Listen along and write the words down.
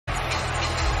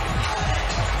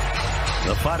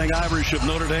The Fighting Irish of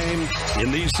Notre Dame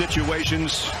in these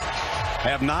situations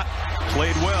have not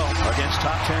played well against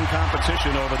top 10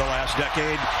 competition over the last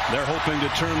decade. They're hoping to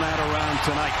turn that around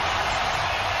tonight.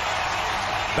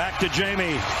 Back to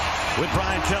Jamie with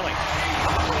Brian Kelly.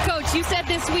 Coach, you said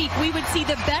this week we would see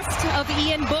the best of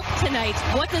Ian Book tonight.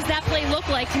 What does that play look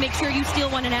like to make sure you steal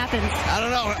one in Athens? I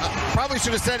don't know. Probably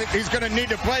should have said he's going to need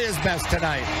to play his best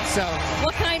tonight. So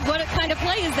what kind of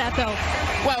play is that, though?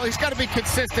 Well, he's got to be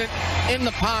consistent in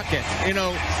the pocket. You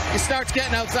know, he starts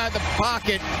getting outside the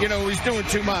pocket, you know, he's doing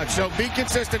too much. So be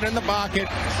consistent in the pocket.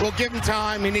 We'll give him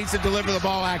time. He needs to deliver the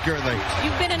ball accurately.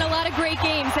 You've been in a lot of great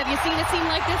games. Have you seen a team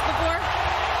like this before?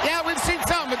 Yeah, we've seen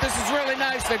some, but this is really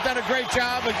nice. They've done a great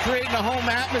job of creating a home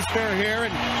atmosphere here,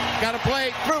 and got to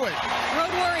play through it.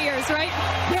 Road Warriors, right?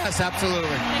 Yes, absolutely.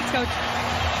 Thanks, Coach.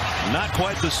 Not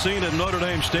quite the scene at Notre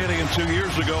Dame Stadium 2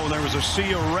 years ago when there was a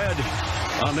sea of red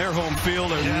on their home field.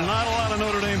 There's not a lot of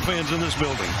Notre Dame fans in this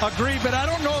building. Agreed, but I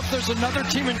don't know if there's another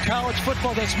team in college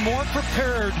football that's more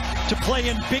prepared to play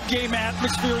in big game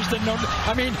atmospheres than Notre Dame.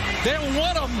 I mean, they don't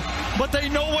want them, but they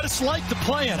know what it's like to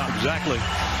play in them. Exactly.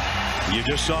 You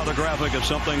just saw the graphic of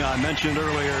something I mentioned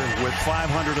earlier with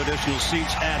 500 additional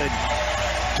seats added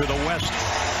to the west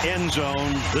end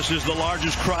zone. This is the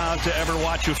largest crowd to ever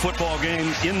watch a football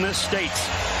game in this state.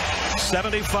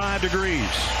 75 degrees.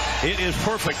 It is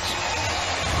perfect.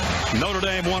 Notre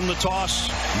Dame won the toss.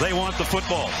 They want the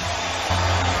football.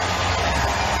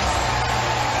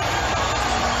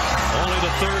 Only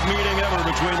the third meeting ever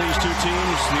between these two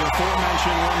teams. The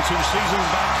aforementioned one 2 seasons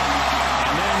back.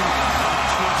 And then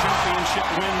championship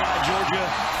win by Georgia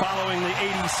following the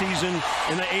 80 season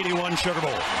in the 81 Sugar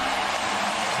Bowl.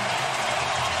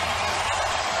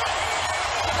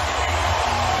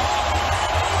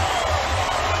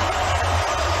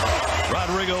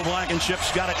 Rodrigo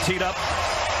Blankenship's got it teed up.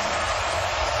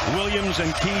 Williams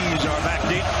and Keys are back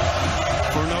deep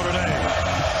for Notre Dame.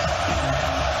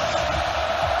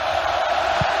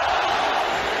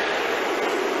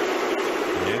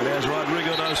 And as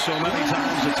Rodrigo does so many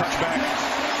times, a touchback.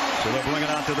 So they'll bring it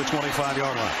out to the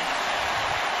 25-yard line.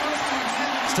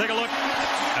 Let's take a look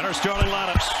at our starting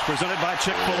lineups presented by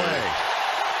Chick-fil-A.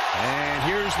 And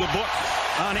here's the book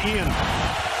on Ian.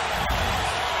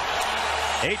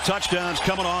 8 touchdowns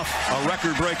coming off a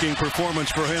record-breaking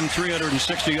performance for him.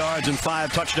 360 yards and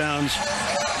 5 touchdowns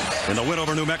in the win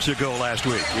over New Mexico last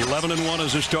week. 11-1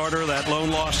 as a starter. That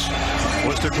lone loss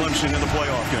was to Clemson in the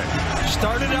playoff game.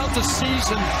 Started out the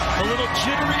season a little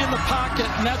jittery in the pocket,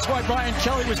 and that's why Brian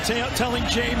Kelly was telling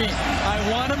Jamie, I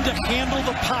want him to handle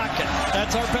the pocket.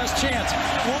 That's our best chance.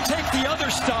 We'll take the other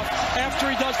stuff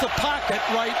after he does the pocket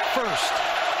right first.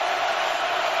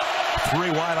 3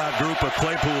 wideout group of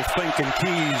Claypool, Fink, and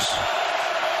Keys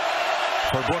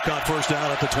for Book on first down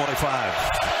at the 25.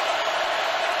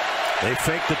 They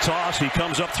fake the toss. He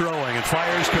comes up throwing and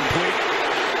fires complete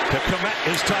to Komet,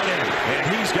 his tight end.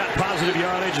 And he's got positive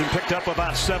yardage and picked up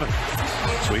about 7.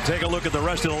 So we take a look at the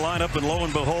rest of the lineup, and lo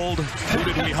and behold, who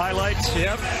did we highlight?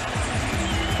 Yep.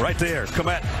 Right there,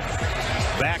 Komet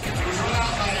back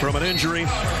from an injury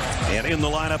and in the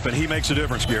lineup, and he makes a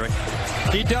difference, Gary.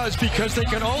 He does, because they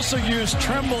can also use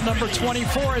Tremble, number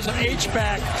 24, as an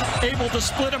H-back, able to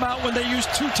split him out when they use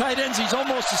 2 tight ends. He's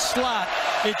almost a slot.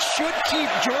 It should keep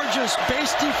Georgia's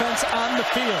base defense on the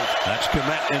field. That's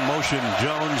Komet in motion.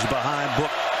 Jones behind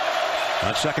Book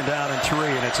on second down and 3,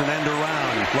 and it's an end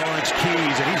around. Lawrence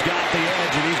Keys, and he's got the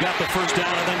edge, and he's got the first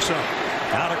down and then some.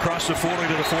 Out across the 40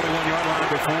 to the 41-yard line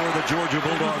before the Georgia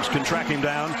Bulldogs can track him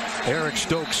down. Eric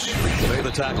Stokes made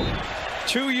the tackle.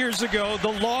 2 years ago,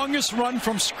 the longest run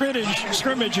from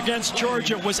scrimmage against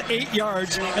Georgia was 8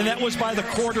 yards, and that was by the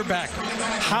quarterback.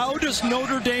 How does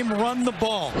Notre Dame run the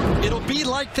ball? It'll be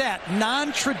like that,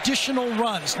 non-traditional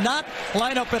runs, not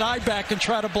line up at I-back and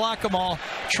try to block them all.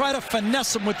 Try to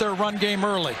finesse them with their run game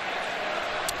early.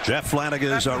 Jeff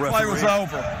Flanagan is our referee. The play was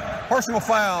over. Personal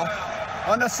foul.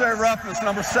 Unnecessary roughness,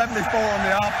 number 74 on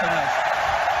the offense.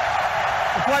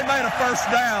 The play made a first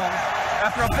down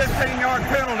after a 15-yard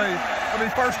penalty. It'll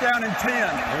be first down and 10.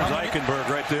 There's Eichenberg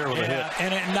right there with a hit.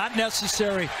 And not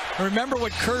necessary. Remember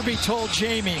what Kirby told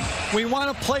Jamie. We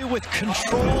want to play with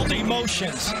controlled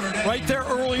emotions. Right there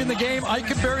early in the game,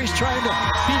 Eichenberg's trying to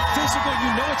be physical.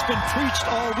 You know it's been preached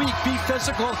all week. Be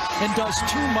physical, and does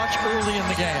too much early in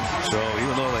the game. So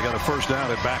even though they got a first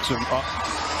down, it backs them up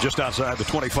just outside the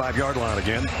 25-yard line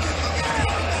again.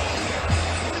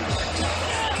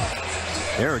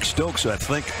 Eric Stokes, I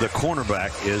think the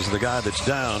cornerback, is the guy that's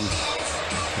down,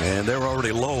 and they're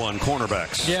already low on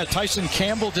cornerbacks. Yeah, Tyson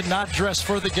Campbell did not dress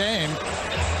for the game.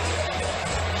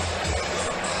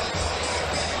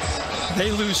 they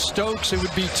lose Stokes, it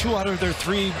would be 2 out of their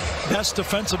 3 best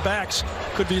defensive backs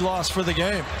could be lost for the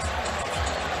game.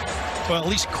 Well, at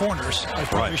least corners. I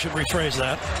probably should rephrase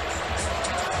that.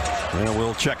 Well,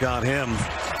 we'll check on him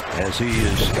as he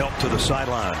is helped to the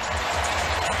sideline.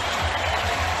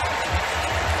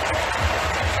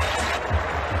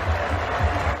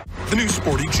 The new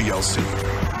sporty GLC.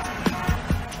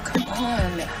 Come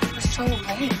on, it's so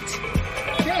late.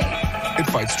 Hey. It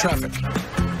fights traffic.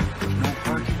 No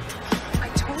parking. I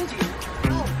told you.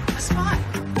 Oh, a spot.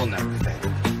 We'll never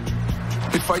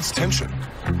fail. It fights tension.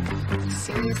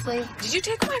 Seriously? Did you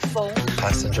take my phone?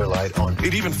 Passenger light on.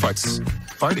 It even fights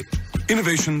fighting.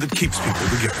 Innovation that keeps people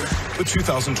together. The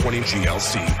 2020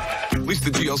 GLC. Lease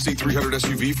the GLC 300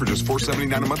 SUV for just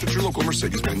 $479 a month at your local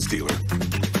Mercedes-Benz dealer.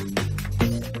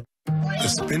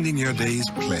 Spending your days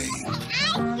playing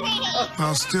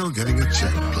while still getting a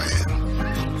check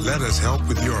plan. Let us help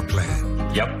with your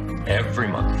plan. Yep, every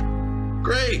month.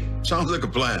 Great. Sounds like a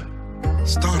plan.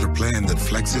 Start a plan that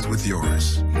flexes with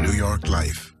yours. New York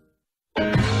Life.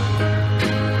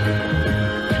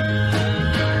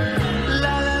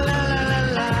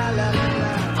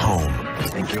 Home.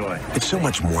 Enjoy. It's so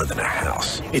much more than a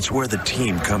house. It's where the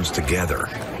team comes together.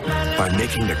 By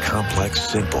making the complex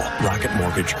simple, Rocket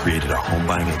Mortgage created a home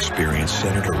buying experience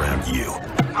centered around you.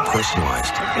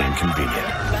 Personalized and convenient.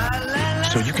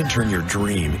 So you can turn your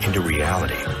dream into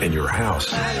reality and your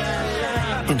house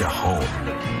into home.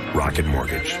 Rocket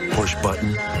Mortgage. Push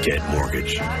button, get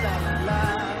mortgage.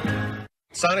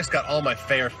 Sonic's got all my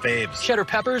fair faves. Cheddar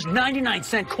peppers,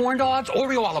 99-cent corn dogs,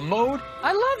 Oreo a la mode.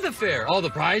 I love the fair. All the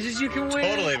prizes you can win.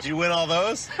 Totally. Did you win all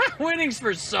those? Winning's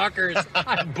for suckers.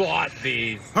 I bought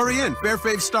these. Hurry in. Fair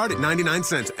faves start at 99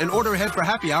 cents and order ahead for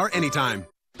happy hour anytime.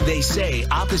 They say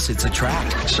opposites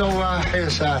attract. So,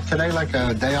 is today like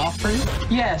a day off for you?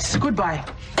 Yes. Goodbye.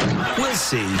 We'll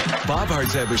see. Bob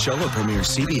Hart's Abishola premieres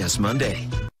CBS Monday.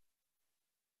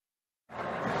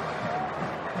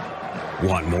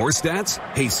 Want more stats?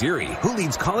 Hey Siri, who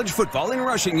leads college football in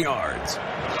rushing yards?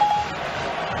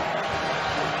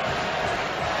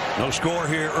 No score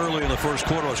here early in the first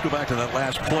quarter. Let's go back to that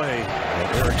last play.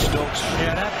 Eric Stokes.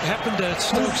 Yeah, that happened to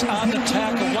Stokes on the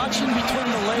tackle. Watching between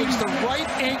the legs, the right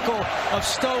ankle of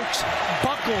Stokes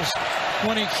buckles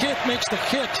when he makes the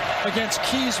hit against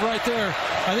Keys right there.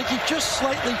 I think he just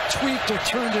slightly tweaked or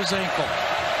turned his ankle.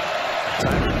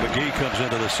 Tyler McGee comes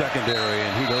into the secondary and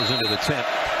he goes into the tent.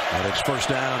 And it's first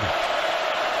down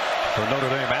for Notre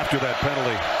Dame after that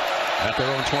penalty at their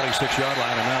own 26-yard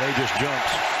line. And now they just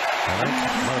jumped. I think it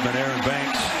might have been Aaron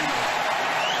Banks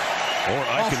or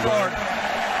Eichenberg.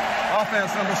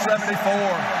 Offense number 74.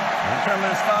 Penalty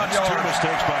is 5 yards. 2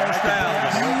 mistakes by Eichenberg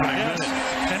in the opening minute.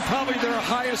 And probably their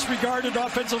highest regarded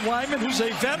offensive lineman who's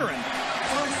a veteran.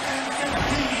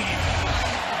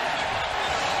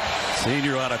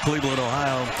 Senior out of Cleveland,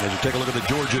 Ohio. As you take a look at the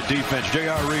Georgia defense,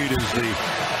 J.R. Reed is the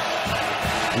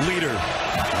leader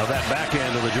of that back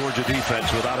end of the Georgia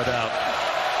defense, without a doubt.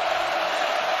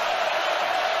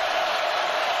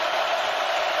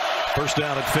 First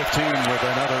down at 15 with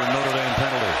another Notre Dame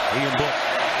penalty. Ian Book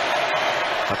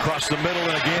across the middle,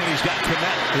 and again he's got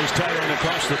Kmet, his tight end,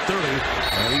 across the 30,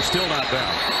 and he's still not down.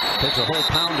 Takes a whole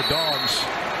pound of dogs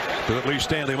to at least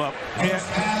stand him up. Yeah,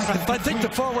 I think the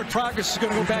forward progress is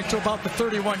going to go back to about the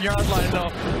 31-yard line,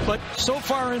 though. But so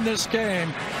far in this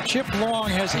game, Chip Long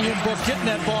has Ian Book getting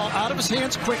that ball out of his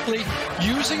hands quickly,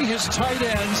 using his tight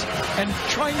ends, and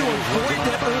trying to avoid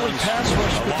that early pass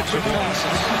rush with the quick passes.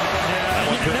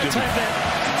 Yeah, that time that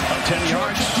 10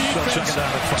 yards, defense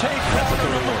take Crowder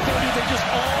number 30, they just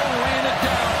all ran it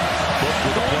down.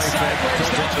 Going sideways,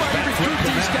 that's why you recruit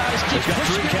these guys. He's got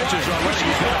 3 catches already.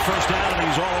 He's got a first down, and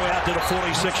he's all the way out to the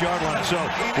 46-yard line. So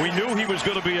we knew he was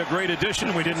going to be a great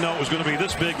addition. We didn't know it was going to be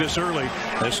this big this early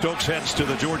as Stokes heads to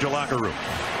the Georgia locker room.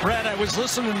 Brad, I was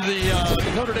listening to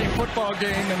the Notre Dame football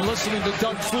game and listening to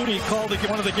Doug Flutie call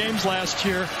one of the games last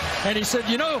year, and he said,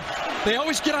 you know, they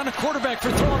always get on a quarterback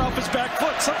for throwing off his back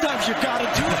foot. Sometimes you got to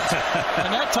do it,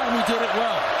 and that time he did it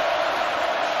well.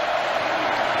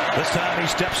 This time he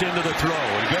steps into the throw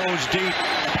and goes deep.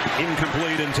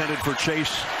 Incomplete, intended for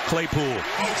Chase Claypool.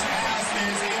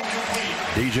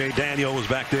 DJ Daniel was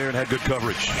back there and had good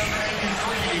coverage.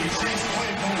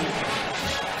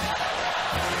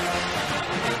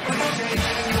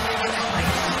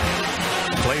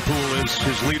 Claypool is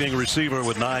his leading receiver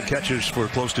with 9 catches for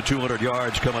close to 200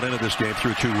 yards coming into this game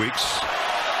through 2 weeks.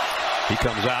 He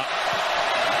comes out.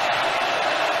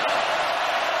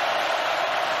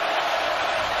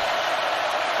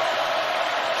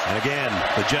 And again,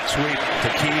 the jet sweep to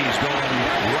Keys going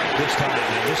right this time.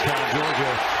 And this time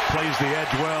Georgia plays the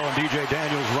edge well, and DJ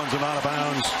Daniels runs him out of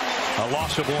bounds a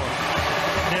loss of 1.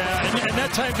 Yeah, and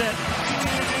that time that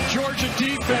Georgia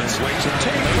defense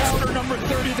take counter number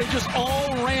 30, they just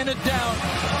all ran it down.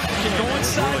 Going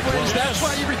sideways, that's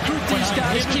why you recruit these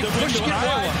guys. Keep pushing it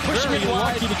wide, pushing it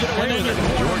wide.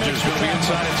 Georgia's going to be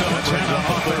inside its own 10 on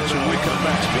offense when we come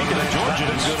back. Speaking of Georgia,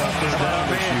 good up there down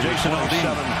this year. Jason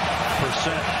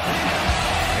 7%.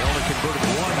 They only converted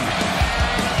 1.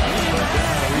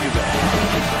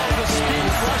 The speed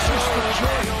rushes for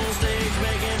Georgia.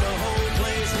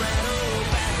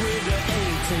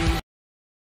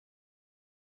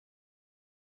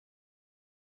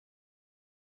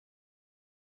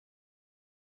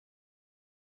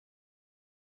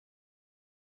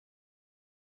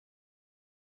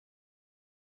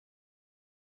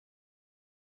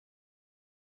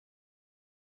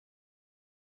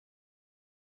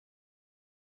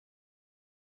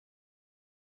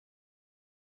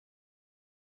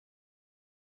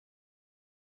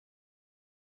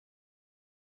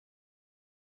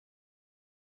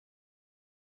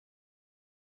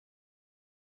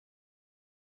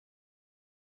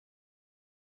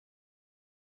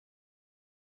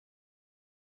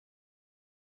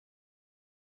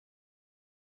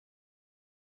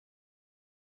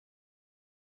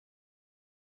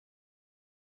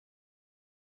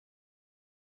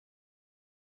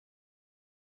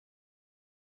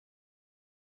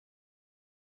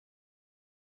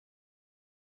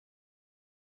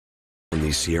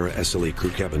 These Sierra SLE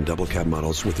crew cab and double cab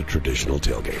models with a traditional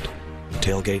tailgate.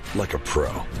 Tailgate like a pro.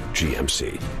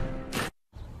 GMC.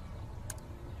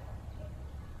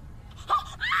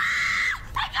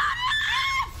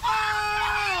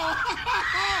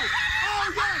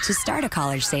 To start a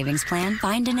college savings plan,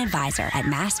 find an advisor at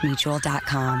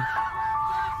massmutual.com.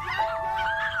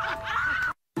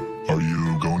 Are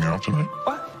you going out tonight?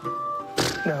 What?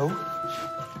 No.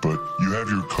 But you have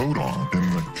your coat on in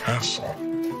the castle.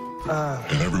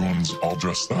 And everyone's all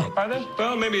dressed up. Are they?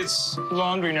 Well, maybe it's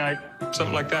laundry night.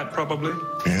 Something like that, probably.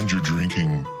 And you're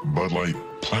drinking Bud Light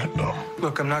Platinum.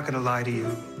 Look, I'm not going to lie to you.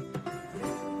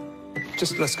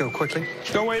 Just let's go quickly.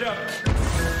 Don't wait up.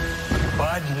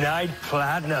 Bud Light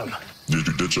Platinum. Did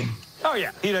you ditch him? Oh,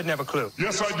 yeah. He doesn't have a clue.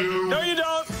 Yes, I do. No, you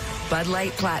don't. Bud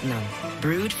Light Platinum.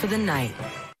 Brewed for the night.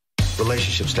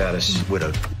 Relationship status,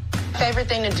 widowed. Favorite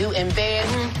thing to do in bed?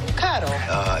 Cuddle.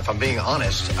 If I'm being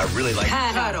honest, I really like...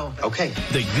 Cuddle. Okay.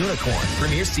 The Unicorn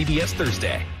premieres CBS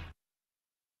Thursday.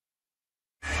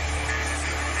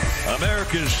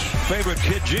 America's favorite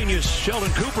kid genius,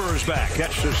 Sheldon Cooper, is back.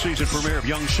 Catch the season premiere of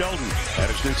Young Sheldon at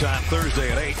its new time Thursday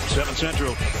at 8, 7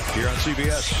 Central here on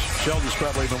CBS. Sheldon's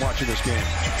probably been watching this game.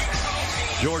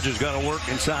 Georgia's got to work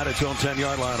inside its own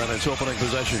 10-yard line on its opening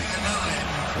possession.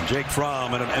 And Jake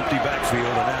Fromm in an empty backfield,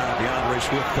 and now DeAndre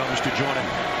Swift comes to join him.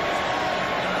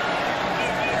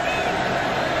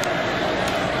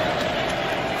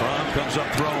 Fromm comes up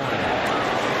throwing.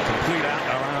 Complete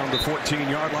out around the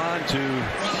 14-yard line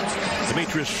to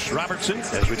Demetrius Robertson.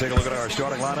 As we take a look at our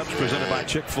starting lineups presented by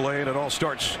Chick-fil-A, and it all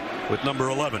starts with number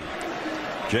 11.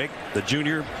 Jake, the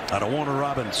junior, out of Warner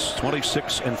Robins,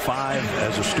 26-5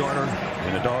 as a starter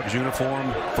in a Dogs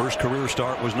uniform. First career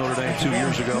start was Notre Dame 2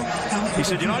 years ago. He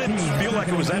said, I didn't feel like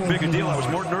it was that big a deal. I was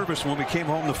more nervous when we came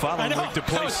home the following week to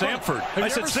play Samford. I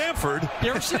said, Samford? You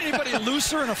ever seen anybody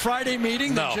looser in a Friday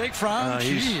meeting than Jake Fromm?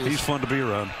 He's fun to be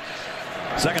around.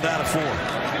 Second down and 4.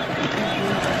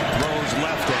 Throws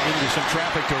left and into some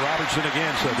traffic to Robertson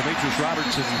again. So Demetrius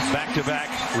Robertson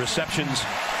back-to-back receptions.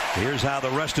 Here's how the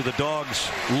rest of the Dogs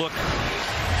look.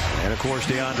 And, of course,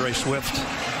 DeAndre Swift,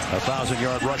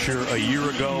 1,000-yard rusher a year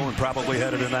ago and probably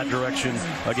headed in that direction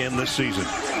again this season.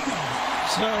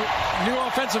 So, new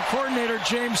offensive coordinator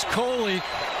James Coley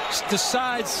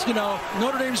decides,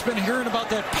 Notre Dame's been hearing about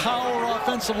that power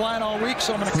offensive line all week,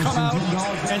 so I'm going to come out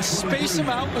and space him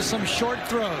out with some short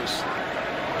throws.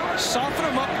 Soften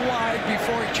him up wide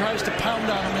before he tries to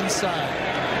pound on him inside.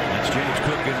 That's James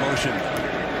Cook in motion.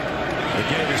 The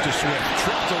game is to Swift.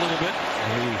 Tripped a little bit.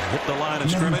 He hit the line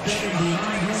of scrimmage.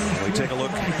 We take a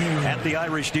look at the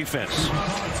Irish defense.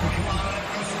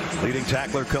 Leading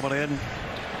tackler coming in.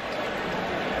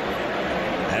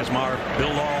 Asmar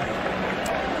Bildal.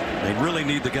 They really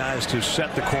need the guys to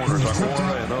set the corners,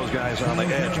 Armora and those guys on the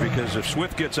edge, because if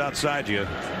Swift gets outside you,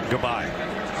 goodbye.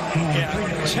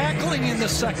 Yeah, tackling in the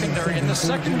secondary. In the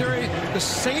secondary, the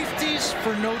safeties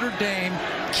for Notre Dame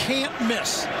can't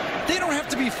miss. They don't have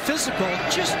to be physical.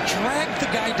 Just drag the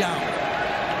guy down.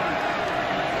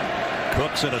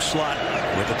 Cook's in a slot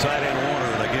with the tight end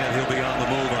Warner, and again, he'll be on the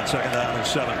move on second down and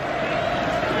 7.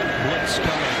 Blitz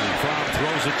coming. Fromm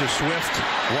throws it to Swift.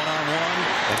 One-on-one.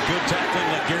 And good tackling,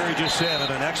 like Gary just said,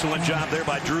 and an excellent job there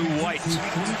by Drew White.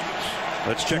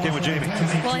 Let's check in with Jamie.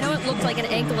 Well, I know it looked like an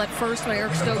ankle at first when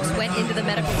Eric Stokes went into the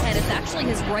medical tent. It's actually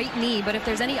his right knee, but if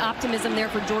there's any optimism there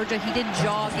for Georgia, he did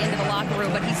jog into the locker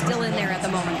room, but he's still in there at the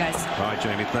moment, guys. All right,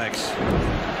 Jamie, thanks.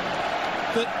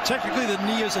 Technically, the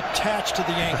knee is attached to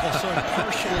the ankle, so it's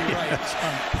partially right.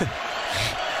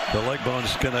 The leg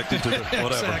bone's connected to the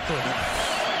whatever. Exactly.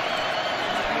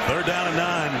 3rd down and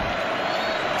 9.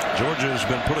 Georgia's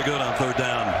been pretty good on 3rd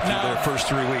down through their first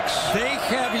 3 weeks. They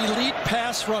have elite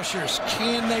pass rushers.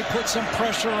 Can they put some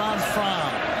pressure on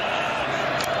Fromm?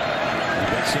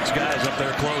 They've got 6 guys up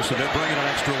there close, and they're bringing an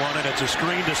extra one, and it's a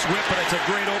screen to Swift, but it's a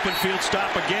great open field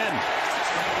stop again.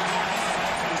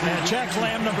 And Jack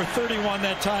Lamb, number 31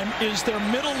 that time, is their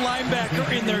middle linebacker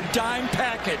in their dime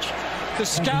package. The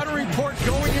scouting report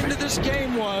going into this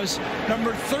game was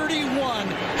number 31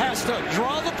 has to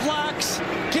draw the blocks,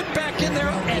 get back in there,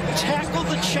 and tackle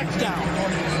the check down.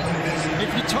 If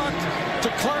you talk to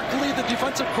Clark Lee, the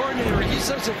defensive coordinator, he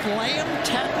says if Lamb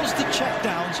tackles the check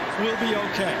downs, we'll be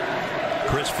okay.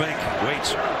 Chris Fink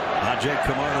waits on Jake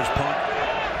Camarda's punt.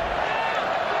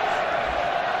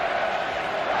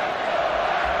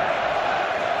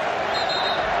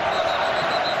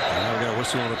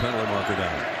 Whistle on the penalty marker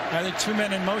down. I think 2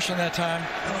 men in motion that time.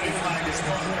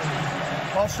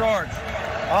 False start.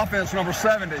 Offense number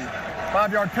 70.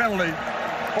 5-yard penalty.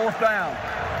 4th down.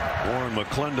 Warren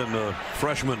McClendon, the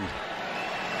freshman,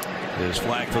 is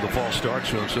flagged for the false start.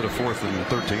 So instead of 4th and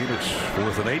 13, it's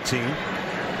 4th and 18.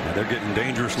 And they're getting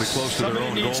dangerously close to their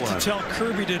own goal line. Somebody needs to tell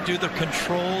Kirby to do the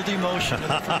controlled emotion in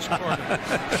the first quarter.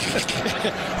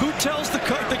 Who tells the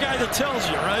guy that tells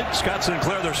you, right? Scott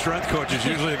Sinclair, their strength coach, is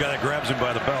usually the guy that grabs him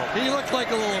by the belt. He looked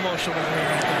like a little emotional with me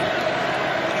right there.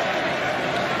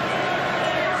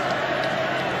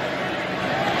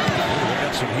 They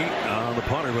got some heat on the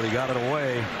punter, but he got it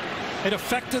away. It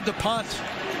affected the punt.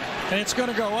 And it's going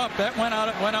to go up. That went out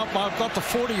about the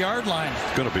 40-yard line.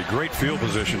 It's going to be great field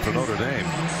position for Notre Dame.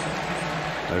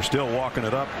 They're still walking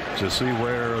it up to see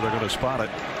where they're going to spot it.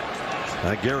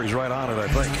 Gary's right on it, I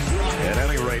think. At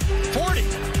any rate, 40.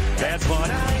 Bad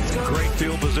punt. Great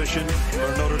field position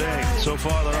for Notre Dame. So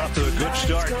far, they're off to a good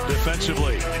start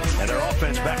defensively. And their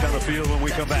offense back on the field when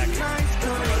we come back.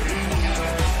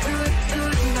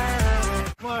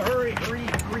 Come on, hurry.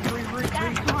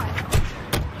 Come on.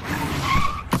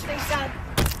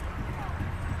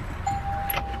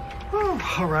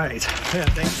 All right. Yeah,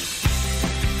 thanks.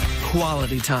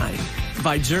 Quality Time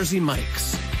by Jersey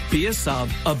Mike's. Be a sub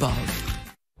above.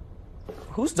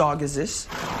 Whose dog is this?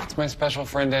 It's my special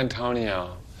friend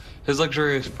Antonio. His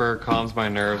luxurious fur calms my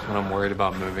nerves when I'm worried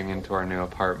about moving into our new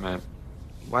apartment.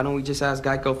 Why don't we just ask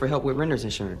Geico for help with renter's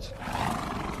insurance?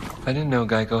 I didn't know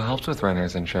Geico helps with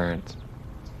renter's insurance.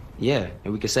 Yeah,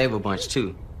 and we could save a bunch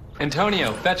too.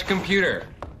 Antonio, fetch computer.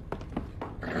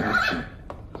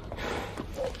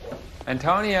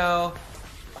 Antonio.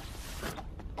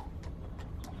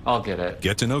 I'll get it.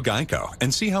 Get to know Geico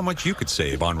and see how much you could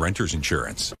save on renter's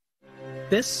insurance.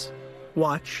 This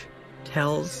watch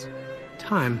tells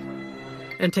time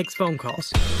and takes phone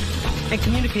calls and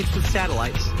communicates with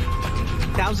satellites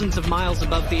thousands of miles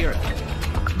above the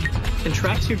Earth and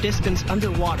tracks your distance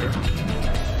underwater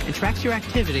and tracks your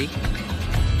activity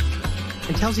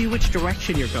and tells you which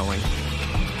direction you're going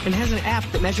and has an app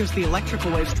that measures the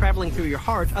electrical waves traveling through your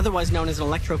heart, otherwise known as an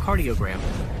electrocardiogram.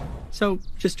 So,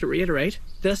 just to reiterate,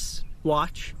 this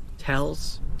watch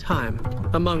tells time,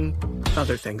 among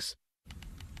other things.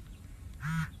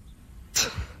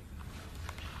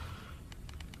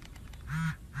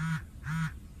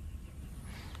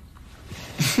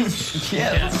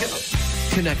 Yeah, let's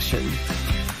go. Connection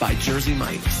by Jersey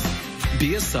Mike's.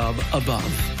 Be a sub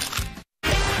above.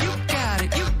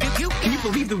 Can you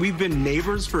believe that we've been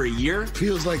neighbors for a year?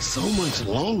 Feels like so much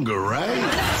longer, right?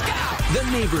 Let's go!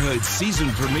 The Neighborhood season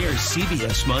premiere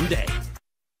CBS Monday.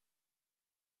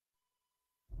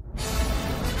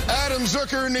 Adam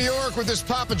Zucker in New York with this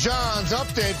Papa John's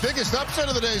update. Biggest upset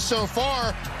of the day so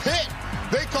far, Pitt.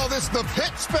 They call this the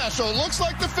Pitt Special. Looks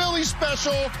like the Philly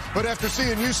Special, but after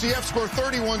seeing UCF score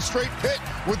 31 straight, Pitt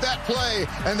with that play,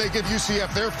 and they give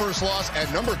UCF their first loss. At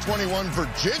number 21,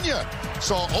 Virginia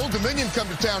saw Old Dominion come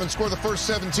to town and score the first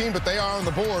 17, but they are on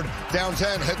the board, down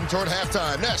 10, heading toward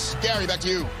halftime. Ness, Gary, back to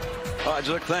you. All right,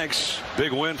 Zuck, thanks.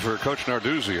 Big win for Coach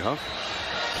Narduzzi, huh?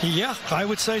 Yeah, I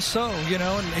would say so, you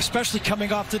know, and especially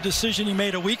coming off the decision he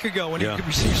made a week ago when he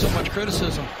received so much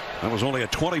criticism. That was only a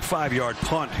 25-yard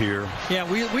punt here. Yeah,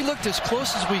 we looked as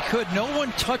close as we could. No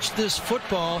one touched this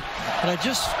football, and I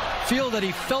just feel that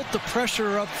he felt the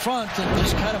pressure up front and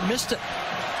just kind of missed it.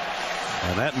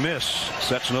 And that miss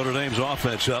sets Notre Dame's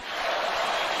offense up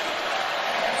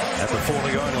at the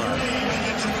 40-yard line.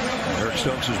 Eric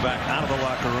Stokes is back out of the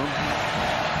locker room.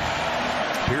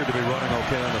 Appeared to be running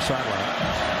okay on the sideline.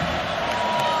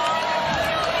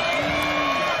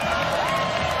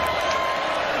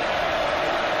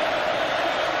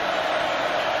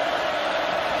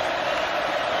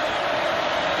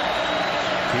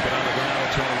 Keep it on the ground.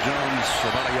 Tony Jones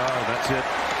about a yard. That's it.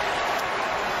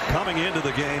 Coming into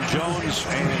the game, Jones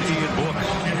and Ian Book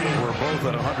were both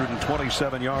at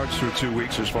 127 yards through 2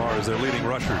 weeks as far as their leading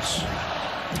rushers.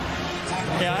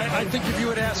 Yeah, I think if you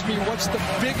would ask me what's the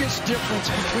biggest difference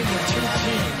between the two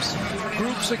teams,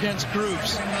 groups against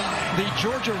groups, the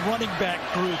Georgia running back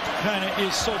group kind of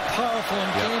is so powerful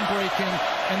and game-breaking,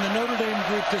 and the Notre Dame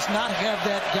group does not have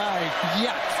that guy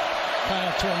yet kind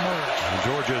of to emerge. And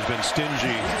Georgia has been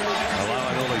stingy,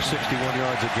 allowing only 61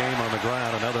 yards a game on the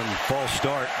ground. Another false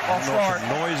start. False start.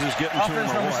 Noise is getting to him.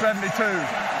 Offense number 72.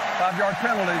 5-yard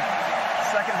penalty.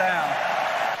 Second down.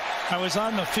 I was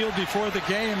on the field before the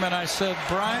game, and I said,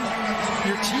 Brian,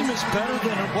 your team is better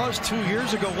than it was 2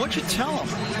 years ago. What'd you tell him?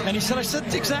 And he said, I said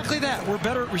exactly that. We're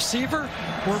better at receiver.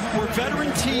 We're a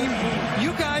veteran team.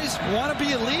 You guys want to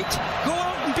be elite? Go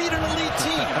out and beat an elite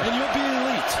team, and you'll be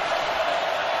elite.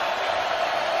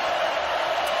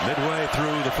 Midway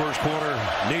through the first quarter,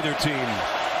 neither team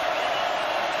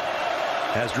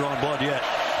has drawn blood yet.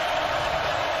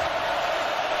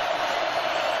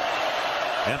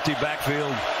 Empty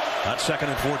backfield. Not 2nd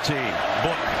and 14.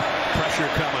 Book. Pressure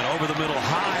coming over the middle.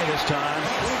 High this time.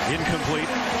 Incomplete.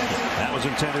 That was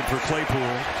intended for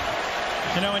Claypool.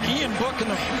 You know, and Ian Book in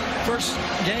the first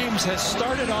games has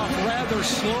started off rather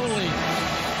slowly.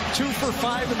 2 for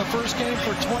 5 in the first game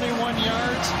for 21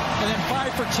 yards, and then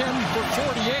 5 for 10 for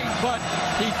 48, but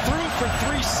he threw for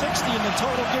 360 in the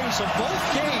total game. So both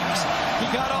games, he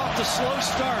got off to slow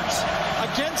starts.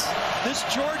 Against this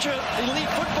Georgia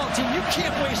elite football team, you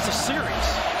can't waste a series.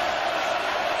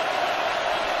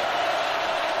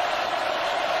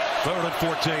 3rd and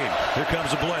 14. Here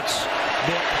comes a blitz.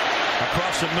 Book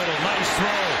across the middle. Nice throw.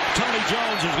 Tony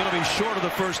Jones is going to be short of the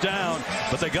first down,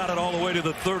 but they got it all the way to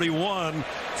the 31,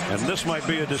 and this might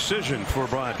be a decision for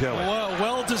Brian Kelly.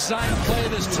 Well-designed play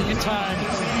this time.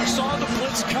 Saw the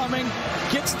blitz coming,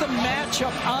 gets the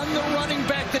matchup on the running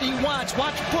back that he wants.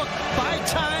 Watch Book, buy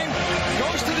time,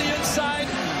 goes to the inside,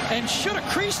 and should have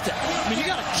creased it. I mean, you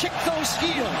got to kick those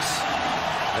heels.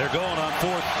 They're going on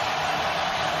 4th.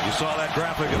 You saw that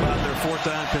graphic about their 4th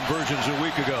down conversions a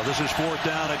week ago. This is 4th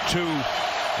down at 2 in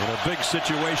a big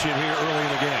situation here early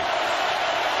in the game.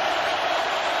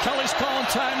 Kelly's calling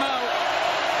timeout.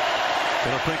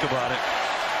 Gonna think about it.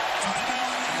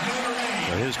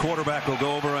 So his quarterback will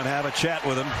go over and have a chat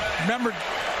with him. Remember,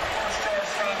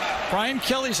 Brian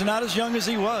Kelly's not as young as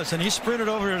he was, and he sprinted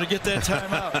over here to get that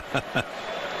timeout.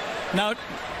 Now,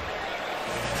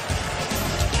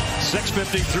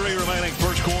 6:53 remaining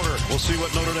first quarter. We'll see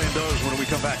what Notre Dame does when we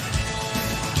come back.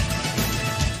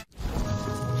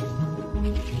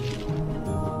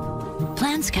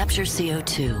 Plants capture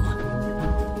CO2.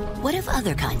 What if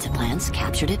other kinds of plants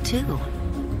captured it too?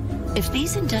 If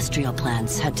these industrial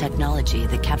plants had technology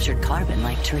that captured carbon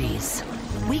like trees,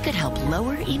 we could help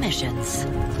lower emissions.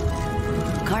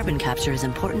 Carbon capture is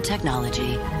important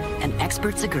technology, and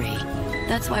experts agree.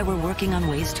 That's why we're working on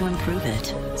ways to improve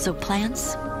it, so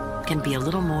plants can be a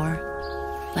little more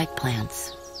like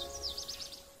plants.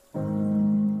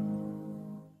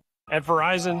 At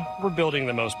Verizon, we're building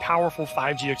the most powerful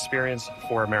 5G experience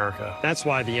for America. That's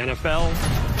why the NFL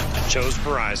chose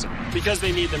Verizon. Because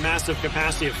they need the massive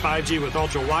capacity of 5G with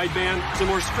ultra-wideband, so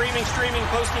more streaming,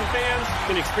 posting fans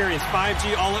can experience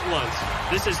 5G all at once.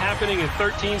 This is happening in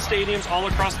 13 stadiums all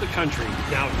across the country.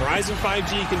 Now, Verizon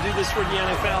 5G can do this for the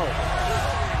NFL.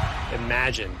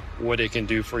 Imagine what it can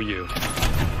do for you.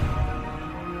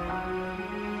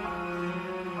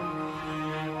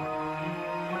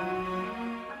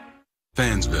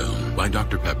 Fansville by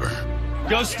Dr. Pepper.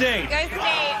 Go State! Go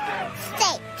State!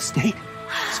 State! State?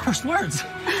 His first words.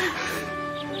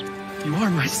 You are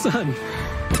my son.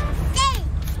 State!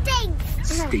 Stinks!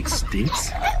 State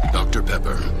stinks? Dr.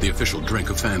 Pepper, the official drink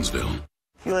of Fansville.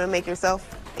 If you want to make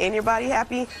yourself and your body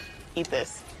happy, eat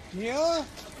this. Yeah?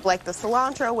 Like the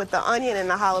cilantro with the onion and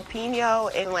the jalapeno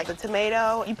and like the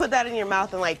tomato. You put that in your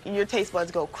mouth and like your taste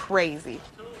buds go crazy.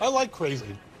 I like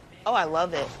crazy. Oh, I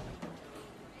love it.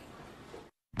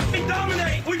 We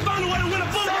dominate! We found a way to win a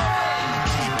football!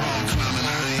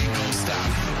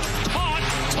 Caught!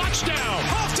 Touchdown!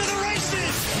 Off to the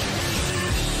races!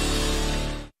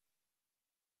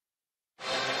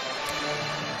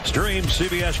 Stream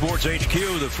CBS Sports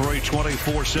HQ, the free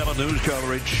 24/7 news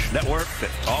coverage network that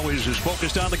always is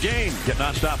focused on the game. Get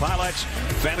nonstop highlights,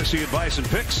 fantasy advice, and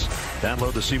picks.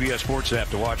 Download the CBS Sports app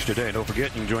to watch today. Don't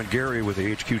forget, you can join Gary with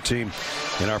the HQ team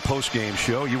in our post-game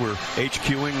show. You were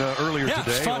HQing earlier today.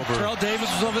 Yeah, it's fun. Terrell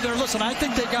Davis was over there. Listen, I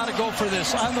think they got to go for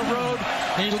this. On the road,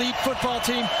 an elite football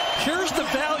team. Here's the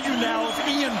value now of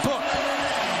Ian Book.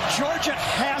 Georgia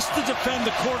has to defend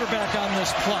the quarterback on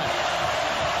this play.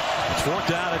 It's 4th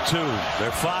down at 2.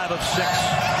 They're 5 of 6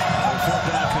 on 4th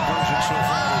down conversion so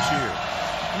far this year.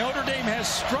 Notre Dame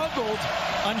has struggled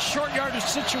on short yardage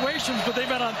situations, but they've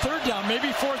been on 3rd down.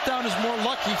 Maybe 4th down is more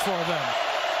lucky for them.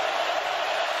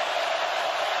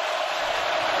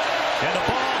 And the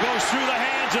ball goes through the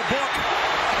hands of Book.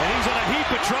 And he's in a heap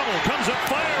of trouble. Comes up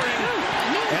firing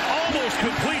and almost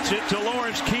completes it to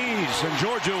Lawrence Keys. And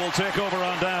Georgia will take over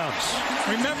on downs.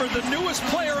 Remember, the newest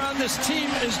player on this team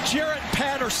is Jarrett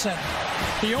Patterson,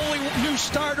 the only new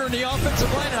starter in the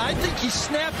offensive line. And I think he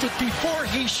snapped it before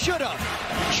he should have.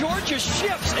 Georgia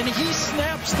shifts and he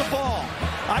snaps the ball.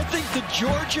 I think the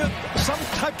Georgia, some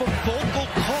type of vocal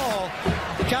call,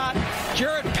 got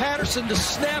Jarrett Patterson to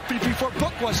snap it before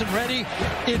Book wasn't ready.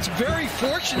 It's very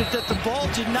fortunate that the ball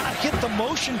did not hit the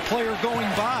motion player going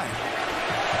by.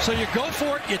 So you go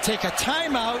for it, you take a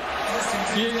timeout.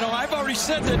 You know, I've already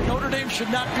said that Notre Dame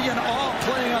should not be in awe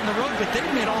playing on the road, but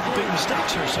they've made all the big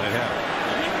mistakes here. So they have.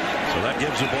 So that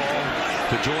gives the ball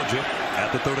to Georgia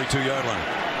at the 32-yard line.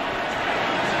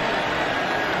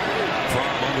 From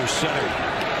under center.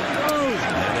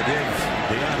 And they gave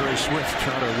DeAndre Swift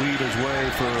trying to weed his way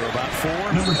for about 4.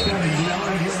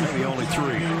 Maybe only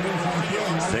 3.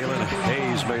 Dalen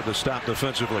Hayes made the stop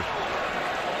defensively.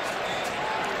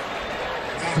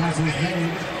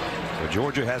 So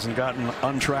Georgia hasn't gotten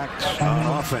untracked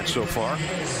on offense so far.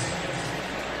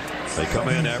 They come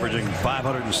in averaging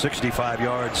 565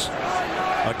 yards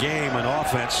a game in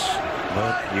offense.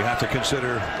 But you have to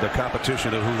consider the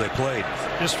competition of who they played.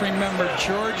 Just remember,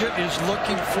 Georgia is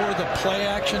looking for the play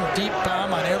action deep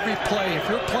bomb on every play. If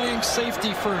you're playing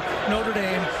safety for Notre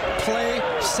Dame, play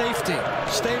safety.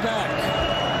 Stay back.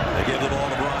 They give the ball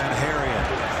to Brian Harriet.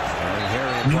 And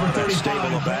Harriet, part of that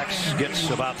stable of backs, gets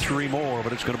about 3 more,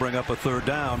 but it's going to bring up a 3rd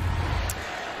down.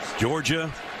 Georgia,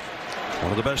 one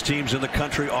of the best teams in the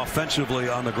country offensively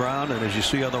on the ground. And as you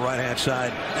see on the right-hand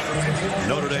side,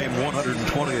 Notre Dame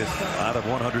 120th out of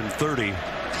 130.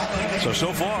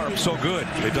 So far, so good.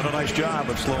 They've done a nice job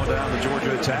of slowing down the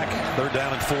Georgia attack. 3rd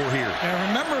down and 4 here. And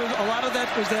remember, a lot of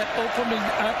that was that opening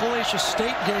Appalachia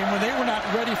State game when they were not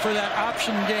ready for that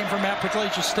option game from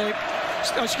Appalachia State.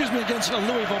 Excuse me, against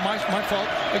Louisville, my fault,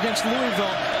 against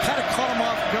Louisville. Kind of caught them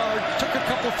off guard. Took a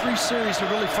couple, 3 series to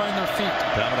really find their feet.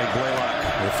 Dominic Blaylock,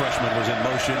 the freshman, was in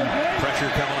motion. Pressure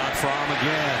coming on Fromm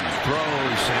again.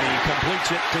 Throws, and he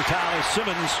completes it to Tyler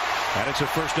Simmons. And it's a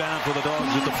 1st down for the Dogs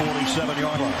at the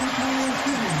 47-yard line.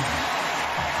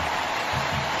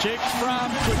 Jake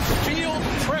Fromm could feel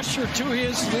pressure to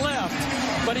his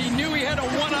left, but he knew he had a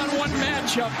one-on-one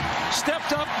matchup.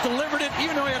 Stepped up, delivered it,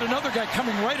 even though he had another guy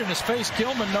coming right in his face.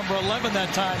 Gilman, number 11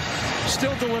 that time,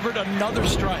 still delivered another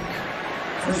strike.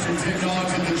 So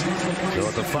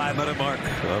at the 5-minute mark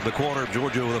of the quarter,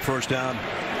 Georgia with a 1st down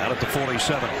out at the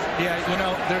 47. Yeah, you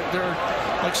know, there are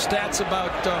like stats about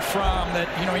Fromm that,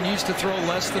 you know, he needs to throw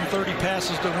less than 30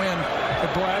 passes to win. But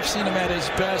boy, I've seen him at his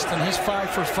best, and he's 5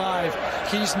 for 5.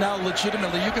 He's now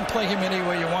legitimately, you can play him any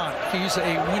way you want. He's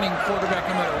a winning quarterback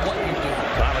no matter what you do.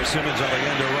 Tyler Simmons on the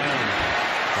end around.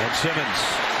 And Simmons,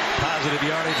 positive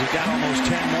yardage, he got almost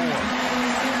 10 more.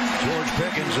 George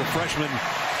Pickens, a freshman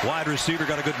wide receiver,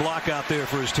 got a good block out there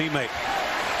for his teammate.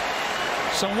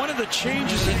 So one of the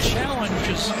changes and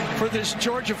challenges for this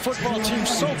Georgia football team,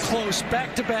 so close,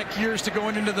 back-to-back years to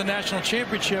going into the national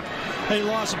championship, they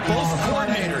lost both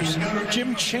coordinators,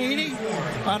 Jim Chaney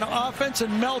on offense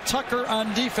and Mel Tucker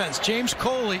on defense. James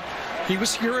Coley, he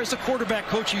was here as a quarterback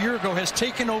coach a year ago, has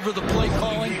taken over the play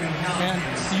calling,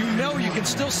 and you know you can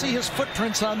still see his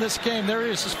footprints on this game. There he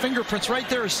is, his fingerprints right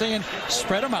there is saying,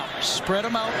 spread them out, spread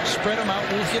them out, spread them out.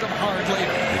 We'll hit them hard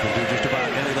later. They can do just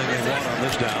about anything they want on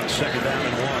this down. 2nd down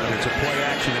and 1. It's a play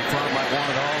action in front, might want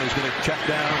it all. He's going to check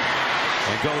down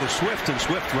and go to Swift, and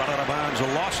Swift run out of bounds, a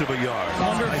loss of a yard.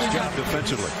 Nice job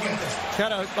defensively.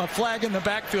 Got a flag in the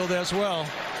backfield as well.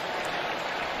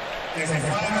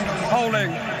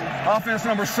 Holding, offense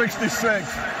number 66,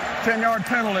 10-yard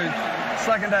penalty,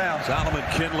 2nd down. Solomon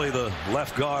Kinley, the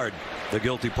left guard, the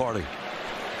guilty party.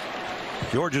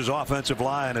 Georgia's offensive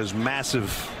line is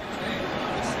massive.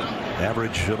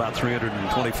 Average about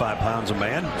 325 pounds a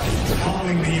man.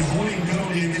 Following the holding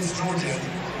penalty against Georgia,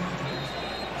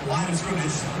 line of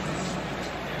scrimmage.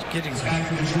 getting.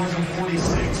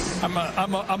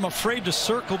 I'm afraid to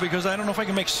circle because I don't know if I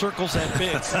can make circles that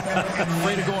big. I'm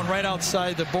afraid of going right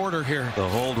outside the border here. The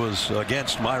hold was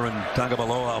against Myron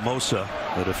Tagovailoa Amosa,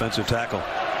 the defensive tackle.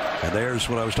 And there's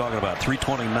what I was talking about,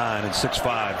 329 and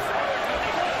 6'5".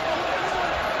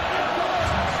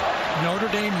 Notre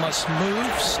Dame must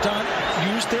move, stunt,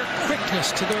 use their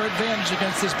quickness to their advantage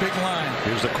against this big line.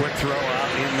 Here's the quick throw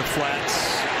out in the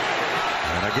flats.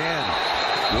 And again,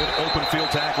 good open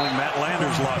field tackling. Matt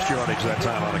Landers lost yardage that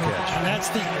time on the catch. And that's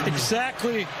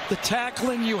exactly the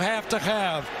tackling you have to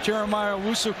have. Jeremiah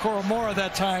Owusu-Koramoah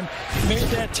that time made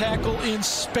that tackle in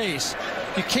space.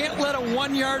 You can't let a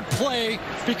 1-yard play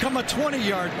become a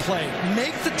 20-yard play.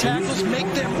 Make the tackles, make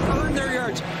them earn their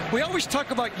yards. We always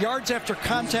talk about yards after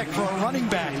contact for a running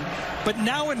back, but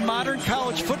now in modern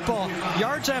college football,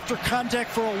 yards after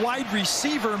contact for a wide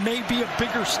receiver may be a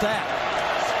bigger stat.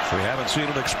 We haven't seen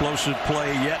an explosive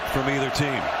play yet from either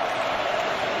team.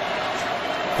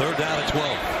 3rd down at 12.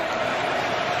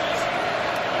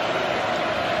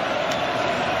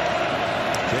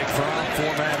 Jake Fromm,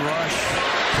 4-man rush.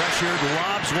 Pressured,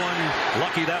 lobs one.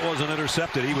 Lucky that wasn't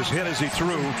intercepted. He was hit as he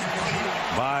threw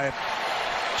by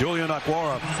Julian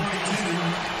Okwara.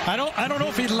 I don't know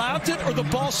if he lobbed it or the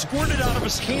ball squirted out of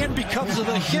his hand because of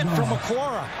the hit from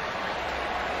Okwara.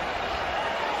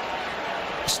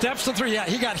 Steps to 3. Yeah,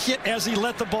 he got hit as he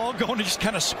let the ball go and he just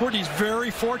kind of squirted. He's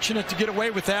very fortunate to get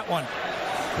away with that one.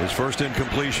 His first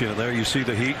incompletion, and there you see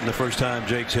the heat and the first time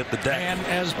Jake's hit the deck. And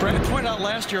as Brad pointed out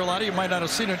last year, a lot of you might not have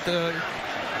seen it.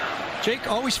 Jake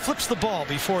always flips the ball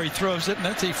before he throws it, and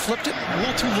that's he flipped it a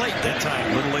little too late that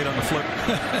time. A little late on the flip.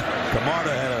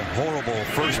 Camarda had a horrible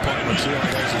first punt. Let's see how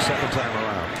he does the second time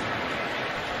around.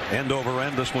 End over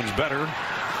end, this one's better.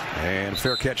 And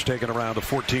fair catch taken around the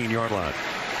 14-yard line.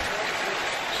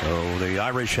 So the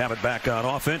Irish have it back on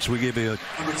offense. We give you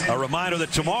a reminder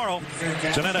that tomorrow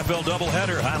it's an NFL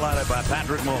doubleheader highlighted by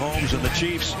Patrick Mahomes and the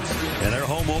Chiefs and their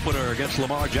home opener against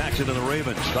Lamar Jackson and the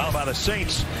Ravens. Followed by the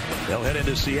Saints. They'll head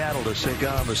into Seattle to take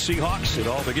on the Seahawks. It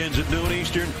all begins at noon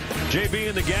Eastern. JB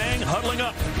and the gang huddling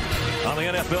up on the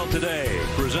NFL Today,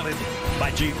 presented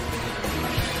by Jeep.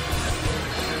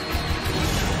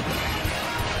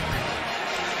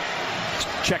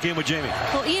 Check in with Jamie.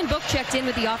 Well, Ian Book checked in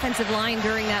with the offensive line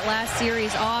during that last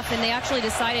series off, and they actually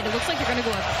decided it looks like they're going to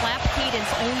go a clap cadence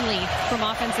only from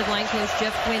offensive line coach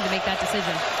Jeff Quinn to make that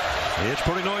decision. It's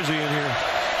pretty noisy in here.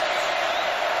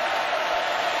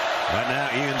 Right now,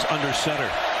 Ian's under center.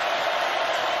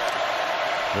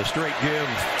 The straight give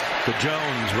to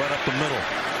Jones right up the middle.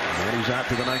 And he's out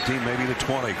to the 19, maybe the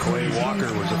 20. Quay Walker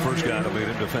was the first guy to meet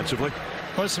him defensively.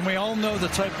 Listen, we all know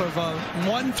the type of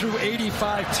 1 through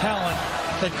 85 talent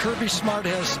that Kirby Smart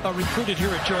has recruited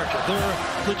here at Georgia. They're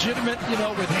legitimate, you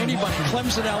know, with anybody.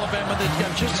 Clemson, Alabama, they've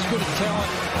got just as good a talent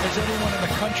as anyone in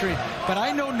the country. But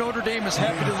I know Notre Dame is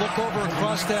happy to look over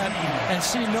across that and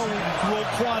see no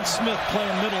Roquan Smith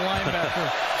playing middle linebacker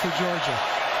for Georgia.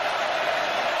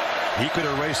 He could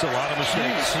erase a lot of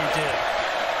mistakes. Yes, he did.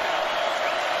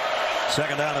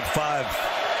 2nd down and 5.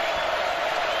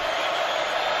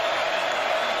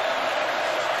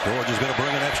 Georgia's going to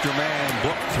bring an extra man.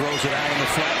 Book throws it out in the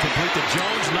flat, complete to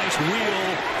Jones. Nice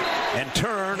wheel and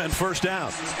turn and 1st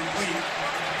down.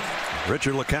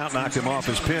 Richard LeCount knocked him off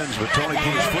his pins, but Tony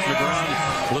put his foot in the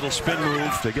ground. A little spin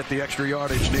move to get the extra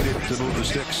yardage needed to move the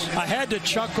sticks. I had to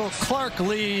chuckle. Clark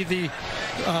Lee, the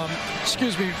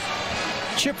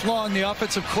Chip Long, the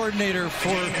offensive coordinator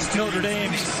for Notre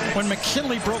Dame, when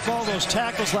McKinley broke all those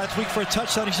tackles last week for a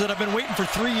touchdown, he said, I've been waiting for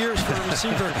 3 years for a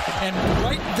receiver. And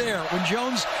right there, when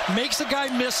Jones makes a guy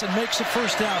miss and makes a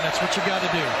 1st down, that's what you got to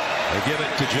do. They give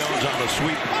it to Jones on the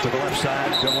sweep to the left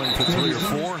side, going for 3 or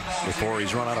 4 before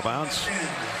he's run out of bounds.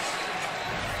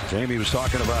 Jamie was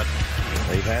talking about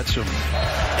they've had some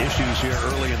issues here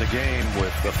early in the game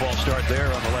with the false start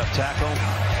there on the left tackle,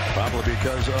 probably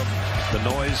because of the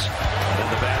noise and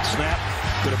the bad snap.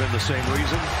 Could have been the same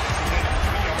reason.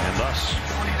 And thus,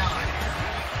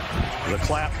 the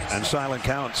clap and silent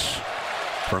counts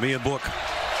from Ian Book.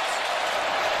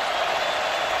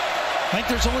 I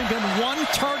think there's only been one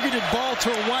targeted ball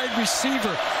to a wide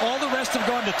receiver. All the rest have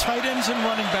gone to tight ends and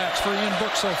running backs for Ian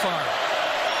Book so far.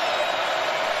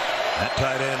 That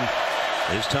tight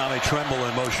end is Tommy Tremble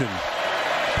in motion.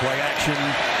 Play action.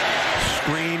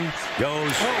 Screen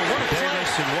goes to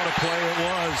Davis, and what a play it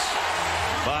was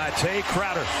by Tay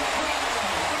Crowder.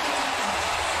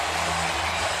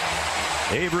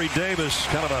 Avery Davis,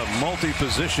 kind of a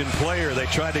multi-position player. They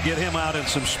tried to get him out in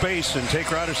some space, and Tate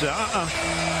Crowder said,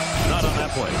 not on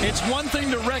that play. It's one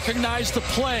thing to recognize the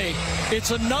play.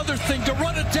 It's another thing to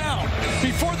run it down.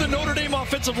 Before the Notre Dame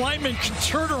offensive lineman can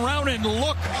turn around and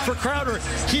look for Crowder,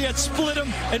 he had split him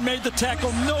and made the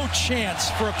tackle. No chance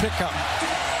for a pickup.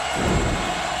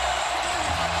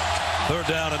 3rd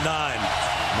down and 9.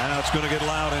 Now it's going to get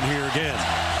loud in here again.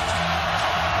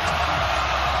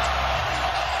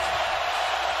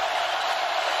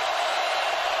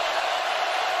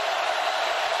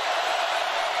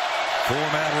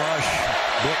 Four-man rush.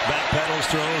 Book backpedals,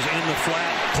 throws in the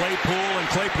flat. Claypool, and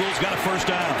Claypool's got a first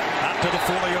down out to the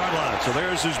 40-yard line. So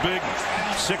there's his big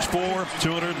 6'4",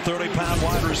 230-pound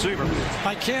wide receiver.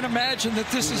 I can't imagine that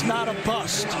this is not a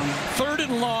bust. 3rd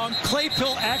and long.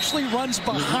 Claypool actually runs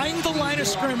behind the line of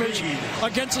scrimmage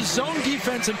against a zone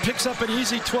defense and picks up an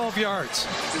easy 12 yards.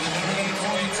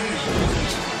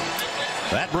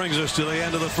 That brings us to the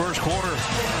end of the first quarter.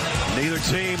 Neither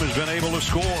team has been able to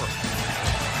score.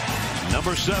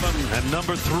 Number 7 and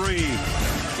number 3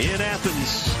 in Athens.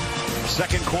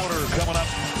 Second quarter coming up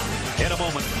in a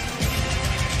moment.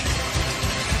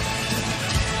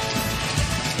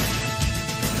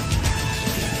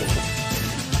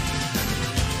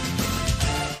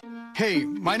 Hey,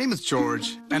 my name is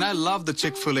George, and I love the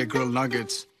Chick-fil-A grilled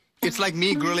nuggets. It's like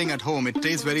me grilling at home. It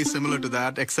tastes very similar to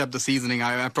that, except the seasoning.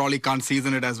 I probably can't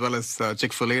season it as well as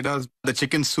Chick-fil-A does. The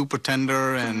chicken's super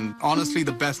tender, and honestly,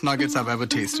 the best nuggets I've ever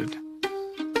tasted.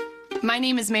 My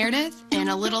name is Meredith, and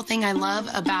a little thing I love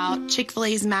about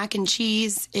Chick-fil-A's mac and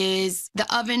cheese is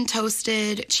the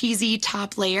oven-toasted, cheesy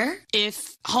top layer.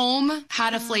 If home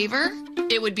had a flavor,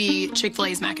 it would be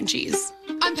Chick-fil-A's mac and cheese.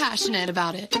 I'm passionate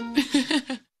about it.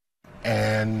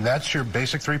 And that's your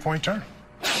basic three-point turn?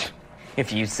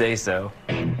 If you say so.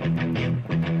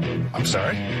 I'm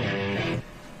sorry?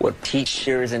 What Pete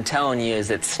sure isn't telling you is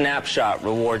that Snapshot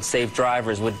rewards safe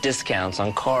drivers with discounts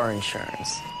on car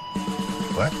insurance.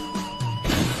 What?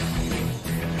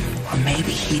 Or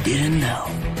maybe he didn't know.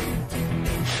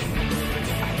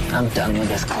 I'm done with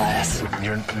this class.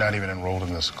 You're not even enrolled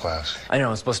in this class. I know,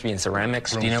 I'm supposed to be in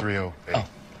ceramics. Room Do you know? 308. Oh,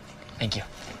 thank you.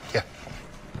 Yeah.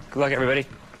 Good luck, everybody.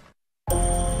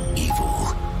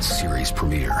 Evil series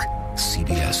premiere.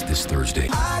 CBS this Thursday.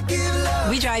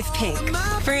 We drive pink.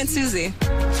 For Aunt Susie.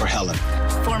 For Helen.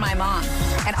 For my mom.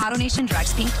 And AutoNation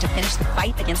drives pink to finish the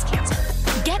fight against cancer.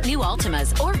 Get new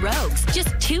Altimas or Rogues, just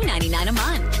 $2.99 a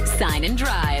month. Sign and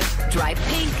drive. Drive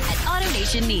pink at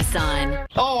AutoNation Nissan.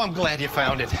 Oh, I'm glad you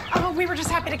found it. Oh, we were just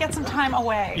happy to get some time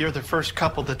away. You're the first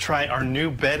couple to try our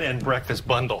new bed and breakfast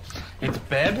bundle. It's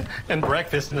bed and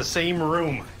breakfast in the same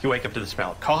room. You wake up to the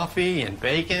smell of coffee and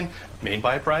bacon, made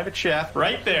by a private chef,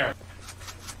 right there.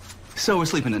 So we're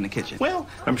sleeping in the kitchen. Well,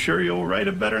 I'm sure you'll write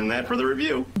it better than that for the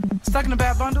review. Stuck in a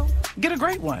bad bundle? Get a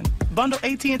great one. Bundle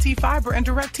AT&T Fiber and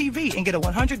DirecTV and get a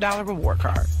 $100 reward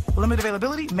card. Limited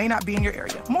availability may not be in your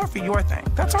area. More for your thing.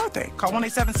 That's our thing. Call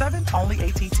 1-877 only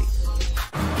ATT.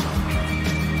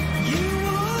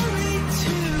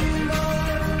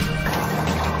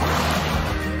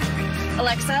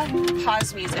 Alexa,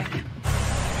 pause music.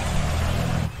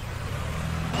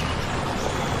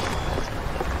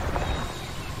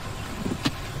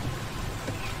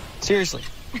 Seriously.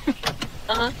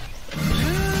 Uh-huh.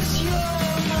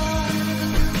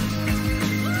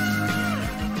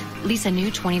 Lease a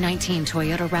new 2019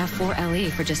 Toyota RAV4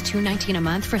 LE for just $219 a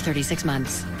month for 36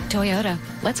 months. Toyota,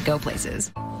 let's go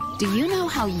places. Do you know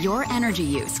how your energy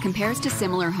use compares to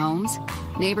similar homes?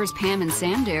 Neighbors Pam and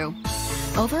Sam do.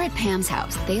 Over at Pam's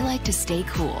house, they like to stay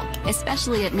cool,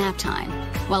 especially at nap time.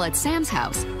 While at Sam's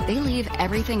house, they leave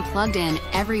everything plugged in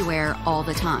everywhere all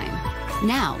the time.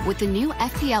 Now, with the new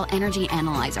FPL Energy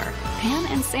Analyzer, Pam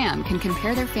and Sam can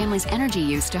compare their family's energy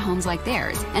use to homes like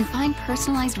theirs and find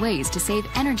personalized ways to save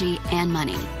energy and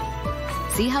money.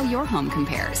 See how your home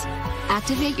compares.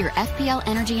 Activate your FPL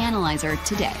Energy Analyzer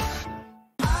today.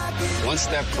 One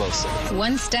step closer.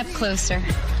 One step closer.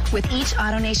 With each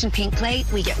AutoNation Pink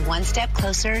Plate, we get one step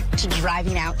closer to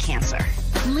driving out cancer.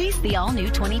 Lease the all-new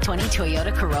 2020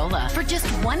 Toyota Corolla for just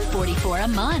 $144 a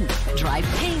month. Drive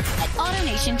pink at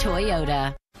AutoNation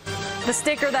Toyota. The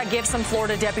sticker that gives some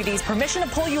Florida deputies permission to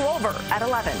pull you over at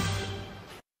 11.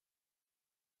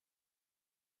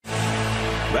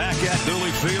 Back at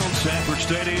Dooley Field, Sanford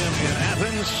Stadium in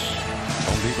Athens.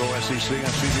 Home Depot, SEC and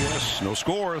CBS. No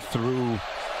score through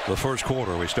the first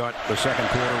quarter. We start the second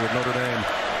quarter with Notre Dame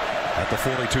at the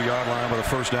 42-yard line with a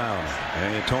first down.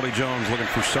 And Tony Jones looking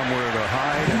for somewhere to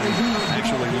hide, and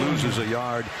actually loses a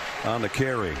yard on the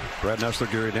carry. Brad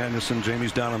Nessler, Gary Danielson,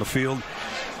 Jamie's down on the field.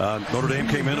 Notre Dame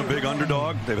came in a big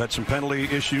underdog. They've had some penalty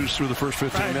issues through the first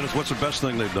 15 minutes. What's the best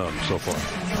thing they've done so far?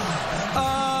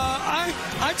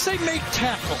 I'd say make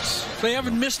tackles. They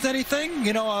haven't missed anything.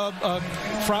 You know,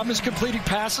 Fromm is completing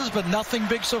passes, but nothing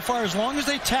big so far. As long as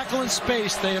they tackle in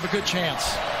space, they have a good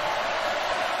chance.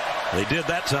 They did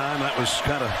that time. That was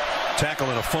kind of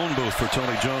tackle in a phone booth for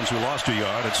Tony Jones, who lost a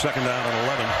yard. It's second down and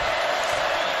 11.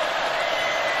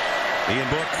 Ian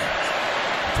Book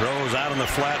throws out in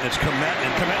the flat, and it's Komet,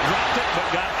 and Komet dropped it but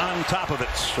got on top of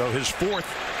it. So his fourth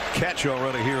catch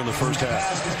already here in the first half.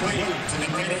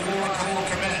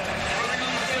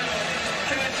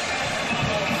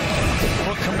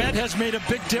 Well, Komet has made a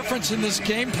big difference in this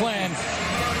game plan.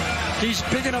 He's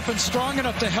big enough and strong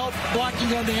enough to help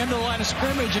blocking on the end of the line of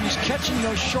scrimmage, and he's catching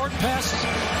those short passes.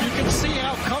 You can see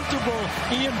how comfortable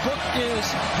Ian Book is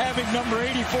having number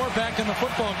 84 back in the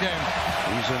football game.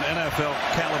 He's an NFL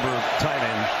caliber tight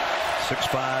end,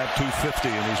 6'5", 250,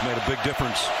 and he's made a big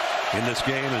difference in this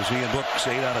game as Ian Book's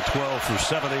 8 out of 12 for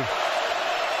 70.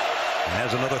 And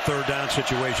has another third down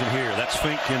situation here. That's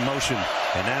Fink in motion,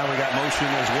 and now we got motion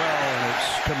as well, and it's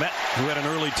Komet who had an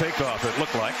early takeoff, it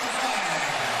looked like.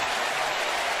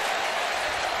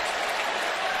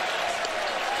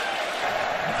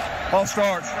 Ball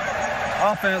starts.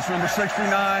 Offense number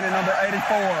 69 and number 84.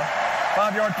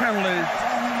 5-yard penalty.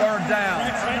 Third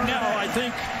down. Right now, I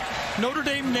think Notre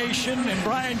Dame Nation and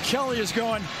Brian Kelly is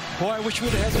going, boy, I wish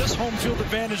we'd have had this home field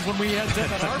advantage when we had them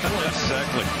at our place.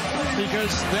 Exactly.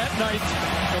 Because that night,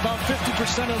 about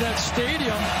 50% of that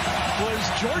stadium was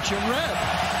Georgia red.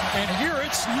 And here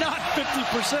it's not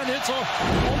 50%. It's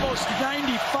almost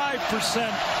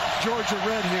 95% Georgia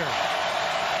red here.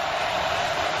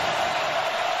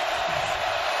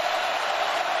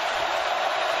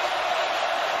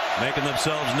 Making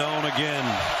themselves known again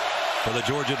for the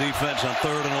Georgia defense on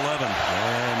 3rd and 11.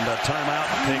 And a timeout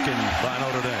taken by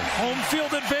Notre Dame. Home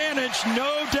field advantage,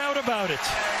 no doubt about it.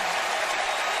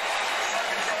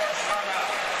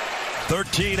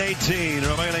 13-18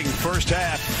 remaining first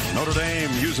half. Notre Dame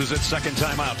uses its second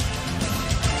timeout.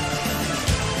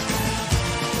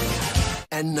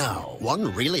 And now,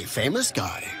 one really famous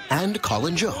guy and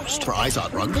Colin Jost for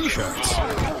Izod Rugby shirts.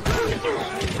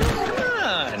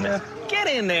 Come on, get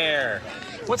in there.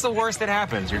 What's the worst that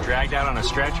happens? You're dragged out on a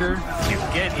stretcher, you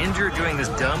get injured doing this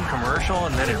dumb commercial,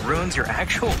 and then it ruins your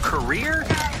actual career?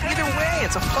 Either way,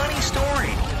 it's a funny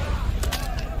story.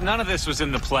 None of this was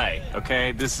in the play,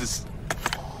 okay? This is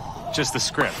just the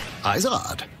script.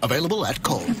 Izod, available at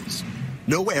Kohl's.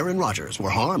 No Aaron Rodgers were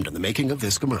harmed in the making of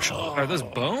this commercial. Are those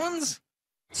bones?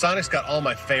 Sonic's got all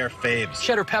my fair faves.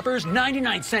 Cheddar peppers,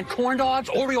 99-cent corn dogs,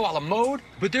 Oreo a la mode.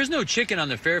 But there's no chicken on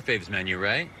the fair faves menu,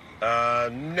 right?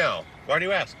 No. Why do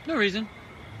you ask? No reason.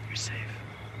 You're safe.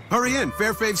 Hurry in.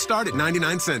 Fair faves start at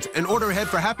 99 cents and order ahead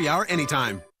for happy hour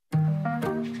anytime.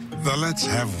 The let's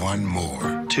have one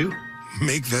more. 2?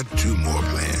 Make that 2 more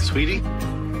plan. Sweetie?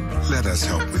 Let us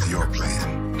help with your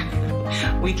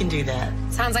plan. We can do that.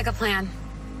 Sounds like a plan.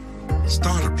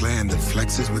 Start a plan that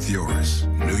flexes with yours.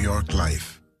 New York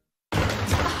Life.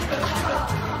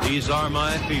 These are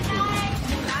my people.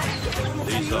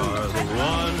 These are the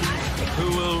ones who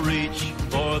will reach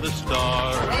for the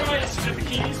stars.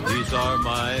 These are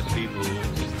my people.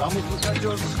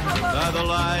 By the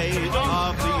light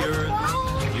of the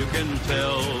earth, you can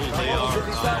tell they are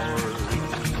ours.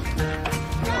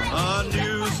 A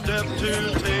new step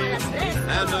to take,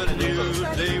 and a new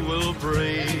day will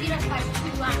break.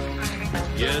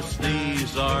 Yes,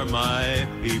 these are my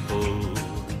people.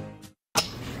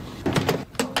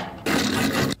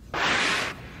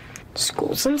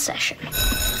 School's in session.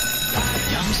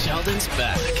 Young Sheldon's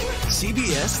back.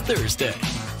 CBS Thursday.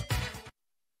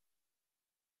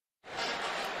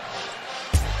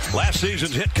 Last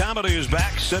season's hit comedy is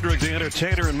back. Cedric the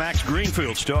Entertainer and Max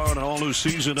Greenfield star in an all-new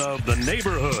season of The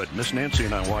Neighborhood. Miss Nancy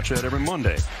and I watch that every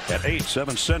Monday at 8,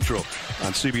 7 Central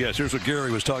on CBS. Here's what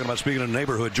Gary was talking about, speaking of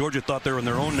neighborhood. Georgia thought they were in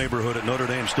their own neighborhood at Notre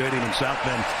Dame Stadium in South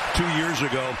Bend 2 years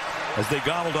ago as they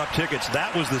gobbled up tickets.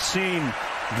 That was the scene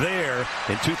there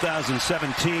in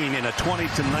 2017 in a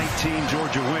 20-19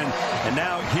 Georgia win. And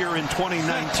now here in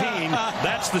 2019,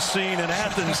 that's the scene in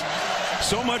Athens.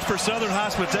 So much for Southern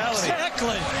hospitality.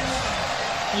 Exactly.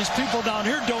 These people down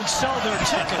here don't sell their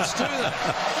tickets, do they?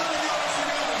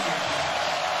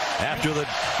 After the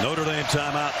Notre Dame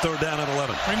timeout, 3rd down and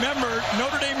 11. Remember,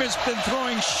 Notre Dame has been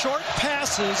throwing short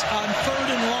passes on 3rd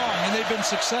and long, and they've been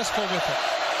successful with it.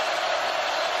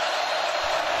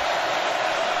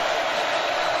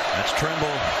 That's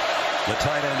Tremble The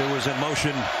tight end who is in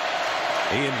motion.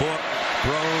 Ian Book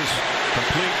throws,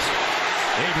 complete.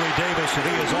 Avery Davis, and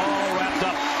he is all wrapped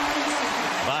up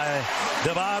by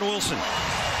Devon Wilson.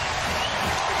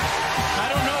 I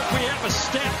don't know if we have a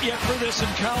stat yet for this in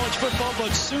college football,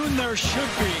 but soon there should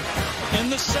be. In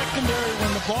the secondary,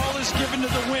 when the ball is given to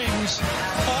the wings,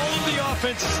 all of the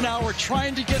offenses now are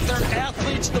trying to get their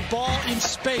athletes the ball in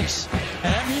space.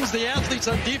 And that means the athletes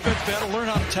on defense got to learn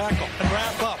how to tackle and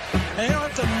wrap up. And they don't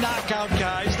have to knock out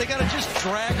guys. They got to just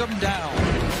drag them down.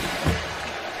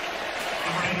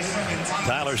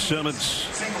 Tyler Simmons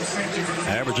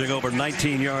averaging over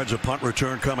 19 yards a punt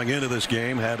return coming into this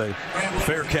game. Had a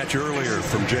fair catch earlier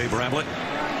from Jay Bramlett,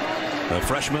 a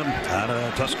freshman out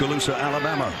of Tuscaloosa,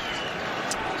 Alabama.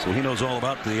 So he knows all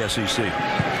about the SEC.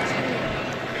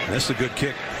 That's a good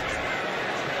kick.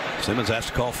 Simmons has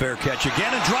to call fair catch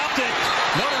again and dropped it.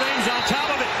 Notre Dame's on top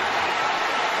of it.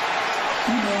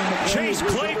 Chase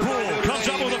Claypool comes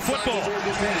up with a football.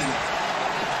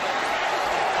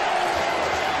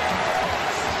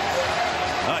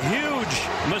 A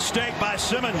huge mistake by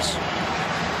Simmons.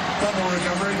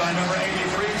 Recovery by number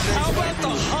 83. How about the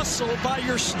hustle by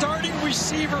your starting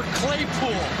receiver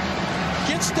Claypool?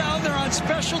 Gets down there on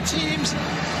special teams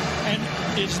and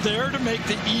is there to make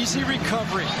the easy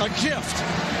recovery. A gift.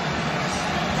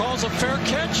 Calls a fair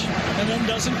catch and then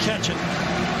doesn't catch it.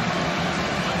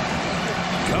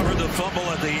 Covered the fumble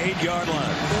at the 8-yard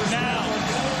line. Now,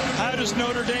 how does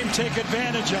Notre Dame take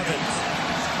advantage of it?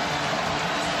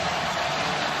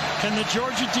 Can the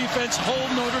Georgia defense hold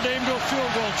Notre Dame to a field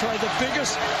goal? Try the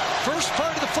biggest first part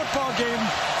of the football game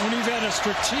when you've had a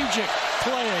strategic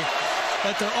play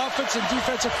that the offense and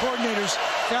defensive coordinators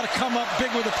got to come up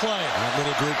big with a play. That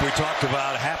little group we talked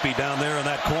about, happy down there in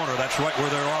that corner. That's right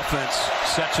where their offense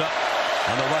sets up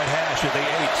on the right hash of the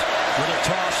 8 with a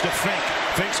toss to Fink.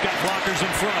 Fink's got blockers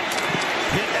in front.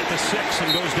 Hit at the 6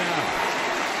 and goes down.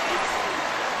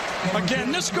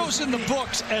 Again, this goes in the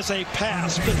books as a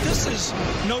pass, but this is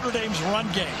Notre Dame's run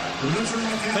game.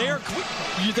 They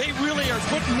really are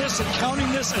putting this and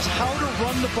counting this as how to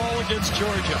run the ball against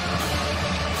Georgia.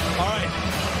 All right,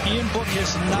 Ian Book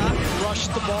has not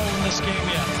rushed the ball in this game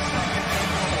yet.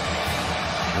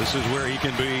 This is where he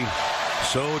can be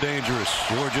so dangerous.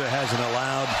 Georgia hasn't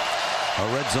allowed a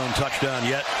red zone touchdown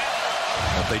yet.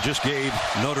 But they just gave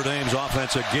Notre Dame's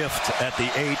offense a gift at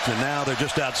the 8, and now they're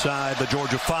just outside the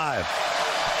Georgia 5.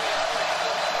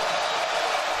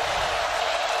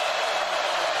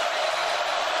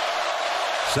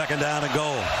 Second down and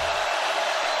goal.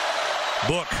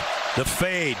 Book, the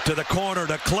fade to the corner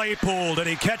to Claypool. Did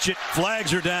he catch it?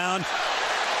 Flags are down.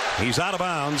 He's out of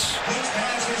bounds.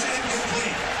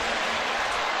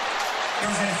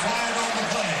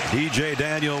 DJ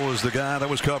Daniel was the guy that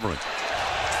was covering.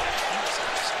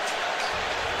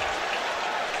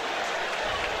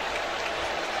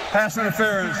 Pass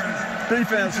interference.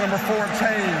 Defense number 14.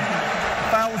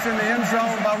 Foul was in the end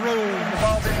zone by rule. The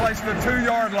ball be placed at the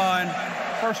 2-yard line.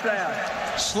 First down.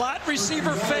 Slot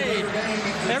receiver fade.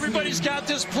 Everybody's got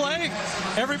this play.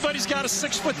 Everybody's got a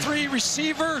 6'3"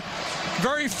 receiver.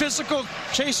 Very physical.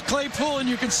 Chase Claypool, and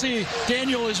you can see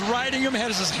Daniel is riding him,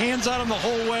 has his hands on him the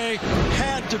whole way.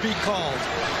 Had to be called.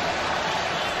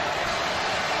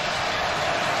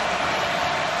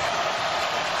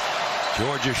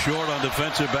 Georgia short on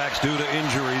defensive backs due to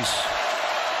injuries.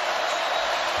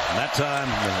 And that time,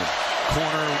 the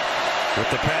corner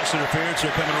with the pass interference,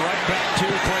 they're coming right back to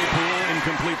Claypool.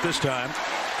 Incomplete this time.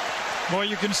 Boy,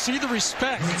 you can see the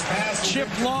respect Chip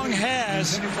Long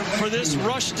has for this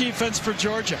rush defense for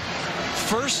Georgia.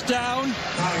 First down.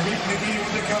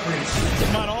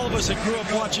 Come on, all of us that grew up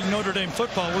watching Notre Dame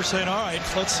football, we're saying, all right,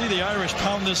 let's see the Irish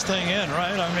pound this thing in,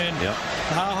 right? I mean, yep.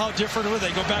 How different are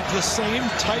they? Go back to the same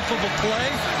type of a play?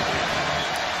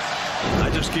 I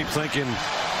just keep thinking,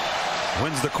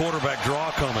 when's the quarterback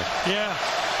draw coming? Yeah.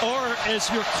 Or as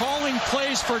you're calling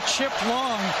plays for Chip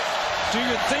Long, do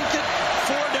you think that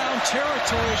 4-down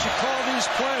territory as you call these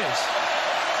plays?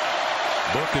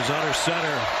 Book is under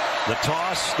center. The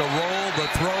toss, the roll, the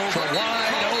throw, the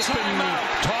wide open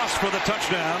toss for the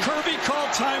touchdown. Kirby called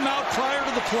timeout prior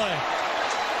to the play.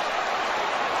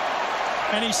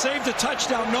 And he saved a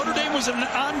touchdown. Notre Dame was an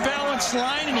unbalanced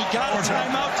line, and he got a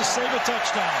timeout to save a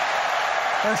touchdown.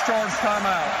 First charge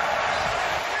timeout.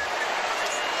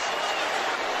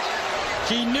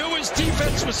 He knew his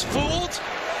defense was fooled.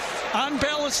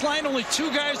 Unbalanced line, only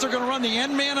 2 guys are going to run the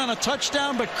end man on a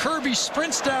touchdown, but Kirby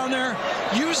sprints down there,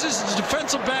 uses his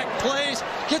defensive back plays,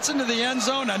 gets into the end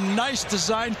zone. A nice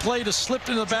design play to slip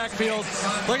into the backfield.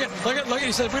 Look at.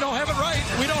 He said, we don't have it right.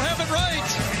 We don't have it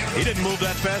right. He didn't move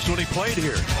that fast when he played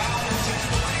here.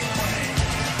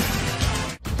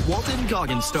 Walton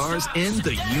Goggins stars in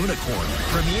The Unicorn.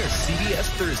 Premieres CBS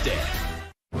Thursday.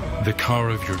 The car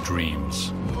of your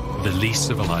dreams. The lease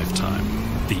of a lifetime.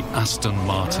 The Aston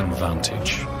Martin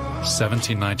Vantage.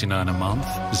 $17.99 a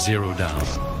month, 0 down.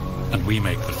 And we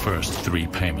make the first 3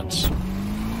 payments.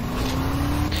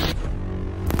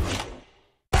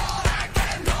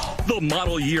 The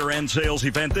model year-end sales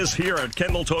event this year at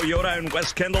Kendall Toyota and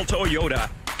West Kendall Toyota.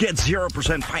 Get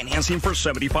 0% financing for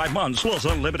 75 months, plus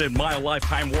unlimited mile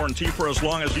lifetime warranty for as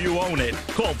long as you own it.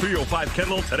 Call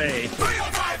 305-KENDALL today.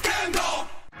 305-KENDALL!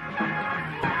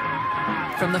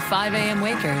 From the 5 a.m.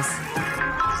 wakers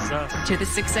to the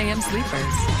 6 a.m.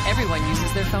 sleepers, everyone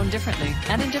uses their phone differently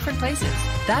and in different places.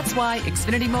 That's why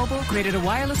Xfinity Mobile created a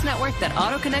wireless network that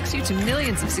auto-connects you to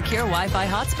millions of secure Wi-Fi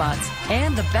hotspots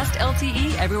and the best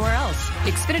LTE everywhere else.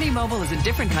 Xfinity Mobile is a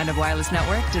different kind of wireless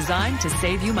network designed to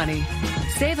save you money.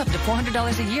 Save up to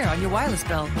 $400 a year on your wireless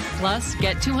bill. Plus,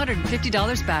 get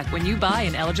 $250 back when you buy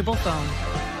an eligible phone.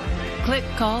 Click,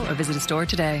 call, or visit a store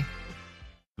today.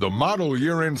 The model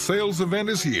year-end sales event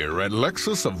is here at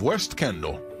Lexus of West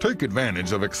Kendall. Take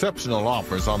advantage of exceptional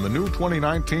offers on the new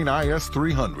 2019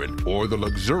 IS300 or the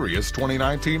luxurious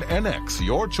 2019 NX,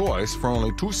 your choice, for only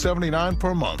 $279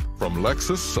 per month from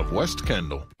Lexus of West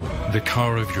Kendall. The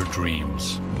car of your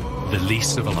dreams. The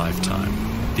lease of a lifetime.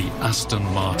 The Aston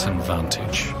Martin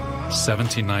Vantage.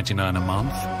 $17.99 a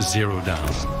month, 0 down.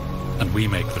 And we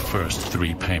make the first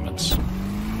 3 payments.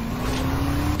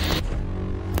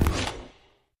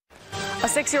 A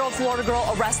 6-year-old Florida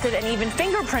girl arrested and even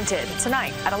fingerprinted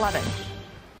tonight at 11.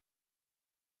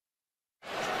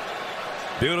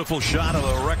 Beautiful shot of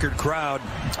a record crowd.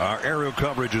 Our aerial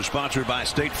coverage is sponsored by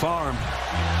State Farm.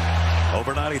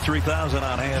 Over 93,000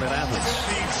 on hand in Athens.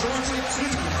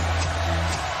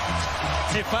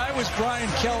 If I was Brian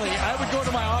Kelly, I would go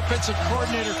to my offensive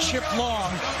coordinator, Chip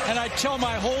Long, and I'd tell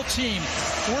my whole team,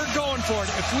 we're going for it.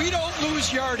 If we don't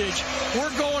lose yardage,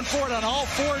 we're going for it on all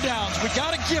 4 downs. We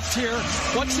got a gift here.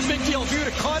 What's the big deal? If we would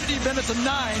have caught it, he'd been at the 9.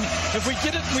 If we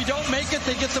get it and we don't make it,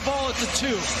 they get the ball at the 2.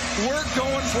 We're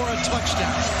going for a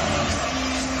touchdown.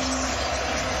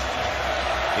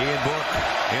 Ian Book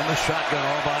in the shotgun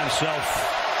all by himself.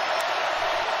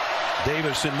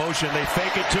 Davis in motion. They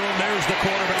fake it to him. There's the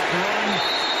quarterback run.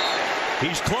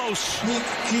 He's close. Book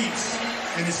keeps,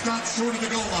 and it's not short of the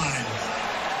goal line.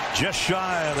 Just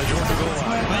shy of the Georgia goal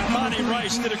line. I think Monty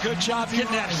Rice did a good job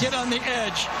getting that hit on the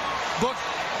edge. Book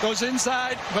goes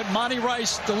inside, but Monty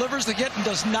Rice delivers the hit and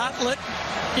does not let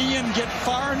Ian get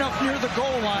far enough near the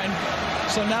goal line.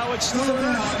 So now it's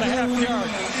 3.5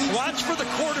 yards. Watch for the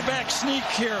quarterback sneak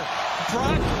here.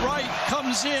 Brock Wright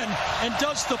comes in and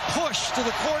does the push to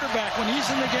the quarterback when he's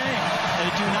in the game.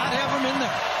 They do not have him in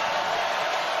there.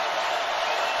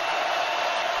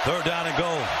 3rd down and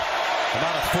goal.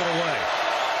 About a foot away.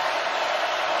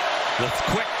 The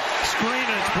quick screen,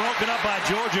 and it's broken up by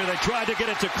Georgia. They tried to get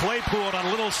it to Claypool on a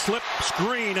little slip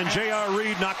screen, and J.R.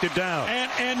 Reed knocked it down.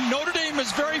 And Notre Dame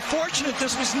is very fortunate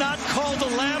this was not called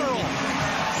a lateral.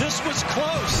 This was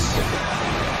close.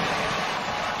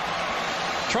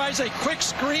 Tries a quick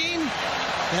screen.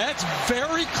 That's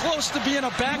very close to being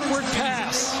a backward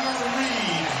pass.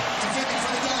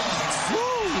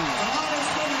 Woo.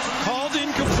 Called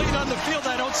incomplete on the field.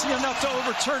 I don't see enough to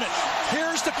overturn it.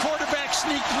 Here's the quarterback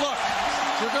sneak look.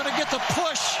 We're going to get the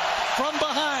push from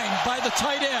behind by the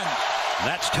tight end.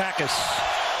 That's Takis.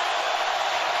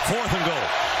 4th and goal.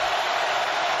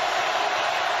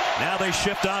 Now they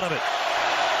shift out of it.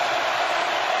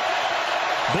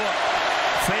 Book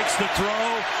fakes the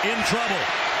throw, in trouble,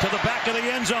 to the back of the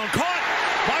end zone. Caught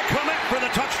by Clement for the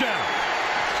touchdown.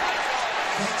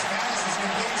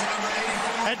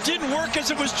 It didn't work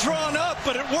as it was drawn up,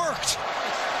 but it worked.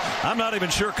 I'm not even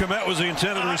sure Clement was the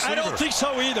intended receiver. I don't think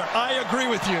so either. I agree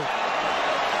with you.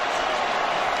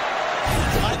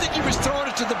 I think he was throwing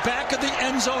it to the back of the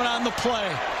end zone on the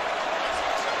play.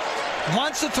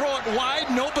 Wants to throw it wide,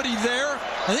 nobody there.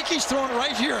 I think he's throwing it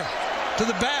right here. To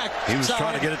the back. He was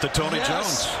trying to get it to Tony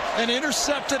Jones. And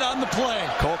intercepted on the play.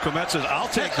 Cole Kmet says, I'll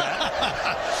take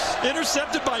that.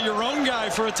 Intercepted by your own guy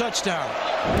for a touchdown.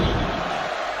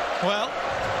 Well,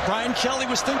 Brian Kelly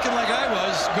was thinking like I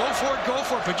was. Go for it, go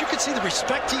for it. But you can see the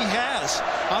respect he has.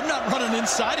 I'm not running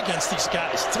inside against these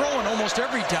guys. Throwing almost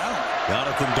every down.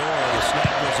 Jonathan Dora, the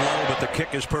snap was low, but the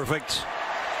kick is perfect.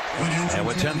 And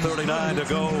with 10:39 to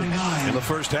go in the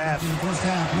first half,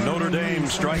 Notre Dame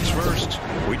strikes first.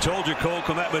 We told you Cole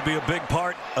Kmet would be a big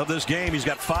part of this game. He's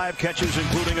got 5 catches,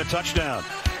 including a touchdown.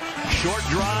 Short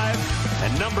drive,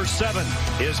 and number 7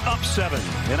 is up 7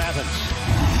 in Athens.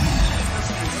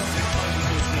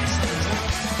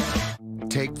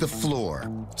 Take the floor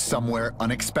somewhere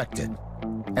unexpected.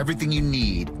 Everything you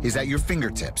need is at your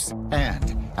fingertips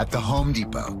and at the Home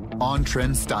Depot.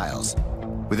 On-trend styles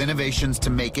with innovations to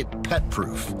make it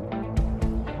pet-proof,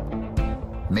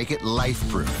 make it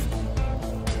life-proof,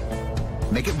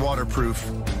 make it waterproof,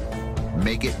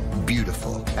 make it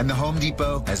beautiful. And the Home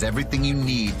Depot has everything you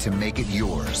need to make it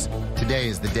yours. Today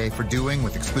is the day for doing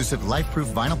with exclusive life-proof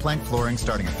vinyl plank flooring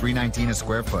starting at $3.19 a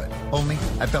square foot. Only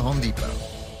at the Home Depot.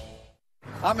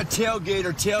 I'm a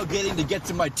tailgater tailgating to get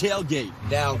to my tailgate.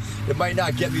 Now, it might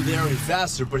not get me there any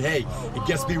faster, but hey, it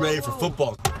gets me ready for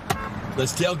football.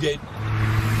 Let's tailgate.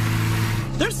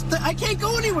 I can't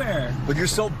go anywhere. But you're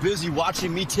so busy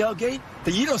watching me tailgate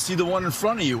that you don't see the one in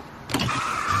front of you.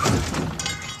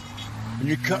 When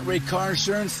your cut rate car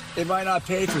insurance, it might not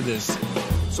pay for this.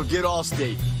 So get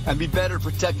Allstate and be better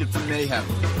protected from mayhem.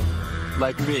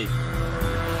 Like me.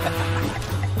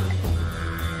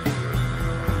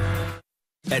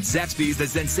 At Zaxby's, the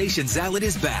Sensation Salad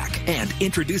is back. And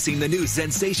introducing the new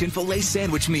Sensation Filet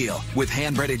Sandwich Meal with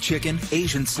hand-breaded chicken,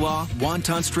 Asian slaw,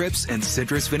 wonton strips, and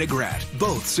citrus vinaigrette.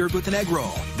 Both served with an egg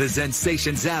roll. The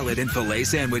Sensation Salad and Filet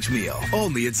Sandwich Meal.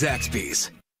 Only at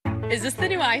Zaxby's. Is this the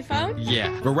new iPhone?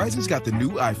 Yeah. Verizon's got the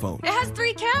new iPhone. It has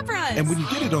 3 cameras. And when you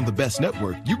get it on the best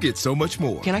network, you get so much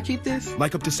more. Can I keep this?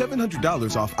 Like up to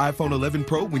 $700 off iPhone 11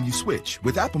 Pro when you switch,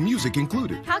 with Apple Music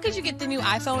included. How could you get the new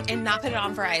iPhone and not put it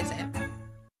on Verizon?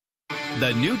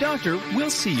 The new doctor will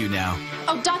see you now.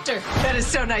 Oh, doctor. That is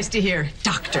so nice to hear.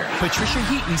 Doctor. Patricia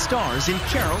Heaton stars in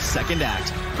Carol's second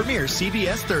act. Premieres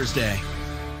CBS Thursday.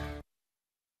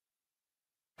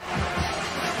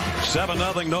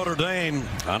 7-0 Notre Dame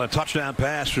on a touchdown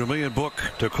pass from Ian Book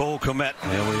to Cole Kmet.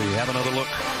 And we have another look.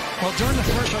 Well, during the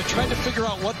first, I tried to figure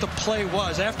out what the play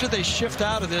was. After they shift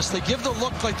out of this, they give the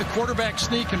look like the quarterback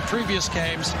sneak in previous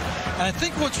games. And I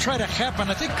think what's trying to happen,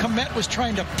 I think Kmet was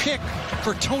trying to pick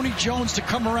for Tony Jones to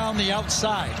come around the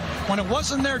outside. When it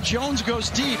wasn't there, Jones goes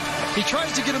deep. He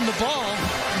tries to get him the ball,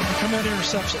 and Kmet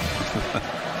intercepts it.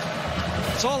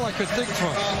 That's all I could think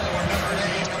from.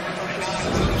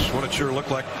 That's what it sure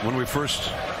looked like when we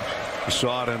first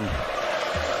saw it, and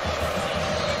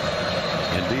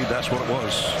indeed that's what it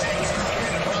was.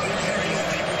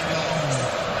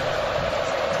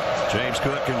 James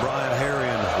Cook and Brian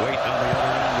Herrion wait on the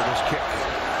other end of this kick,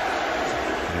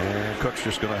 and Cook's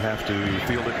just going to have to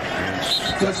field it and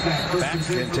step back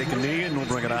and take a knee, and we'll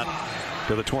bring it out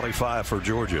to the 25 for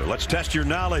Georgia. Let's test your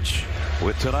knowledge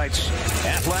with tonight's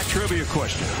Aflac trivia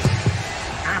question.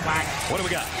 What do we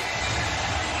got?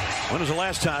 When was the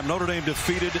last time Notre Dame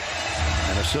defeated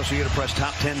an Associated Press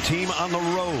top 10 team on the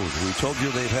road? We told you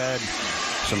they've had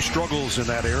some struggles in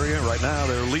that area. Right now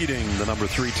they're leading the number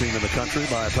 3 team in the country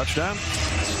by a touchdown.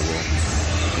 So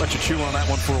we'll let you chew on that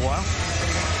one for a while.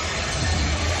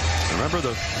 Remember,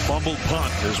 the fumbled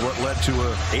punt is what led to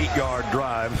a 8-yard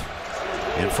drive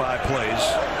in 5 plays.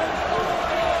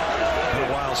 It's been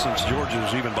a while since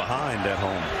Georgia's even behind at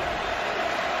home.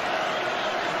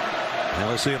 Now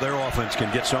let's see if their offense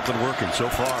can get something working. So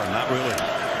far, not really.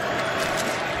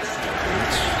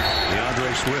 It's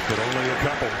DeAndre Swift, but only a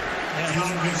couple.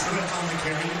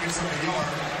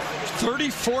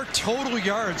 34 total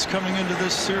yards coming into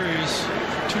this series.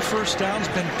 2 first downs,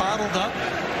 been bottled up.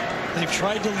 They've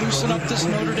tried to loosen up this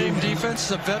Notre Dame defense.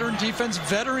 It's a veteran defense,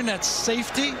 veteran at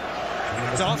safety.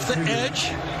 It's off the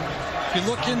edge. If you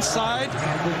look inside,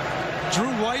 Drew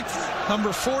White,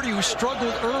 number 40, who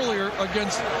struggled earlier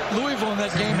against Louisville in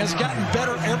that game, has gotten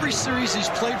better every series he's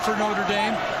played for Notre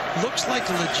Dame. Looks like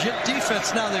a legit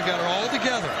defense now. They've got it all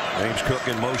together. James Cook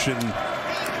in motion.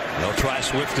 They'll try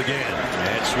Swift again.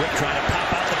 And Swift trying to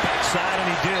pop out the backside, and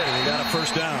he did. And he got a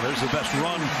first down. There's the best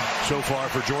run so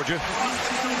far for Georgia.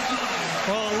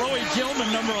 Well, Aloy Gilman,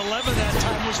 number 11 that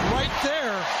time, was right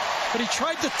there, but he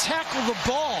tried to tackle the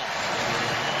ball.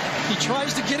 He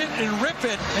tries to get it and rip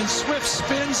it, and Swift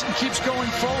spins and keeps going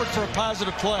forward for a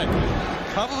positive play.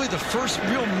 Probably the first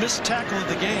real missed tackle of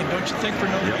the game, don't you think, for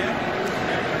Notre Dame?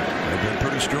 They've been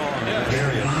pretty strong in that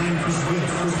area.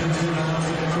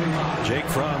 Jake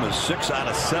Fromm is 6 out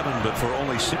of 7, but for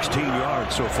only 16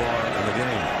 yards so far in the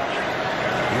game.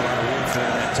 Eli Wolf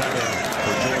in that tight end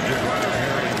for Georgia. Brian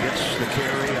Herrion gets the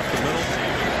carry up the middle,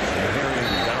 and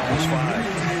Herrion got almost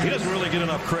 5. He doesn't really get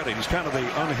enough credit. He's kind of the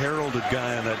unheralded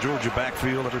guy in that Georgia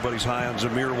backfield. Everybody's high on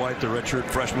Zamir White, the redshirt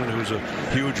freshman, who's a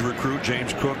huge recruit.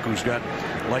 James Cook, who's got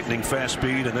lightning fast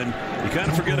speed. And then you kind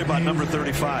of forget about number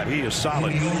 35. He is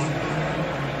solid.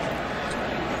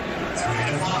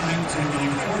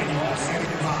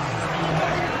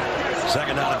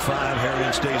 Second down and 5.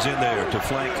 Herrion stays in there to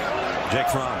flank Jake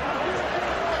Fromm.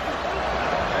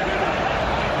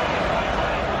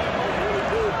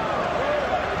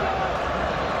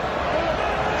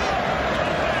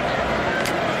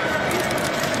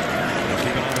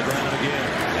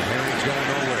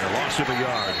 loss of a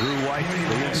yard. Drew White,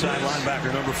 the inside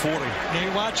linebacker, number 40.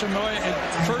 You watch him.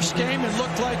 First game, it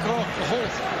looked like the whole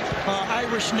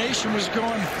Irish nation was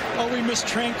going, oh, we miss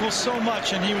Tranquil so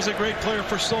much, and he was a great player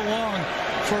for so long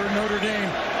for Notre Dame.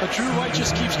 But Drew White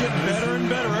just keeps getting better and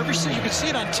better. Every series, you can see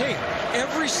it on tape.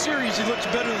 Every series, he looks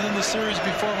better than the series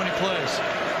before when he plays.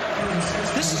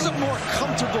 This is a more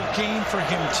comfortable game for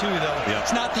him, too, though. Yep.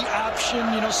 It's not the option,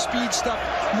 speed stuff,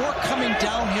 more coming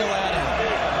downhill at him.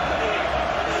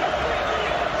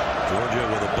 Georgia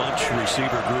with a bunch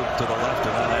receiver group to the left,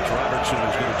 and now that's Robertson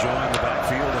who's going to join the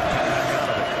backfield and come back out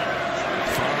of it.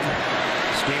 From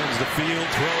scans the field,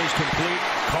 throws complete,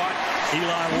 caught. Eli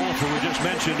Wolf, who we just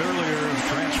mentioned earlier,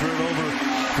 transferred over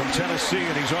from Tennessee,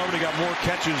 and he's already got more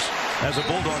catches as a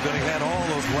Bulldog than he had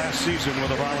all of last season with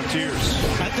the Volunteers.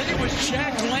 I think it was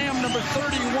Jack Lamb, number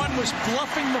 31, was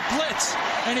bluffing the blitz,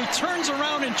 and he turns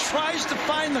around and tries to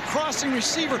find the crossing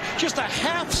receiver just a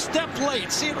half step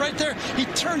late. See it right there? He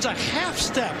turns a half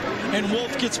step, and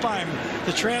Wolf gets by him.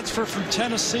 The transfer from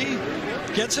Tennessee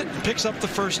gets it and picks up the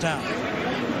first down.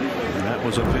 And that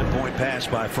was a pinpoint pass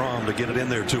by Fromm to get it in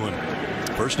there to him.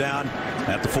 First down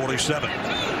at the 47.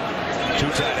 Two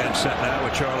tight ends set now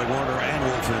with Charlie Warner and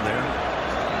Wolf in there.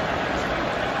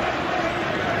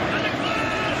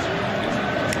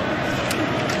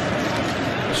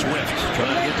 Swift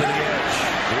trying to get to the edge.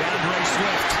 DeAndre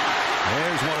Swift.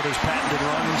 There's one of his patented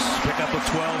runs. Pick up a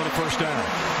 12 and a first down.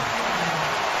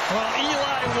 Well,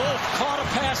 Eli Wolf caught a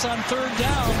pass on third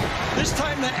down. This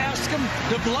time they ask him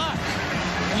to block.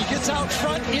 And he gets out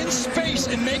front in space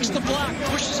and makes the block,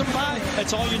 pushes him by.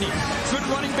 That's all you need. Good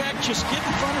running back, just get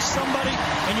in front of somebody,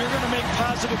 and you're going to make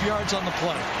positive yards on the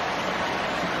play.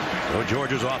 So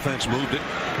Georgia's offense moved it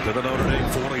to the Notre Dame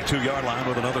 42-yard line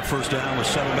with another first down with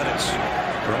 7 minutes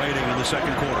remaining in the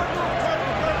second quarter.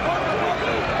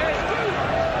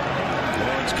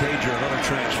 Lawrence Cager, another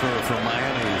transfer from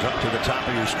Miami, is up to the top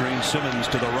of your screen. Simmons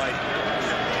to the right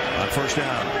on first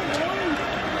down.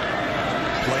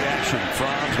 Play action.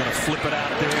 Fromm's going to flip it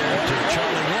out there to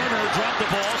Charlie Warner. Dropped the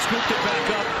ball, scooped it back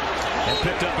up, and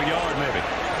picked up a yard maybe.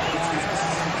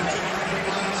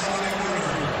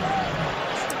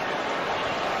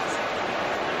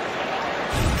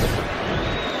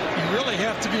 You really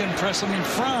have to be impressed. I mean,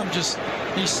 Fromm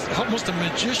he's almost a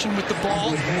magician with the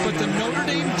ball, but the Notre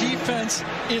Dame defense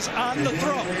is on the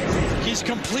throw. He's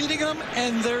completing them,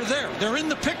 and they're there. They're in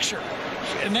the picture.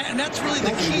 And that's really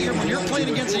the key here when you're playing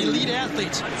against elite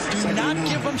athletes. Do not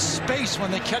give them space when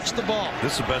they catch the ball.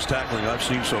 This is the best tackling I've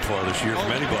seen so far this year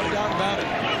from anybody. No doubt about it.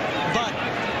 But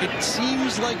it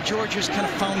seems like Georgia's kind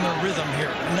of found their rhythm here.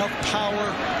 Enough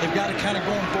power. They've got to kind of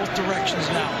go in both directions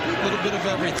now. A little bit of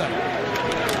everything.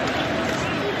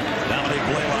 Dominic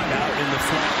Blaylock out in the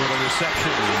flat with a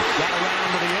reception. Got around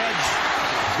to the edge.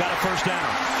 He's got a first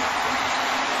down.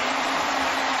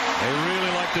 They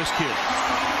really like this kid.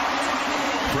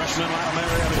 Freshman out of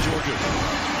Marietta, Georgia.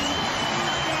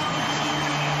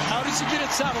 How does he get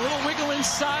it out? A little wiggle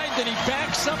inside, then he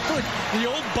backs up with the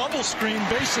old bubble screen,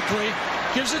 basically.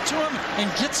 Gives it to him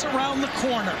and gets around the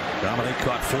corner. Dominic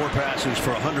caught 4 passes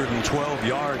for 112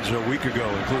 yards a week ago,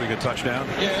 including a touchdown.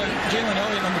 Yeah, Jalen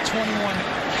Elliott, number 21,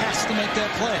 has to make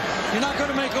that play. You're not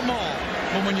going to make them all.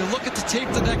 But when you look at the tape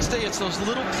the next day, it's those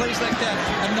little plays like that.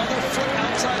 Another foot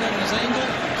outside on his angle.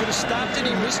 Could have stopped it.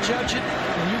 He misjudged it.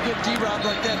 When you get D-Rob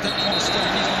like that kind of stuff,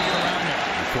 he's going to get around it.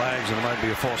 Flags, and it might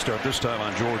be a false start this time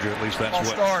on Georgia. At least that's false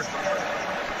start.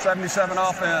 77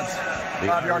 offense.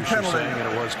 5-yard penalty. And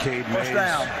it was Cade Mays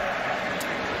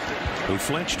who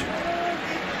flinched.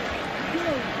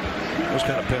 Those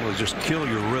kind of penalties just kill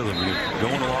your rhythm. You're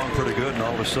going along pretty good, and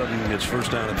all of a sudden it's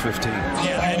first down at 15.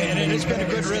 Yeah, and it has been a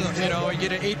good rhythm. You know, you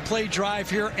get an 8-play drive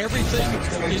here. Everything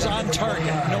is on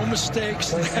target. No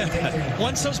mistakes.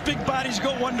 Once those big bodies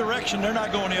go one direction, they're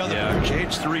not going the other direction.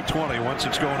 Cade's 320. Once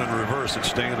it's going in reverse, it's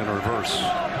staying in reverse.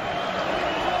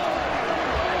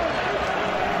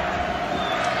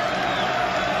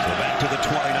 To the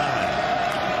 29.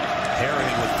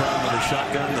 Harrigan with Fromm with a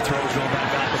shotgun. The throw's going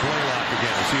back out to Blaylock again.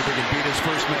 Let's see if they can beat his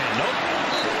first man. Nope.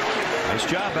 Nice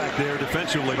job back there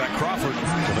defensively by Crawford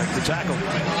to make the tackle.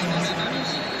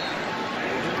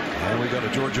 And we got a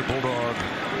Georgia Bulldog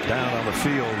down on the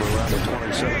field around the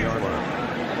 27-yard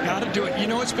line. Got to do it. You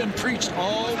know, it's been preached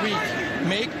all week.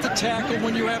 Make the tackle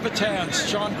when you have a chance.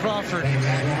 Sean Crawford.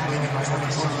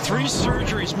 3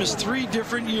 surgeries, missed 3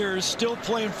 different years, still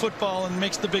playing football and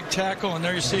makes the big tackle. And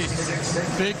there you see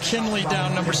Big Kinley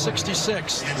down, number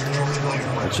 66.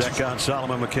 We'll check on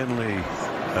Solomon McKinley,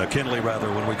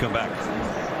 when we come back.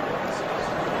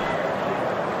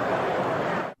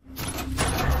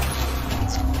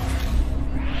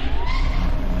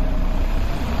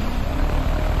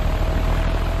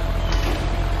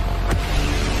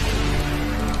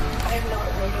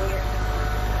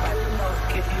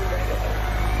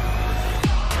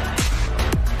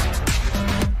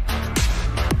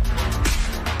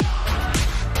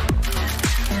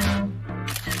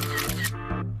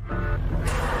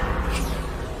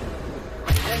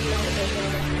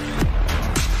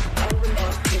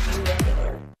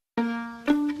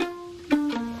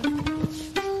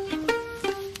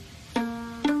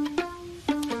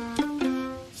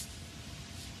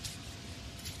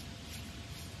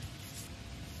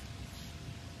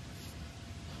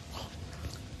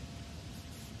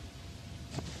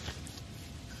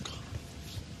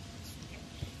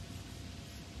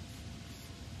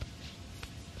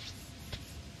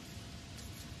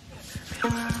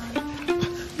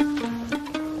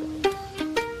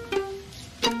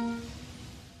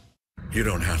 You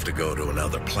don't have to go to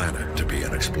another planet to be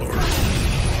an explorer.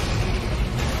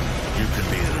 You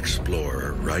can be an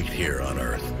explorer right here on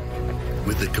Earth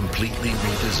with the completely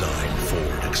redesigned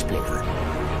Ford Explorer.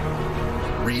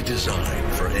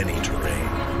 Redesigned for any terrain.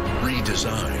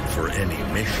 Redesigned for any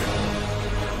mission.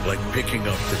 Like picking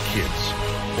up the kids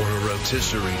or a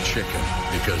rotisserie chicken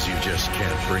because you just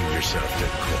can't bring yourself to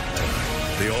cook tonight.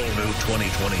 The all-new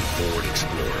 2020 Ford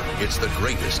Explorer. It's the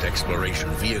greatest exploration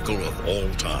vehicle of all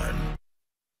time.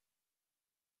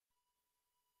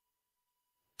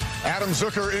 Adam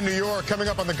Zucker in New York coming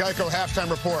up on the Geico Halftime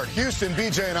Report. Houston,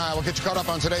 BJ, and I will get you caught up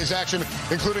on today's action,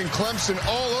 including Clemson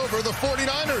all over the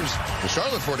 49ers. The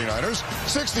Charlotte 49ers,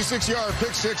 66-yard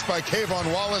pick six by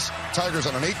Kayvon Wallace. Tigers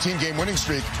on an 18-game winning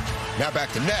streak. Now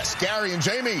back to Ness, Gary, and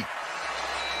Jamie.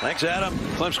 Thanks, Adam.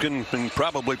 Clemson can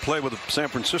probably play with the San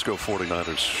Francisco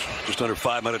 49ers. Just under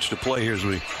 5 minutes to play here as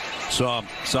we saw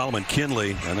Solomon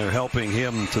Kinley, and they're helping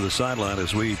him to the sideline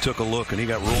as we took a look, and he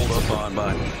got rolled up on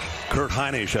by Kurt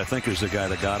Heinisch, I think, is the guy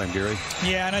that got him, Gary.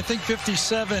 Yeah, and I think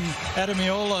 57,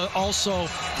 Adamiola, also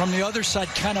from the other side,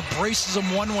 kind of braces him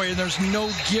one way, and there's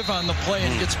no give on the play,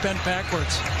 and gets bent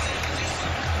backwards.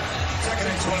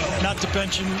 Not to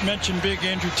mention big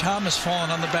Andrew Thomas falling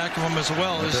on the back of him as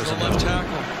well as the left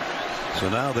tackle. So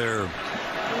now their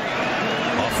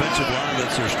offensive line,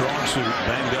 that's their strong suit,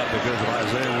 banged up because of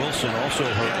Isaiah Wilson, also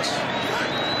hurt.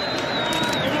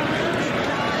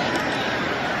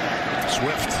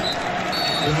 Swift.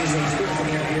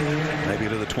 Maybe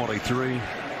to the 23.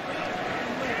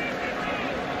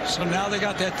 So now they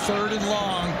got that 3rd and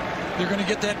long. They're going to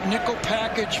get that nickel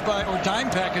package or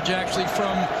dime package actually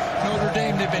from Notre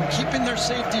Dame. They've been keeping their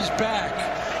safeties back.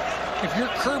 If you're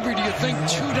Kirby, do you think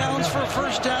 2 downs for a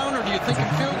first down, or do you think a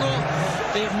field goal?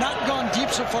 They have not gone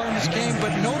deep so far in this game,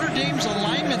 but Notre Dame's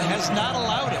alignment has not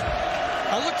allowed it.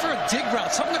 I look for a dig route,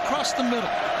 something across the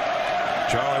middle.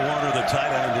 Charlie Warner, the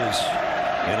tight end, is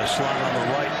in a slot on the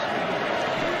right.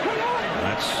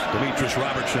 That's Demetrius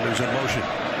Robertson, who's in motion.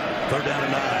 3rd down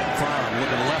and 9. Fromm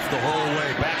looking left the whole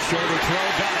way. Back shoulder throw.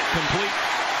 Got it complete.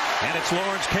 And it's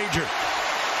Lawrence Cager.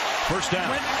 First down.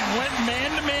 Went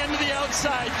man-to-man to the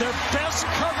outside. Their best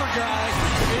cover guy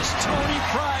is Tony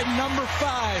Pride, number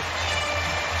 5.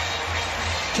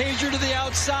 Cager to the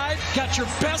outside. Got your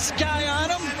best guy on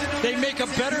him. They make a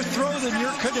better throw than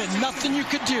nothing you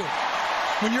could do.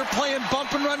 When you're playing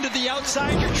bump and run to the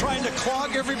outside, you're trying to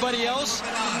clog everybody else.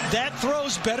 That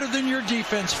throw's better than your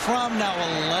defense. Fromm now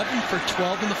 11 for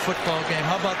 12 in the football game.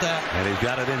 How about that? And he's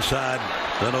got it inside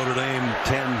the Notre Dame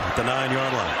 10 at the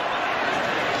 9-yard line.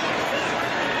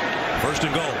 1st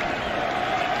and goal.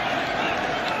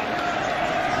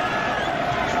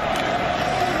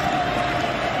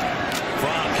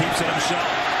 Fromm keeps it himself.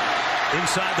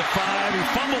 Inside the 5, he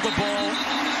fumbled the ball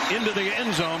into the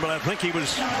end zone, but I think he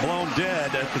was blown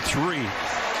dead at the 3.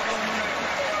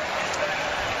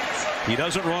 He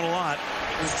doesn't run a lot.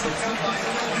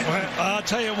 Well, I'll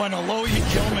tell you, when Alohi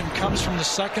Gilman comes from the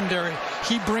secondary,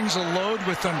 he brings a load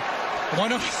with him.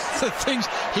 One of the things,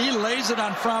 he lays it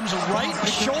on Fromm's right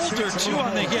shoulder, too,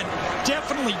 on the hit.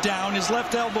 Definitely down. His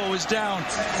left elbow is down.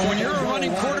 And when you're a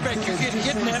running quarterback, you get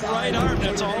hit in that right arm.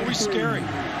 That's always scary.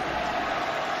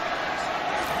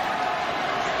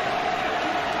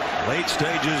 Late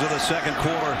stages of the 2nd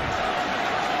quarter.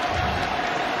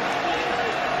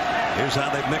 Here's how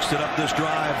they've mixed it up this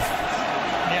drive.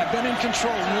 Yeah, been in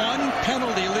control. 1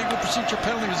 penalty, legal procedure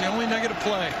penalty, was the only negative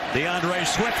play. DeAndre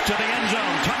Swift to the end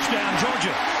zone. Touchdown,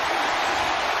 Georgia.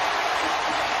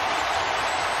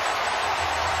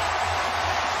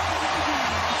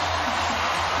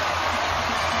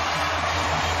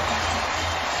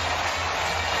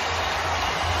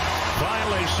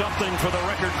 Finally, something for the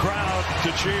record crowd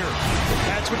to cheer.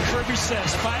 That's what Kirby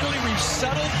says. Finally, we've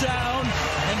settled down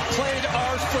and played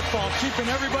our football, keeping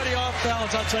everybody off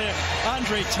balance. I'll tell you,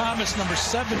 Andre Thomas, number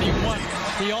 71,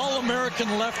 the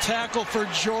All-American left tackle for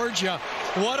Georgia.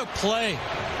 What a play.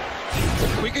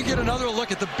 We could get another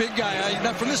look at the big guy.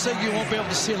 Now, from this angle, you won't be able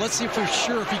to see it. Let's see for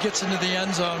sure if he gets into the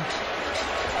end zone.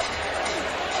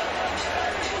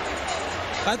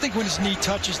 I think when his knee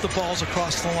touches the ball's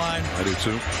across the line. I do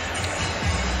too.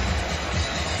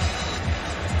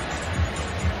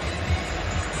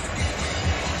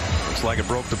 Looks like it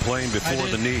broke the plane before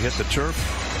the knee hit the turf.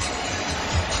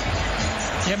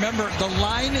 Yeah, remember, the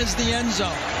line is the end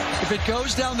zone. If it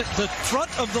goes down, the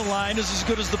front of the line is as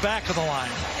good as the back of the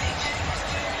line.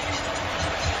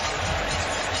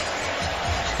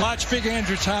 Watch big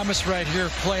Andrew Thomas right here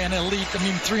playing elite. I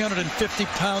mean, 350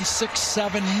 pounds,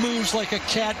 6'7", moves like a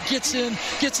cat, gets in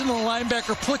the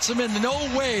linebacker, puts him in. No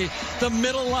way the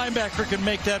middle linebacker can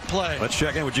make that play. Let's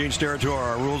check in with Gene Steratore,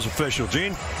 our rules official.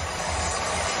 Gene?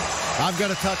 I've got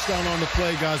a touchdown on the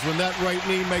play, guys. When that right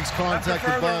knee makes contact,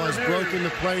 the ball has broken the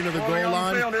plane of the goal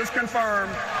line. Field is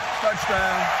confirmed.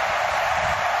 Touchdown.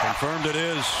 Confirmed it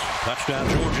is. Touchdown,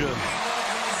 Georgia.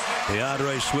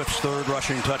 DeAndre Swift's third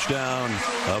rushing touchdown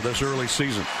of this early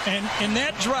season. And in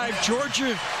that drive,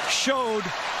 Georgia showed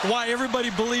why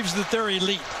everybody believes that they're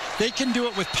elite. They can do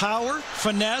it with power,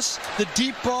 finesse, the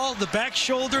deep ball, the back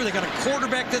shoulder. They got a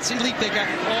quarterback that's elite. They got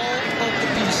all of the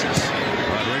pieces.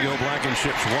 Rodrigo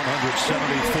Blankenship's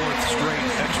 174th straight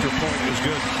extra point is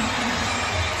good.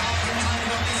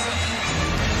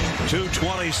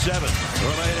 2:27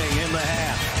 remaining in the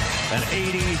half. An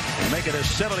 80, make it a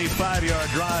 75-yard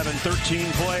drive in 13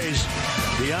 plays.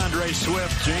 DeAndre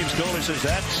Swift, James Coley says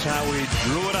that's how we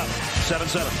drew it up.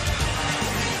 7-7.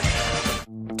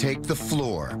 Take the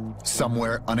floor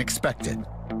somewhere unexpected.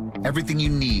 Everything you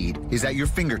need is at your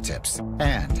fingertips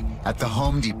and at the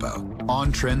Home Depot.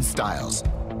 On-trend styles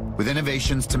with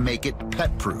innovations to make it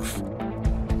pet-proof.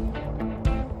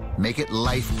 Make it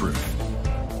life-proof.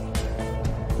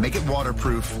 Make it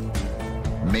waterproof.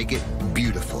 Make it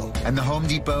beautiful. And the Home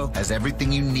Depot has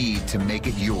everything you need to make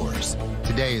it yours.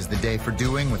 Today is the day for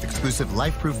doing with exclusive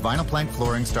life-proof vinyl plank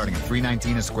flooring starting at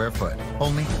 $3.19 a square foot.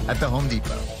 Only at the Home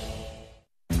Depot.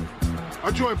 I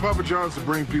joined Papa John's to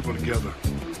bring people together.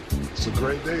 It's a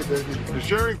great day, baby. And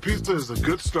sharing pizza is a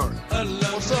good start.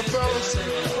 What's up, fellas?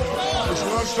 It's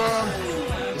lunchtime.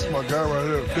 This is my guy right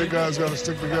here. Big guys got to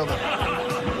stick together.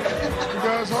 You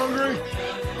guys hungry?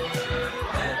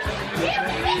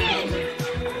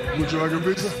 Would you like a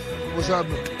pizza? What's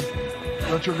happening? Is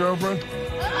that your girlfriend?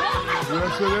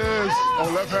 Yes, it is.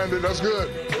 Oh, left-handed. That's good.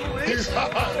 He's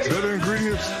hot. Better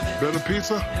ingredients, better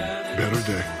pizza, better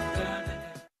day.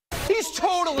 He's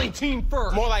totally team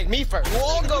first. More like me first. We'll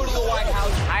all go to the White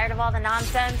House. Tired of all the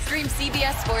nonsense? Stream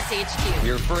CBS Sports HQ.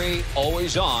 Your free,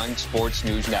 always on Sports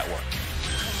News Network.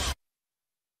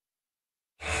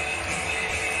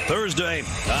 Thursday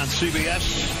on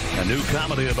CBS, a new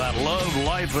comedy about love,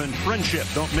 life, and friendship.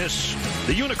 Don't miss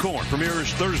The Unicorn.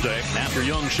 Premieres Thursday after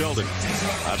Young Sheldon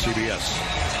on CBS.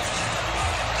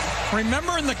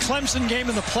 Remember in the Clemson game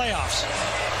in the playoffs,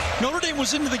 Notre Dame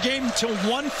was into the game until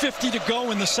 1:50 to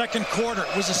go in the second quarter.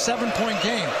 It was a 7-point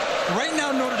game. Right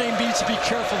now, Notre Dame needs to be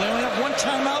careful. They only have one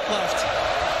timeout left.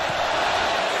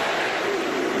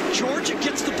 Georgia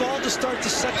gets the ball to start the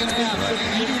second half.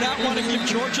 Right. You do not want to give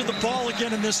Georgia the ball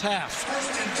again in this half.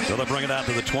 So they'll bring it out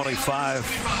to the 25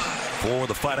 for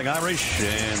the Fighting Irish,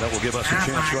 and that will give us a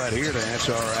chance right here to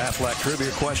answer our Aflac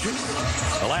trivia question.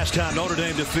 The last time Notre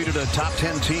Dame defeated a top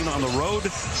 10 team on the road,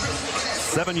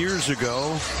 7 years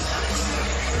ago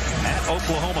at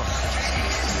Oklahoma.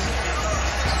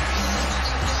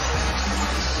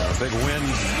 A big win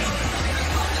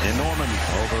in Norman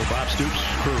over Bob Stoops'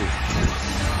 crew.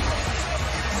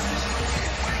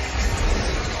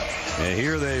 And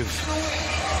here they've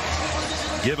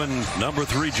given number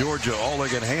 3 Georgia all they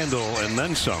can handle and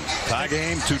then some. Tie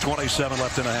game, 2:27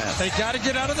 left in a half. They got to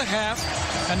get out of the half,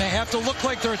 and they have to look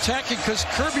like they're attacking because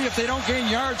Kirby, if they don't gain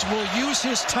yards, will use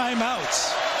his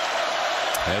timeouts.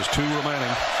 Has 2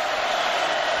 remaining.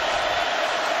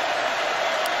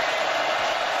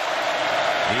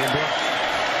 Ian Book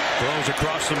throws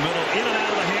across the middle, in and out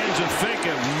of the hands of Fink,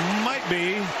 and might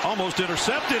be almost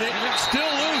intercepted it.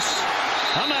 Still loose.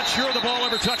 I'm not sure the ball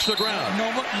ever touched the ground.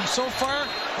 No, so far.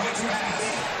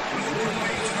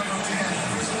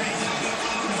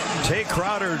 Tay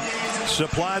Crowder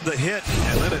supplied the hit,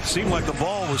 and then it seemed like the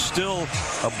ball was still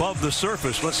above the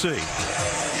surface. Let's see.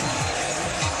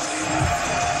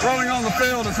 Rolling on the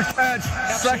field, it's a catch.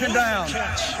 Second down.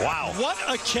 Catch. Wow. What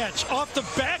a catch. Off the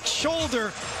back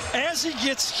shoulder as he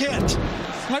gets hit.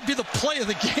 Might be the play of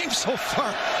the game so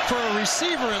far for a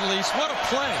receiver at least. What a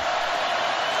play.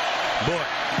 Book,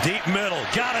 deep middle,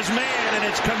 got his man, and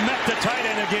it's Kmet the tight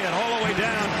end again, all the way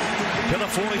down to the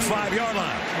 45-yard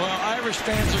line. Well, Irish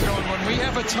fans are going, when we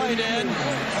have a tight end,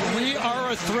 we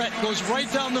are a threat. Goes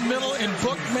right down the middle, and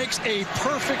Book makes a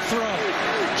perfect throw.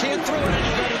 Can't throw it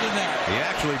any better than that. He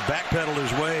actually backpedaled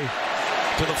his way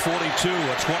to the 42,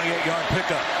 a 28-yard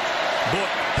pickup. Book,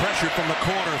 pressure from the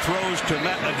corner, throws to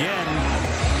Met again,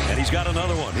 and he's got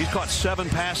another one. He's caught 7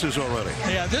 passes already.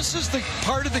 Yeah, this is the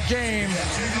part of the game,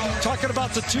 talking about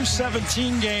the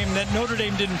 217 game, that Notre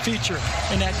Dame didn't feature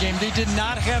in that game. They did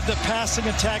not have the passing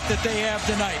attack that they have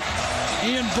tonight.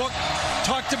 Ian Book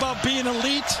talked about being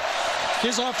elite.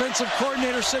 His offensive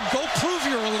coordinator said, go prove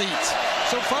you're elite.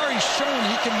 So far, he's shown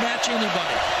he can match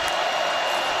anybody.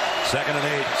 2nd and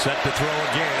 8, set to throw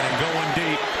again and going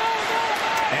deep.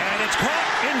 And it's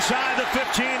caught inside the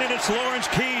 15, and it's Lawrence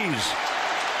Keys.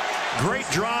 Great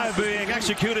drive being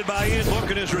executed by Ian Book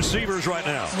and his receivers right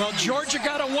now. Well, Georgia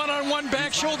got a one-on-one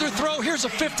back shoulder throw. Here's a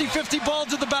 50-50 ball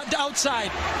to the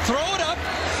outside. Throw it up.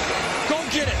 Go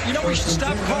get it. You know, we should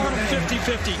stop calling them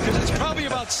 50-50 because it's probably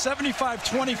about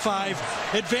 75-25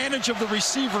 advantage of the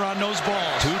receiver on those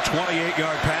balls. 2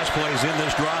 28-yard pass plays in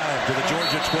this drive to the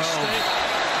Georgia 12.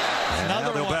 Another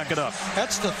now they'll one. back it up.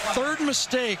 That's the 3rd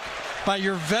mistake by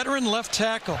your veteran left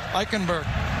tackle, Eichenberg.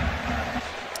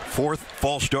 4th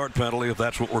false start penalty, if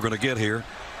that's what we're going to get here.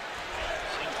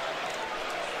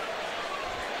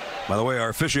 By the way, our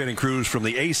officiating crews from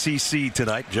the ACC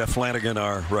tonight. Jeff Flanagan,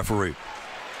 our referee.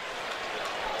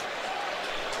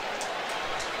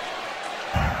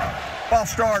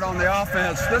 False start on the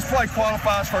offense. This play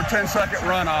qualifies for a 10-second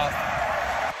runoff.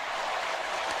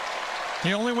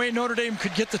 The only way Notre Dame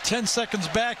could get the 10 seconds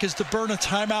back is to burn a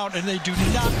timeout, and they do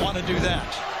not want to do that.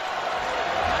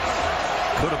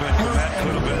 Could have been Komet,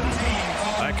 could have been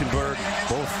Eichenberg.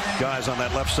 Both guys on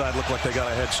that left side look like they got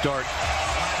a head start.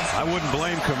 I wouldn't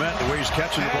blame Komet the way he's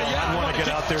catching the ball. Yeah, I'd want to get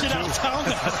out there, too.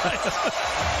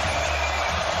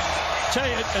 Tell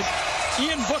you,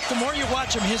 Ian Book, the more you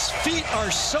watch him, his feet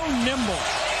are so nimble.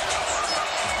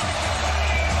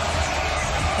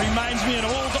 Reminds me of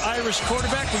an old Irish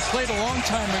quarterback we played a long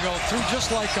time ago, threw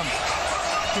just like him,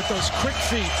 with those quick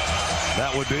feet.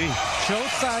 That would be Joe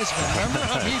Theismann. Remember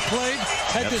how he played?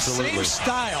 Had the same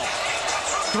style.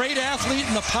 Great athlete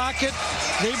in the pocket,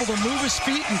 able to move his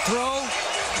feet and throw.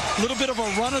 A little bit of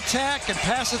a run attack and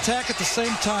pass attack at the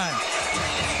same time.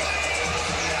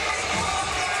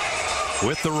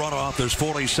 with the runoff. There's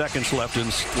 40 seconds left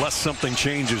unless something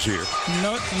changes here.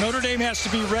 Notre Dame has to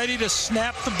be ready to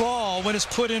snap the ball when it's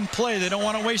put in play. They don't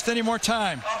want to waste any more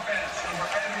time.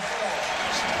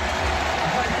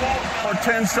 For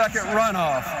 10-second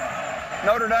runoff.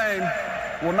 Notre Dame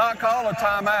will not call a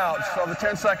timeout, so the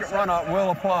 10-second runoff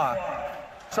will apply.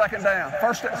 Second down.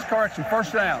 First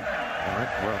down. All right,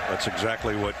 well, that's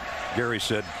exactly what Gary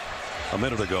said a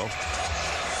minute ago.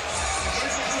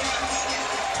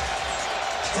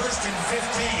 First and 15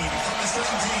 from the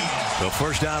 17. So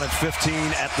first down at 15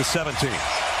 at the 17.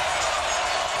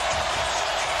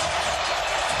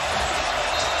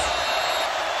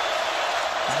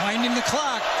 Winding the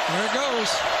clock. There it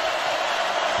goes.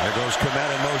 There goes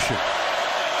Komet in motion.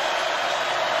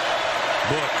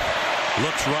 Book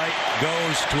looks right,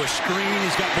 goes to a screen.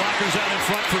 He's got blockers out in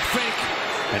front for Fink.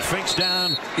 And Fink's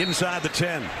down inside the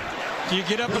 10. Do you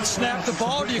get up and snap the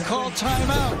ball, or do you call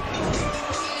timeout?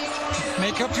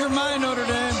 Make up your mind, Notre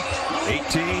Dame.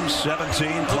 18,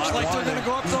 17. Looks like they're going to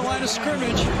go up to the line of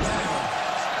scrimmage.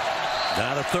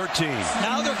 Down to 13.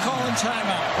 Now they're calling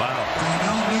timeout.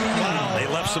 Wow. They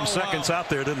left some seconds out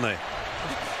there, didn't they?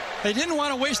 They didn't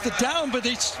want to waste it down, but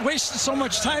they wasted so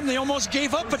much time they almost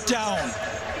gave up a down.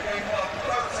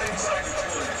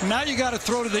 Now you got to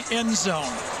throw to the end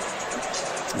zone.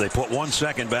 They put 1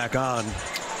 second back on.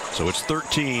 So it's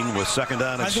 13 with second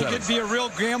down and 7. I think it'd be a real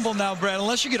gamble now, Brad,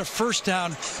 unless you get a first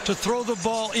down, to throw the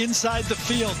ball inside the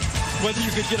field, whether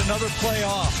you could get another play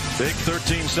off. Big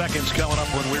 13 seconds coming up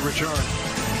when we return.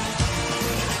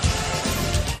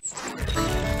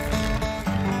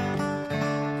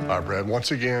 All right, Brad,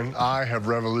 once again, I have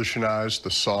revolutionized the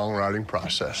songwriting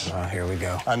process. Here we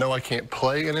go. I know I can't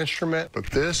play an instrument, but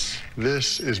this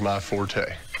is my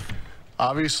forte.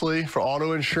 Obviously, for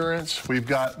auto insurance, we've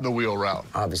got the wheel route.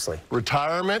 Obviously.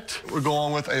 Retirement, we're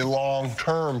going with a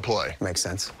long-term play. Makes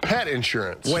sense. Pet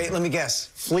insurance. Wait, let me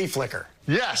guess. Flea flicker.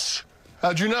 Yes.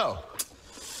 How'd you know?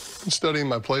 I'm studying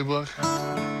my playbook.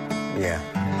 Yeah,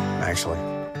 actually.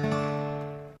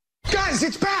 Guys,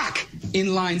 it's back!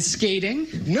 Inline skating?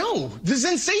 No, the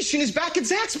Zensation is back at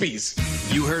Zaxby's.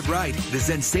 You heard right. The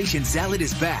Zensation salad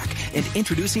is back. And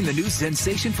introducing the new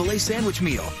Zensation filet sandwich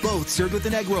meal, both served with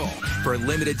an egg roll. For a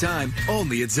limited time,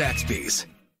 only at Zaxby's.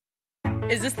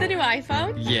 Is this the new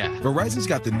iPhone? Yeah. Verizon's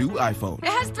got the new iPhone. It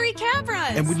has 3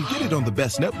 cameras. And when you get it on the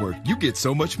best network, you get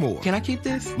so much more. Can I keep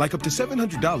this? Like up to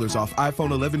 $700 off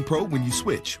iPhone 11 Pro when you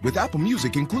switch, with Apple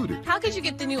Music included. How could you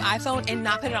get the new iPhone and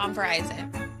not put it on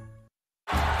Verizon?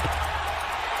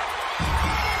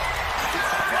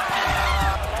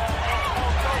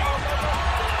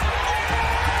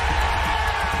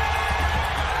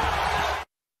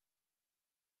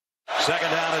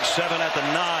 Second down at 7 at the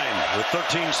 9 with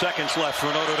 13 seconds left for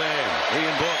Notre Dame.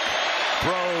 Ian Book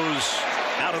throws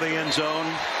out of the end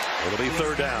zone. It'll be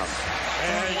third down.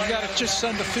 And you got to just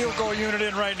send the field goal unit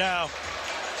in right now.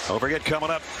 Don't forget, coming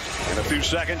up in a few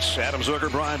seconds, Adam Zucker,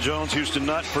 Brian Jones, Houston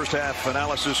Nutt. First half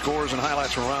analysis, scores, and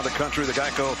highlights from around the country. The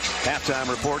Geico halftime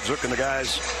report. Zook and the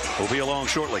guys will be along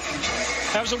shortly.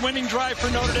 That was a winning drive for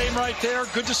Notre Dame right there.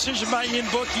 Good decision by Ian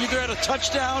Book. Either at a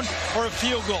touchdown or a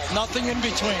field goal. Nothing in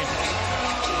between.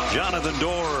 Jonathan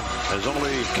Dorr has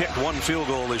only kicked one field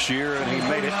goal this year, and he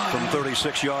made it from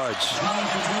 36 yards.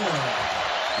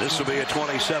 This will be a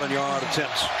 27-yard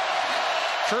attempt.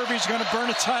 Kirby's going to burn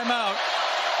a timeout.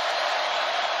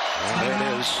 And there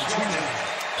it is.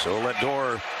 So let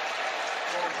Dorr,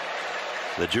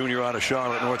 the junior out of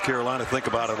Charlotte, North Carolina, think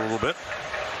about it a little bit.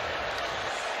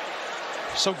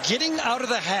 So getting out of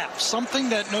the half, something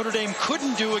that Notre Dame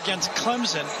couldn't do against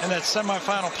Clemson in that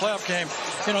semifinal playoff game.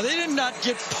 You know, they did not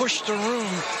get pushed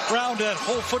around that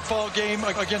whole football game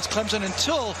against Clemson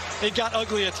until it got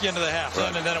ugly at the end of the half.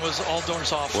 Right. And then it was all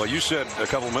doors off. Well, you said a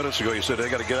couple of minutes ago, you said they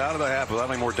got to get out of the half without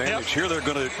any more damage. Yep. Here they're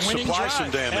going to supply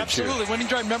some damage. Absolutely. Winning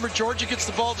drive. Remember, Georgia gets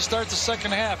the ball to start the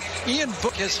second half. Ian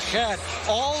Book has had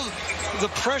all the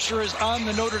pressure is on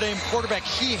the Notre Dame quarterback.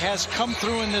 He has come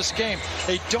through in this game.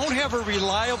 They don't have a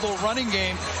reliable running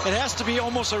game. It has to be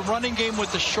almost a running game with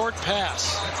the short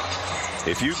pass.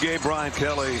 If you gave Brian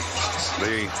Kelly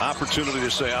the opportunity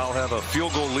to say, I'll have a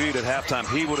field goal lead at halftime,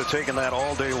 he would have taken that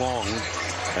all day long.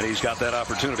 And he's got that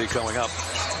opportunity coming up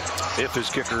if his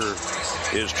kicker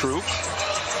is true.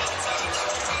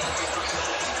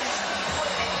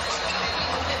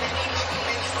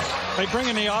 They bring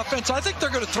in the offense. I think they're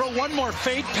going to throw one more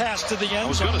fade pass to the end zone. I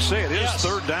was going to say it is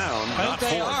third down, not fourth.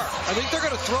 They are. I think they're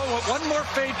going to throw one more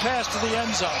fade pass to the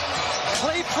end zone.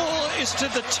 Claypool is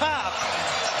to the top.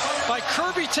 By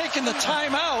Kirby taking the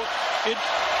timeout, it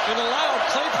allowed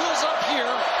Claypool's up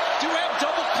here. Do have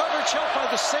double coverage help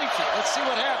by the safety. Let's see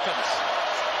what happens.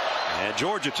 And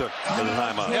Georgia took the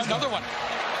timeout. Yeah, another one.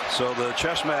 So the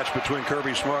chess match between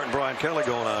Kirby Smart and Brian Kelly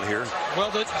going on here.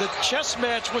 Well, the chess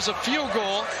match was a field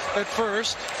goal at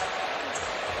first.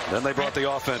 Then they brought the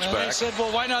offense back. They said,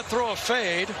 well, why not throw a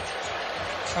fade?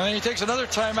 And then he takes another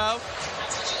timeout.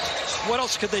 What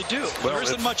else could they do? Well, there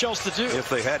isn't much else to do. If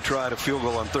they had tried a field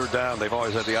goal on third down, they've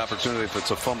always had the opportunity, if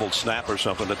it's a fumbled snap or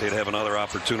something, that they'd have another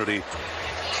opportunity.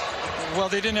 Well,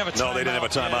 they didn't have a timeout. No, they didn't have a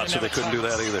timeout, so they couldn't do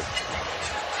that either.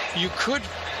 You could,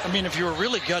 I mean, if you were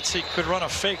really gutsy, you could run a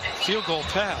fake field goal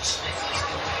pass.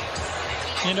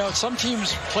 You know, some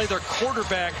teams play their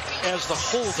quarterback as the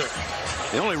holder.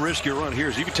 The only risk you run here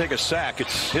is if you take a sack,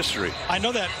 it's history. I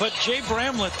know that, but Jay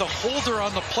Bramlett, the holder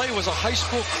on the play, was a high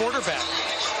school quarterback.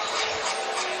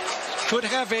 Could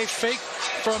have a fake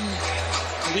from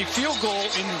the field goal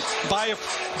by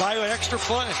an extra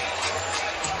play.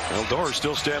 Well, Dorr's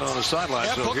still standing on the sideline,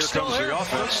 so here comes the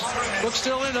offense. Book's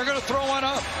still in. They're going to throw one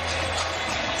up.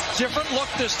 Different look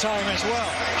this time as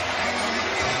well.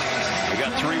 We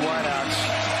got three wideouts.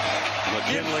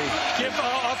 McKinley. Give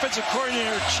offensive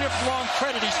coordinator Chip Long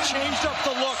credit. He's changed up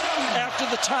the look after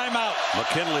the timeout.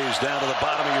 McKinley's down to the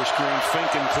bottom of your screen.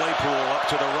 Fink and Claypool up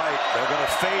to the right. They're going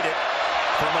to fade it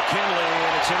for McKinley,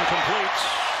 and it's incomplete.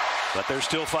 But there's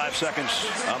still 5 seconds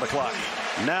on the clock.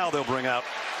 Now they'll bring out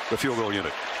the field goal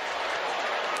unit.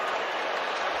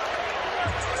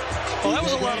 Well, that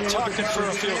was a lot of talking for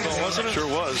a field goal, wasn't it? Sure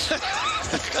was.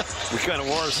 We kind of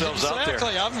wore ourselves out there.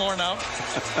 Exactly, I'm worn out.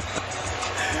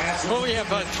 Well, we have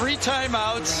 3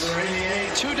 timeouts,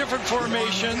 2 different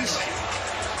formations.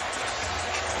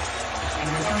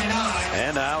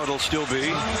 And now it'll still be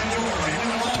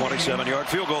a 27-yard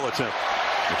field goal attempt,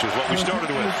 which is what we started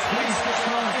with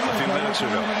a few minutes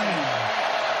ago.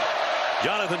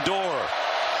 Jonathan Dorr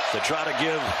to try to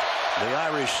give the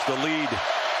Irish the lead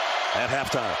at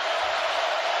halftime.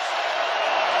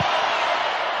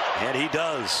 And he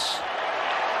does.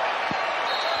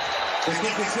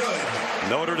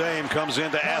 Notre Dame comes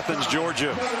into Athens, Georgia,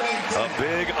 a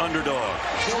big underdog.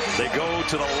 They go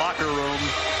to the locker room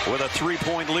with a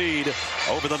 3-point lead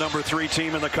over the number 3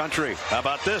 team in the country. How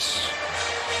about this?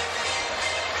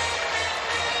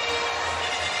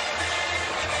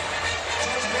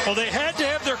 Well, they had to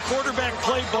have their quarterback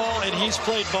play ball, and he's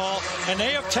played ball, and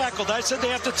they have tackled. I said they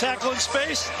have to tackle in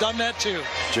space. Done that, too.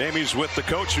 Jamie's with the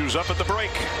coach, who's up at the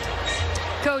break.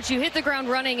 Coach, you hit the ground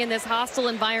running in this hostile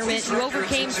environment. You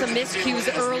overcame some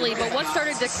miscues early, but what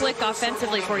started to click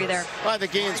offensively for you there? Well, the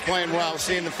game's playing well,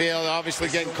 seeing the field. Obviously,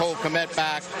 getting Cole Kmet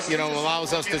back,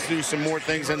 allows us to do some more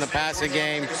things in the passing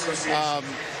game.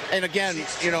 And again,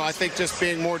 I think just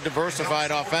being more diversified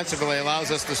offensively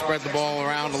allows us to spread the ball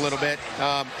around a little bit.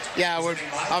 We're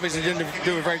obviously didn't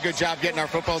do a very good job getting our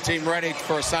football team ready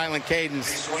for a silent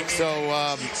cadence. So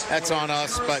that's on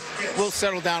us, but we'll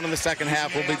settle down in the second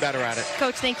half. We'll be better at it.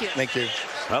 Coach, thank you. Thank you.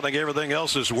 I think everything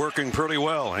else is working pretty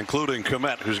well, including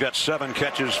Komet, who's got 7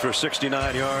 catches for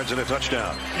 69 yards and a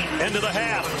touchdown. Into the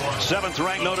half,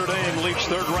 7th-ranked Notre Dame leads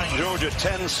 3rd-ranked Georgia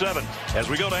 10-7. As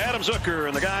we go to Adam Zucker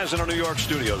and the guys in our New York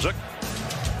studio. Zuck.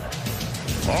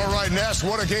 All right, Ness,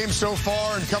 what a game so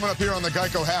far. And coming up here on the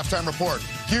Geico Halftime Report,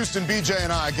 Houston, BJ,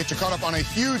 and I get you caught up on a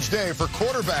huge day for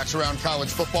quarterbacks around college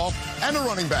football and a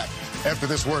running back after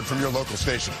this word from your local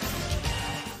station.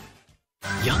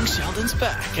 Young Sheldon's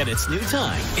back, and it's new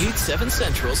time, 8/7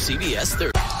 Central, CBS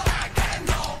 30.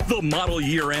 The model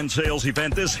year-end sales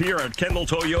event this year at Kendall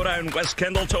Toyota and West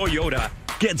Kendall Toyota.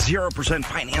 Get 0%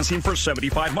 financing for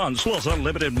 75 months, plus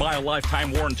unlimited mile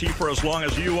lifetime warranty for as long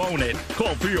as you own it.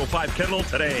 Call 305-KENDALL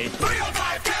today.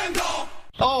 305-KENDALL!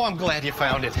 Oh, I'm glad you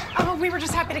found it. Oh, we were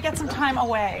just happy to get some time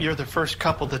away. You're the first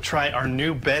couple to try our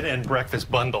new bed and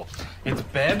breakfast bundle. It's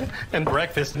bed and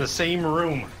breakfast in the same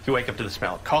room. You wake up to the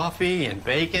smell of coffee and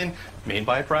bacon, made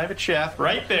by a private chef,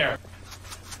 right there.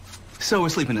 So we're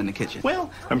sleeping in the kitchen.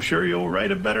 Well, I'm sure you'll write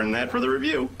it better than that for the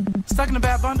review. Stuck in a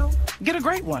bad bundle? Get a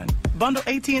great one. Bundle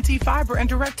AT&T Fiber and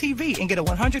DirecTV and get a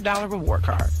 $100 reward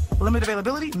card. Limited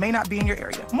availability may not be in your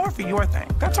area. More for your thing.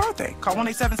 That's our thing. Call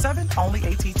 1-877 only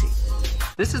ATT.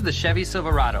 This is the Chevy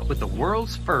Silverado with the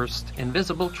world's first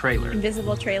invisible trailer.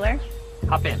 Invisible trailer?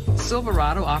 Hop in.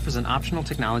 Silverado offers an optional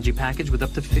technology package with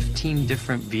up to 15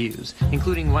 different views,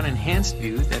 including one enhanced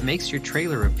view that makes your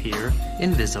trailer appear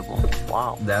invisible.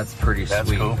 Wow. That's pretty sweet.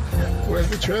 That's cool. Where's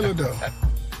the trailer though?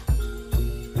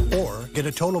 Or get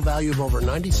a total value of over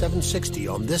 $97.60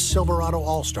 on this Silverado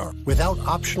All-Star without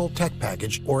optional tech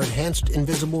package or enhanced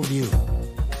invisible view.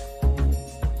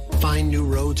 Find new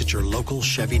roads at your local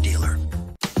Chevy dealer.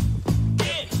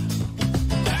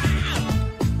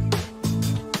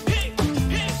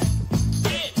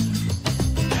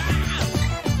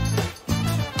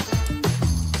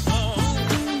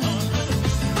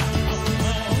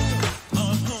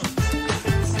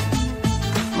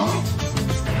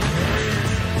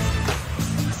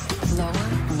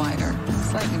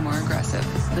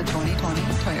 The 2020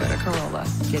 Toyota Corolla.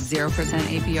 Get 0%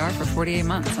 APR for 48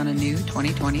 months on a new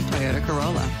 2020 Toyota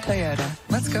Corolla. Toyota,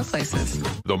 let's go places.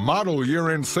 The model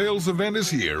year-end sales event is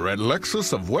here at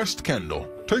Lexus of West Kendall.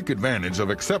 Take advantage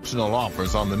of exceptional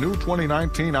offers on the new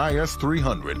 2019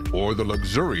 IS300 or the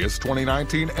luxurious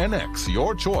 2019 NX,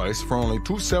 your choice for only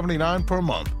 $279 per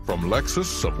month from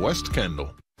Lexus of West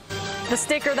Kendall. The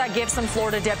sticker that gives some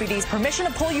Florida deputies permission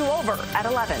to pull you over at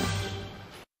 11.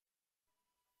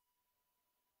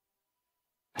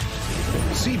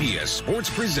 CBS Sports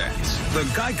presents the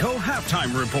Geico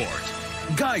Halftime Report.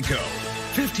 Geico.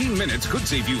 15 minutes could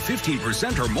save you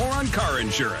 15% or more on car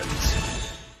insurance.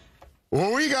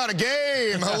 Well, we got a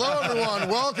game. Hello, everyone.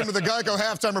 Welcome to the Geico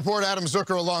Halftime Report. Adam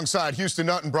Zucker alongside Houston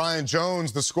Nutt and Brian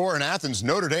Jones. The score in Athens,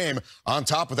 Notre Dame on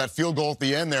top with that field goal at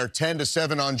the end there,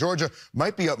 10-7 on Georgia.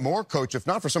 Might be up more, Coach, if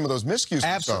not for some of those miscues.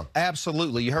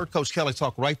 Absolutely. You heard Coach Kelly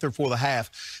talk right there before the half.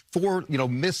 4,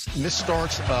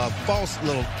 misstarts, false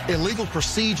little illegal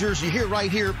procedures. You hear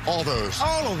right here. All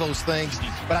of those things.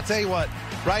 But I tell you what,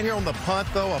 right here on the punt,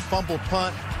 though, a fumbled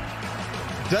punt.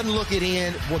 Doesn't look it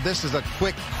in. Well, this is a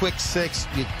quick 6.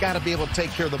 You got to be able to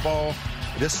take care of the ball.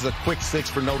 This is a quick 6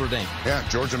 for Notre Dame. Yeah,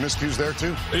 Georgia miscues there,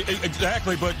 too.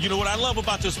 Exactly, but you know what I love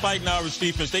about this Fighting Irish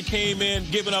defense? They came in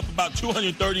giving up about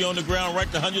 230 on the ground,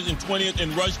 ranked 120th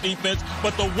in rush defense,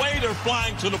 but the way they're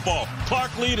flying to the ball.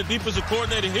 Clark Lee, the defensive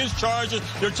coordinator, his charges,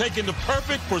 they're taking the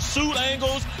perfect pursuit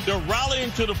angles. They're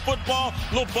rallying to the football.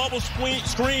 Little bubble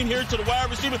screen here to the wide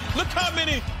receiver. Look how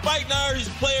many Fighting Irish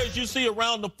players you see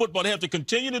around the football. They have to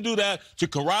continue to do that to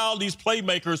corral these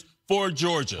playmakers for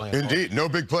Georgia. Indeed. No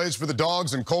big plays for the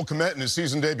Dogs, and Cole Kmet in his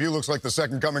season debut looks like the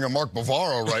second coming of Mark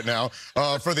Bavaro right now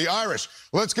for the Irish.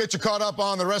 Let's get you caught up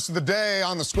on the rest of the day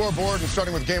on the scoreboard, and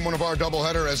starting with game 1 of our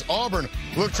doubleheader as Auburn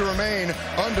look to remain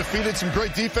undefeated. Some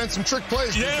great defense, some trick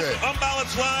plays. Yes,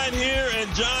 unbalanced line here,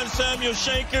 and John Samuel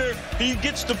Shanker, he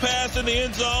gets the pass in the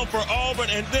end zone for Auburn,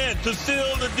 and then to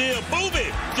seal the deal,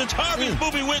 Jarvis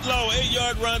Booby Whitlow,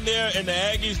 8-yard run there, and the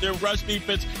Aggies, their rush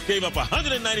defense gave up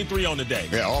 193 on the day.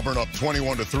 Yeah, Auburn up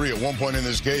 21-3 at one point in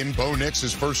this game. Bo Nix,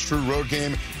 his first true road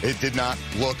game, it did not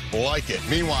look like it.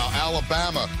 Meanwhile,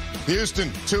 Alabama,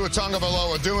 Houston, Tua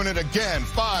Tagovailoa doing it again.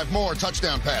 5 more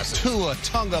touchdown passes. Tua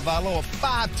Tagovailoa,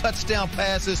 5 touchdown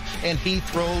passes, and he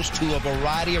throws to a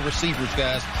variety of receivers,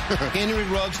 guys. Henry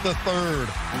Ruggs III,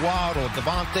 Waddle,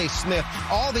 Devontae Smith,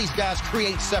 all these guys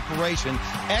create separation.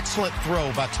 Excellent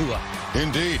throw by Tua.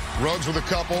 Indeed. Ruggs with a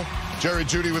couple. Jerry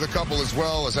Jeudy with a couple as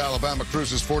well as Alabama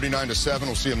cruises 49-7.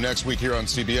 We'll see him next week here on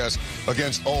CBS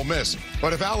against Ole Miss.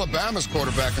 But if Alabama's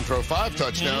quarterback can throw 5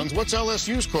 touchdowns, what's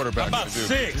LSU's quarterback going to do?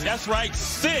 6. That's right,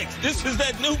 6. This is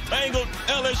that newfangled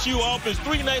LSU offense.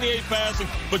 398 passing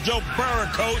for Joe Burrow,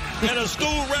 coach, and a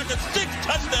school record 6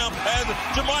 touchdown passes.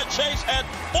 Jamar Chase had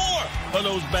 4 of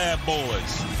those bad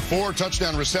boys. 4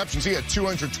 touchdown receptions. He had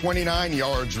 229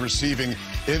 yards receiving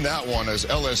in that one as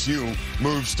LSU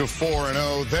moves to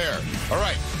 4-0 there. All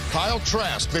right, Kyle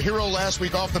Trask, the hero last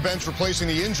week off the bench, replacing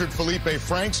the injured Felipe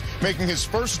Franks, making his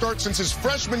first start since his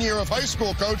freshman year of high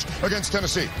school, coach, against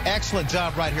Tennessee. Excellent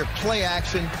job right here. Play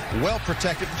action, well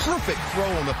protected, perfect throw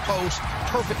on the post,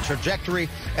 perfect trajectory.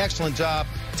 Excellent job.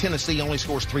 Tennessee only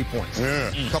scores 3 points.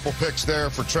 Yeah, a couple picks there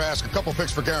for Trask, a couple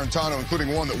picks for Garantano,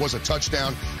 including one that was a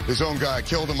touchdown. His own guy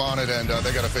killed him on it, and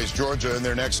they got to face Georgia in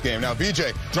their next game. Now,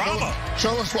 BJ, drama.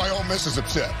 Show us why Ole Miss is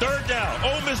upset. 3rd down.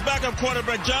 Ole Miss backup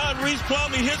quarterback John Reese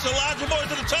Plumlee hits Elijah Moore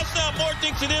to the touchdown. Moore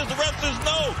thinks it is. The ref says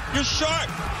no. You're short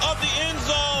of the end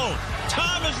zone.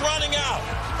 Time is running out.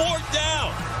 4th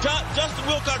down. Justin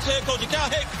Wilcox, head coach.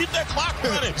 Hey, keep that clock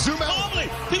running. Zoom out. Plumlee,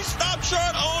 he stopped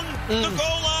short on the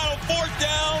goal line on 4th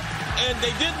down. And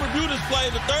they didn't review this play,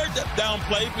 the 3rd down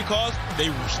play, because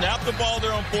they snapped the ball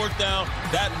there on 4th down.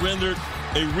 That rendered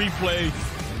a replay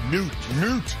moot.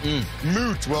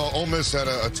 Well, Ole Miss had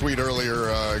a tweet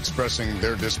earlier expressing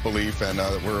their disbelief, and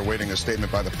we're awaiting a statement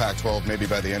by the Pac-12, maybe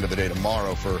by the end of the day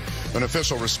tomorrow, for an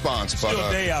official response. Still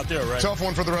a day out there, right? Tough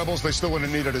one for the Rebels. They still would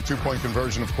have needed a 2-point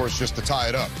conversion, of course, just to tie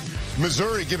it up.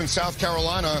 Missouri giving South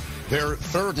Carolina their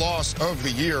 3rd loss of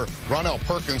the year. Ronell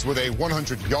Perkins with a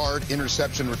 100-yard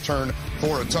interception return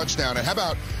for a touchdown. And how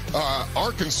about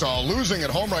Arkansas losing at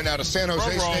home right now to San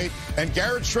Jose State? And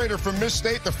Garrett Schrader from Miss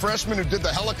State, the freshman who did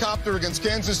the helicopter against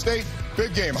Kansas State.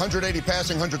 Big game, 180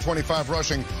 passing, 125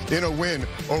 rushing in a win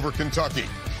over Kentucky.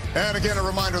 And again, a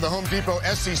reminder, the Home Depot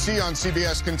SEC on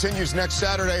CBS continues next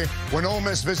Saturday when Ole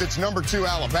Miss visits number 2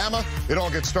 Alabama. It all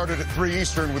gets started at 3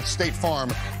 Eastern with State Farm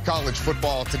College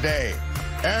Football today.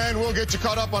 And we'll get you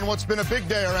caught up on what's been a big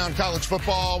day around college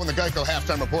football when the Geico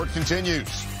Halftime Report continues.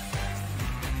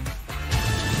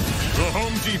 The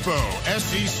Home Depot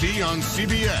SEC on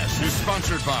CBS is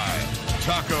sponsored by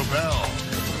Taco Bell,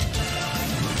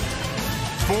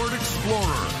 Ford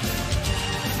Explorer,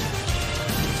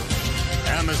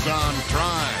 Amazon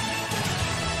Prime,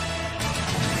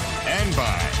 and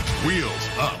by Wheels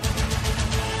Up.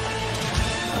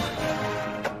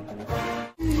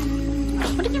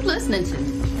 What are you listening to?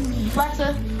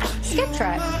 Alexa, skip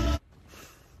track.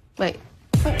 Wait.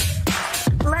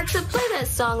 Alexa, play that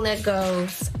song that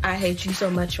goes, I hate you so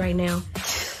much right now.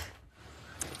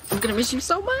 I'm gonna miss you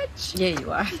so much. Yeah,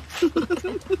 you are.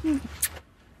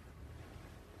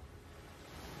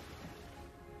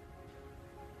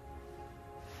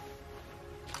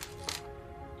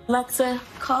 Alexa,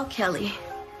 call Kelly.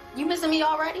 You missing me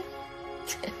already?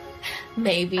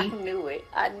 Maybe. I knew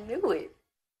it.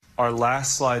 Our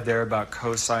last slide there about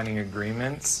co-signing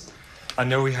agreements. I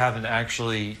know we haven't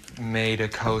actually made a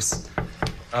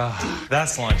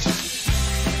that's lunch.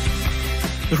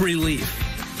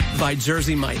 Relief by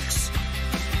Jersey Mike's.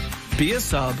 Be a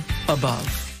sub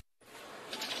above.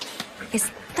 Is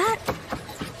that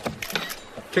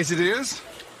Quesadillas?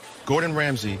 Gordon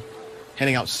Ramsay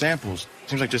handing out samples.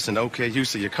 Seems like just an okay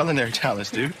use of your culinary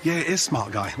talents, dude. Yeah, it is,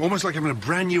 smart guy. Almost like having a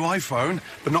brand new iPhone,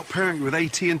 but not pairing it with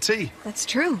AT&T. That's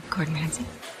true, Gordon Ramsay.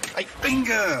 Hey,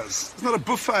 fingers! It's not a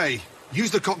buffet.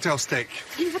 Use the cocktail stick.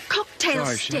 Use a cocktail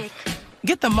stick.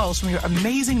 Get the most from your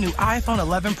amazing new iPhone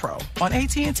 11 Pro on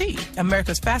AT&T,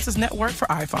 America's fastest network for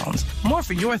iPhones. More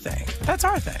for your thing. That's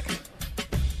our thing.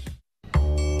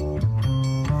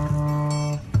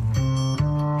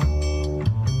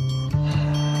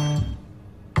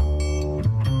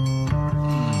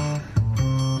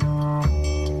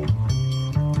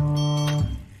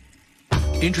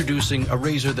 Introducing a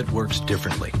razor that works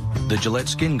differently. The Gillette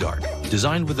Skin Guard,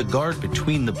 designed with a guard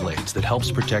between the blades that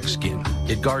helps protect skin.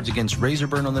 It guards against razor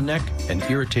burn on the neck and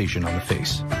irritation on the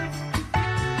face.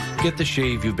 Get the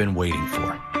shave you've been waiting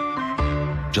for.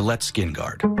 Gillette Skin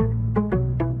Guard.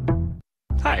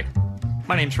 Hi,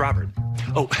 my name's Robert.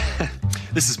 Oh,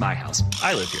 this is my house.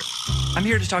 I live here. I'm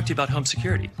here to talk to you about home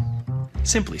security.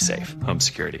 Simply Safe Home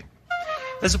Security.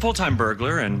 As a full-time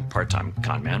burglar and part-time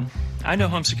con man, I know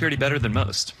home security better than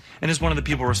most. And as one of the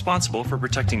people responsible for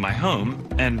protecting my home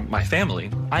and my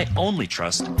family, I only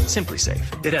trust Simply Safe.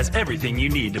 It has everything you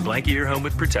need to blanket your home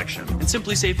with protection. And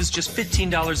Simply Safe is just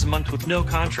 $15 a month with no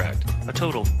contract. A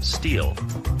total steal.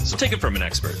 So take it from an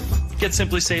expert. Get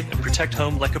Simply Safe and protect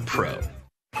home like a pro.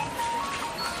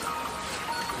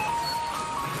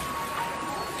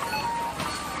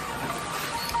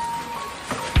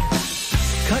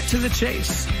 to the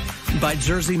Chase by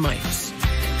Jersey Mike's.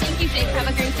 Thank you, Dave. Have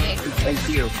a great day. Thank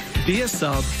you. Be a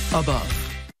sub above.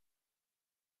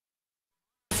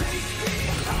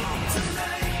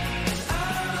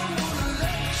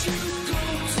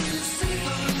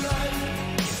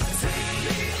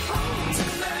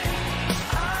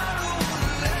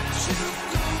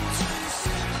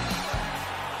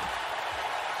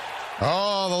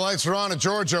 Oh, the lights are on at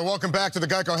Georgia. Welcome back to the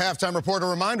Geico Halftime Report. A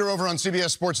reminder over on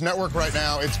CBS Sports Network right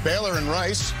now, it's Baylor and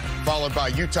Rice, followed by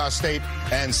Utah State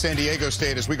and San Diego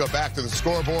State as we go back to the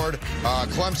scoreboard.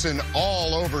 Clemson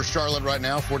all over Charlotte right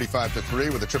now,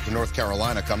 45-3, with a trip to North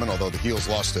Carolina coming, although the Heels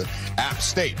lost to App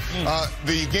State.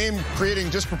 The game creating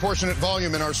disproportionate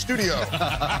volume in our studio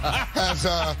has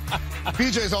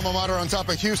BJ's alma mater on top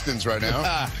of Houston's right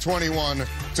now,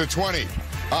 21-20.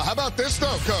 How about this,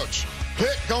 though, Coach?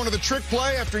 Pitt going to the trick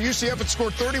play after UCF had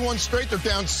scored 31 straight. They're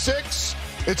down 6.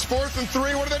 It's 4th and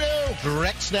 3. What do they do?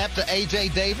 Direct snap to A.J.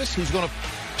 Davis, who's going to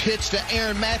pitch to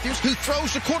Aaron Matthews, who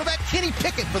throws to quarterback Kenny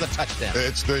Pickett for the touchdown.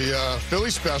 It's the Philly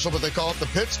special, but they call it the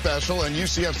Pitt special, and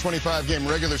UCF's 25-game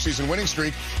regular season winning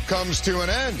streak comes to an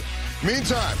end.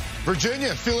 Meantime,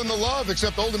 Virginia feeling the love,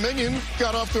 except Old Dominion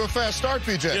got off to a fast start,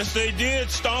 BJ. Yes, they did.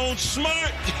 Stone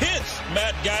smart hits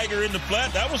Matt Geiger in the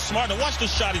flat. That was smart. Now watch the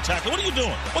shoddy tackle. What are you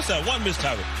doing? What's that? One missed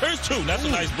tackle. There's 2. That's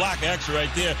a nice block action right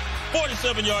there.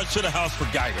 47 yards to the house for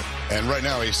Geiger. And right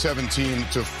now a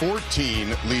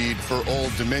 17-14 lead for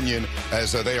Old Dominion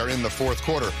as they are in the 4th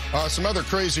quarter. Some other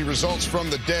crazy results from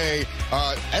the day.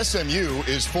 SMU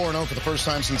is 4-0 for the first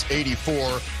time since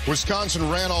 '84. Wisconsin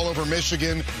ran all over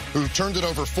Michigan, who turned it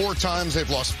over 4 times. They've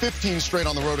lost 15 straight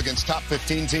on the road against top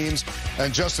 15 teams.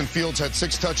 And Justin Fields had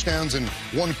 6 touchdowns in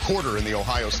 1 quarter in the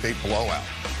Ohio State blowout.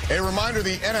 A reminder,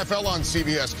 the NFL on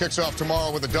CBS kicks off tomorrow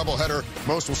with a doubleheader.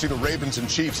 Most will see the Ravens and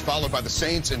Chiefs, followed by the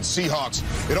Saints and Seahawks.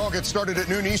 It all gets started at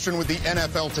noon Eastern with the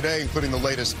NFL Today, including the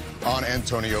latest on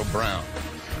Antonio Brown.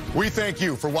 We thank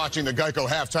you for watching the Geico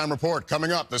Halftime Report.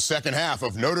 Coming up, the second half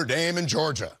of Notre Dame and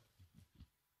Georgia.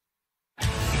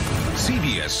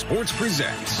 CBS Sports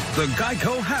presents the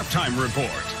Geico Halftime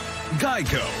Report.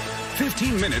 Geico.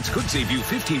 15 minutes could save you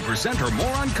 15% or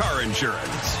more on car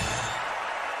insurance.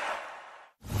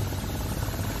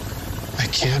 I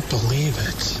can't believe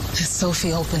it. Has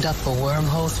Sophie opened up a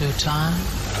wormhole through time?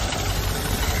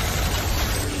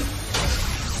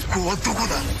 Elle ne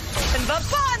va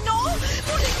pas, non?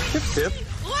 Hip, hip.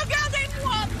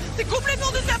 Regardez-moi! C'est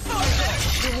complètement de ta faute!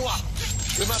 C'est moi.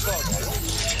 C'est ma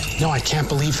faute. No, I can't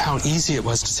believe how easy it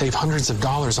was to save hundreds of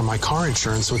dollars on my car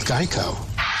insurance with Geico.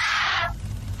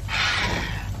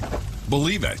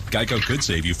 Believe it. Geico could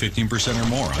save you 15% or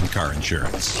more on car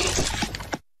insurance.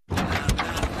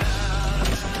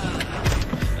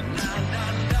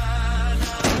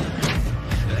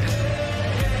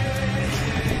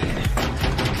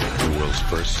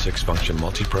 First 6-function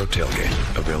multi-pro tailgate,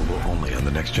 available only on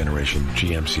the next generation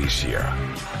GMC Sierra.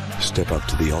 Step up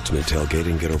to the ultimate tailgate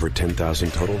and get over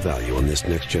 $10,000 total value on this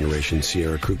next generation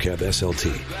Sierra Crew Cab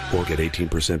SLT, or get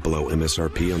 18% below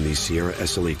MSRP on these Sierra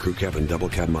SLE Crew Cab and Double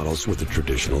Cab models with a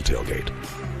traditional tailgate.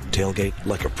 Tailgate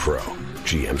like a pro.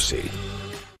 GMC.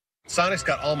 Sonic's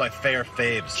got all my fair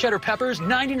faves. Cheddar peppers,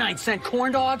 99-cent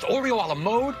corn dogs, Oreo a la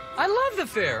mode. I love the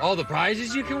fair. All the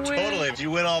prizes you can win. Totally. Did you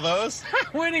win all those?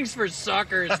 Winning's for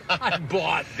suckers. I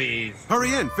bought these.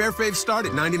 Hurry in. Fair faves start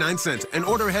at 99 cents and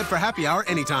order ahead for happy hour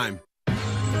anytime.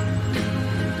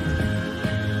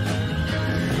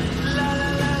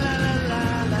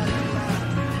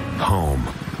 Home.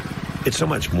 It's so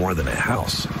much more than a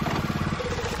house.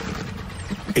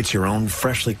 It's your own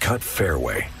freshly cut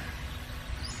fairway.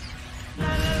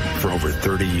 For over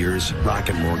 30 years,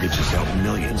 Rocket Mortgage has helped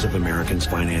millions of Americans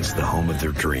finance the home of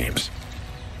their dreams.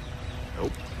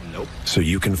 Nope. So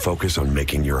you can focus on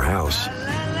making your house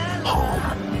home.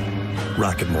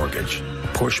 Rocket Mortgage.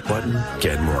 Push button,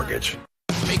 get mortgage.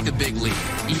 Make the big leap,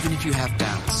 even if you have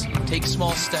doubts. Take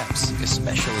small steps,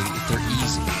 especially if they're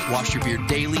easy. Wash your beard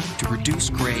daily to reduce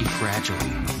gray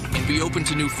gradually. And be open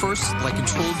to new firsts like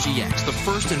Control GX, the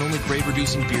first and only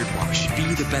gray-reducing beard wash.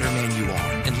 Be the better man you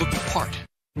are and look the part.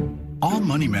 All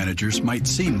money managers might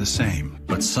seem the same,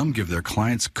 but some give their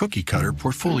clients cookie-cutter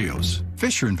portfolios.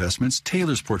 Fisher Investments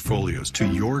tailors portfolios to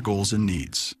your goals and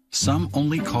needs. Some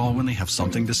only call when they have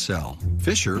something to sell.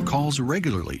 Fisher calls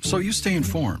regularly, so you stay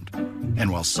informed.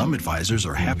 And while some advisors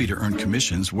are happy to earn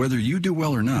commissions whether you do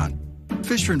well or not,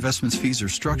 Fisher Investments fees are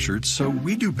structured so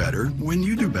we do better when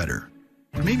you do better.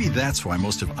 Maybe that's why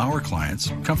most of our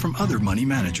clients come from other money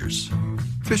managers.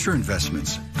 Fisher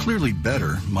Investments, clearly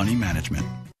better money management.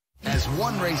 As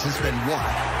one race has been won,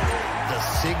 the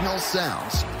signal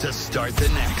sounds to start the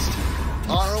next.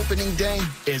 Our opening day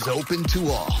is open to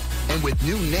all. And with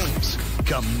new names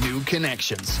come new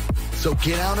connections. So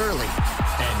get out early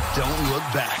and don't look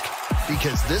back,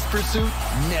 because this pursuit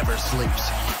never sleeps.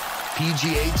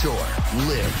 PGA Tour.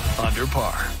 Live under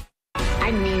par.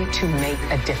 I need to make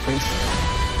a difference.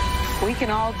 We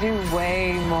can all do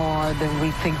way more than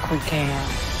we think we can.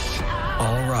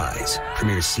 All Rise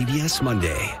premieres CBS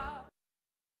Monday.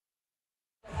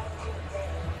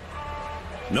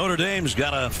 Notre Dame's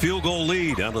got a field goal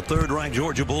lead on the third-ranked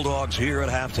Georgia Bulldogs here at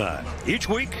halftime. Each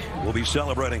week, we'll be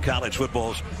celebrating college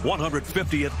football's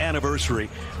 150th anniversary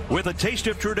with a taste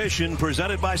of tradition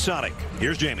presented by Sonic.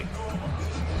 Here's Jamie.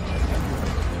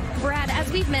 Brad,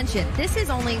 as we've mentioned, this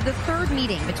is only the third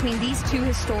meeting between these two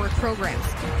historic programs.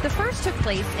 The first took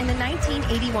place in the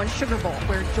 1981 Sugar Bowl,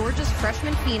 where Georgia's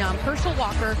freshman phenom Herschel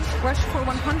Walker rushed for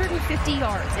 150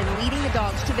 yards in leading the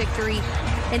Dogs to victory,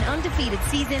 an undefeated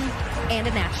season, and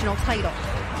a national title.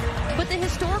 But the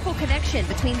historical connection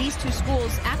between these two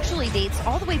schools actually dates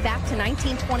all the way back to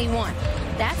 1921.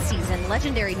 That season,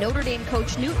 legendary Notre Dame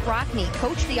coach Knute Rockne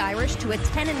coached the Irish to a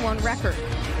 10-1 record.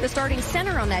 The starting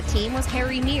center on that team was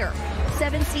Harry Meir.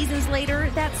 7 seasons later,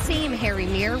 that same Harry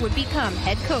Meir would become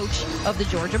head coach of the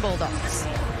Georgia Bulldogs.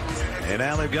 And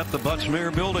now they've got the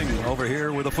Butts-Mehre building over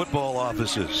here with the football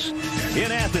offices.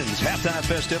 In Athens, halftime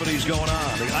festivities going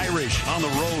on. The Irish on the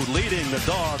road leading the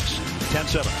Dogs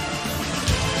 10-7.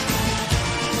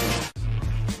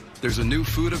 There's a new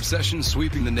food obsession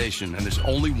sweeping the nation, and there's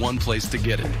only one place to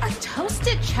get it. A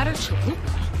toasted cheddar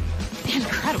chalupa?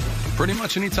 Incredible. Pretty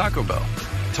much any Taco Bell.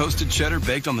 Toasted cheddar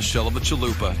baked on the shell of a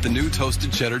chalupa. The new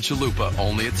toasted cheddar chalupa,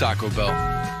 only at Taco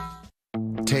Bell.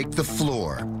 Take the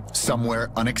floor somewhere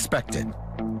unexpected.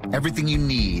 Everything you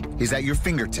need is at your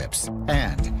fingertips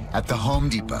and at the Home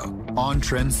Depot.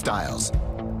 On-trend styles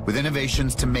with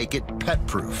innovations to make it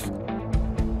pet-proof.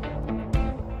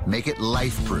 Make it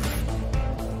life-proof.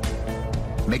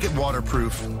 Make it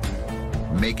waterproof.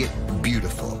 Make it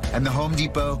beautiful. And the Home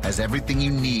Depot has everything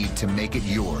you need to make it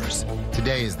yours.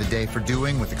 Today is the day for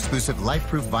doing with exclusive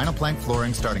life-proof vinyl plank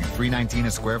flooring starting at $3.19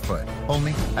 a square foot.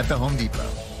 Only at the Home Depot.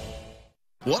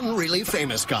 One really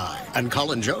famous guy, and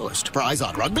Colin Jost, prize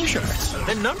on rugby shirts.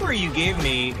 The number you gave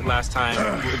me last time,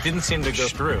 it didn't seem to go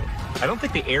through. I don't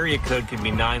think the area code can be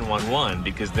 911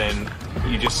 because then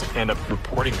you just end up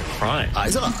reporting a crime.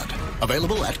 Izod,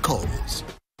 available at Kohl's.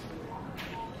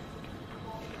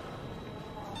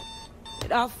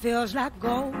 It all feels like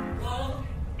gold.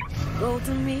 Gold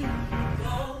to me.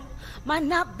 Might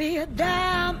not be a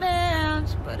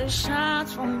diamond, but it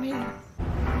shines for me.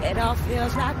 It all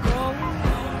feels like gold.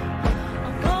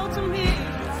 Gold to me.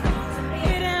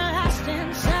 It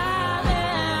lasting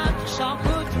silent. So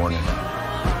good. Morning.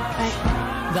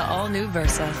 The all-new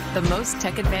Versa, the most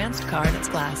tech-advanced car in its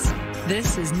class.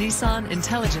 This is Nissan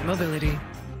Intelligent Mobility.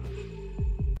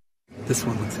 This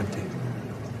one looks empty.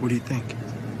 What do you think?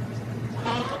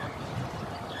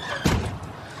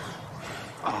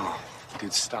 Oh,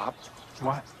 dude, stop.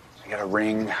 What? I got a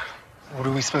ring. What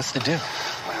are we supposed to do?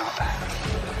 Well,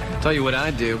 tell you what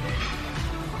I'd do.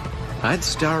 I'd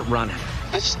start running.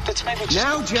 Let's maybe just...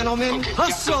 Now, gentlemen, okay,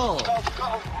 hustle!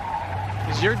 Go.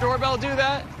 Does your doorbell do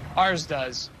that? Ours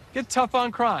does. Get tough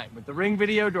on crime with the Ring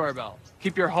Video Doorbell.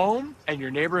 Keep your home and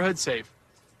your neighborhood safe.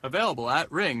 Available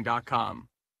at ring.com.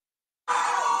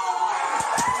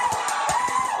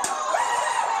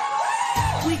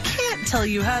 We can't tell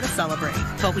you how to celebrate,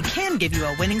 but we can give you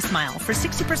a winning smile for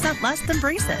 60% less than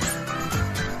braces.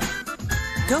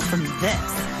 Go from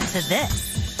this to this.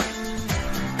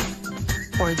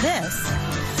 Or this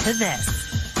to this.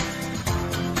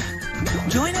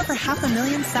 Join over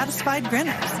 500,000 satisfied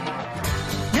grinners.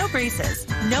 No braces,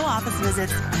 no office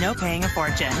visits, no paying a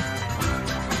fortune.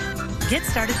 Get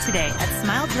started today at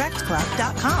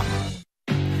SmileDirectClub.com.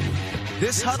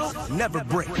 This huddle never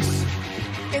breaks.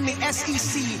 In the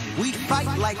SEC, we fight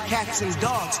like cats and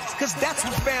dogs, because that's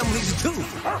what families do.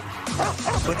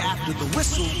 But after the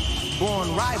whistle,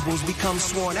 born rivals become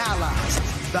sworn allies.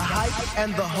 The hype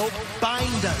and the hope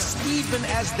bind us, even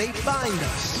as they find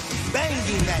us.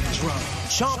 Banging that drum,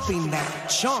 chomping that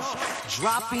chomp,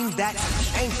 dropping that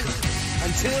anchor,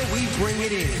 until we bring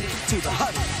it in to the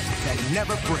huddle that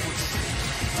never breaks.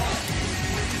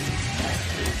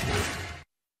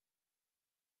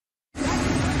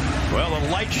 Well, the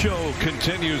light show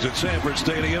continues at Sanford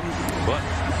Stadium, but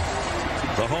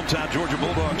the hometown Georgia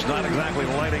Bulldogs not exactly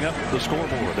lighting up the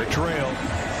scoreboard. They trail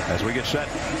as we get set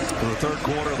for the third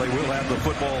quarter. They will have the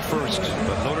football first,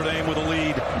 but Notre Dame with a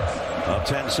lead of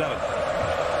 10-7.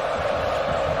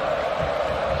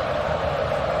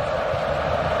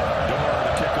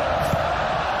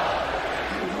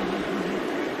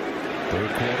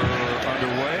 Third quarter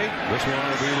underway. This one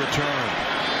will be returned.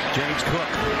 James Cook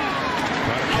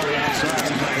trying to play outside.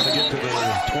 He's not going to get to the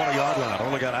 20-yard line.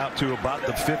 Only got out to about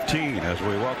the 15 as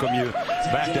we welcome you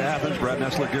back to Athens. Brad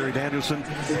Nessler, Gary Danielson.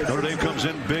 Notre Dame comes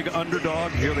in big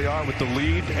underdog. Here they are with the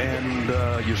lead,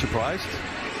 and you surprised?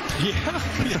 Yeah,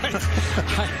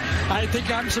 I think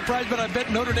I'm surprised, but I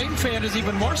bet Notre Dame fan is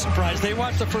even more surprised. They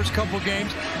watched the first couple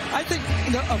games. I think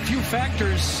a few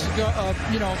factors,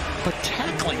 but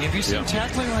tackling. Have you seen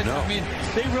tackling? No. I mean,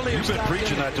 they really You've been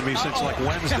preaching that to me since like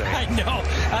Wednesday. I know.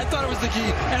 I thought it was the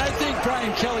key. And I think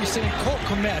Brian Kelly saying Cole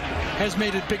Kmet has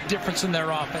made a big difference in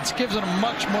their offense. Gives them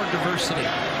much more diversity.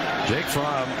 Jake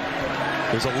Fromm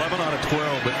is 11 out of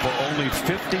 12, but for only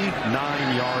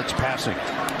 59 yards passing.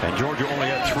 And Georgia only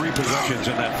had 3 possessions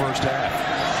in that first half.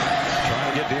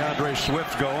 Trying to get DeAndre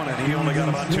Swift going, and he only got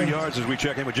about 2 yards as we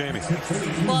check in with Jamie.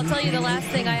 Well, I'll tell you the last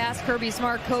thing I asked Kirby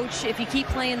Smart, Coach, if you keep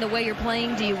playing the way you're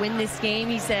playing, do you win this game?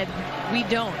 He said, we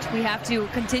don't. We have to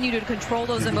continue to control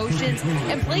those emotions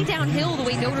and play downhill the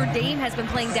way Notre Dame has been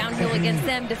playing downhill against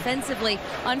them defensively.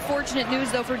 Unfortunate news,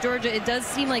 though, for Georgia. It does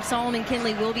seem like Solomon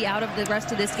Kinley will be out of the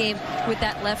rest of this game with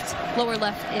that lower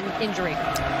left injury.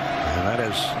 And that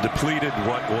has depleted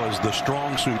what was the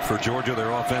strong suit for Georgia,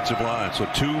 their offensive line. So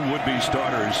 2 would-be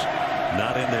starters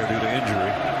not in there due to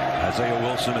injury. Isaiah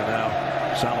Wilson and now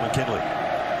Solomon Kinley.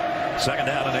 Second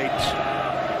down and 8.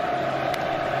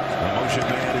 The motion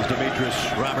man is Demetrius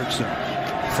Robertson.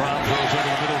 Fromm throws over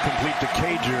the middle, complete to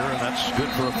Cager, and that's good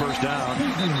for a first down.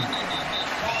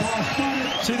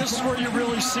 See, this is where you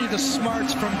really see the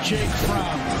smarts from Jake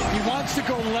Fromm. He wants to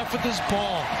go left with his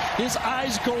ball. His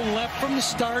eyes go left from the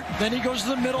start, then he goes to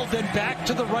the middle, then back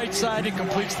to the right side and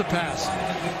completes the pass.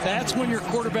 That's when your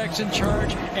quarterback's in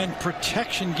charge, and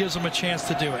protection gives him a chance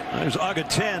to do it. There's Aga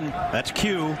 10. That's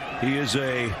Q. He is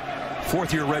a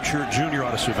fourth-year redshirt junior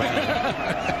out of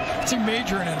Savannah. What's he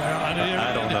majoring in there?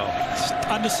 I don't know.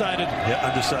 Undecided. Yeah,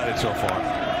 undecided so far.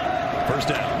 First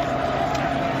down.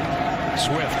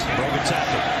 Swift, broken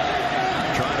tackle,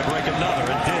 trying to break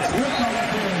another, and did.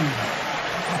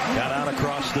 Got out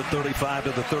across the 35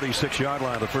 to the 36-yard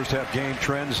line. The first half game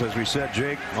trends, as we said,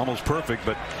 Jake, almost perfect,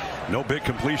 but no big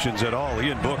completions at all.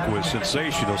 Ian Book was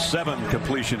sensational. 7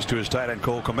 completions to his tight end,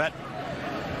 Cole Kmet.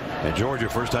 And Georgia,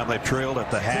 first time they've trailed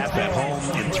at the half at home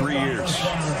in 3 years.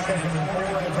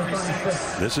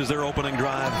 This is their opening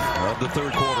drive of the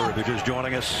third quarter. If you're just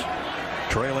joining us,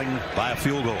 trailing by a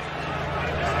field goal.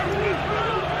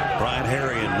 Brian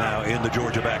Harrion now in the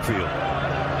Georgia backfield.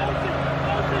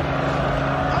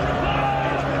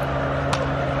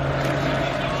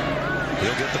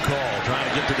 He'll get the call, trying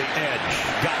to get to the edge.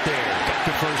 Got there, got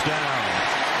the first down.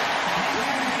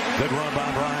 Good run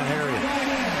by Brian Harrion.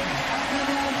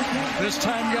 This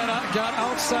time got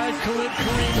outside Khalid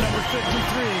Kareem, number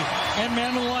 53, and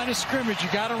man on the line of scrimmage. You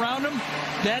got around him.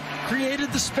 That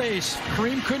created the space.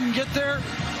 Kareem couldn't get there,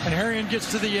 and Harrion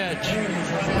gets to the edge.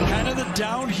 Kind of the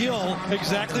downhill,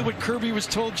 exactly what Kirby was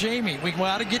told Jamie. We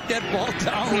got to get that ball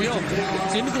downhill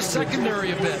into the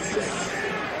secondary a bit.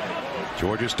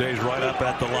 Georgia stays right up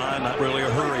at the line, not really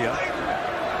a hurry up,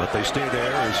 but they stay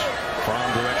there as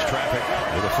Fromm directs traffic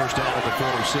with a first down at the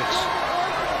 46.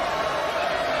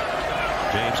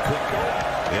 James Cook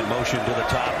in motion to the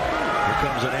top. Here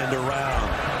comes an end around.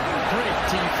 Great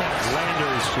defense.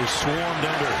 Landers is swarmed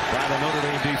under by the Notre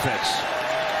Dame defense.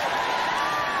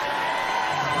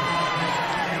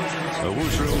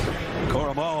 Owusu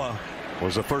Koromoa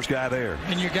was the first guy there.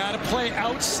 And you got to play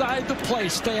outside the play.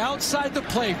 Stay outside the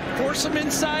play. Force him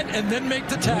inside and then make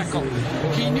the tackle.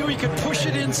 He knew he could push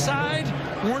it inside.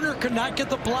 Warner could not get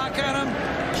the block on him.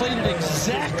 Played it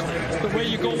exactly the way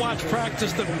you go watch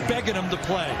practice, the begging him to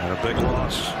play. And a big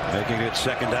loss, making it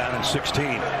second down and 16.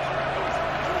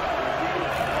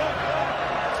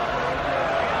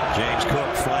 James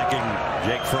Cook flanking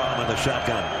Jake Fromm in the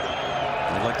shotgun.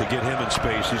 I'd like to get him in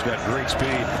space. He's got great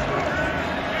speed.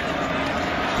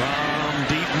 From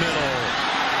deep middle.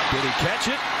 Did he catch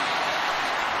it?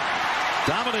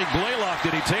 Dominic Blaylock,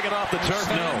 did he take it off the turf?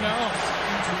 No.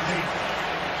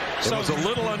 It was a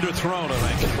little underthrown,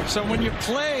 I think. So when you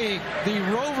play the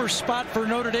rover spot for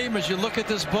Notre Dame, as you look at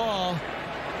this ball,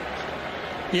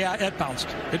 yeah, it bounced.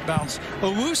 It bounced.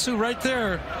 Owusu right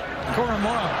there,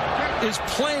 Koromoa, is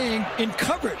playing in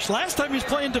coverage. Last time he's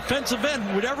playing defensive end,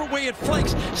 whatever way it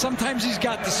flanks. Sometimes he's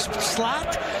got the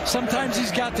slot, sometimes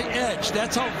he's got the edge.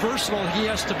 That's how versatile he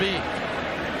has to be.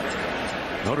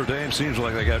 Notre Dame seems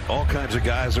like they got all kinds of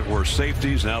guys that were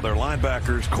safeties. Now they're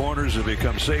linebackers. Corners have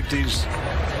become safeties.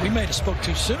 We may have spoke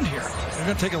too soon here. We're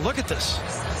going to take a look at this.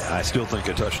 I still think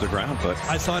it touched the ground, but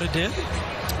I thought it did.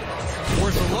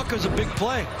 worth a look. It was a big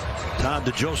play. Todd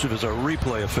DeJoseph is a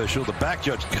replay official. The back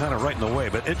judge kind of right in the way,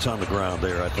 but it's on the ground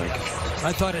there, I think.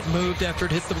 I thought it moved after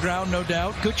it hit the ground, no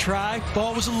doubt. Good try.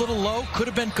 Ball was a little low. Could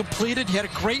have been completed. He had a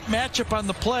great matchup on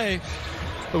the play.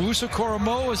 Owusu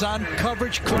Koromo was on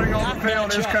coverage. Putting on the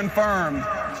field is confirmed.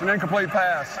 It's an incomplete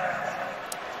pass.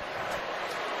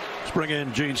 Let's bring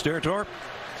in Gene Steratore.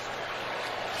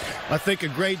 I think a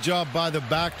great job by the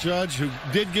back judge, who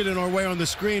did get in our way on the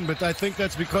screen, but I think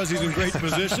that's because he's in great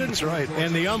position. That's right.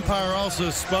 And the umpire also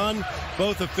spun.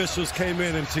 Both officials came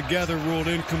in and together ruled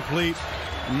incomplete.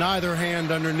 Neither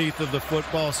hand underneath of the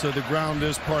football, so the ground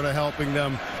is part of helping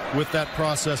them with that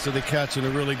process of the catch, and a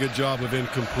really good job of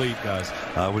incomplete, guys.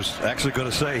 I was actually going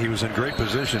to say he was in great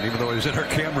position, even though he was in our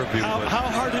camera view. How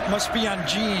hard it must be on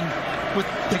Gene with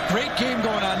the great game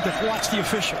going on to watch the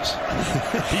officials.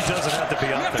 He doesn't have to be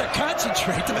out there. You have to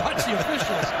concentrate to watch the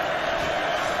officials.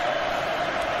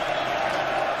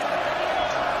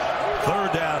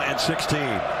 Third down and 16.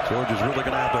 Georgia's really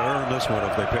going to have to earn this one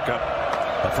if they pick up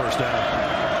a first down.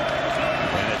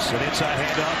 And it's an inside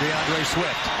handoff, DeAndre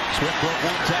Swift. Swift broke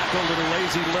one tackle, little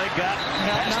lazy leg, got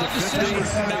past the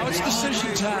 50. Now it's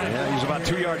decision time. Yeah, he's about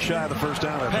 2 yards shy of the first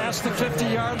down. Past the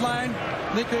 50-yard line.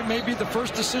 I think that may be the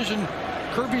first decision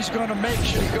Kirby's going to make.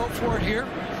 Should he go for it here?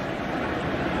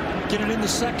 Get it in the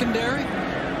secondary?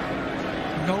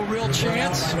 No real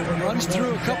chance. Runs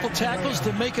through a couple tackles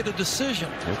to make it a decision.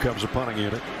 Here comes the punting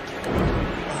unit.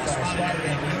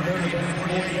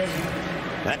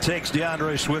 That takes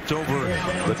DeAndre Swift over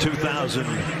the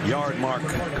 2,000-yard mark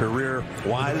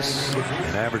career-wise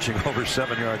and averaging over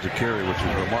 7 yards a carry, which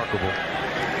is remarkable.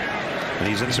 And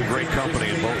he's in some great company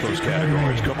in both those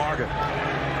categories. Camargo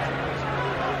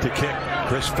to kick.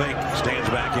 Chris Fink stands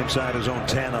back inside his own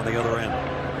 10 on the other end.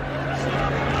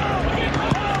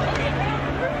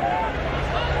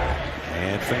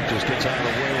 And Fink just gets out of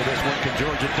the way of this one. Can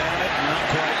Georgia down it? Not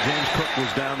quite. James Cook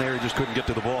was down there. He just couldn't get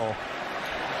to the ball.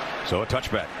 So a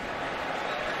touchback.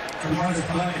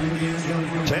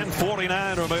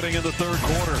 10:49 remaining in the third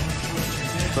quarter.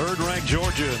 Third-ranked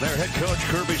Georgia and their head coach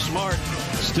Kirby Smart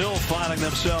still finding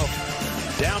themselves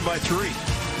down by 3.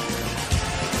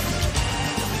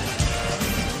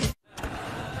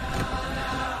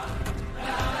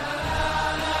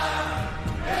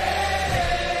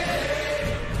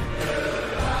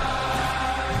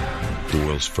 The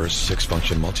world's first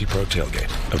 6-function multi-pro tailgate,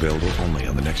 available only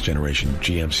on the next generation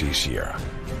GMC Sierra.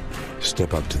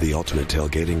 Step up to the ultimate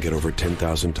tailgate and get over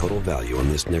 $10,000 total value on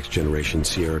this next generation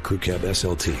Sierra Crew Cab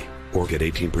SLT, or get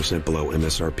 18% below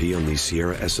MSRP on these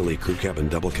Sierra SLE Crew Cab and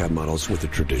Double Cab models with a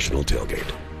traditional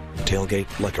tailgate. Tailgate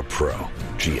like a pro.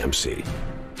 GMC.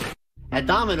 At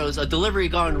Domino's, a delivery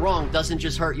gone wrong doesn't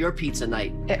just hurt your pizza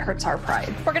night. It hurts our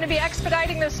pride. We're going to be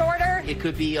expediting this order. It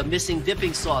could be a missing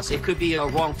dipping sauce. It could be a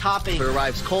wrong topping. It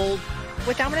arrives cold.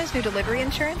 With Domino's new delivery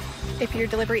insurance, if your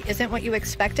delivery isn't what you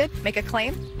expected, make a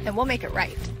claim, and we'll make it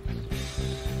right.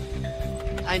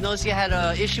 I noticed you had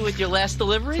an issue with your last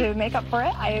delivery. To make up for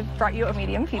it, I brought you a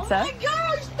medium pizza. Oh my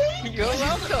gosh, thank you. You're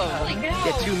welcome.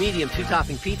 Get 2 medium,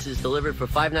 2-topping pizzas delivered for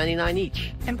 $5.99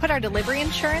 each. And put our delivery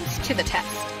insurance to the test.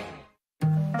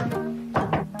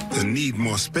 They need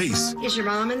more space. Is your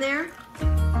mom in there?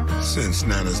 Since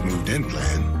Nana's moved in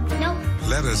plan. Nope.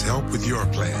 Let us help with your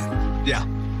plan. Yeah,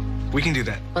 we can do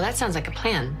that. Well, that sounds like a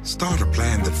plan. Start a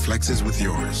plan that flexes with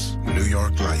yours. New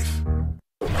York Life.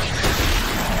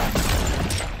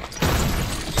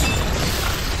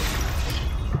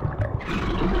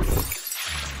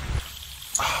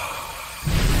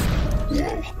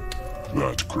 Whoa,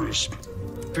 that's crisp.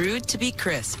 Brewed to be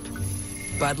crisp.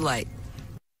 Bud Light.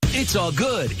 It's all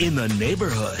good in the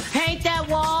neighborhood. Paint that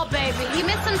wall, baby. You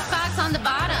missed some spots on the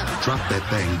bottom. Drop that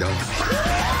thing, dog.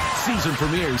 Season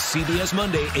premieres CBS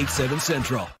Monday, 8/7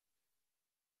 Central.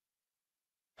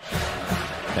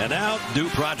 And now, do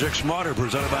Project Smarter,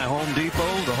 presented by Home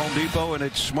Depot. The Home Depot, and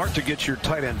it's smart to get your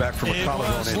tight end back from a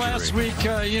collarbone injury. Last week,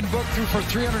 Ian Book threw for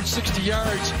 360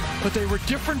 yards, but they were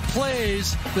different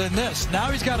plays than this.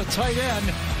 Now he's got a tight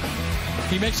end.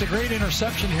 He makes a great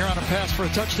interception here on a pass for a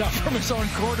touchdown from his own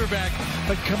quarterback.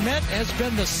 But Kmet has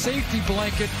been the safety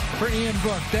blanket for Ian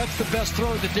Book. That's the best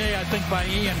throw of the day, I think, by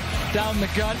Ian down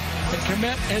the gut. And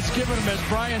Kmet has given him, as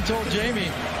Brian told Jamie,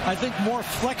 I think more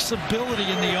flexibility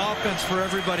in the offense for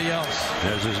everybody else.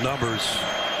 There's his numbers.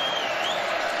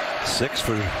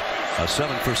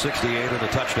 7 for 68 and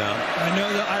a touchdown. I know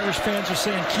the Irish fans are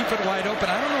saying keep it wide open.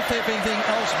 I don't know if they have anything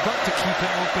else but to keep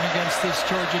it open against this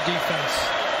Georgia defense.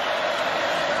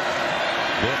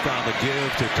 Book on the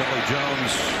give to Tully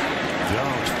Jones.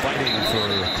 Jones fighting for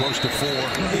close to 4.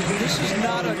 This is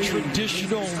not a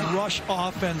traditional rush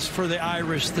offense for the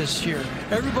Irish this year.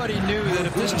 Everybody knew that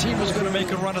if this team was going to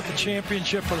make a run at the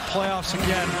championship or the playoffs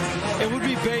again, it would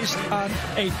be based on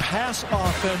a pass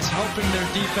offense helping their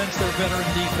defense, their veteran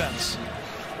defense.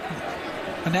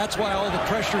 And that's why all the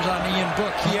pressure's on Ian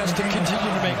Book. He has to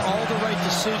continue to make all the right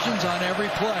decisions on every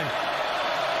play.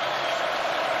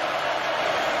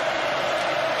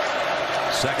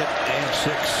 Second and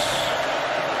 6.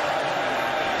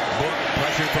 Book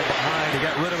pressure from behind. He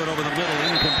got rid of it over the middle.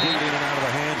 Incomplete, in and out of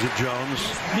the hands of Jones.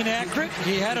 Inaccurate.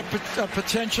 He had a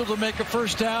potential to make a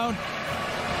first down.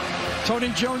 Tony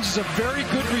Jones is a very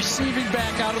good receiving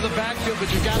back out of the backfield, but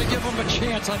you got to give him a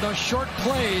chance on those short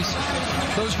plays.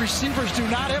 Those receivers do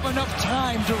not have enough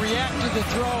time to react to the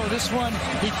throw. This one,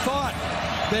 he thought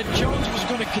that Jones was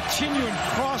going to continue and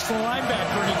cross the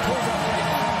linebacker, and he pulled up.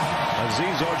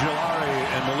 Azeez Ojulari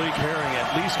and Malik Herring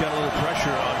at least got a little pressure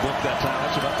on Book that time.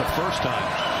 That's about the first time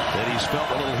that he's felt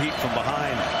a little heat from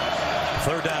behind.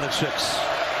 Third down and 6.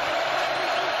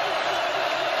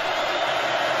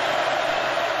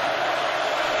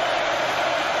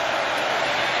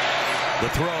 The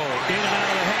throw in and out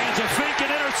of the hands of Fink and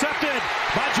intercepted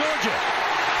by Georgia.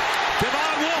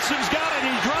 Devon Wilson's got it.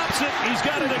 He drops it. He's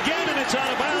got it again, and it's out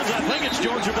of bounds. I think it's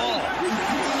Georgia ball.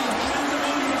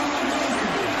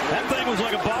 That thing was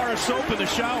like a bar of soap in the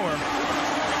shower.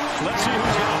 Let's see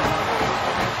who's got it.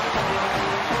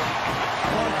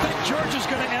 Well, I think Georgia's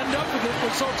going to end up with it.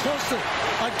 We're so close to,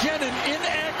 again, an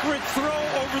inaccurate throw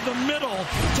over the middle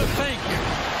to Fink.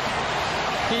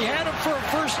 He had him for a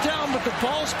first down, but the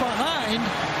ball's behind.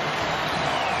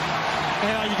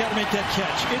 Now you got to make that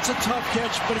catch. It's a tough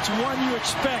catch, but it's one you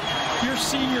expect your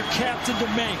senior captain to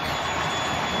make.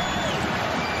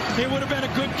 It would have been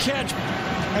a good catch,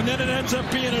 and then it ends up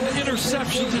being an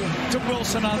interception to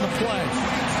Wilson on the play.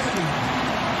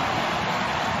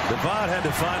 Devon had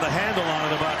to find the handle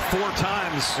on it about 4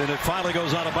 times, and it finally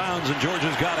goes out of bounds, and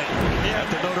Georgia's got it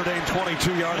at the Notre Dame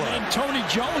 22-yard line. And Tony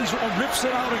Jones rips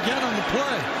it out again on the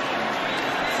play.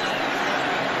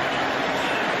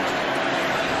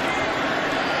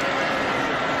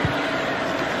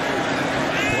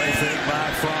 Play fake by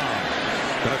Fromm.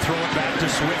 Going to throw it back to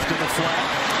Swift in the flat.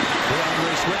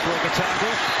 DeAndre Swift broke a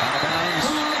tackle. Out of bounds.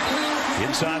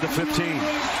 Inside the 15.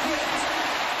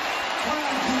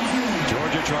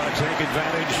 Georgia trying to take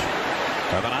advantage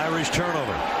of an Irish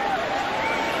turnover.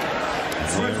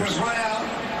 There's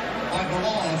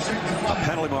a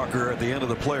penalty marker at the end of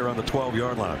the play around the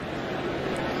 12-yard line.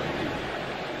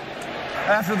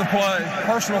 After the play,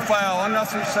 personal foul,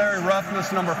 unnecessary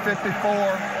roughness, number 54,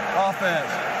 offense.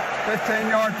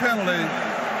 15-yard penalty,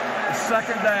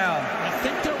 second down. I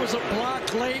think there was a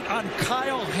block late on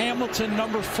Kyle Hamilton,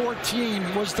 number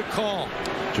 14, was the call.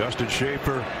 Justin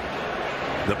Schaefer,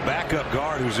 the backup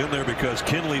guard who's in there because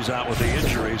Kinley's out with the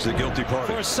injury, is the guilty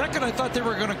party. For a second, I thought they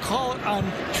were going to call it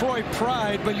on Troy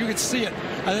Pride, but you could see it.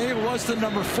 I think it was the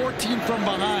number 14 from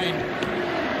behind.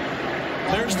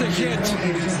 There's the hit,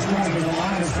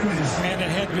 and it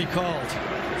had to be called.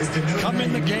 Come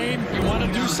in the game, you want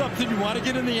to do something, you want to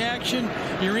get in the action,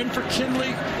 you're in for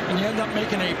Kinley, and you end up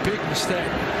making a big mistake.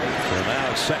 So now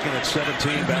it's second and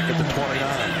 17 back at the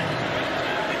 29.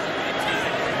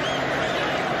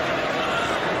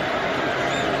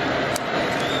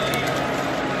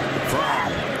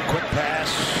 Quick pass,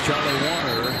 Charlie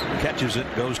Warner catches it,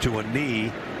 goes to a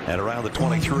knee at around the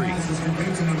 23.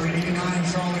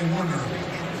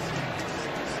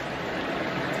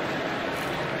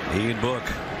 Ian Book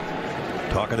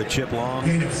talking to Chip Long.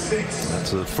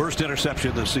 That's the first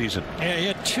interception this season. Yeah, he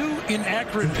had 2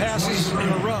 inaccurate passes in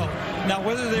a row. Now,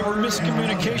 whether they were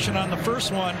miscommunication on the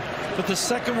first one, but the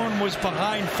second one was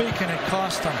behind Fink, and it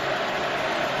cost him.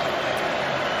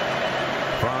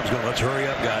 Brom's going, let's hurry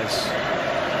up, guys.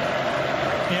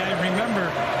 Yeah, and remember,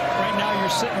 right now you're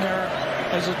sitting there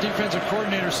as a defensive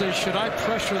coordinator, say, should I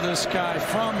pressure this guy?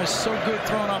 Fromm is so good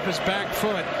throwing off his back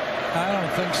foot. I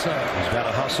don't think so. He's got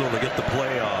to hustle to get the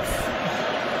play off.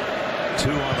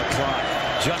 2 on the clock.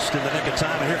 Just in the nick of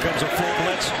time. And here comes a full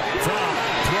blitz. Fromm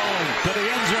throwing to the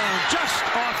end zone. Just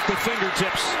off the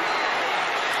fingertips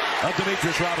of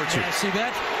Demetrius Robertson. Yeah, see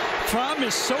that? Fromm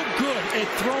is so good at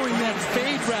throwing that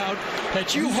fade route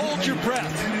that you hold your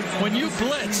breath. When you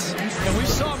blitz, and we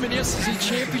saw him in the SEC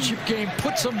championship game,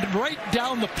 puts him right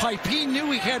down the pipe. He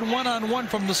knew he had one-on-one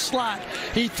from the slot.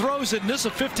 He throws it, and this is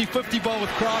a 50-50 ball with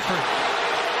Crawford.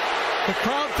 The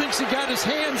crowd thinks he got his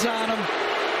hands on him.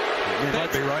 You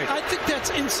might be right. I think that's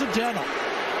incidental.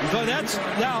 But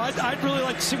now I'd really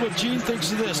like to see what Gene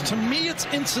thinks of this. To me, it's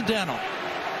incidental.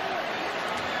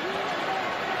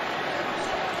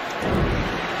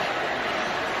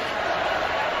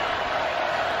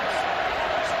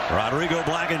 Rodrigo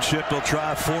Blankenship will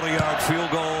try a 40-yard field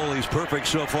goal. He's perfect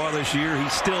so far this year. He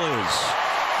still is.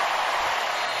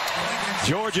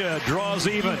 Georgia draws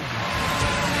even.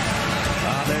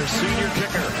 Their senior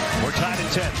kicker. We're tied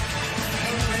at 10.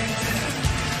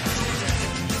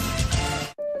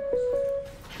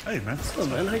 Hey, man. What's up,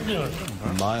 man? How you doing?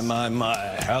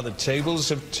 My. How the tables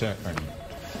have turned.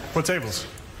 What tables?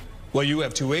 Well, you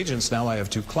have 2 agents. Now I have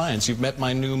 2 clients. You've met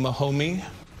my new Mahomie,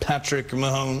 Patrick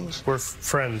Mahomes. We're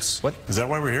friends. What? Is that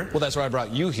why we're here? Well, that's why I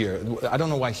brought you here. I don't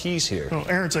know why he's here. Well,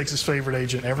 Aaron takes his favorite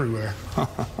agent everywhere.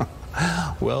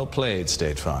 Well played,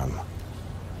 State Farm.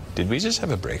 Did we just have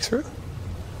a breakthrough?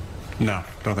 No,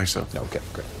 don't think so. Okay,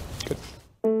 great. Good.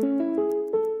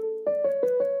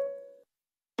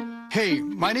 Hey,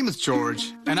 my name is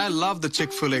George, and I love the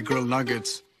Chick-fil-A grilled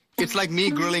nuggets. It's like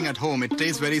me grilling at home. It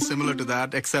tastes very similar to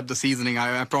that, except the seasoning.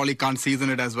 I probably can't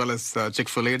season it as well as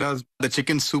Chick-fil-A does. The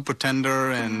chicken's super tender,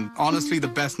 and honestly, the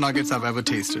best nuggets I've ever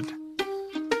tasted.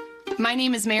 My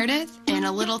name is Meredith, and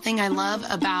a little thing I love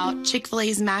about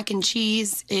Chick-fil-A's mac and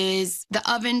cheese is the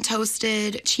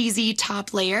oven-toasted, cheesy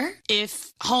top layer.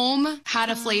 If home had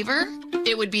a flavor,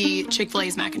 it would be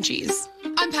Chick-fil-A's mac and cheese.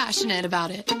 I'm passionate about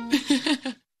it.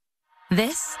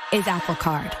 This is Apple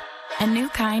Card, a new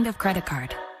kind of credit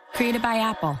card created by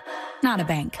Apple, not a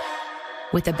bank.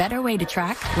 With a better way to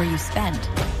track where you spend,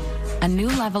 a new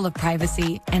level of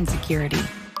privacy and security.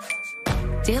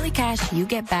 Daily cash you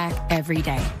get back every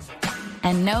day.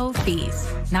 And no fees,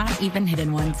 not even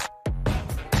hidden ones.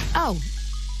 Oh,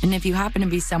 and if you happen to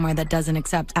be somewhere that doesn't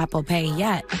accept Apple Pay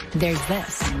yet, there's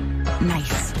this.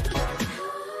 Nice.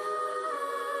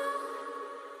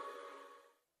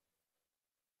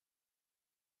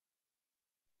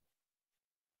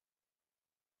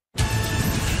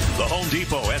 The Home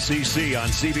Depot SEC on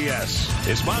CBS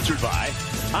is sponsored by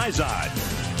Izod,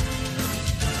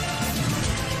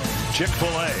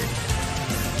 Chick-fil-A,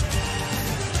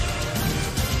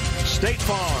 State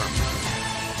Farm,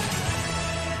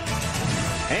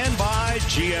 and by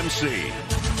GMC.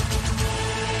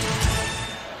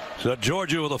 So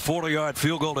Georgia with a 40-yard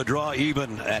field goal to draw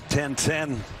even at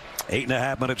 10-10.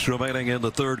 8.5 minutes remaining in the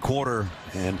third quarter.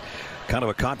 And kind of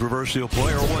a controversial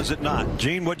play, or was it not?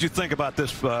 Gene, what'd you think about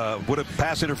this? Would it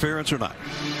pass interference or not?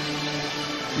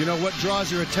 You know, what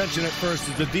draws your attention at first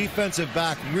is the defensive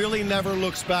back really never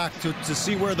looks back to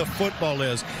see where the football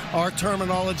is. Our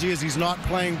terminology is he's not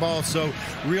playing ball, so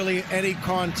really any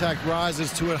contact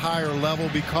rises to a higher level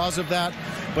because of that.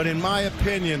 But in my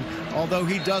opinion, although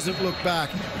he doesn't look back,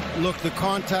 look, the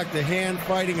contact, the hand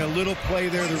fighting, a little play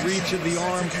there, the reach of the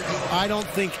arm, I don't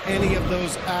think any of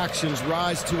those actions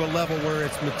rise to a level where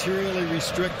it's materially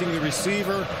restricting the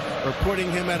receiver or putting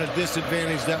him at a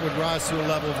disadvantage that would rise to a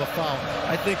level of a foul.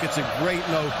 I think it's a great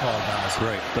no call, guys.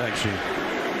 Great. Thanks, Gene.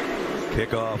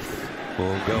 Kickoff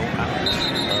will go out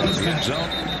of the end zone.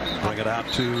 Bring it out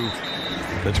to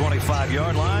the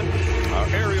 25-yard line. Our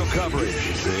aerial coverage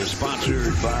is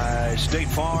sponsored by State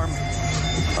Farm.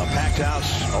 A packed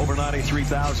house, over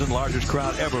 93,000, largest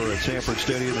crowd ever at Sanford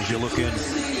Stadium as you look in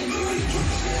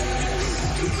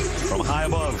from high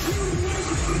above.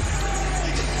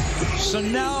 So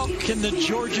now can the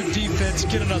Georgia defense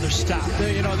get another stop?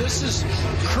 You know, this is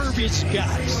Kirby's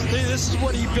guys. This is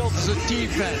what he built as a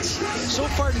defense. So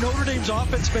far, Notre Dame's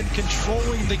offense been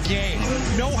controlling the game.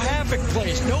 No havoc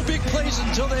plays, no big plays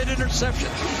until that interception.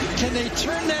 Can they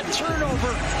turn that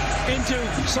turnover into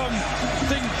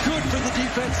something good for the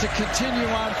defense to continue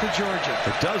on for Georgia?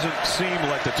 It doesn't seem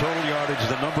like the total yardage,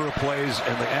 the number of plays,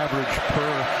 and the average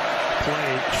per play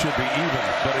should be even,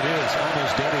 but it is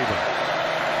almost dead even.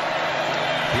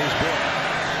 Here's Book.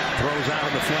 Throws out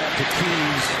in the flat to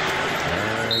Keys.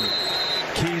 And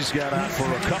Keys got out for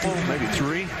a couple, maybe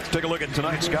 3. Let's take a look at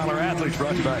tonight's Scholar Athletes,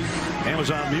 brought to you by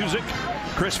Amazon Music.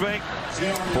 Chris Fink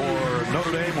for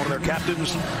Notre Dame, one of their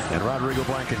captains, and Rodrigo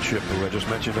Blankenship, who I just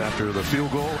mentioned after the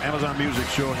field goal. Amazon Music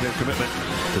showing their commitment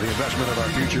to the investment of our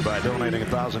future by donating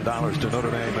 $1,000 to Notre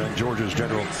Dame and Georgia's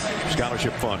General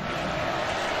Scholarship Fund.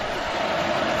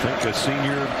 Fink, a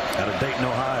senior out of Dayton,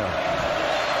 Ohio.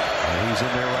 He's in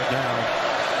there right now.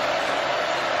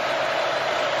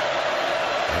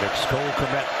 And it's Cole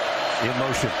Kmet in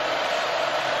motion.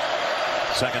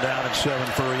 Second down and 7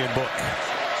 for Ian Book.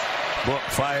 Book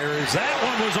fires. That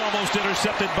one was almost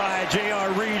intercepted by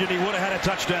J.R. Reed, and he would have had a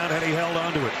touchdown had he held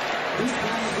on to it.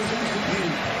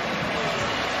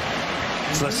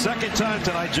 It's the second time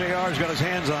tonight J.R.'s got his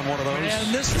hands on one of those.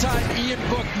 And this time Ian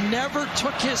Book never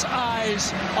took his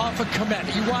eyes off of Kmet.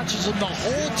 He watches him the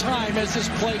whole time as this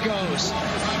play goes.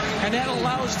 And that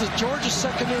allows the Georgia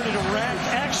secondary to react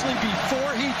actually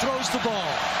before he throws the ball.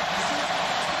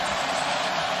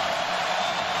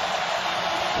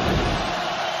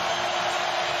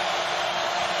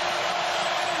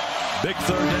 Big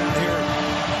third down here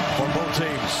for both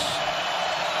teams.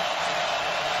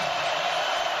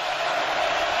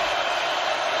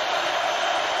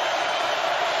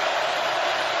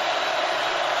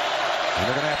 And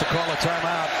they're going to have to call a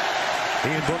timeout.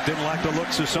 Ian Book didn't like the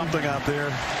looks of something out there.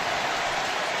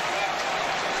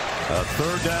 A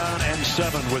third down and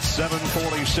 7 with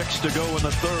 7:46 to go in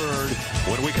the third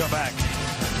when we come back.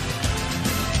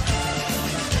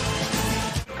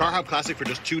 Car Hop Classic for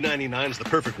just $2.99 is the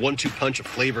perfect 1-2 punch of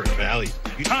flavor and value.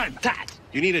 Time that.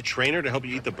 You need a trainer to help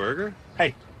you eat the burger?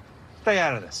 Hey, stay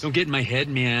out of this. Don't get in my head,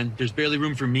 man. There's barely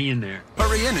room for me in there.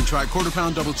 Hurry in and try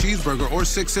quarter-pound double cheeseburger or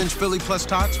 6-inch Philly plus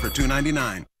tots for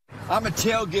 $2.99. I'm a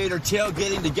tailgater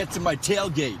tailgating to get to my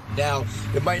tailgate. Now,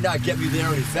 it might not get me there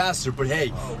any faster, but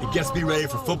hey, it gets me ready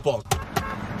for football.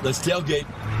 Let's tailgate.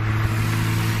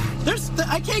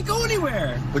 I can't go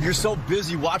anywhere. But you're so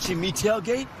busy watching me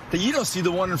tailgate that you don't see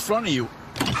the one in front of you.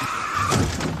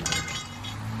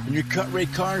 And your cut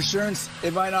rate car insurance,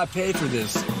 it might not pay for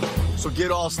this. So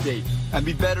get Allstate and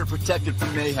be better protected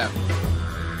from mayhem.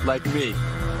 Like me.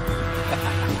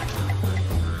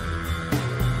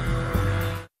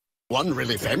 One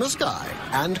really famous guy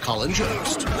and Colin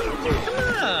Jost. Come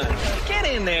on, get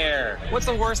in there. What's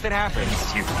the worst that happens?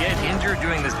 You get injured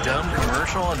doing this dumb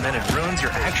commercial and then it ruins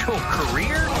your actual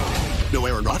career? No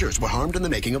Aaron Rodgers were harmed in the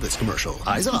making of this commercial.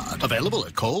 Eyes on. Available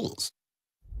at Kohl's.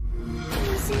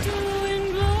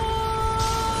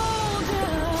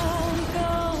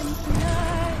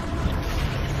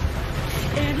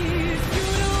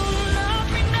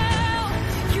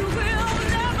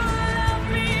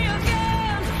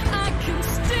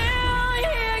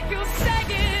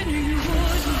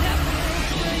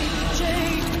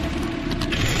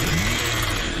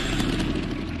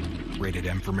 Rated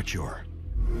M for mature.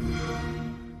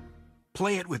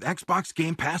 Play it with Xbox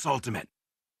Game Pass Ultimate.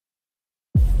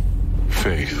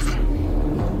 Faith.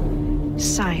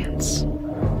 Science.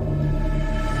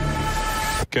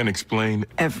 Can explain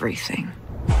everything.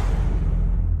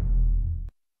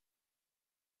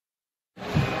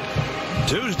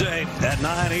 Tuesday at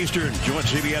 9 Eastern, join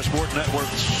CBS Sports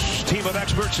Network's team of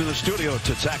experts in the studio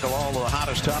to tackle all the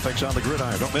hottest topics on the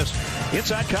gridiron. Don't miss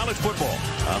Inside College Football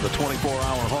on the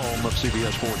 24-hour home of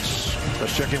CBS Sports.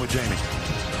 Let's check in with Jamie.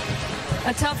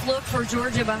 A tough look for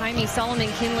Georgia behind me. Solomon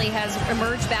Kinley has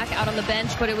emerged back out on the bench,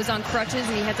 but it was on crutches,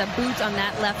 and he has a boot on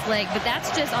that left leg. But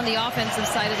that's just on the offensive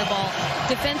side of the ball.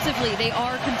 Defensively, they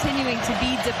are continuing to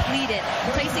be depleted.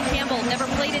 Tyson Campbell never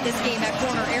played in this game at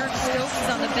corner. Eric Stokes is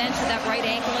on the bench with that right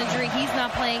ankle injury. He's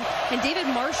not playing. And David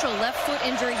Marshall, left foot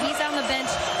injury. He's on the bench,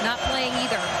 not playing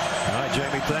either. All right,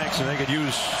 Jamie, thanks. And they could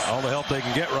use all the help they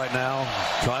can get right now,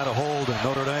 trying to hold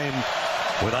Notre Dame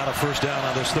without a first down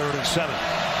on this 3rd and 7.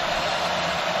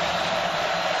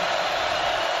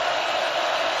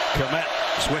 Komet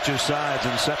switches sides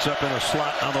and sets up in a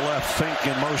slot on the left. Fink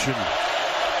in motion.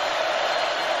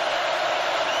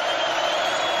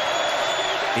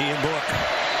 Ian Book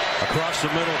across the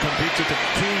middle, competes at the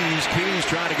Keys. Keys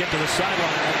trying to get to the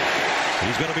sideline.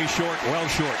 He's going to be short, well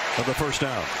short of the first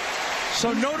down.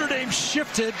 So Notre Dame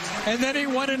shifted, and then he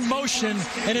went in motion,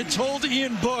 and it told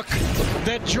Ian Book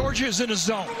that Georgia is in a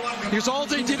zone. Because all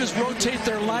they did is rotate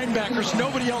their linebackers.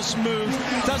 Nobody else moved.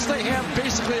 Thus, they have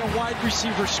basically a wide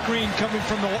receiver screen coming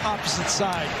from the opposite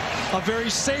side. A very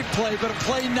safe play, but a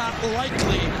play not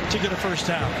likely to get a first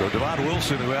down. So Devon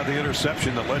Wilson, who had the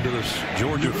interception that led to this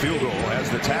Georgia field goal, has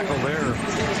the tackle there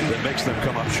that makes them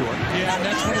come up short. Yeah, and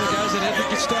that's one of the guys that had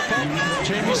to step up.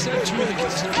 Jamie said two of the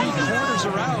key corners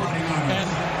are out, and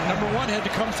number one had to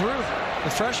come through. The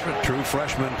freshman. True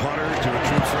freshman punter to a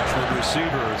true freshman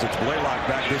receiver. As it's Blaylock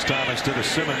back this time instead of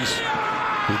Simmons,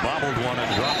 who bobbled one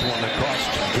and dropped one that cost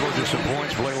Georgia some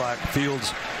points. Blaylock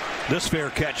fields this fair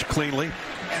catch cleanly.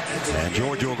 And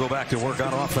Georgia will go back to work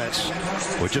on offense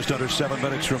with just under 7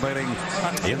 minutes remaining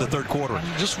in the 3rd quarter.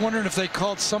 I'm just wondering if they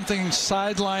called something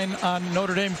sideline on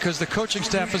Notre Dame, because the coaching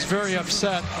staff is very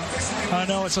upset. I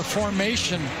know it's a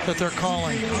formation that they're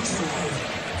calling.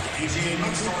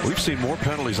 We've seen more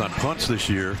penalties on punts this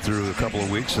year through a couple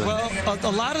of weeks. Well,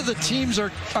 a lot of the teams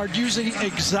are using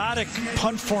exotic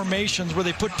punt formations where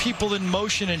they put people in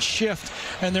motion and shift,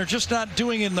 and they're just not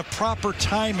doing it in the proper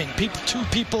timing. Two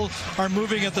people are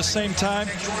moving at the same time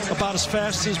about as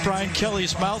fast as Brian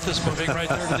Kelly's mouth is moving right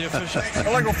there to the official.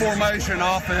 Illegal formation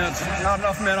offense, not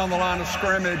enough men on the line of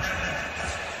scrimmage.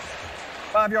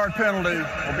 5-yard penalty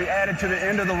will be added to the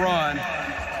end of the run.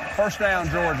 First down,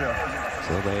 Georgia.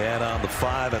 So they add on the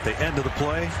 5 at the end of the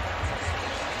play.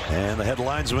 And the head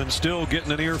linesman still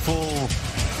getting an earful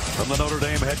from the Notre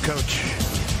Dame head coach.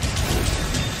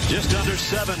 Just under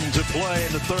 7 to play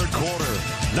in the third quarter.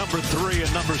 Number 3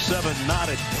 and number 7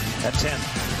 knotted at 10.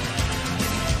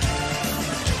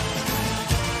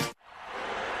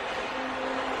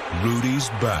 Rudy's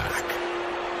back.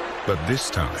 But this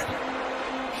time,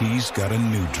 he's got a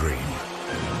new dream.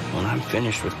 When I'm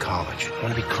finished with college, I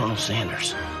want to be Colonel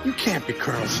Sanders. You can't be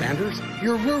Colonel Sanders.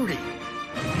 You're Rudy.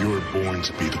 You were born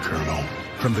to be the Colonel.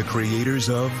 From the creators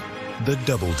of The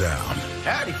Double Down.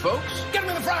 Howdy, folks. Get him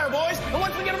in the fryer, boys. And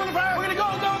once we get him in the fryer, we're going to go.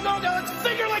 Let's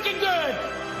finger licking good.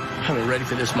 I've been ready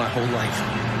for this my whole life.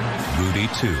 Rudy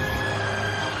 2.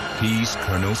 He's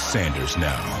Colonel Sanders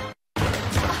now.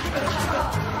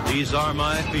 These are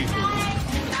my people.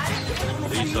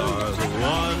 These are the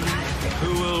ones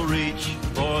who will reach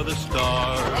for the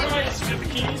stars.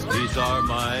 These are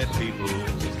my people.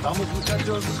 By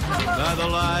the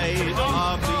light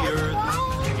of the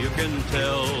earth, you can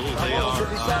tell they are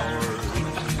ours.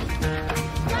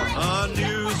 A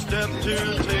new step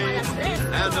to take,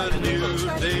 and a new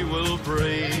day will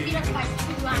break.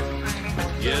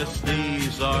 Yes,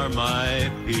 these are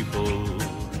my people.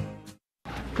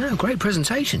 Oh, great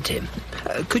presentation, Tim.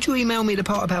 Could you email me the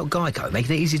part about Geico,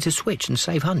 making it easy to switch and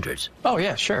save hundreds? Oh,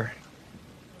 yeah, sure.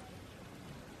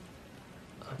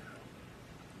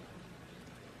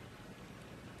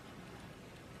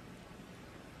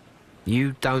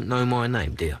 You don't know my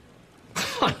name, do you?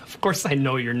 Of course I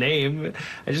know your name.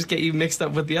 I just get you mixed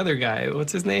up with the other guy.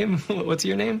 What's his name? What's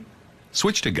your name?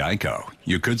 Switch to Geico.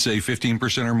 You could save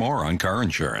 15% or more on car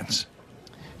insurance.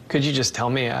 Could you just tell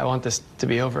me? I want this to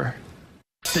be over.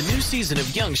 The new season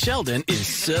of Young Sheldon is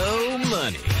so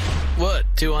money. What,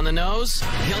 2 on the nose?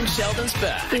 Young Sheldon's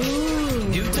back. Ooh.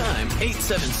 New time,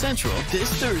 8/7 Central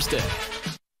this Thursday.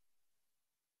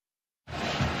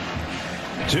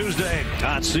 Tuesday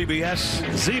on CBS,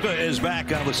 Ziva is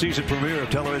back on the season premiere of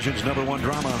television's #1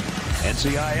 drama,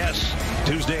 NCIS.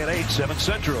 Tuesday at 8, 7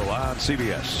 Central on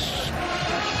CBS.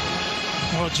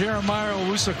 Well, Jeremiah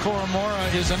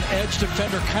Owusu-Koramoah is an edge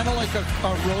defender, kind of like a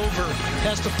rover.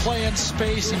 Has to play in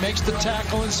space. He makes the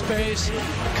tackle in space,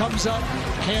 comes up,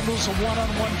 handles a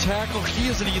one-on-one tackle. He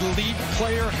is an elite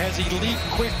player, has elite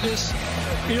quickness.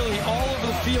 Really, all over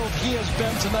the field, he has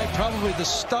been tonight probably the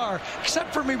star,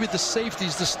 except for maybe the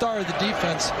safeties. The star of the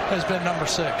defense has been number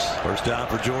 6. First down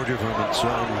for Georgia from its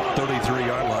own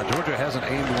 33-yard line. Georgia hasn't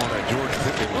aimed one at George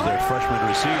Pickens, their freshman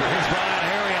receiver. Here's Brian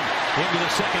Harrion into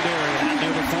the secondary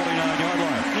near the 49-yard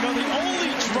line. You know, the only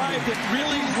drive that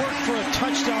really worked for a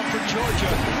touchdown for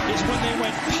Georgia is when they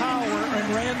went power and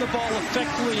ran the ball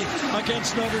effectively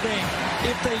against Notre Dame.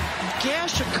 If they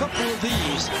gash a couple of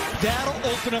these, that'll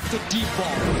open up the deep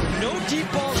ball. No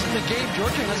deep balls in the game.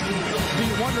 Georgia has to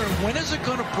be wondering, when is it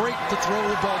going to break to throw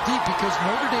the ball deep? Because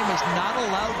Notre Dame has not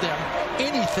allowed them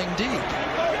anything deep.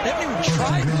 They haven't even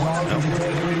tried one.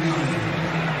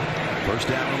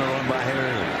 First down on the run by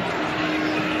Harrion.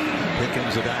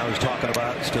 Pickens, the guy I was talking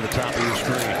about, is to the top of your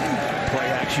screen. Play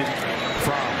action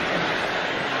from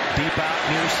deep out,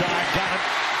 near side, got it.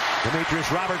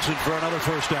 Demetrius Robertson for another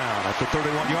first down at the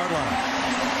 31-yard line.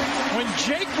 When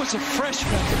Jake was a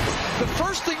freshman, the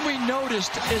first thing we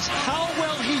noticed is how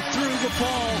well he threw the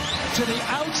ball to the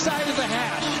outside of the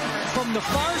hash. From the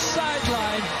far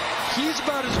sideline, he's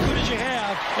about as good as you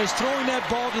have as throwing that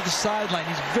ball to the sideline.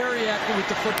 He's very accurate with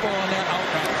the football on that out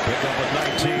route. Pick up at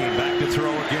 19, back to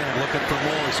throw again, looking for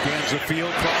more, scans the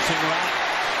field, crossing route.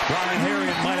 Brian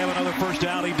Harrion might have another first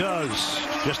down. He does,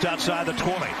 just outside the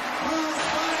 20.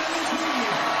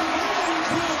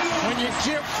 When you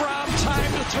give Fromm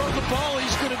time to throw the ball,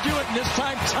 he's going to do it. And this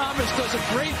time, Thomas does a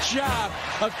great job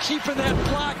of keeping that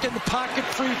block in the pocket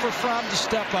free for Fromm to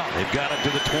step up. They've got it to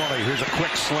the 20. Here's a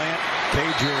quick slant.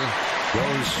 Cager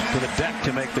goes to the deck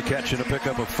to make the catch and a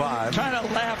pickup of 5. Kind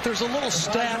of laugh. There's a little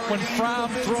stat when Fromm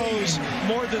throws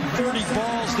more than 30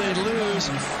 balls, they lose.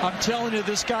 I'm telling you,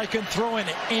 this guy can throw in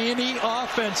any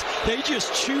offense. They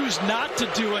just choose not to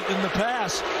do it in the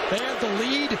pass. They have the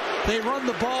lead. They run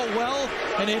the ball well,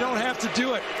 and they don't have to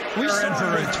do it. We saw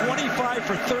him at 25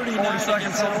 for 39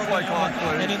 against Alabama,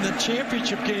 and in the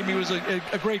championship game, he was a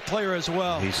great player as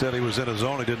well. He said he was in his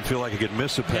zone. He didn't feel like he could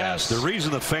miss a pass. Yes. The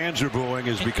reason the fans are booing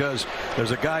is because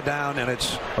there's a guy down, and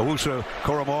it's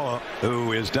Owusu-Koramoah,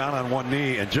 who is down on one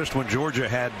knee, and just when Georgia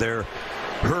had their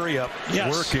hurry-up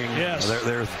working,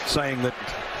 they're saying that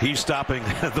he's stopping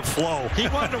the flow. He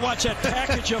wanted to watch that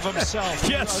package of himself.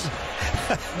 Yes.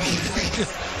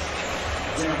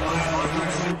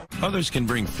 Others can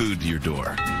bring food to your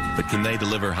door, but can they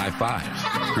deliver high fives,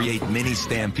 create mini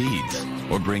stampedes,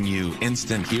 or bring you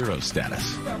instant hero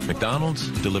status? McDonald's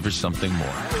delivers something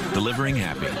more. Delivering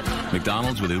happy.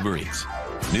 McDonald's with Uber Eats.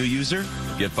 New user,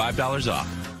 get $5 off.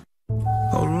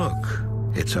 Oh, look.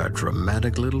 It's our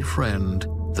dramatic little friend,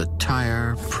 the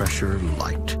Tire Pressure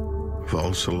Light.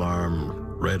 False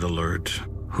alarm, red alert,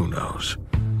 who knows?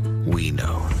 We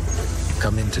know.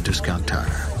 Come into Discount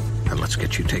Tire, and let's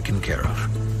get you taken care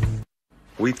of.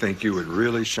 We think you would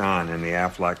really shine in the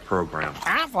Aflac program.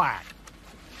 Aflac?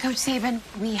 Coach Saban,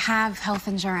 we have health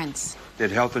insurance. Did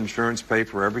health insurance pay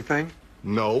for everything?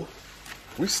 No.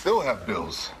 We still have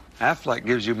bills. Aflac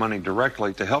gives you money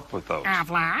directly to help with those.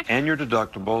 Aflac? And your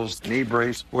deductibles, knee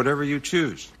brace, whatever you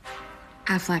choose.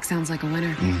 Aflac sounds like a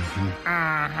winner.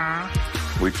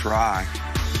 We try.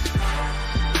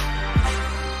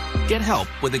 Get help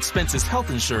with expenses health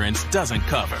insurance doesn't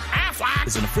cover. Aflac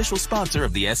is an official sponsor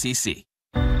of the SEC.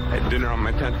 Had dinner on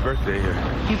my 10th birthday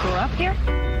here. You grew up here?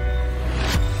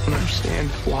 I don't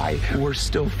understand why we're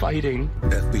still fighting.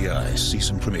 FBI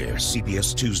season premiere,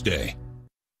 CBS Tuesday.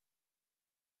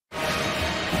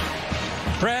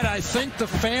 Brad, I think the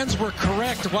fans were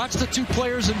correct. Watch the two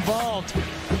players involved.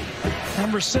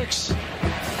 Number 6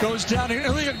 goes down. And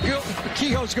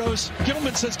Kehoe goes,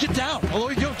 Gilman says, get down. Although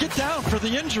you go, get down for the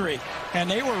injury. And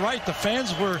they were right. The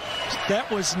fans were,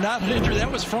 that was not an injury.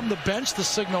 That was from the bench, the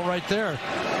signal right there.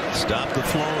 Stop the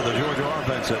flow of the Georgia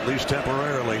offense, at least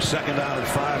temporarily. 2nd down and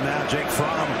 5 now. Jake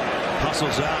Fromm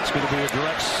hustles out. It's going to be a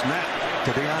direct snap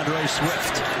to DeAndre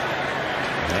Swift.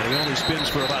 And he only spins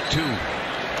for about 2.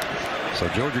 So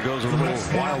Georgia goes with a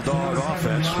little wild dog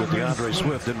offense with DeAndre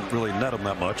Swift. Didn't really net him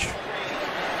that much.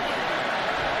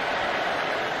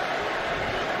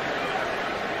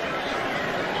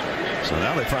 So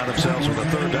now they find themselves with a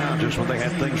 3rd down just when they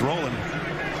had things rolling.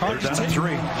 They're down at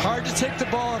 3. Hard to take the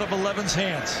ball out of 11's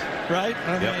hands, right?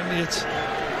 I mean, it's,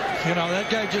 you know, that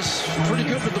guy just pretty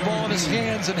good with the ball in his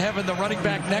hands and having the running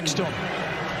back next to him.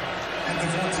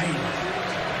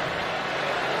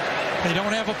 They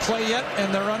don't have a play yet,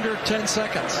 and they're under 10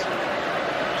 seconds.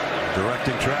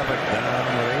 Directing traffic down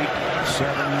with 8,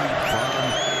 7, Fromm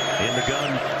in the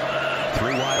gun.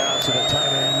 3 wide outs and a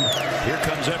tight end. Here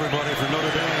comes everybody for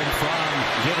Notre Dame. Fromm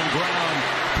getting ground,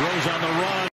 throws on the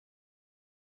run.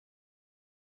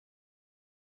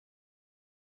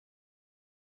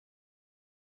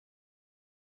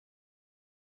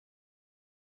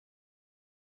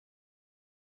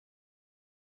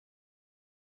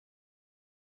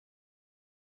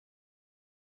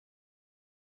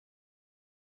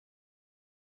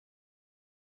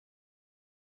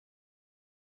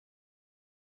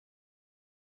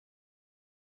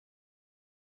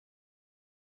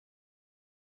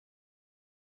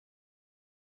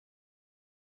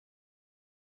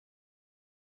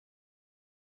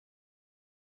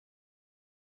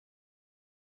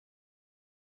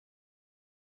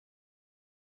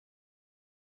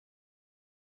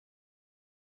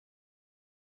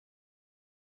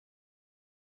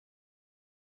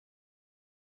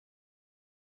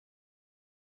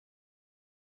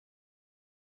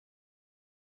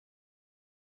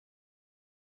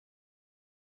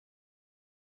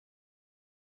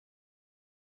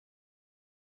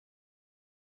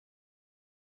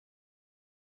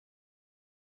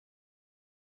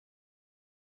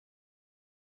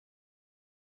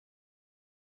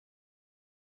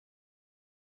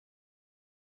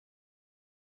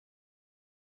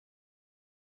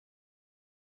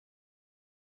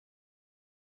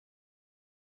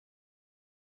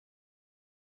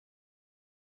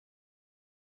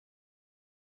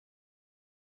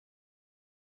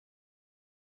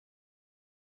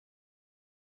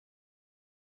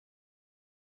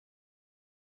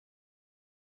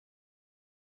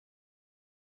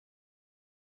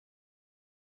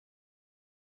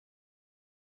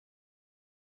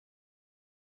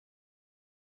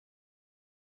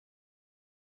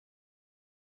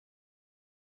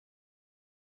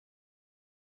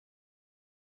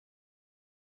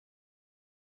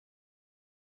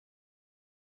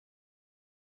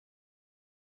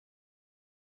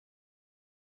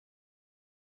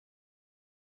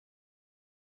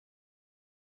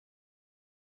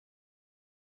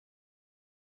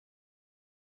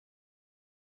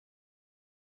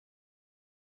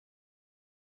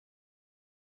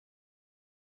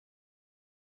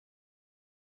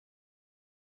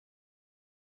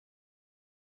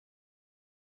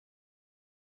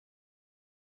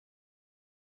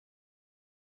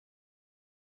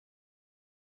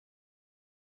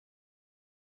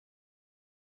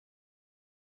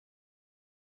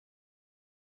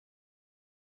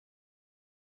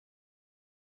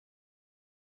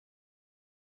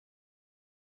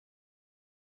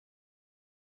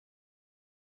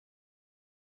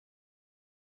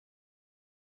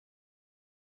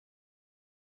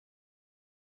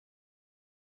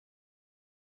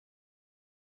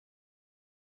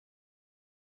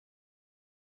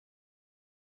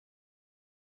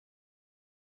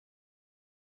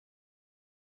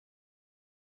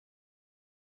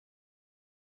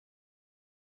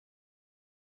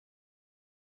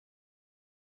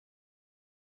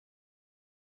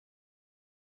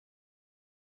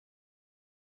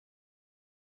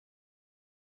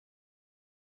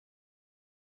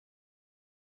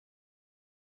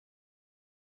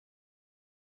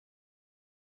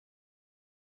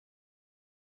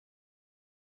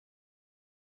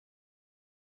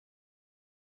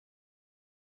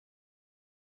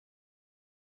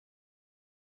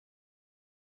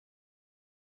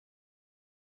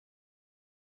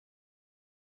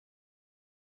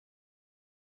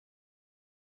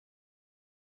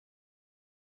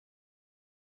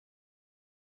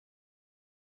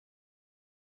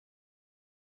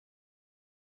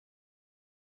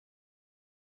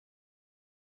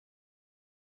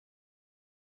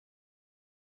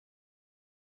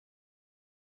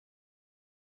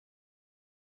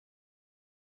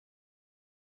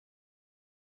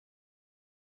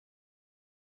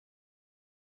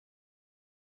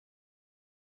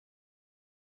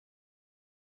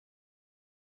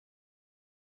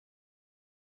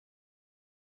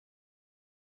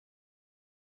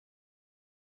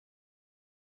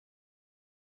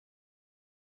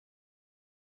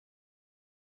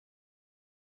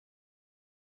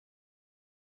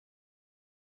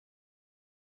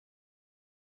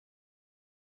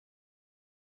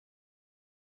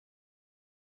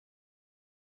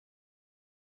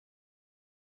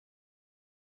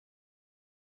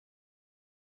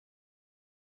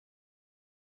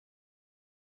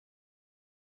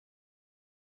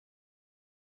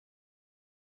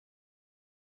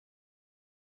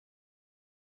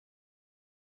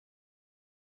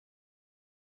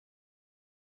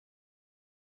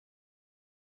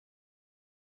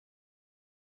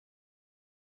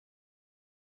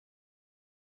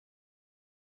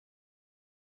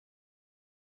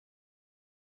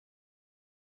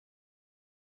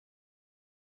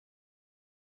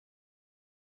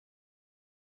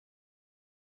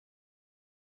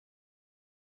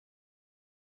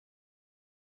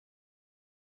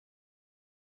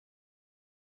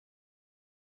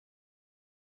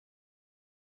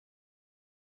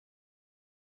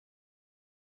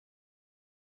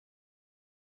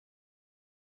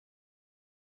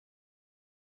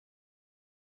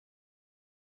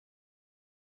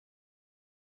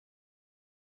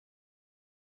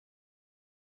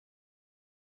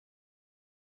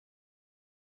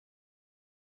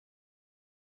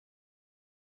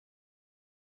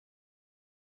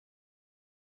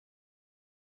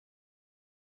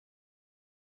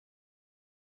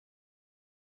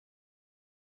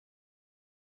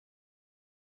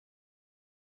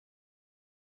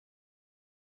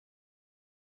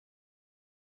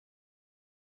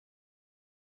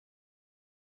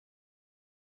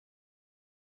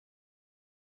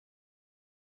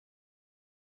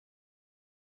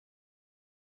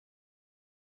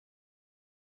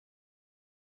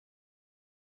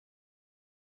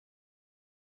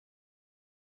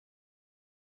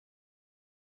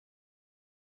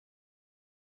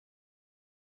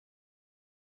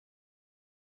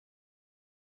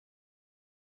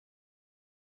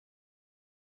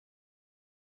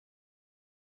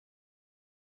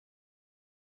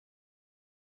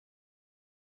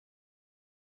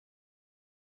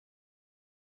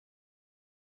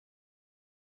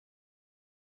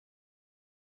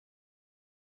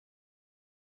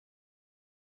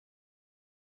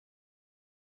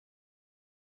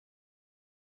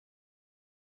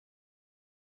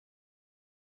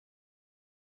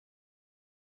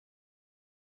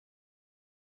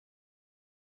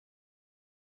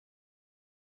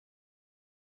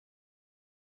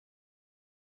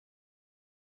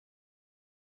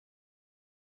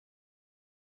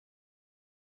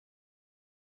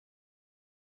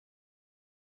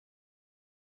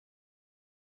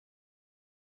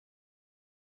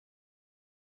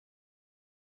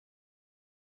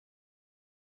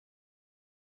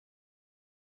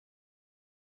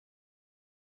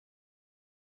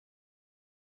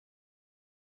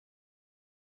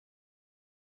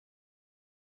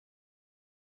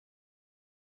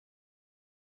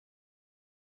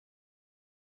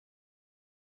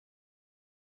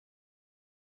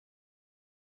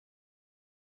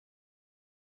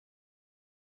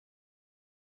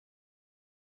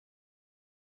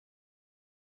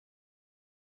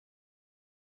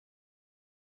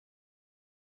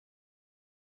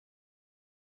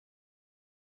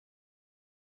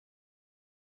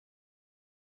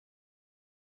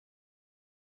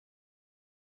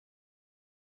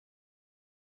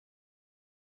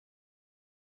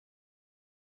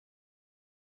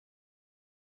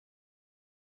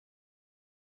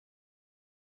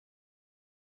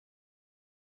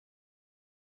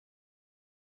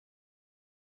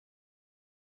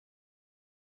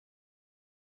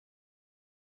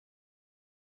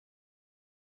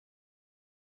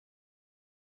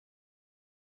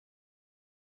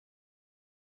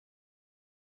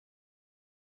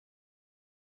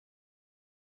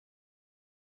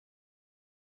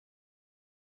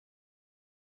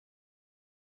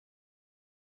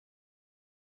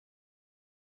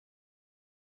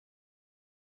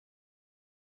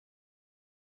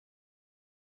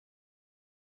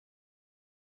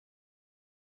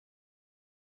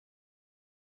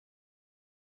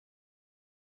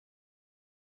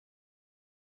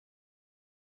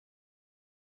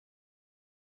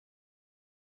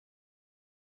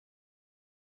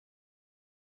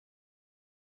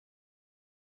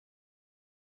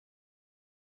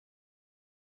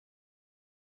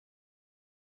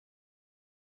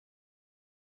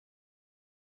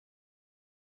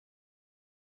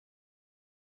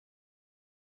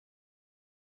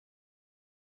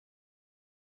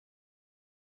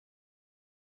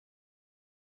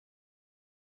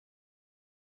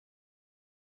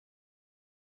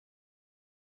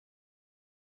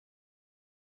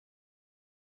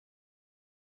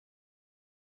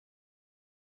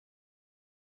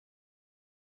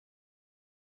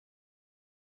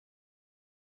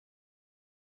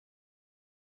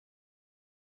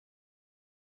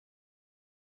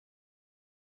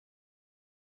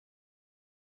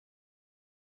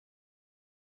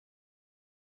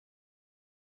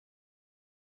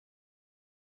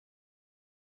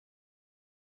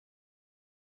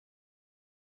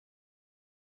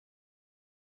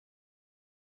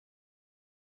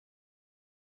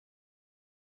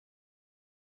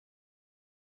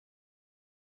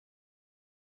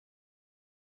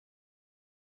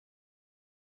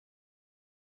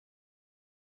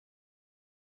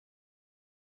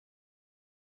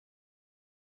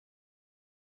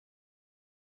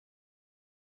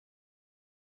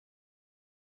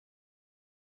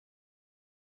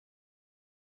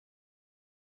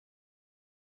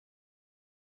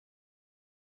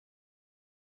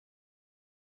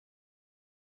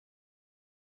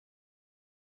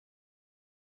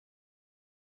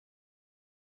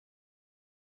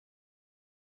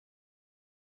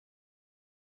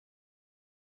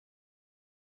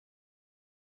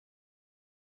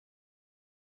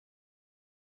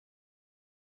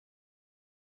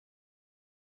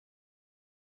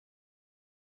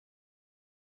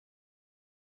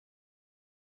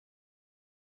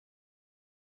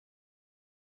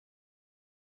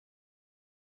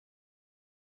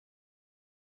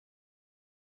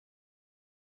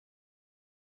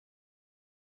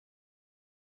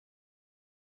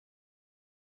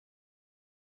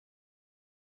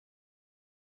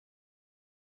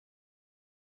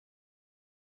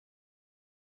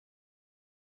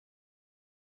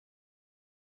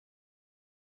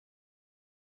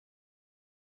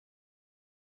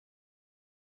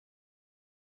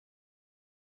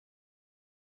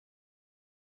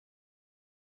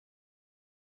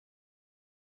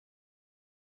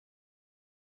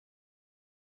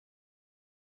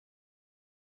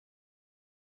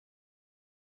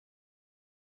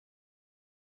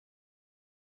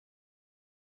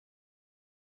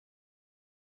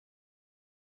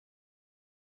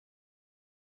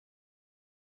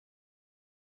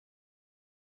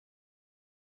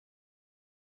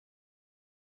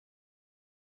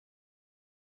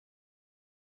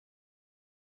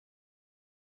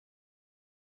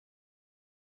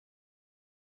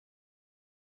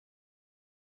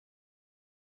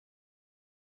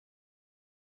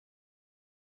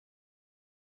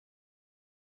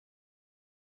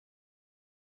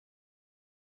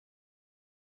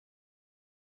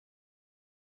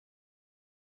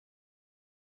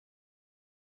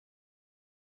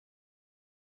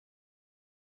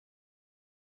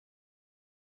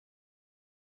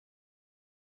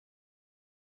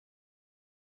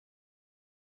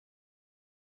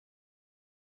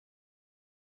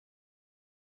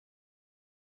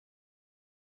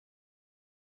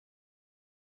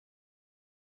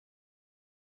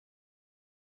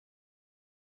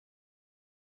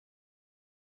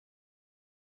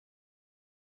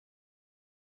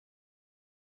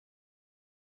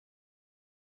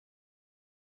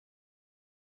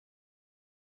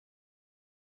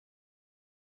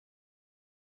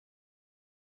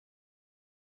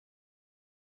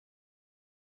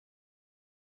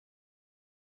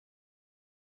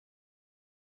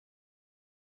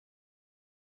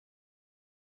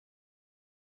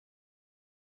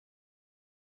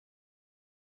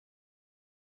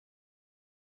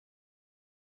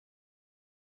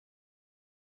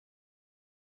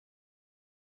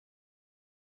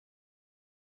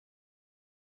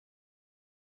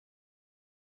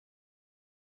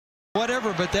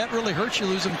 whatever, but that really hurts you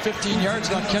losing 15 yards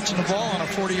not catching the ball on a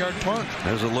 40-yard punt.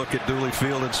 There's a look at Dooley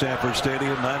Field in Sanford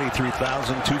Stadium.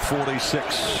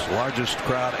 93,246. Largest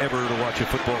crowd ever to watch a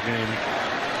football game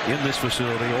in this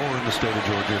facility or in the state of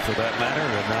Georgia for that matter.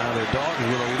 And now the Dogs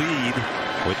with a lead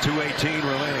with 2:18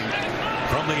 remaining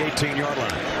from the 18-yard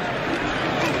line.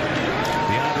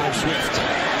 DeAndre Swift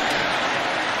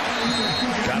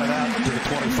got it out to the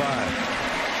 25.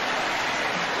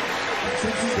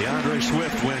 DeAndre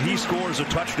Swift, when he scores a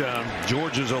touchdown,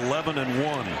 Georgia's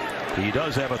 11-1. He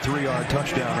does have a 3-yard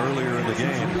touchdown earlier in the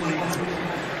game,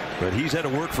 but he's had to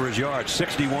work for his yards.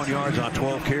 61 yards on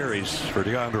 12 carries for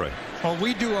DeAndre. Well,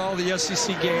 we do all the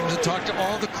SEC games and talk to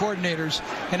all the coordinators,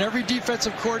 and every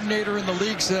defensive coordinator in the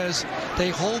league says they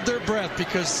hold their breath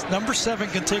because number 7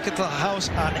 can take it to the house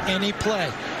on any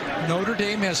play. Notre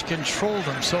Dame has controlled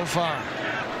them so far.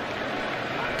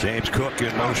 James Cook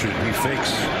in motion. He fakes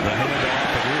the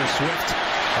handoff, and here's Swift.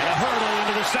 And a hurdle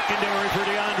into the secondary for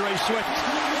DeAndre Swift.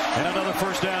 And another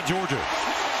first down, Georgia.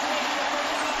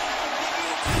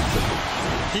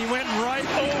 He went right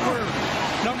over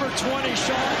number 20,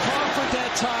 Sean Crawford,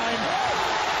 that time.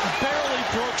 Barely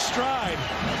broke stride.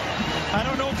 I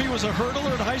don't know if he was a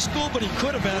hurdler in high school, but he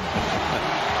could have been.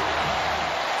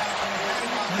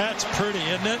 That's pretty,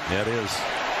 isn't it? Yeah, it is.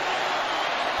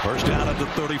 First down at the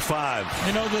 35.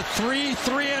 You know, the three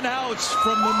and outs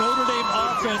from the Notre Dame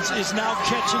offense is now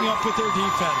catching up with their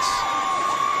defense.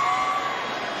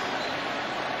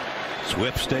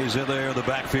 Swift stays in there in the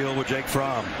backfield with Jake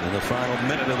Fromm in the final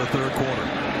minute of the third quarter.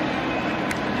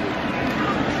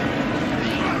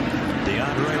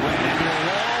 DeAndre ran into a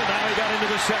wall. Now he got into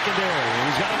the secondary.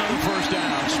 He's got another first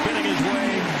down. Spinning his way.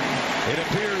 It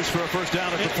appears for a first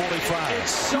down at the 45.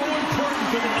 It's so important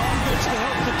for the offense to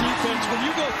help the defense. When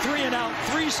you go 3 and out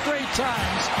 3 straight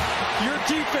times, your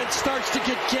defense starts to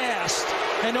get gassed.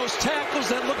 And those tackles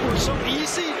that were so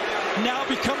easy now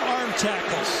become arm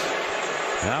tackles.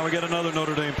 Now we get another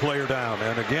Notre Dame player down,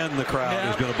 and again the crowd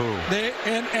is going to boo.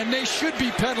 And they should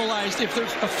be penalized if the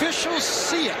officials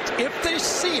see it. If they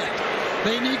see it,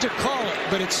 they need to call it,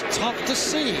 but it's tough to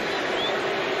see.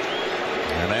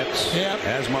 And that's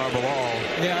Asmar Bilal.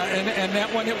 Yeah, and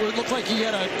that one, it looked like he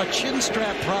had a chin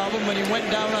strap problem when he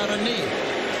went down on a knee.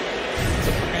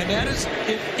 And that is,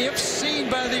 if seen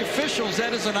by the officials,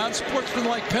 that is an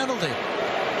unsportsmanlike penalty.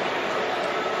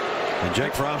 And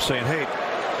Jake Fromm saying, hey.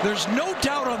 There's no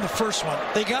doubt on the first one.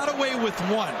 They got away with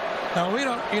 1. Now, we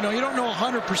don't, you don't know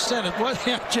 100%. It was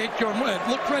Jake Jordan.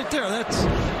 Look right there.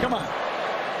 Come on.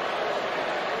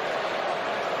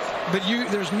 But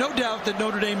there's no doubt that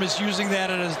Notre Dame is using that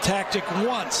as a tactic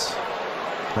once.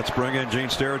 Let's bring in Gene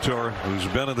Steratore, who's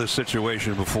been in this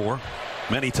situation before,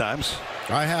 many times.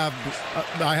 I have,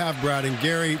 Brad, and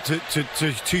Gary,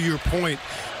 to your point,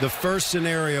 the first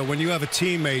scenario when you have a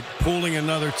teammate pulling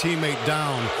another teammate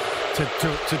down to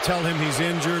tell him he's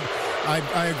injured,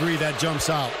 I agree that jumps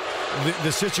out.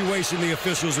 The situation the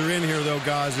officials are in here, though,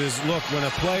 guys, is, look, when a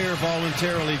player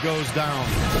voluntarily goes down,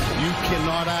 you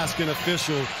cannot ask an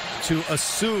official to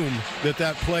assume that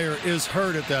that player is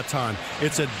hurt at that time.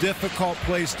 It's a difficult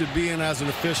place to be in as an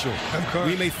official.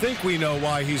 We may think we know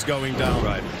why he's going down,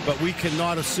 but we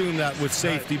cannot assume that with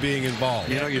safety being involved.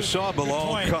 You know, you saw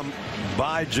Bilal come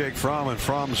by Jake Fromm, and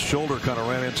Fromm's shoulder kind of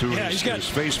ran into his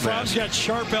face mask. Fromm's got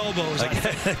sharp elbows.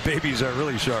 Babies are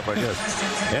really sharp, I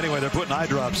guess. Anyway, they're putting eye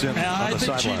drops in on the sideline. I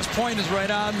think Gene's point is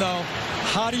right on, though.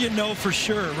 How do you know for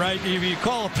sure, right? If you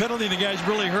call a penalty and the guy's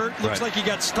really hurt, looks like he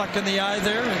got stuck in the eye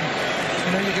there,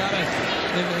 and you got to.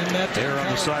 They're on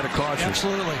the side of caution.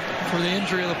 Absolutely, for the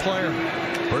injury of the player.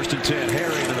 First and 10,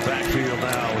 Harry in the backfield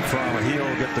now with Fromm.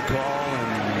 He'll get the call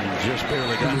and just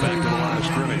barely got back to the line of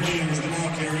scrimmage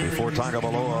before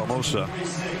Tagovailoa Amosa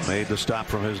made the stop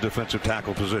from his defensive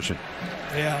tackle position.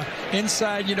 Yeah,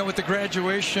 inside, with the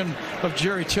graduation of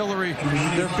Jerry Tillery,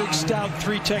 their big stout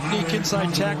 3 technique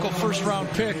inside tackle, first-round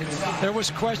pick. There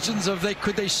was questions of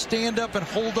could they stand up and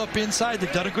hold up inside.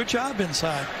 They've done a good job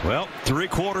inside. Well, 3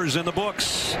 quarters in the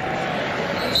books.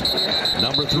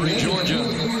 Number 3, Georgia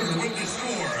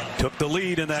took the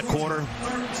lead in that quarter,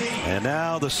 and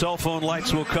now the cell phone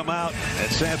lights will come out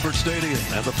at Sanford Stadium,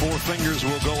 and the 4 fingers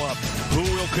will go up. Who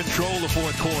will control the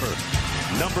 4th quarter?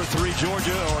 Number 3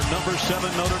 Georgia or number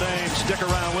 7 Notre Dame? Stick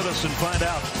around with us and find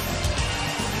out.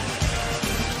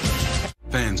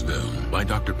 Fansville by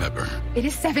Dr. Pepper. It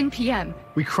is 7 p.m.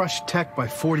 We crushed Tech by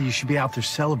 40. You should be out there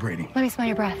celebrating. Let me smell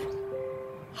your breath.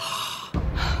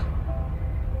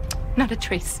 Not a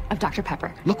trace of Dr.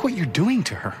 Pepper. Look what you're doing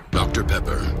to her. Dr.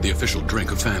 Pepper, the official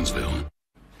drink of Fansville.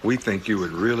 We think you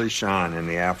would really shine in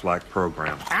the Aflac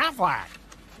program. Aflac?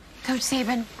 Coach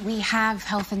Saban, we have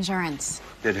health insurance.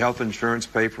 Did health insurance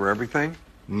pay for everything?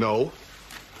 No.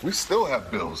 We still have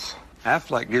bills.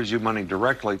 Aflac gives you money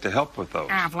directly to help with those.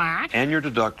 Aflac? And your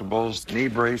deductibles, knee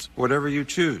brace, whatever you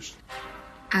choose.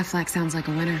 Aflac sounds like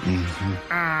a winner.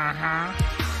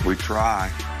 We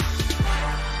try.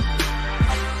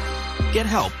 Get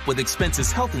help with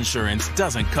expenses health insurance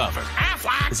doesn't cover.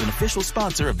 Aflac Is an official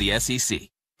sponsor of the SEC.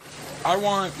 I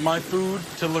want my food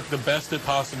to look the best it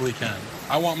possibly can.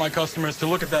 I want my customers to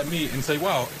look at that meat and say,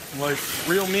 wow, like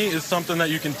real meat is something that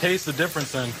you can taste the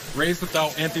difference in. Raised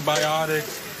without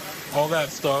antibiotics, all that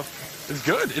stuff. It's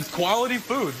good. It's quality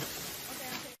food.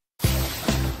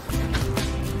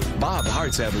 Bob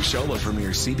Hart's having solo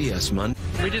premiere CBS Monday.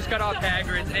 We just got off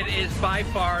Hagrid's. It is by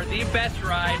far the best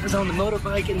ride. I was on the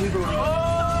motorbike and we were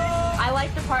I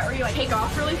like the part where you take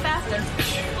off really fast and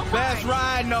Best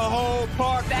ride in the whole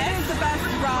park. That is the best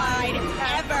ride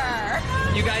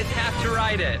ever. You guys have to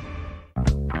ride it.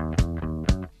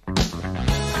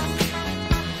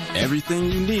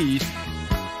 Everything you need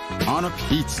on a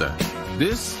pizza.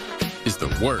 This is the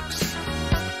works.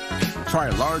 Try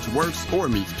a large Works or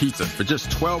Meats pizza for just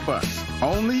 $12,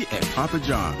 only at Papa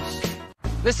John's.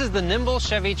 This is the nimble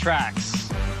Chevy Trax,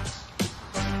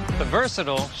 the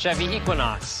versatile Chevy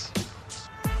Equinox,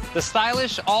 the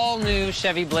stylish all-new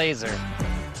Chevy Blazer,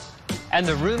 and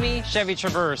the roomy Chevy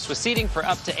Traverse with seating for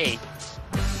up to 8.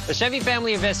 The Chevy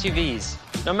family of SUVs.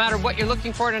 No matter what you're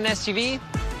looking for in an SUV,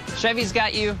 Chevy's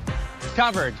got you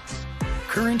covered.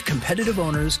 Current competitive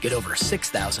owners get over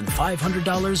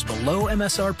 $6,500 below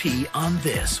MSRP on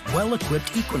this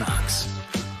well-equipped Equinox.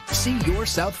 See your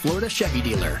South Florida Chevy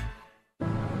dealer.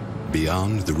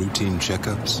 Beyond the routine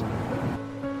checkups,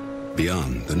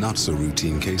 beyond the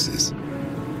not-so-routine cases,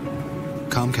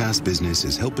 Comcast Business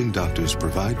is helping doctors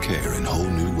provide care in whole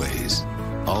new ways,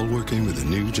 all working with a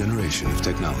new generation of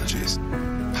technologies,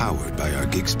 powered by our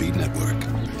gig speed network.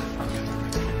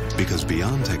 Because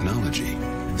beyond technology,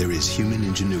 there is human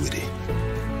ingenuity.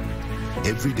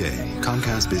 Every day,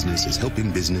 Comcast Business is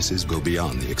helping businesses go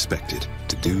beyond the expected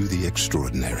to do the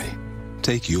extraordinary.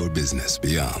 Take your business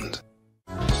beyond.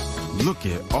 Look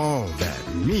at all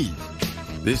that meat.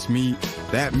 This meat,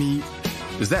 that meat.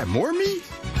 Is that more meat?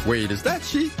 Wait, is that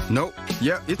sheep? Nope.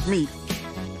 Yep, it's meat.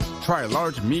 Try a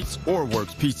large Meats or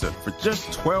Works pizza for just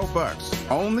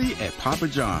 $12, only at Papa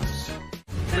John's.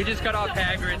 We just got off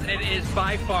Hagrid's. It is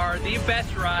by far the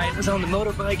best ride. I was on the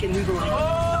motorbike and we were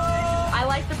I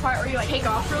like the part where you take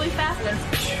off really fast and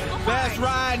Best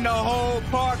ride in the whole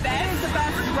park. That is the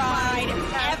best ride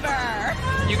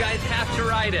ever. You guys have to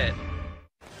ride it.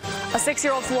 A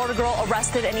 6-year-old Florida girl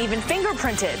arrested and even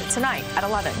fingerprinted tonight at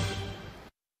 11.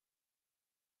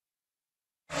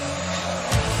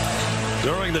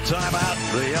 During the timeout,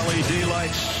 the LED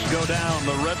lights go down,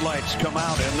 the red lights come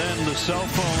out, and then the cell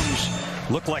phones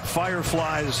look like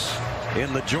fireflies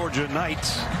in the Georgia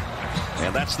night.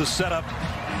 And that's the setup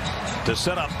to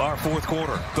set up our fourth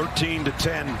quarter.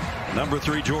 13-10. Number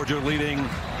 3 Georgia leading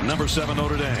number 7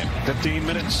 Notre Dame. 15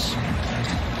 minutes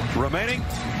remaining.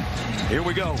 Here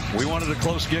we go. We wanted a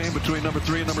close game between number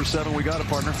 3 and number 7. We got a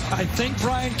partner. I think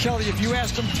Brian Kelly, if you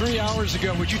asked him 3 hours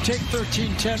ago, would you take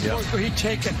 13-10? Yep. He'd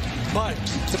take it. But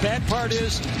the bad part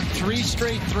is 3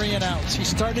 straight 3-and-outs. He's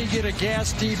starting to get a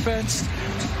gas defense.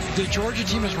 The Georgia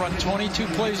team has run 22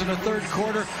 plays in the third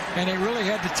quarter, and they really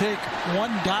had to take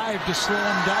one dive to slow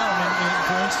them down, and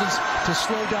for instance, to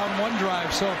slow down one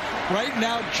drive. So right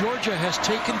now, Georgia has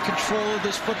taken control of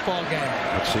this football game.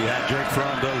 Let's see how Jake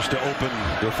Fromm does to open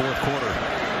the fourth quarter.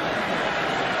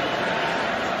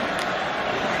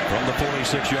 From the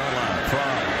 46-yard line,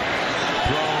 Fromm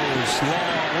throws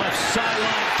long left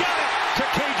sideline. Got it to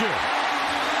Cager.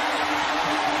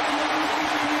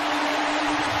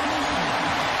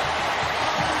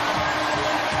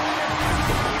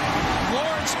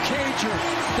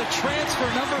 The transfer,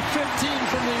 number 15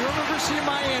 from the University of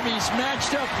Miami, is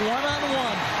matched up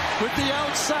one-on-one with the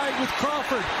outside with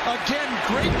Crawford. Again,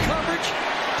 great coverage,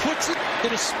 puts it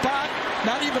in a spot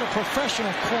not even a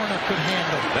professional corner could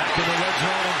handle. Back in the red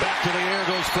zone and back to the air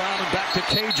goes Fromm, and back to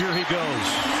Cager he goes.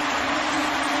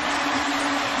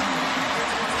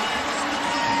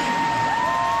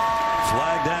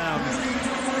 Flag down.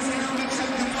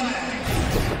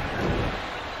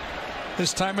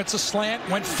 This time it's a slant.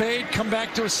 Went fade, come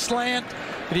back to a slant.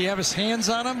 Did he have his hands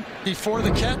on him before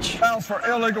the catch? Fouls for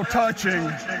illegal touching.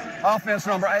 Offense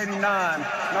number 89.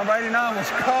 Number 89 was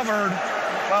covered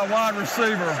by a wide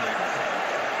receiver.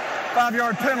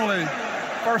 5-yard penalty.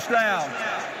 First down.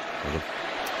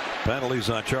 Penalties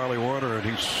on Charlie Warner, and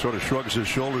he sort of shrugs his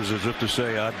shoulders as if to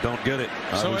say, I don't get it.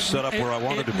 I was set up where I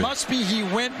wanted to be. It must be he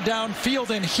went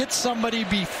downfield and hit somebody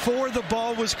before the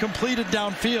ball was completed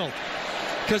downfield.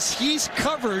 Because he's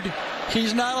covered,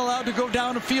 he's not allowed to go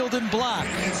down the field and block.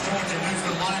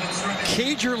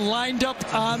 Cager lined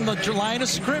up on the line of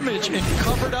scrimmage and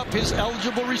covered up his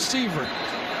eligible receiver.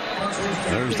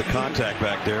 There's the contact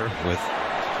back there with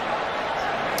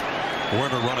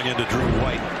Warner running into Drew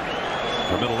White,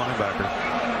 the middle linebacker.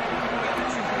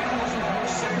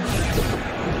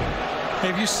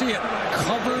 If you see it,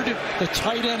 covered the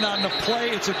tight end on the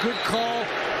play, it's a good call.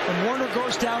 When Warner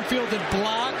goes downfield and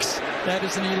blocks, that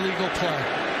is an illegal play.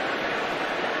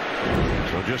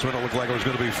 So just when it looked like it was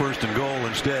going to be 1st and goal,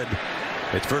 instead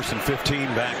it's 1st and 15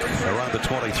 back around the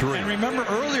 23. And remember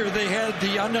earlier they had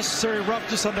the unnecessary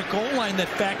roughness on the goal line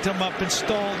that backed them up and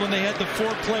stalled when they had the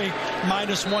 4-play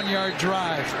 -1 yard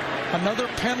drive. Another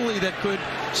penalty that could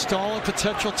stall a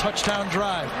potential touchdown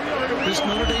drive. This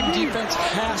Notre Dame defense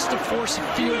has to force a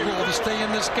field goal to stay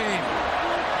in this game.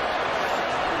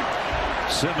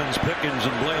 Simmons, Pickens,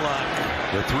 and Blaylock,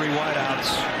 the 3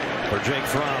 wideouts for Jake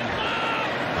Fromm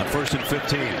on 1st and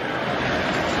 15.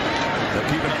 They'll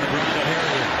keep it on the ground to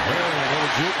Harry. Harry, a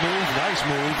little juke move, nice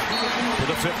move to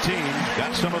the 15.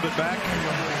 Got some of it back.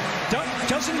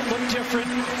 Doesn't it look different?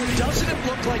 Doesn't it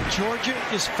look like Georgia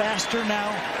is faster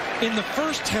now? In the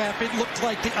first half, it looked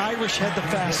like the Irish had the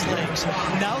fast legs.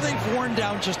 Now they've worn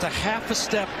down just a half a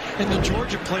step, and the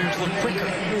Georgia players look quicker.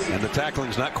 And the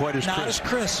tackling's not quite as crisp. Not as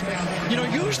crisp. You know,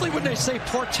 usually when they say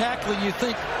poor tackling, you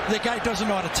think the guy doesn't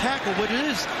know how to tackle. What it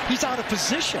is, he's out of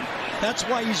position. That's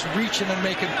why he's reaching and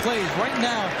making plays. Right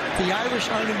now, the Irish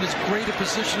aren't in as great a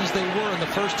position as they were in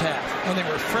the first half when they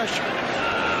were fresher.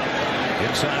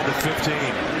 Inside the 15.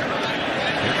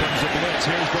 Here comes the blitz.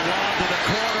 Here's the lob to the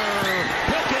corner.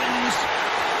 Pickens.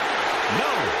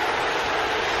 No.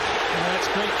 And that's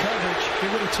great coverage. He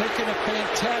would have taken a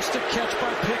fantastic catch by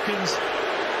Pickens.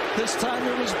 This time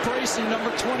it was Bracey,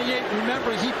 number 28.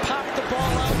 Remember, he popped the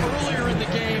ball out earlier in the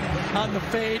game on the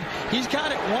fade. He's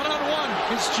got it one-on-one.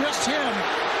 It's just him.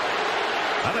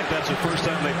 I think that's the first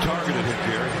time they've targeted him,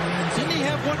 Gary. Didn't he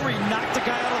have one where he knocked the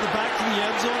guy out of the back of the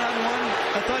end zone on one?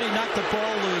 I thought he knocked the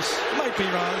ball loose. Might be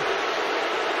wrong.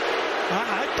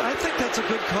 I think that's a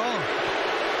good call.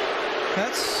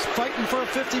 That's fighting for a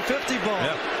 50-50 ball.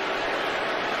 Yep.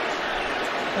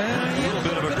 And he had a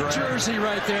little bit of jersey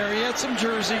right there. He had some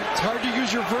jersey. It's hard to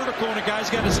use your vertical when a guy's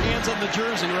got his hands on the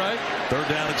jersey, right? 3rd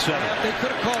down and 7. Yeah, they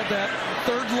could have called that.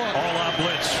 3rd look. All on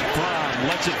blitz. Fromm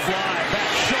lets it fly.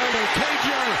 Back shoulder.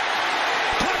 Cager.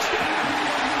 Touchdown.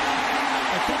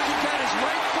 I think he got his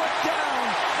right foot down.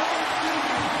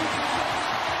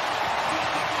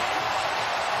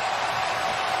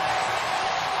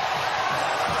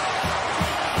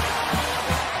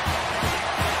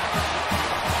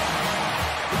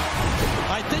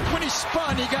 I think when he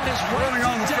spun, he got his right running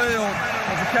on the field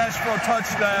with a catch for a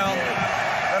touchdown.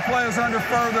 That play is under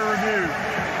further review.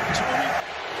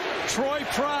 Troy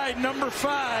Pride, number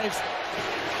 5.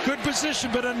 Good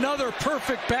position, but another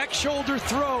perfect back shoulder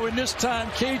throw. And this time,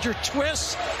 Cager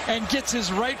twists and gets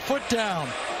his right foot down.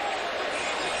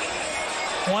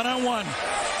 One-on-one.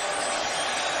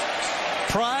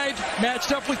 Pride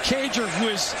matched up with Cager, who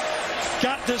has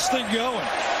got this thing going.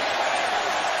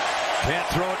 Can't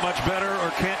throw it much better or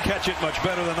can't catch it much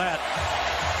better than that.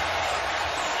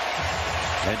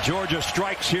 And Georgia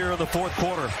strikes here in the 4th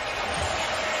quarter.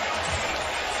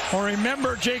 Well,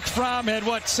 remember, Jake Fromm had,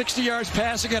 60 yards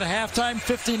passing at a halftime,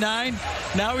 59.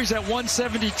 Now he's at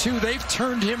 172. They've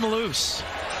turned him loose.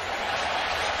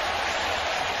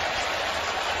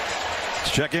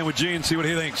 Let's check in with Gene, see what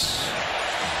he thinks.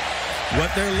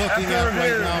 What they're looking at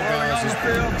right now, guys, is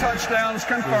field touchdowns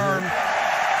confirmed.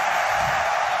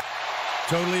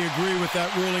 Totally agree with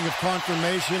that ruling of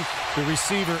confirmation. The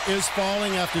receiver is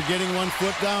falling after getting 1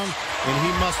 foot down, and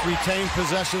he must retain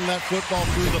possession of that football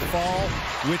through the fall,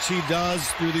 which he does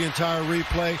through the entire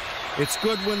replay. It's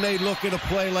good when they look at a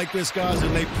play like this, guys,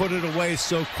 and they put it away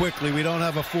so quickly. We don't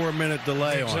have a 4-minute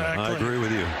delay on it. I agree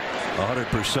with you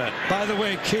 100%. By the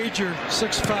way, Cager,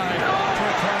 6'5", Troy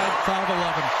Pride,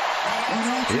 5'11".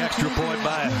 The extra point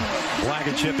by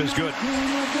Blankenship is good.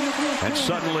 And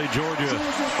suddenly Georgia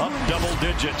up double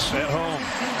digits at home.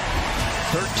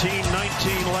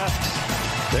 13-19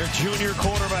 left. Their junior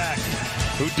quarterback,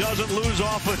 who doesn't lose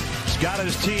often, has got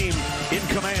his team in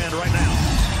command right now.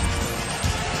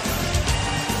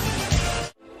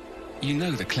 You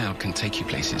know the cloud can take you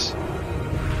places.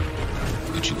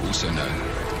 But you also know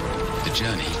the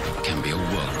journey can be a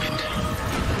whirlwind.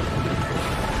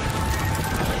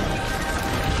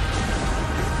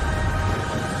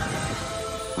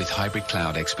 With hybrid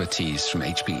cloud expertise from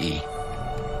HPE.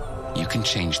 You can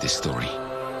change this story.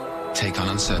 Take on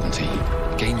uncertainty,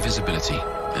 gain visibility,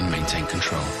 and maintain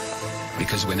control.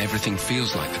 Because when everything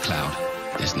feels like the cloud,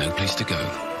 there's no place to go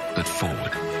but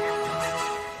forward.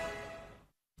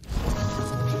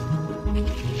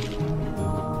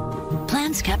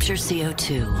 Plants capture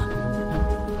CO2.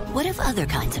 What if other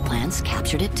kinds of plants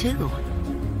captured it too?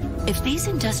 If these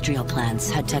industrial plants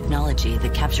had technology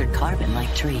that captured carbon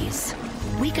like trees,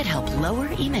 we could help lower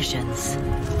emissions.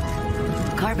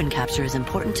 Carbon capture is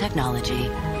important technology,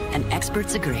 and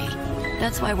experts agree.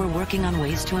 That's why we're working on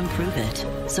ways to improve it,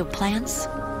 so plants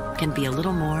can be a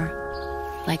little more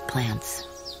like plants.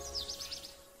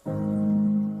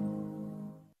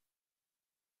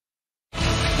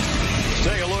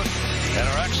 Take a look at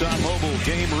our ExxonMobil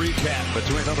game recap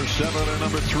between number 7 and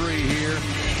number 3 here.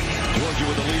 Georgia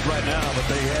with the lead right now, but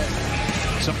they had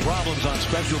some problems on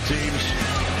special teams.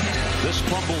 This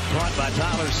fumble caught by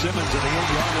Tyler Simmons at the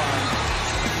 8-yard line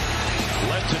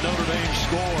led to Notre Dame's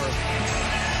score.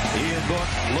 Ian Book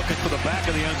looking for the back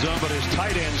of the end zone, but his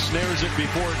tight end snares it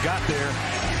before it got there.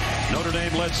 Notre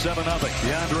Dame led 7-0.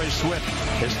 DeAndre Swift,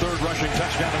 his 3rd rushing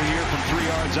touchdown of the year from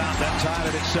 3 yards out. That tied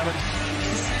it at 7.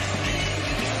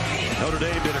 Notre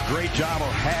Dame did a great job, or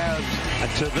has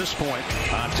to this point,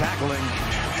 on tackling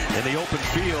in the open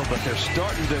field, but they're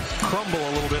starting to crumble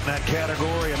a little bit in that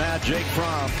category. And now Jake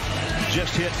Fromm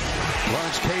just hit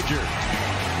Lawrence Cager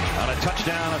on a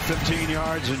touchdown of 15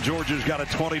 yards, and Georgia's got a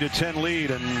 20-10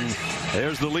 lead. And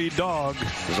there's the lead dog,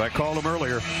 as I called him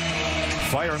earlier,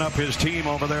 firing up his team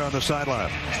over there on the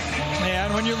sideline.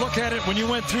 Man, when you look at it, when you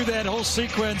went through that whole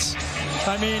sequence,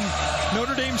 I mean,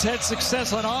 Notre Dame's had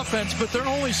success on offense, but their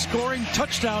only scoring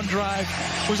touchdown drive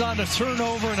was on a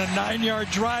turnover and a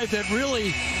 9-yard drive that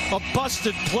really a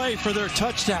busted play for their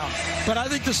touchdown. But I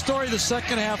think the story of the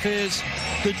second half is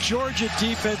the Georgia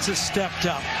defense has stepped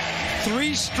up.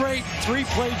 3 straight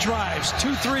 3-play drives, 2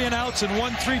 3-and-outs, and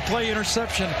 1 3-play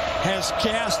interception has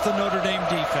gassed the Notre Dame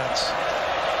defense.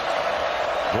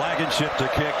 Blankenship to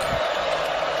kick.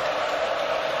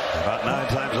 About 9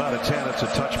 times out of 10, it's a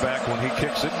touchback when he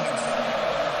kicks it.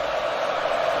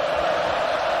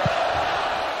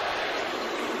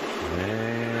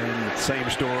 And same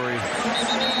story,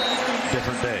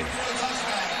 different day.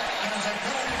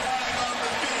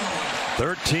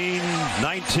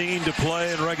 13-19 to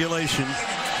play in regulation.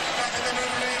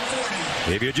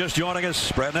 If you're just joining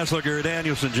us, Brad Nessler, Gary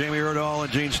Danielson, Jamie Erdahl,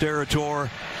 and Gene Steratore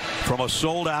from a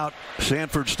sold-out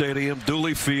Sanford Stadium,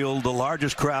 Dooley Field, the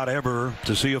largest crowd ever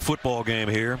to see a football game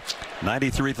here.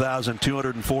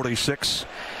 93,246.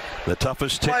 The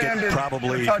toughest ticket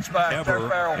probably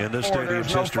ever in this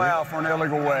stadium's history. No foul for an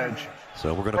illegal wedge.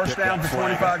 So we're going to pick down that to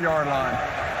flag. 25-yard line.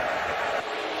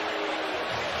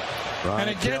 Brian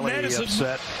And again, Kelly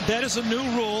that is a new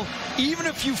rule. Even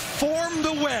if you form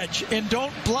the wedge and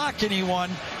don't block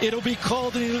anyone, it'll be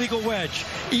called an illegal wedge.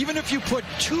 Even if you put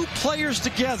 2 players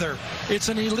together, it's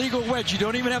an illegal wedge. You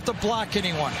don't even have to block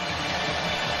anyone.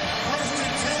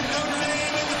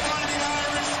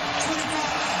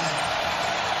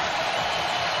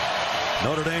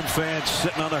 Notre Dame fans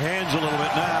sitting on their hands a little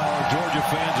bit now. Georgia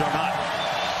fans are not.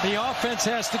 The offense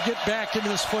has to get back into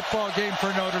this football game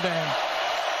for Notre Dame.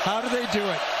 How do they do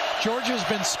it? Georgia's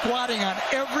been squatting on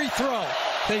every throw.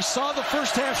 They saw the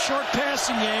first half short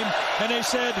passing game, and they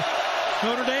said,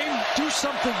 Notre Dame, do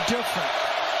something different.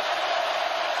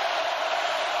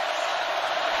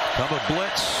 Come a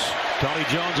blitz. Tony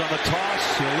Jones on the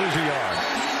toss. He'll lose a yard.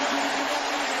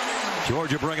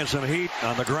 Georgia bringing some heat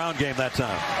on the ground game that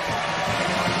time.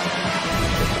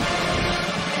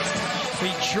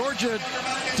 The Georgia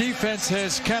defense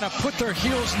has kind of put their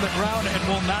heels in the ground and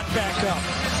will not back up.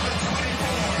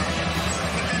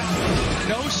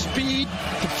 No speed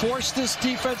to force this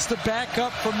defense to back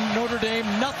up from Notre Dame.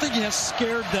 Nothing has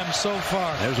scared them so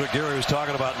far. There's what Gary was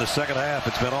talking about in the second half.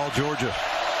 It's been all Georgia.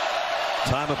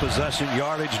 Time of possession,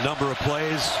 yardage, number of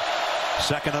plays.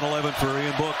 2nd and 11 for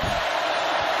Ian Book.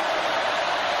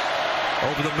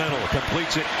 Over the middle,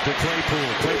 completes it to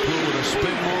Claypool. Claypool with a spin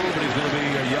move, and he's going to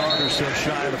be a yard or so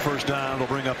shy of the first down. They'll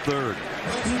bring up 3rd.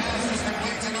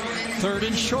 3rd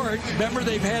and short. Remember,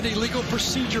 they've had illegal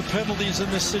procedure penalties in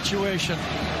this situation.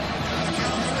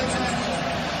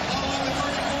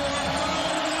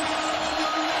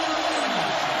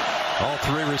 All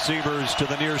 3 receivers to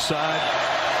the near side.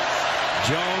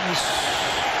 Jones,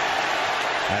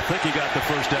 I think he got the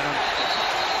first down.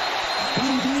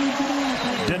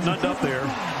 Didn't end up there,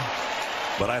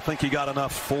 but I think he got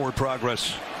enough forward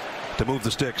progress to move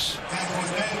the sticks.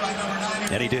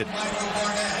 And he did.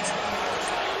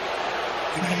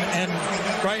 And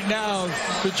right now,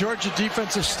 the Georgia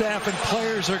defensive staff and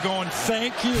players are going,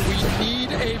 thank you, we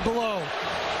need a blow.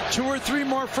 2 or 3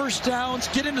 more first downs,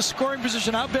 get into scoring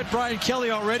position. I'll bet Brian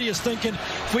Kelly already is thinking,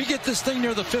 if we get this thing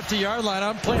near the 50-yard line,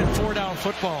 I'm playing 4-down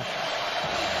football.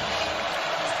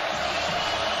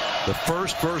 The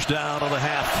first down of the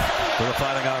half for the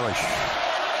Fighting Irish.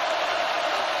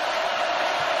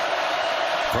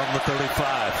 From the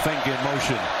 35, Fink in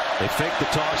motion. They fake the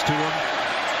toss to him.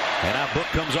 And now Book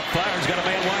comes up, fires. He's got a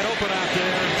man wide open out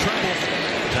there.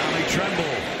 Tommy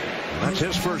Tremble. That's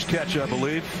his first catch, I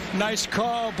believe. Nice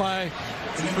call by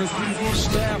the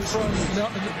staff from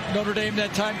Notre Dame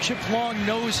that time. Chip Long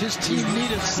knows his team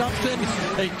needed something.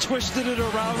 They twisted it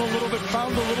around a little bit,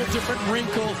 found a little different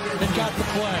wrinkle, and got the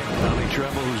play. Tommy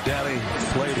Tremble, whose daddy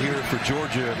played here for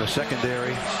Georgia in the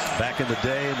secondary back in the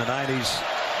day in the 90s.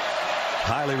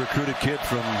 Highly recruited kid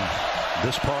from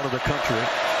this part of the country.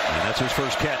 And that's his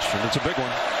first catch, and it's a big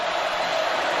one.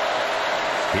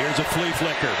 Here's a flea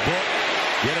flicker. Book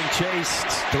getting chased,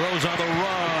 throws on the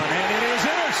run, and it is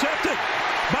intercepted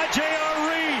by J.R.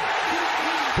 Reed.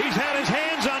 He's had his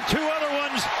hands on 2 other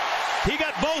ones. He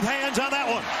got both hands on that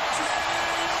one.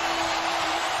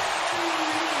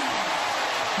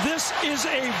 This is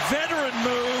a veteran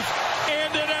move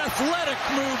and an athletic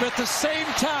move at the same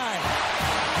time.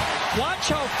 Watch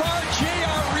how far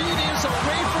J.R. Reed is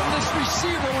away from this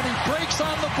receiver when he breaks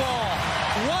on the ball.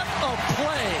 What a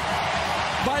play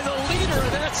by the leader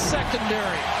of that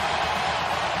secondary.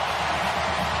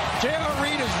 J.R.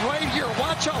 Reed is right here.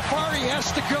 Watch how far he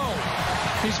has to go.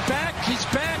 He's back,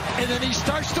 and then he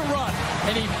starts to run.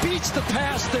 And he beats the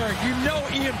pass there. You know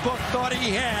Ian Book thought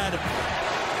he had.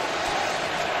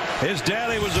 His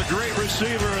daddy was a great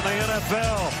receiver in the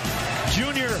NFL.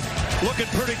 Junior looking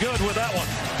pretty good with that one.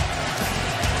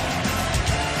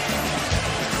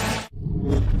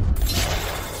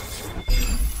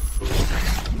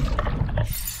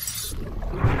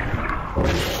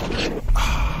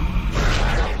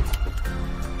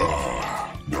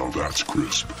 That's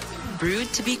crisp.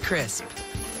 Brewed to be crisp.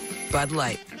 Bud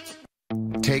Light.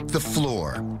 Take the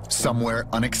floor somewhere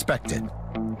unexpected.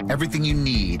 Everything you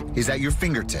need is at your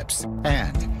fingertips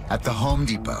and at the Home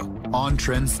Depot.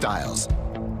 On-trend styles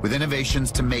with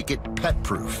innovations to make it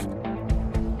pet-proof.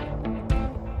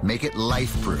 Make it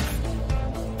life-proof.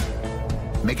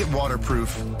 Make it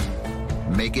waterproof.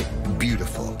 Make it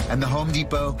beautiful. And the Home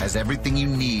Depot has everything you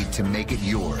need to make it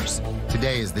yours.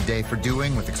 Today is the day for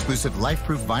doing with exclusive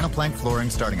life-proof vinyl plank flooring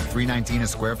starting at $3.19 a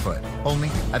square foot. Only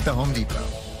at the Home Depot.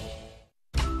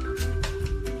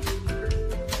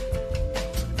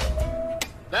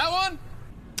 That one?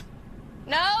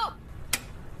 No.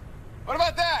 What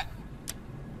about that?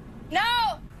 No.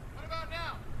 What about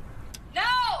now?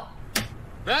 No.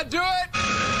 That do it?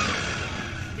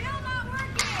 Still not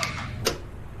working.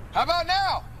 How about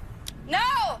now?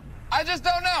 No. I just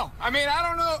don't know. I mean, I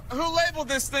don't know who labeled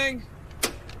this thing.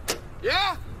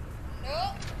 Yeah?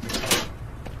 No.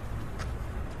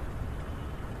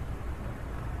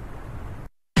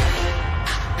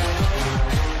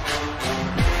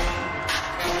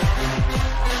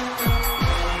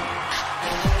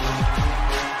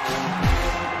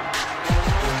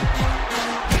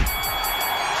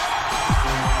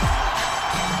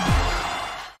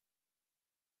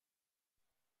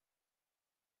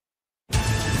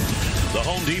 The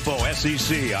Home Depot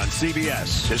SEC on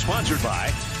CBS is sponsored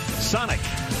by Sonic,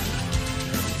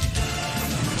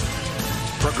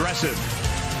 Progressive,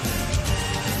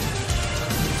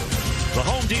 The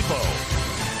Home Depot,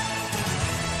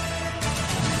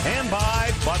 and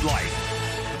by Bud Light.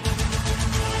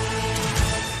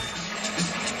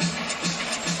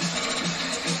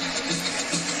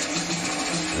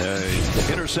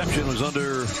 Interception was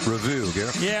under review,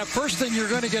 Garrett. Yeah, first thing, you're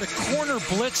going to get a corner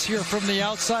blitz here from the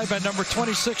outside by number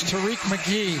 26, Tariq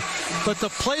McGee. But the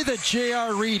play that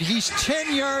J.R. Reed, he's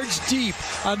 10 yards deep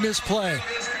on this play.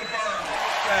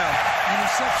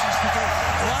 Interceptions to go.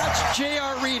 Watch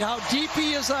J.R. Reed, how deep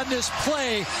he is on this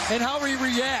play and how he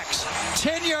reacts.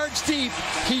 10 yards deep,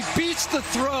 he beats the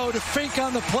throw to Fink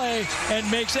on the play and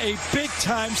makes a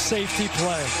big-time safety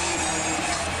play.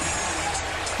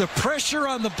 The pressure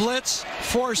on the blitz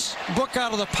forced Book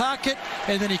out of the pocket,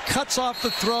 and then he cuts off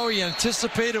the throw. He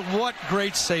anticipated. What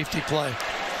great safety play.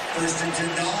 First and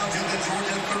 10 dogs at the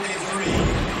Georgia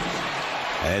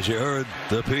 33. As you heard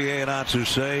the PA announcer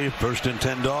say, first and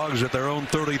 10 dogs at their own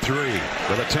 33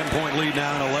 with a 10-point lead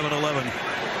now and 11-11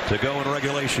 to go in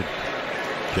regulation.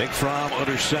 Jake Fromm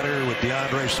under center with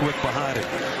DeAndre Swift behind it.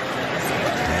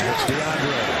 And it's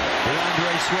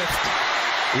DeAndre Swift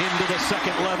into the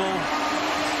second level.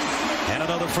 And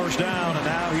another first down, and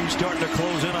now he's starting to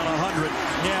close in on 100.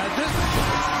 Yeah,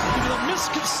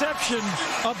 misconception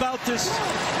about this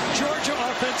Georgia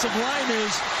offensive line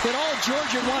is that all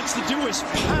Georgia wants to do is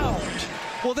pound.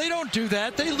 Well, they don't do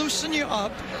that. They loosen you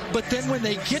up, but then when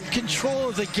they get control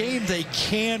of the game, they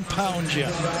can pound you.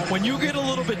 When you get a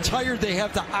little bit tired, they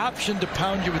have the option to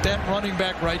pound you with that running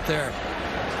back right there.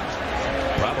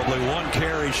 Probably one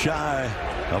carry shy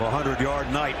of a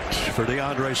 100-yard night for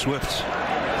DeAndre Swift.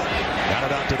 Got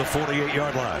it out to the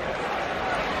 48-yard line.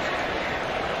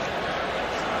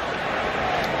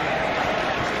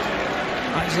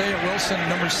 Isaiah Wilson,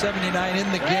 number 79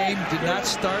 in the game, did not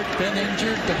start, been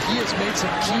injured, but he has made some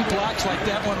key blocks like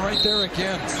that one right there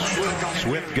again.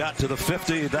 Swift got to the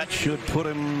 50. That should put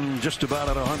him just about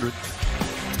at 100.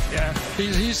 Yeah,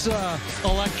 he's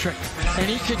electric, and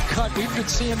he can cut. We've been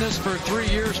seeing this for 3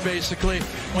 years, basically.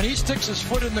 When he sticks his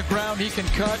foot in the ground, he can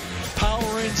cut,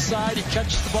 power inside, he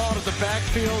catches the ball to the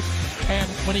backfield, and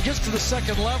when he gets to the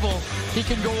second level, he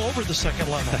can go over the second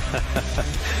level.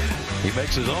 He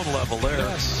makes his own level there.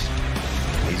 Yes.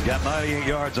 He's got 98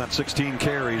 yards on 16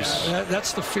 carries.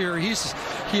 That's the fear. He's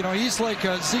like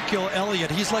Ezekiel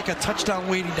Elliott. He's like a touchdown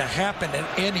waiting to happen at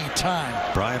any time.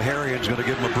 Brian Harrigan's going to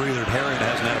give him a breather. Harrigan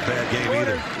hasn't had a bad game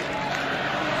either.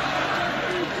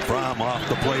 Fromm off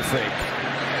the play fake.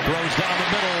 Throws down the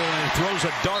middle and throws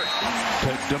a dart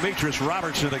to Demetrius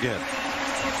Robertson again.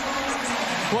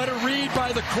 What a read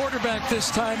by the quarterback this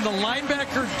time. The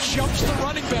linebacker jumps the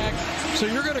running back, so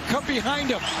you're going to come behind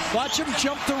him. Watch him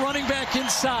jump the running back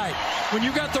inside. When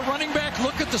you got the running back,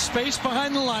 look at the space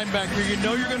behind the linebacker. You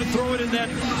know you're going to throw it in that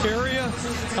area.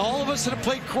 All of us that have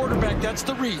played quarterback, that's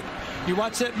the read. You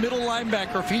watch that middle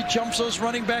linebacker. If he jumps those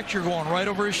running backs, you're going right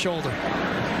over his shoulder.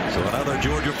 So another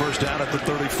Georgia first down at the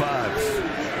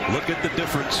 35. Look at the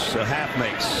difference a half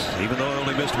makes. Even though he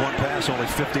only missed one pass, only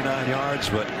 59 yards,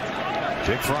 but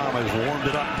Jake Fromm has warmed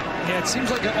it up. Yeah, it seems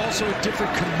like also a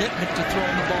different commitment to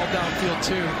throwing the ball downfield,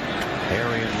 too.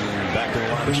 Arian back to the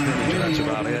line of scrimmage. That's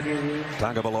about it.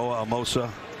 Tagovailoa Amosa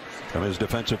from his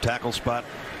defensive tackle spot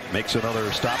makes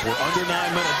another stop. We're under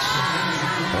 9 minutes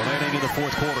remaining in the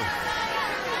fourth quarter.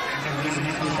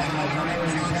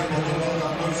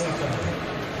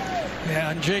 Yeah,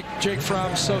 and Jake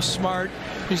Fromm's so smart.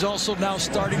 He's also now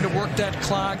starting to work that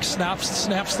clock.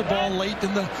 Snaps the ball late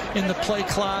in the play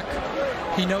clock.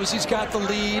 He knows he's got the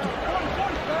lead.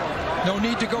 No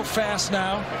need to go fast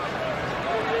now.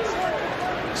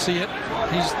 See it?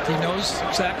 He knows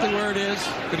exactly where it is.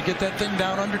 Going to get that thing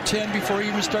down under 10 before he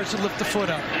even starts to lift the foot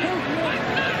up.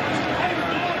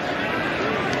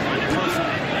 Perfect.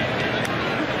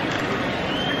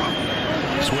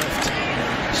 Swift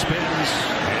spins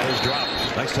and is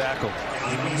dropped. Nice tackle.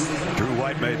 Drew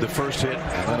White made the first hit,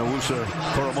 and then Owusu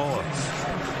Koromoa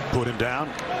put him down.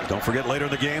 Don't forget later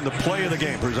in the game, the play of the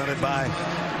game presented by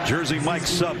Jersey Mike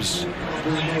Subs.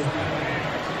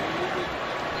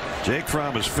 Jake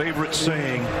Fromm's favorite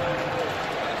saying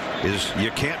is,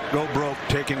 you can't go broke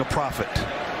taking a profit.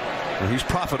 Well, he's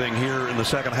profiting here in the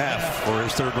second half for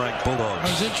his third-ranked Bulldogs.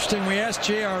 It was interesting. We asked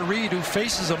J.R. Reed, who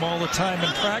faces him all the time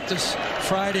in practice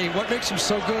Friday, what makes him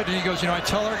so good? And he goes, I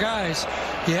tell our guys,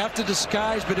 you have to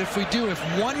disguise, but if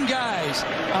one guy's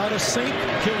out of sync,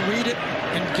 he'll read it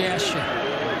and gash you.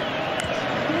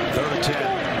 3rd and 10.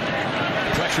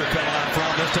 Pressure coming on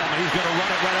from this time. He's going to run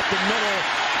it right up the middle.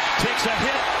 Takes a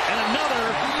hit and another,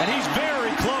 and he's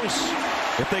very close.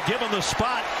 If they give him the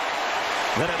spot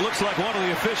that it looks like one of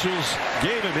the officials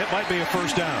gave him, it might be a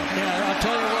first down. Yeah, I'll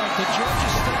tell you what, the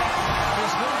Georgia staff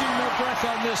is holding their breath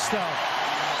on this stuff.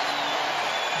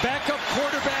 Backup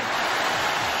quarterback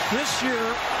this year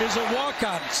is a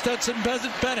walk-on, Stetson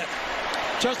Bennett.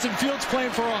 Justin Fields playing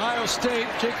for Ohio State.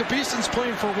 Jacob Easton's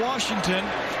playing for Washington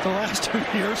the last 2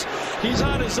 years. He's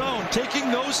on his own. Taking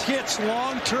those hits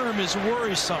long-term is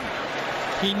worrisome.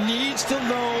 He needs to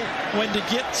know when to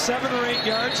get 7 or 8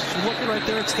 yards. You're looking right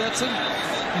there at Stetson.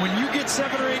 When you get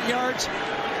 7 or 8 yards,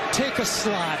 take a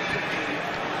slide.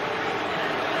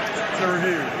 They're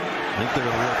here. I think they're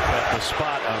going to look at the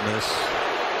spot on this.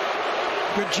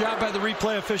 Good job by the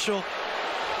replay official.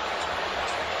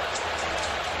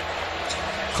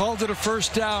 Called it a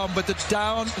first down, but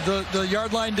the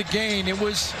yard line to gain, it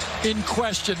was in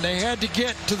question. They had to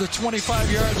get to the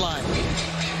 25-yard line.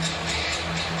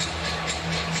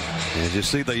 And you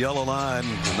see the yellow line,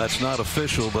 and that's not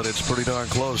official, but it's pretty darn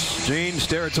close. Gene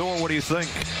Steratore, what do you think?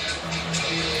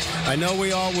 I know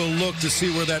we all will look to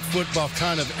see where that football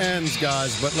kind of ends,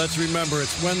 guys, but let's remember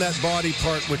it's when that body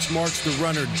part which marks the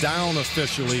runner down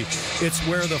officially, it's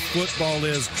where the football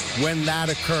is when that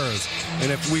occurs.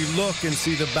 And if we look and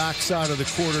see the backside of the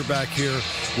quarterback here,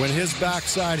 when his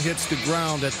backside hits the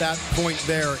ground at that point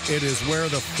there, it is where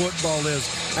the football is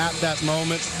at that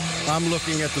moment. I'm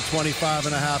looking at the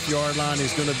 25.5-yard line.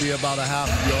 He's going to be about a half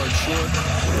yard short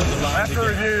from the line. After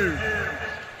review,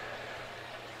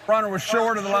 runner was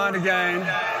short of the line to gain.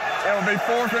 It will be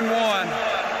 4th and 1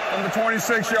 from the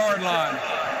 26-yard line.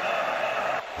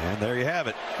 And there you have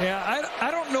it. Yeah, I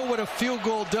don't know what a field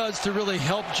goal does to really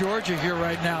help Georgia here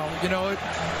right now. You know,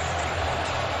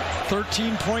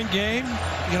 13-point game.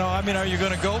 You know, I mean, are you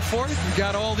going to go for it? You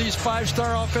got all these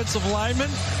 5-star offensive linemen.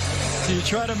 Do you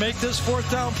try to make this 4th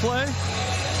down play?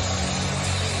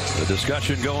 The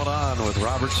discussion going on with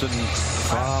Robertson,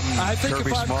 Fromm, I think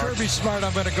Kirby if I'm Smart. Kirby Smart,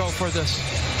 I'm going to go for this.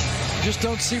 Just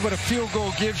don't see what a field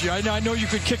goal gives you. I know you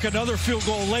could kick another field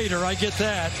goal later. I get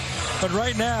that. But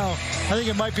right now, I think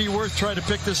it might be worth trying to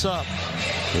pick this up.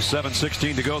 With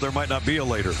 7:16 to go, there might not be a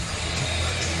later.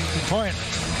 Good point.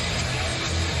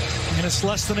 And it's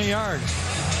less than a yard.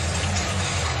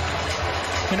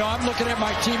 You know, I'm looking at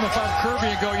my team if I'm Kirby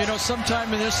and go, you know,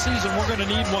 sometime in this season, we're going to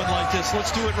need one like this.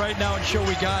 Let's do it right now and show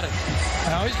we got it.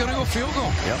 Now he's going to go field goal.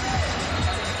 Yep.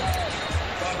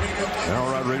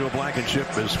 Now Rodrigo Blankenship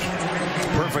is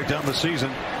perfect on the season.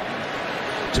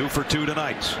 2 for 2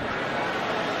 tonight.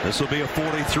 This will be a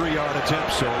 43-yard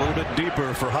attempt, so a little bit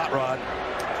deeper for Hot Rod.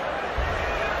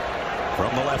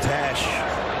 From the left hash.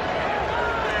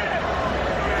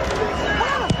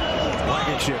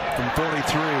 Blankenship from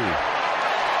 43.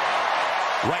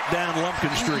 Right down Lumpkin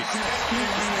Street.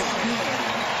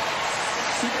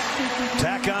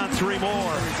 Tack on 3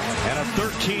 more, and a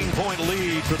 13-point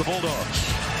lead for the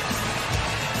Bulldogs.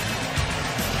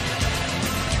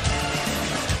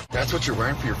 That's what you're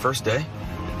wearing for your first day?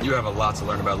 You have a lot to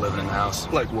learn about living in the house.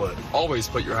 Like what? Always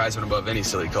put your Heisman above any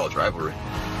silly college rivalry.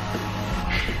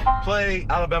 Play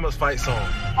Alabama's fight song.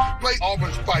 Play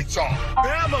Auburn's fight song.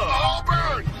 Bama!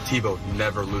 Auburn! Tebow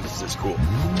never loses his cool.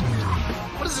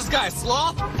 What is this guy,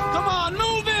 sloth? Come on,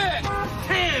 move it!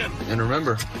 Damn! And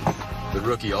remember, the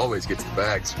rookie always gets the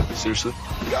bags. Seriously?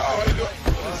 What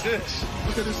is this?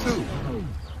 Look at this suit.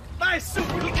 Nice suit!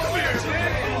 Come here!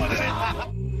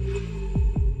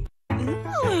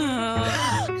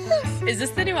 Is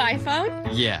this the new iPhone?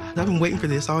 Yeah. I've been waiting for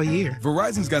this all year.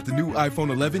 Verizon's got the new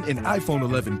iPhone 11 and iPhone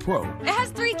 11 Pro. It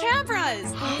has 3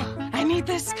 cameras. I need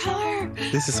this color.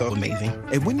 This is so amazing.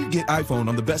 And when you get iPhone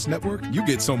on the best network, you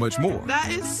get so much more. That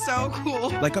is so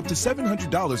cool. Like up to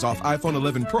 $700 off iPhone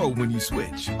 11 Pro when you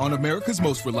switch on America's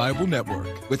most reliable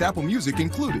network with Apple Music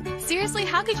included. Seriously,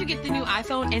 how could you get the new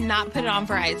iPhone and not put it on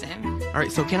Verizon? All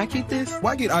right, so can I keep this?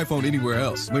 Why get iPhone anywhere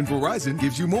else when Verizon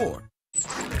gives you more?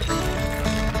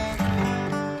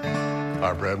 All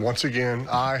right, Brad, once again,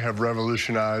 I have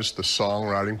revolutionized the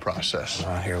songwriting process.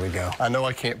 Here we go. I know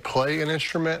I can't play an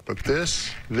instrument, but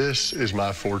this is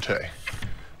my forte.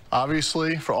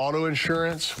 Obviously, for auto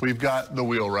insurance, we've got the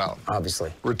wheel route.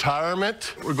 Obviously.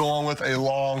 Retirement, we're going with a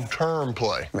long-term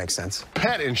play. Makes sense.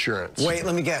 Pet insurance. Wait,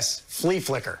 let me guess. Flea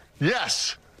flicker.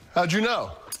 Yes. How'd you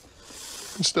know?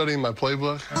 I'm studying my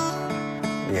playbook.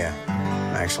 Yeah,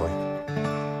 actually.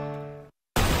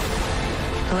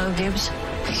 Hello, Gibbs.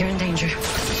 You're in danger.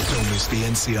 Don't miss the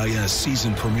NCIS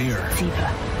season premiere.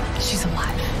 Ziva. She's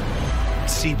alive.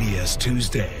 CBS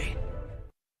Tuesday.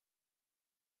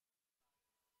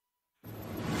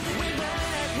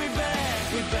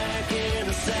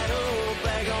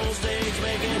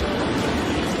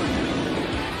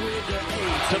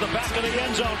 To the back of the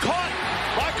end zone. Caught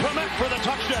by Clement for the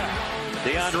touchdown.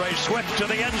 DeAndre Swift to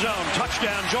the end zone.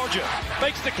 Touchdown, Georgia.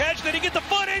 Makes the catch. Did he get the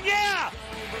foot in? Yeah!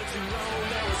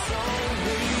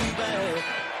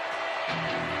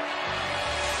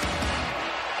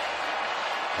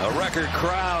 A record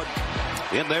crowd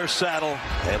in their saddle,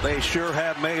 and they sure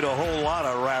have made a whole lot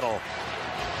of rattle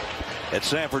at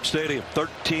Sanford Stadium.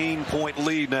 13-point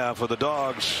lead now for the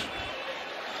Dogs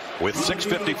with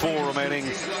 6:54 remaining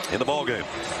in the ballgame.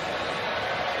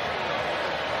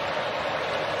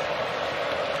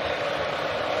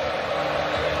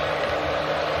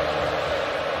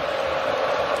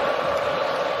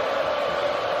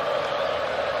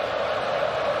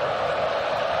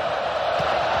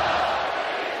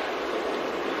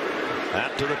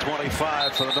 Out to the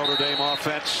 25 for the Notre Dame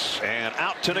offense, and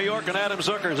out to New York and Adam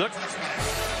Zucker.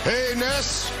 Hey,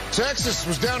 Ness. Texas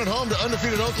was down at home to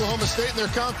undefeated Oklahoma State in their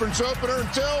conference opener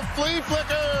until flea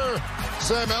flicker.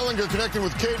 Sam Ehlinger connecting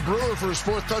with Cade Brewer for his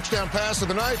 4th touchdown pass of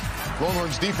the night.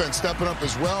 Longhorns defense stepping up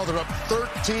as well. They're up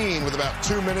 13 with about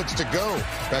 2 minutes to go.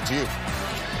 Back to you.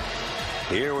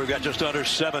 Here we've got just under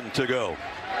 7 to go.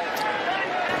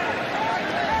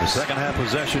 The second half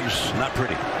possession's not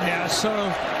pretty. Yeah, so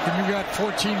when you got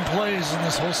 14 plays in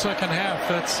this whole second half,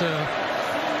 that's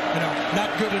not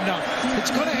good enough.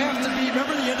 It's going to have to be,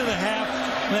 remember the end of the half,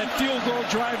 that field goal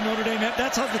drive Notre Dame,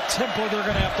 that's how the tempo they're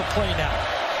going to have to play now.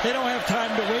 They don't have time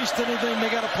to waste anything. They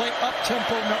got to play up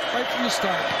tempo right from the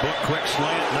start. Book quick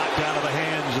slant knocked out of the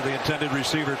hands of the intended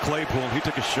receiver Claypool. He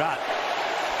took a shot.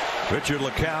 Richard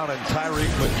LeCounte and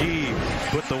Tyreek McGee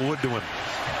put the wood to him.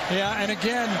 Yeah, and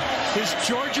again, this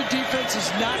Georgia defense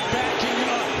is not backing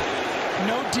up.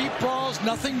 No deep balls,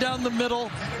 nothing down the middle,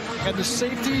 and the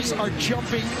safeties are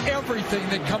jumping everything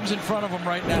that comes in front of them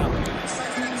right now.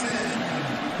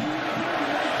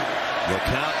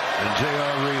 LeCounte and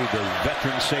J.R. Reed, the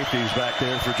veteran safeties back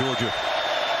there for Georgia.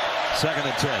 2nd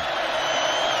and 10.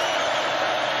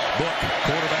 Book,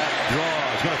 quarterback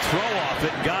draws, going to throw off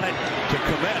it, got it to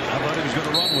Komet. I thought he was going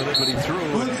to run with it, but he threw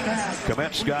it.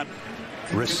 Komet's got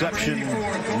reception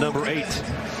number 8.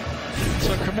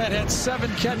 So Komet had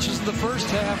 7 catches in the first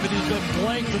half, and he's been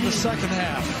blanked in the second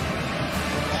half.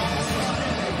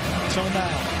 So now.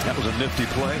 That was a nifty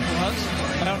play. It was.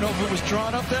 I don't know if it was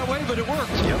drawn up that way, but it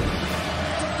worked. Yep.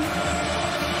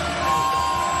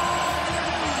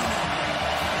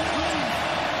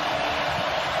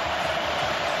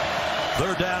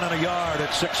 Third down and a yard at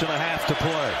 6.5 to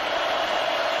play.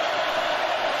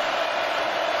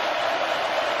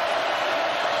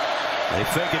 They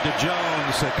fake it to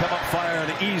Jones. They come up, fire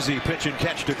an easy pitch and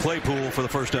catch to Claypool for the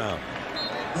first down.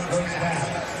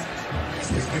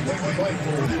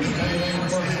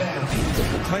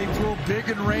 Claypool big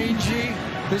and rangy.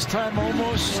 This time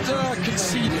almost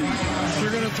conceded. If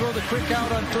you're going to throw the quick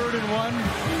out on 3rd and 1,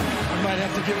 I might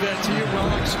have to give that to you.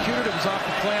 Well executed. It was off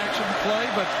the play action play,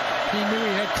 but he knew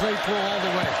he had Claypool all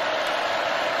the way.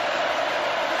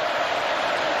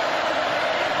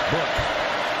 Book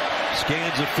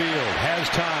scans the field, has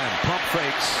time, pump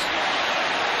fakes.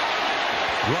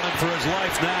 Running for his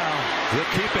life now.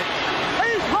 He'll keep it.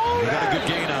 He got a good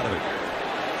gain out of it.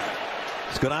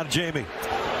 It's good on Jamie.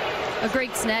 A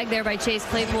great snag there by Chase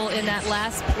Claypool in that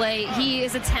last play. He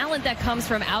is a talent that comes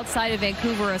from outside of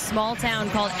Vancouver, a small town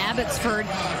called Abbotsford.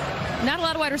 Not a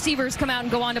lot of wide receivers come out and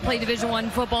go on to play Division I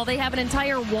football. They have an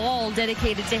entire wall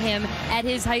dedicated to him at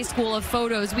his high school of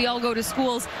photos. We all go to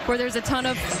schools where there's a ton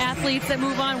of athletes that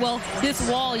move on. Well, this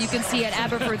wall you can see at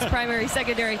Abbotsford's primary,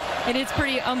 secondary, and it's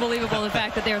pretty unbelievable the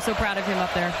fact that they are so proud of him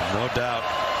up there. No doubt.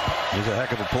 He's a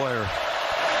heck of a player.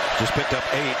 Just picked up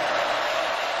 8.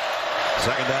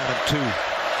 2nd down and 2.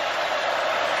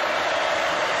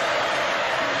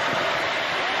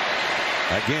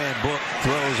 Again, Book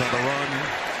throws on the run.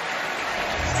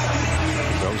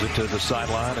 Throws it to the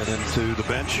sideline and into the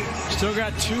bench. Still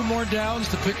got 2 more downs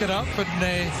to pick it up,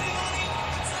 and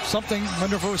something,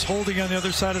 wonder if it was holding on the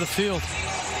other side of the field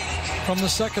from the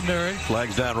secondary.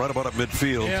 Flags down right about up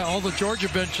midfield. Yeah, all the Georgia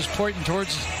bench is pointing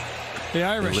towards the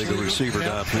Irish. Illegal receiver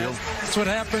downfield. That's what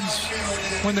happens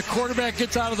when the quarterback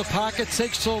gets out of the pocket. It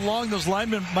takes so long. Those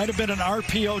linemen might have been an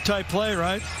RPO type play,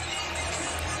 right?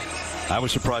 I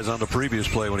was surprised on the previous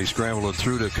play when he scrambled it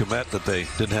through to Komet that they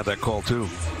didn't have that call too.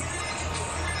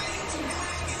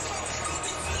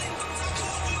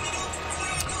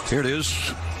 Here it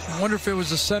is. I wonder if it was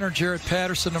the center, Jared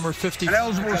Patterson, number 50. An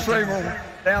eligible receiver,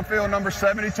 downfield number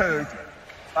 72.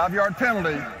 5-yard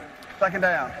penalty, 2nd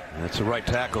down. That's the right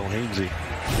tackle, Hainsey.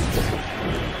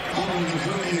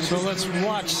 So let's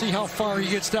watch, see how far he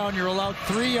gets down. You're allowed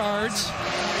 3 yards.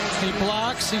 He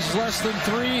blocks, he's less than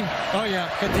 3. Oh yeah,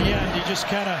 at the end, he just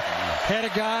kind of had a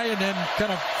guy and then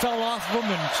kind of fell off of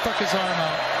him and stuck his arm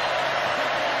out.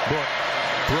 Book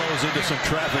throws into some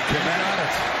traffic, came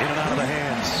out in and out of the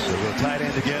hands. So the tight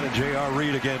end again, and J.R.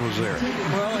 Reed again was there.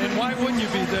 Well, and why wouldn't you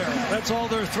be there? That's all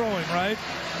they're throwing, right?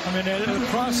 I mean, the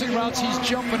crossing routes, he's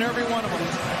jumping every one of them.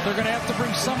 They're going to have to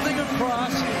bring something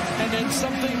across and then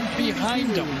something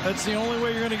behind them. That's the only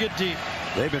way you're going to get deep.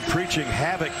 They've been preaching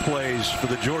havoc plays for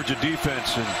the Georgia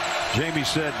defense, and Jamie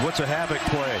said, what's a havoc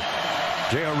play?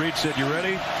 J.R. Reed said, you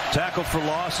ready? Tackle for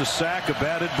loss, a sack, a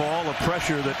batted ball, a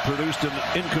pressure that produced an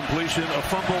incompletion, a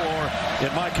fumble, or,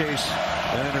 in my case,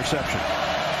 an interception,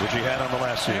 which he had on the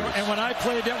last series. And when I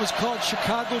played, that was called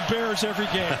Chicago Bears every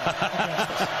game.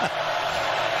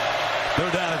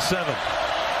 They're down at 7.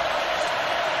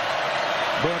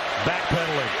 Book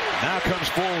backpedaling. Now comes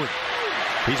forward.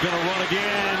 He's going to run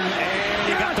again,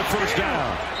 and he got the first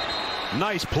down.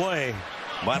 Nice play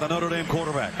by the Notre Dame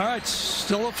quarterback. All right,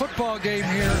 still a football game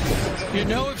here. You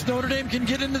know, if Notre Dame can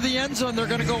get into the end zone, they're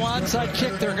going to go onside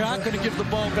kick. They're not going to give the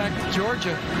ball back to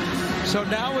Georgia. So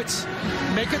now it's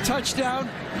make a touchdown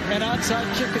and onside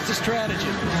kick is the strategy.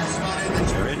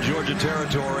 They're in Georgia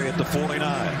territory at the 49.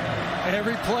 And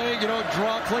every play, you know,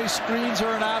 draw play screens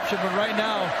are an option, but right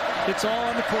now it's all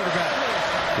on the quarterback.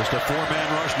 Just a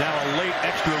four-man rush. Now a late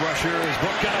extra rusher. His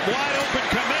book got a wide open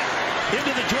commit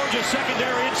into the Georgia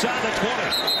secondary inside the 20.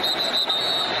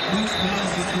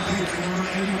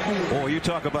 Oh, you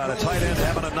talk about a tight end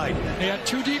having a night. They had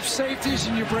two deep safeties,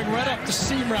 and you bring right up the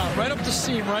seam route, right up the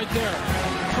seam right there.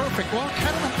 Perfect. Well,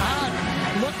 kind of an odd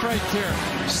look right there.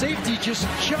 Safety just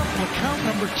jumped with count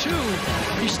number 2.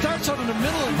 He starts out in the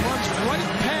middle and runs right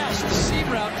past the seam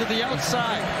route to the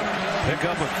outside. Pick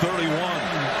up a 31.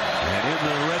 And in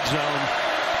the red zone,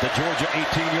 the Georgia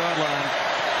 18-yard line.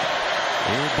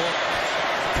 Ian Book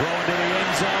thrown to the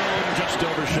end zone, just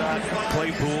overshot.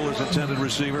 Claypool is intended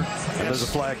receiver, and there's a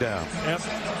flag down. Yep.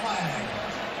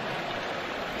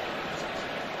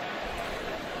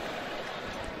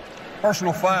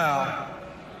 Personal foul.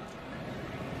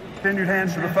 Continued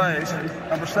hands to the face.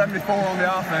 Number 74 on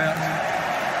the offense.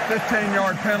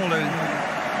 15-yard penalty.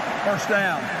 First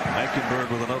down. Eichenberg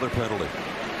with another penalty.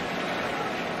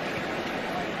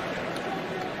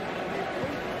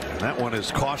 And that one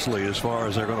is costly as far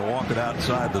as they're going to walk it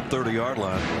outside the 30-yard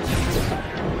line.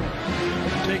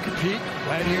 Take a peek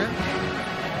right here.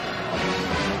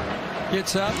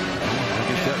 Gets up.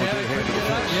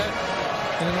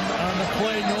 And on the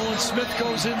play, Nolan Smith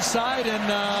goes inside, and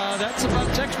that's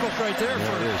about textbook right there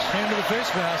for hand to the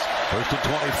face pass. First and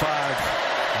 25.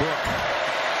 Book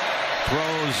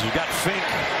throws. You got Fink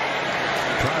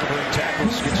trying to bring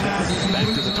tackles. Gets down back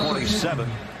to the 27.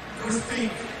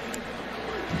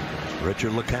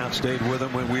 Richard LeCount stayed with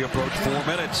him when we approached 4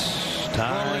 minutes.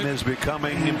 Time is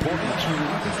becoming important.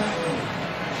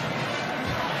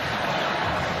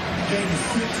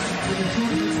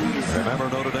 Remember,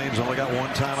 Notre Dame's only got one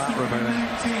timeout remaining.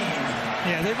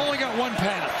 Yeah, they've only got one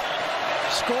path.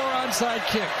 Score onside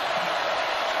kick.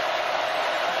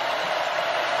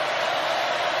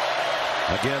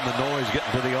 Again, the noise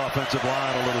getting to the offensive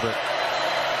line a little bit.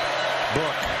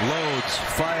 Book loads,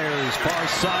 fires, far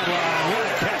sideline. What a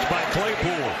catch by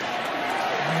Claypool.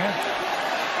 Yeah.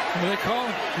 What do they call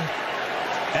it?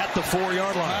 At the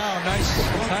 4-yard line. Wow,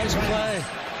 nice play.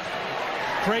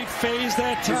 Great phase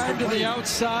that time to the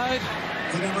outside.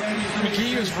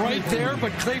 McGee is right there,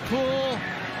 but Claypool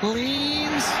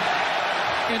leans.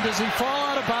 And does he fall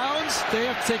out of bounds? They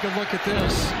have to take a look at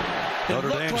this. Notre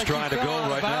Dame's trying to go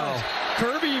right now.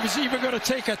 Kirby was even going to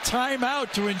take a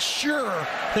timeout to ensure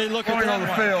they look at that on the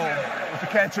field with the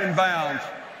catch in bounds.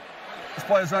 This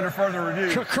play is under further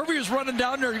review. Kirby was running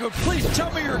down there. You go, please tell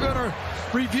me you're going to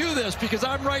review this because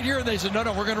I'm right here. And they said, no,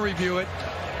 we're going to review it.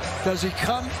 Does he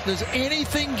come? Does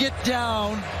anything get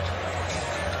down?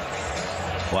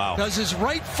 Wow. Does his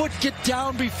right foot get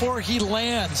down before he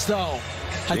lands, though?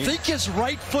 Gene? I think his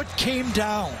right foot came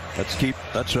down. Let's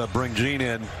bring Gene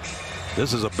in.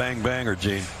 This is a bang-banger,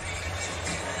 Gene.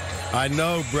 I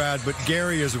know, Brad, but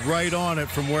Gary is right on it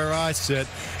from where I sit,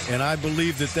 and I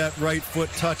believe that right foot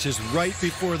touches right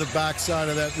before the backside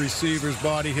of that receiver's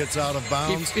body hits out of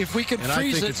bounds. If we can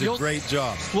freeze it, it's a great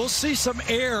job. We'll see some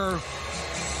air.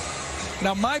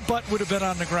 Now, my butt would have been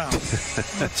on the ground.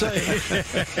 I'll tell you.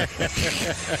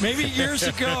 Maybe years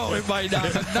ago it might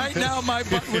not. Right now, my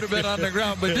butt would have been on the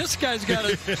ground, but this guy's got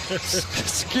a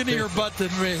skinnier butt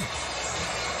than me.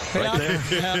 Right there.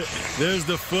 Yeah. There's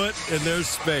the foot and there's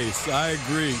space. I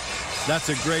agree. That's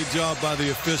a great job by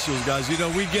the officials, guys. You know,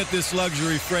 we get this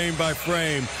luxury frame by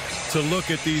frame to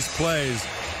look at these plays.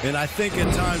 And I think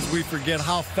at times we forget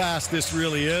how fast this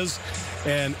really is.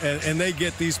 And they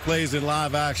get these plays in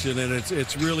live action, and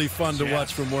it's really fun to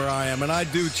watch from where I am. And I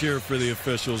do cheer for the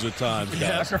officials at times, guys.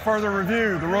 After further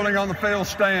review, the ruling on the field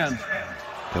stands.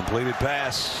 Completed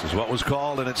pass is what was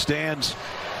called, and it stands.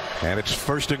 And it's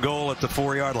first and goal at the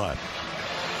 4-yard line.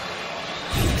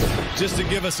 Just to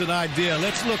give us an idea,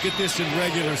 let's look at this in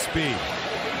regular speed.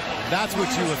 That's what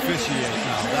you officiate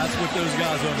now. That's what those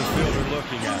guys on the field are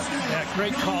looking at. Yeah,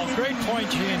 great call. Great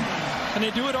point, Gene. And they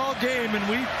do it all game, and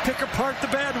we pick apart the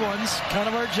bad ones. Kind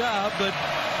of our job, but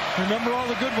remember all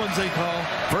the good ones they call.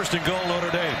 First and goal,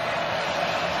 Notre Dame.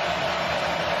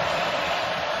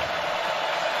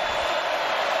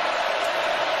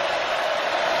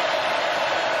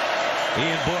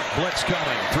 Ian Book, blitz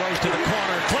coming, throws to the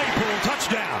corner, Claypool,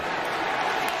 touchdown.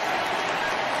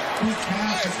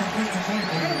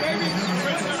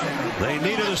 They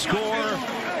needed a score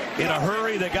in a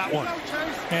hurry. They got one.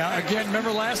 Yeah, again,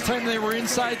 remember last time they were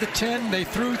inside the 10, they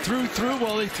threw.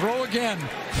 Well, they throw again.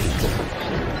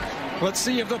 Let's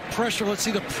see if the pressure,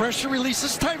 the pressure release.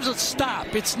 This time's a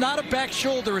stop. It's not a back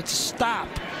shoulder, it's a stop.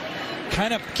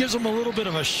 Kind of gives them a little bit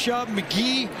of a shove.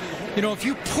 McGee, you know, if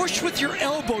you push with your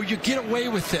elbow, you get away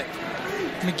with it.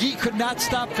 McGee could not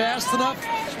stop fast enough,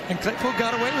 and Claypool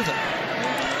got away with it.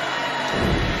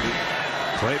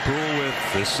 Claypool with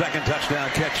his second touchdown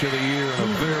catch of the year, and a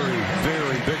very,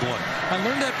 very big one. I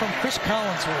learned that from Chris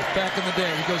Collinsworth back in the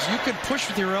day. He goes, you can push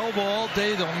with your elbow all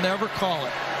day, they'll never call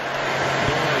it.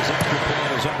 His extra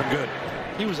point is up and good.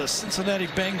 He was a Cincinnati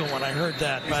Bengal when I heard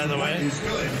that, by the way.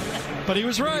 But he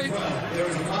was right.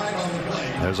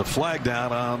 There's a flag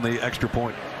down on the extra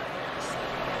point.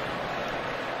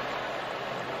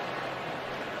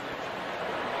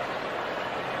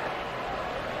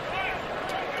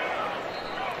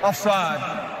 Offside.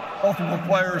 Multiple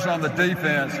players on the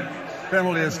defense.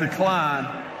 Penalty is declined.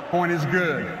 Point is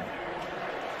good.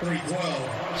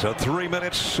 So 3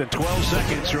 minutes and 12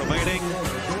 seconds remaining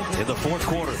in the fourth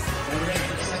quarter.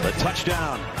 The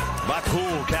touchdown by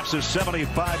Poole caps his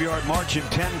 75-yard march in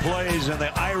 10 plays, and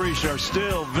the Irish are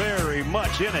still very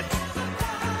much in it.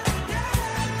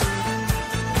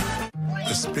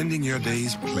 Spending your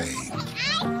days playing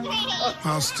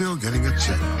while still getting a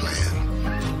check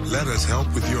plan. Let us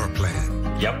help with your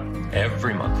plan. Yep,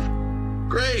 every month.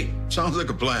 Great. Sounds like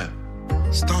a plan.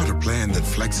 Start a plan that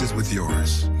flexes with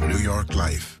yours. New York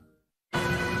Life.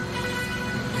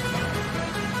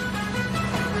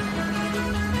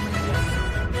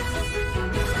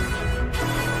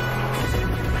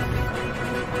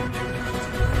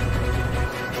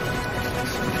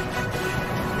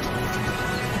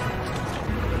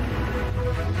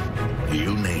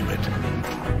 You name it.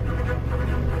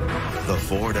 The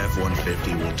Ford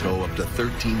F-150 will tow up to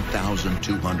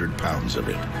 13,200 pounds of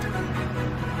it.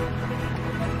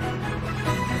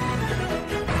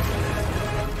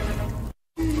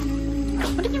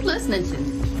 What are you listening to?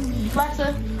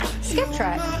 Alexa, skip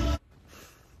track.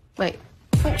 Wait.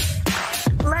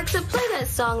 Alexa, play that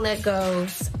song that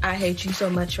goes, I hate you so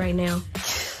much right now.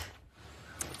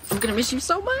 I'm gonna miss you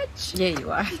so much. Yeah,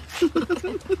 you are.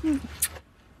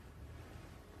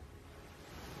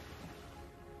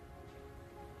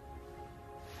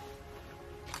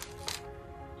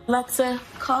 Alexa,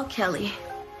 call Kelly.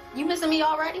 You missing me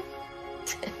already?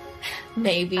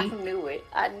 Maybe. I knew it.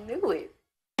 I knew it.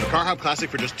 Car Hop Classic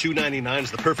for just $2.99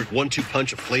 is the perfect 1-2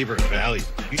 punch of flavor and value.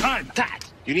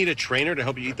 You need a trainer to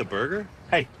help you eat the burger?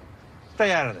 Hey,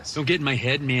 stay out of this. Don't get in my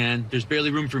head, man. There's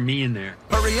barely room for me in there.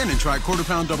 Hurry in and try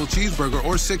quarter-pound double cheeseburger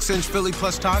or 6-inch Philly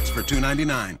plus tots for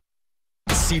 $2.99.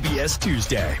 CBS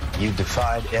Tuesday. You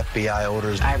defied FBI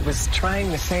orders. I was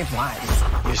trying to save lives.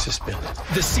 You're suspended.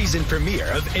 The season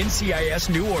premiere of NCIS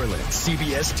New Orleans.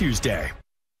 CBS Tuesday.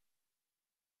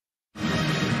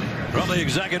 From the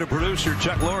executive producer,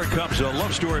 Chuck Lorre, comes A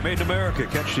Love Story Made in America.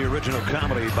 Catch the original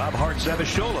comedy, Bob Hart's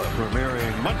Abishola,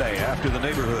 premiering Monday after The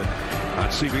Neighborhood on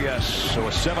CBS. So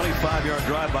a 75-yard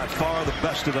drive, by far the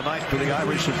best of the night for the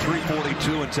Irish in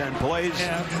 3:42 and 10 plays.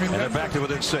 Yeah, and they're back to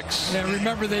within 6. And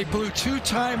remember, they blew 2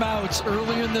 timeouts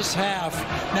early in this half.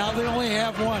 Now they only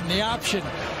have one. The option,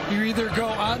 you either go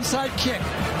onside kick,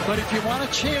 but if you want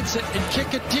to chance it and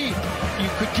kick it deep, you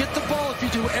could get the ball if you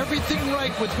do everything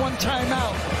right with 1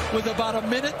 timeout with about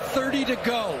 1:30 to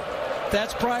go.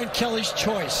 That's Brian Kelly's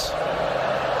choice.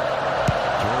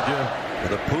 Georgia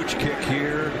with a pooch kick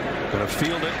here. Going to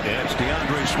field it. And it's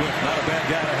DeAndre Swift. Not a bad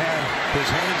guy to have his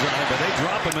hands on, but they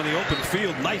drop him in the open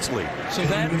field nicely. So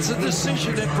that's a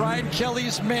decision that Brian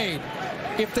Kelly's made.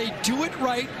 If they do it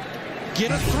right,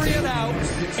 get a 3 and out,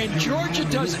 and Georgia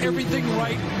does everything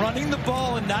right, running the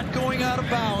ball and not going out of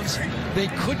bounds, they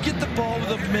could get the ball with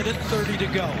 1:30 to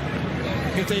go.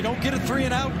 If they don't get a 3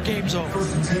 and out, game's over.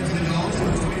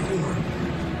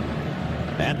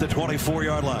 At the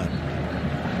 24-yard line,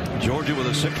 Georgia with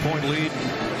a 6-point lead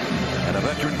and a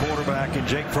veteran quarterback in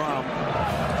Jake Fromm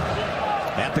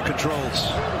at the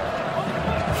controls.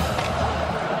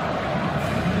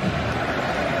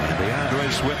 And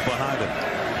DeAndre Swift behind him.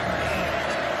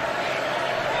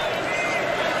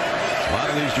 A lot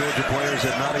of these Georgia players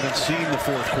have not even seen the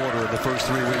fourth quarter in the first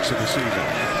 3 weeks of the season.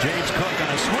 James Cook on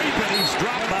a sweep, and he's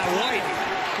dropped by White.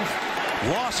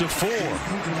 Loss of 4.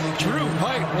 Drew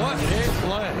White, what a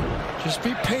play. Just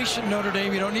be patient, Notre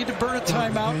Dame. You don't need to burn a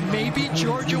timeout. Maybe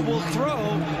Georgia will throw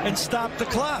and stop the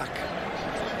clock.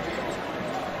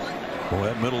 Well,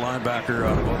 that middle linebacker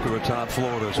out of Boca Raton,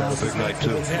 Florida, is on a big night,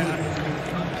 too. Yeah.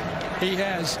 He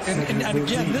has. And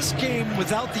again, this game,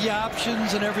 without the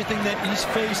options and everything that he's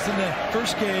faced in the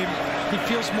first game, he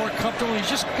feels more comfortable. He's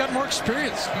just got more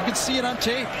experience. You can see it on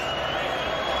tape.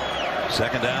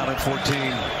 Second down and 14.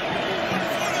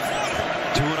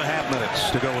 2.5 minutes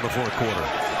to go in the fourth quarter.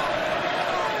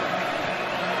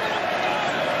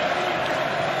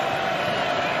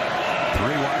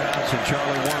 Three wideouts and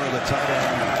Charlie Warner, the tight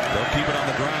end. They'll keep it on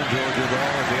the ground, Georgia,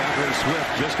 though. DeAndre Swift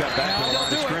just got back to the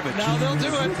line of scrimmage. Now they'll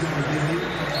do it.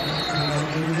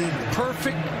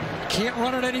 Perfect. Can't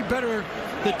run it any better.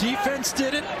 The defense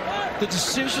did it. The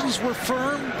decisions were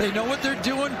firm. They know what they're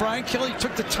doing. Brian Kelly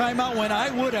took the timeout when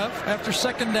I would have after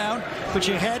second down, but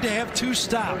you had to have 2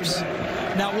 stops.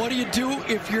 Now, what do you do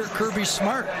if you're Kirby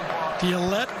Smart? Do you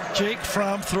let Jake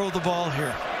Fromm throw the ball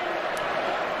here?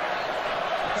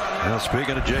 Well,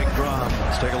 speaking of Jake Fromm,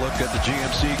 let's take a look at the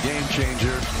GMC game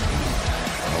changer.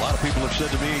 A lot of people have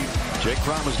said to me, Jake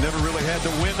Fromm has never really had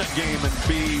to win a game and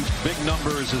be big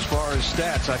numbers as far as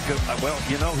stats. Well,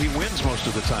 you know, he wins most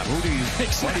of the time. Why do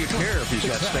you care if he's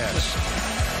got stats?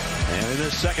 And in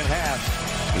this second half,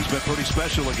 he's been pretty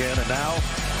special again, and now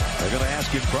they're going to ask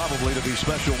him probably to be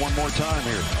special one more time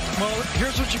here. Well,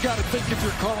 here's what you got to think if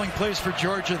you're calling plays for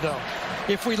Georgia, though.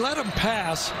 If we let him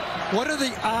pass, what are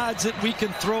the odds that we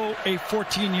can throw a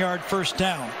 14-yard first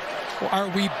down? Are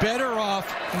we better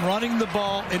off running the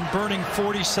ball and burning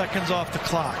 40 seconds off the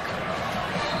clock?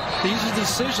 These are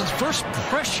decisions. First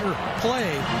pressure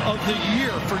play of the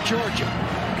year for Georgia.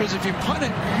 Because if you punt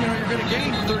it, you know, you're going to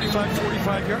gain 35,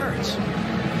 45 yards.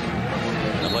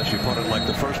 Unless you punt it like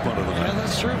the first punt of the night. Yeah,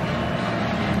 that's true.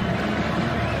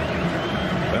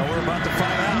 Well, we're about to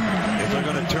find out if they're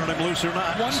going to turn him loose or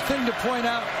not. One thing to point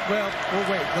out, well, we'll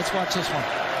wait. Let's watch this one.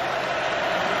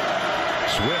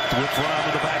 Swift with Fromm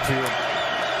in the backfield.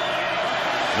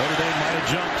 Notre Dame might have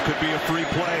jumped. Could be a free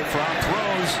play. Fromm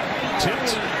throws.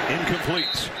 Tipped.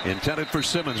 Incomplete. Intended for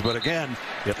Simmons, but again,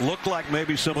 it looked like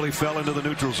maybe somebody fell into the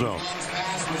neutral zone.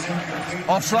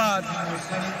 Offside.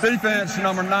 Defense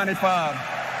number 95.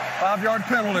 5-yard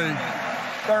penalty.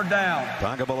 Third down.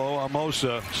 Tagovailoa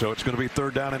Amosa, so it's going to be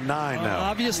 3rd down and 9 now.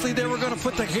 Obviously, they were going to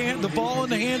put the ball in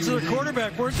the hands of the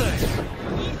quarterback, weren't they?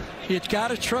 You've got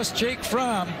to trust Jake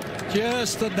Fromm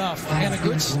just enough. And a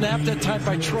good snap that time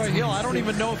by Troy Hill. I don't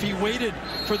even know if he waited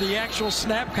for the actual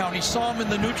snap count. He saw him in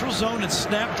the neutral zone and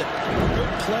snapped it.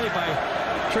 Good play by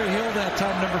Troy Hill that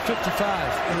time, number 55. So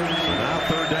now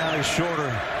 3rd down is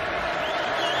shorter.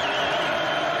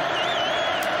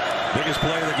 Biggest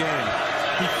play of the game.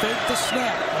 He faked the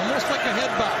snap, almost like a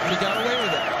head bob, but he got away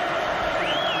with it.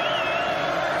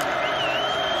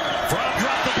 Fromm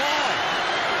dropped the ball.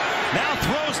 Now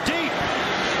throws deep.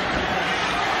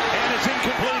 And it's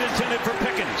incomplete, intended for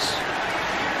Pickens.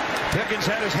 Pickens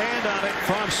had his hand on it.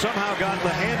 Fromm somehow got the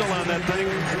handle on that thing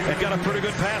and got a pretty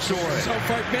good pass away. So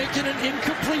by making an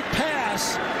incomplete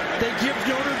pass, they give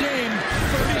Notre Dame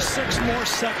 36 more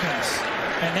seconds.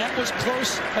 And that was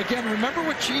close. Again, remember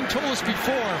what Gene told us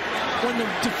before. When the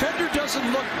defender doesn't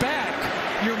look back,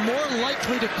 you're more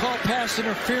likely to call pass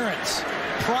interference.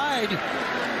 Pride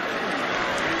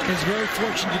is very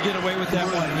fortunate to get away with that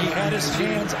one. He had his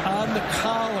hands on the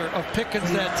collar of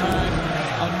Pickens that time.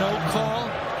 A no call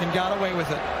and got away with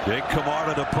it. Jake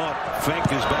Camarda to punt. Fink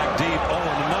is back deep. Oh,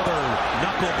 and another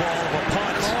knuckleball of a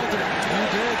punt. Called it. He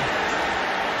did.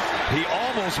 He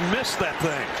almost missed that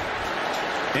thing.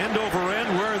 End over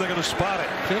end, where are they going to spot it?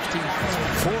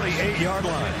 48-yard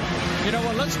line. You know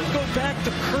what, let's go back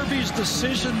to Kirby's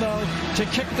decision, though, to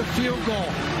kick the field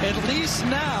goal. At least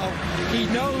now he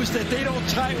knows that they don't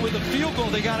tie it with a field goal.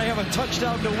 They got to have a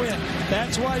touchdown to win.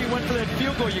 That's why he went for that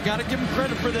field goal. You got to give him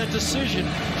credit for that decision.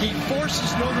 He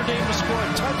forces Notre Dame to score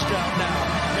a touchdown now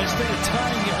instead of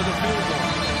tying it with a field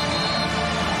goal.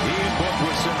 Ian Book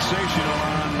was sensational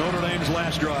on Notre Dame's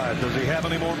last drive. Does he have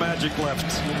any more magic left?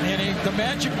 And the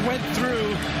magic went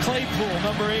through Claypool,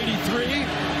 number 83,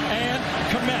 and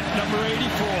Komet, number 84.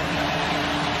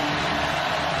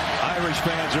 Irish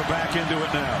fans are back into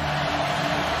it now.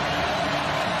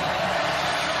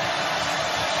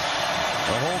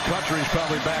 The whole country's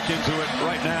probably back into it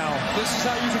right now. This is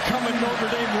how you become a Notre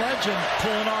Dame legend,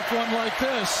 pulling off one like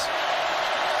this.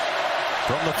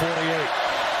 From the 48.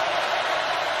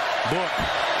 Book,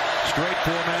 straight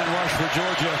 4-man rush for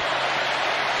Georgia.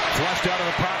 Flushed out of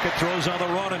the pocket, throws on the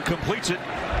run and completes it.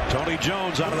 Tony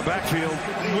Jones out of the backfield.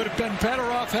 Would have been better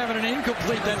off having an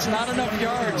incomplete. That's not enough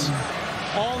yards.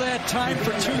 All that time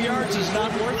for 2 yards is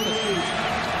not worth it.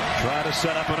 Try to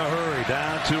set up in a hurry.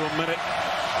 Down to a minute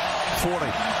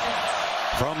 40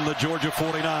 from the Georgia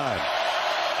 49.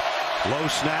 Low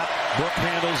snap. Book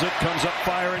handles it. Comes up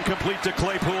firing. Complete to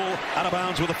Claypool. Out of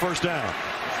bounds with a first down.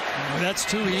 That's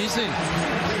too easy.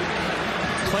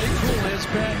 Claypool has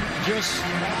been just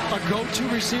a go-to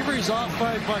receiver. He's off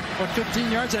by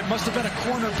 15 yards. That must have been a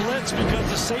corner blitz because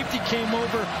the safety came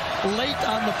over late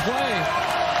on the play,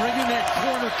 bringing that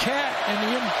corner cat,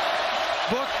 and Ian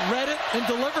Book read it and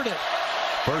delivered it.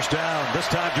 First down. This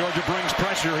time Georgia brings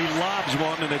pressure. He lobs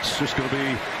one, and it's just going to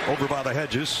be over by the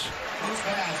hedges.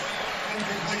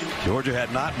 Georgia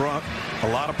had not brought a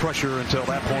lot of pressure until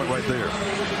that point right there.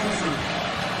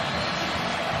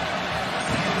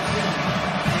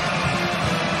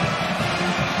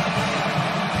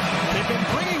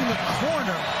 Bringing the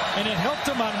corner, and it helped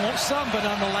him on some, but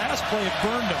on the last play it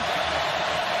burned him.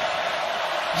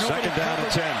 Second down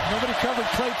and 10. Nobody covered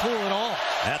Claypool at all.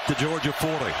 At the Georgia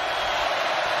 40.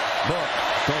 Book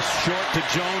goes short to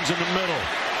Jones in the middle.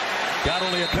 Got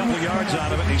only a couple yards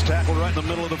out of it. He's tackled right in the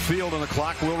middle of the field, and the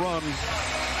clock will run.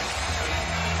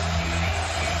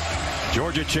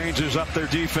 Georgia changes up their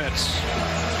defense.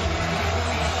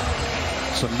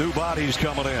 Some new bodies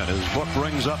coming in as Book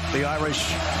brings up the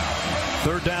Irish.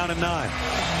 Third down and 9.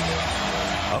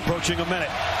 Approaching a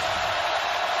minute.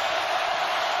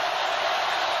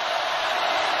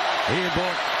 Ian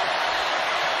Book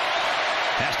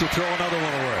has to throw another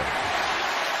one away.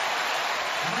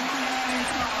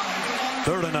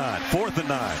 3rd and 9. 4th and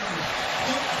 9.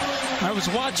 I was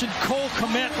watching Cole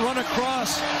Kmet run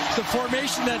across the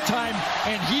formation that time,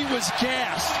 and he was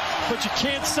gassed. But you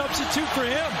can't substitute for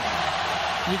him.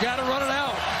 You got to run it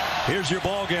out. Here's your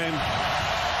ball game.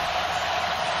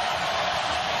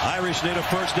 Irish need a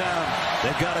first down.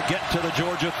 They've got to get to the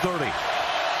Georgia 30.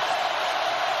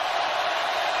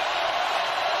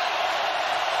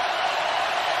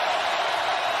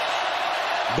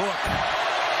 Book.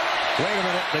 Wait a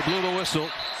minute. They blew the whistle.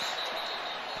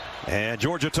 And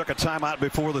Georgia took a timeout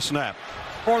before the snap.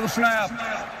 For the snap.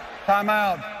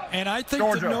 Timeout. And I think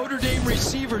Georgia. the Notre Dame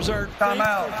receivers are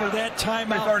thankful for that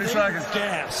timeout. 30 seconds.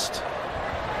 Gassed.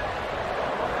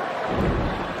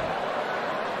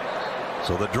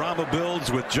 So the drama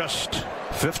builds with just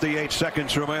 58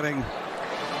 seconds remaining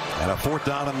and a 4th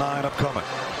down and 9 upcoming.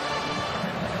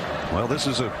 Well, this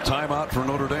is a timeout for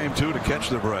Notre Dame, too, to catch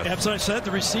their breath. As I said,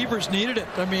 the receivers needed it.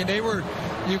 I mean,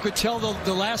 you could tell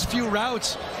the last few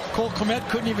routes, Cole Kmet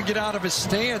couldn't even get out of his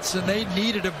stance, and they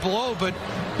needed a blow. But,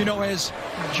 you know, as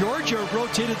Georgia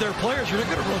rotated their players, you're not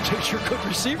going to rotate your good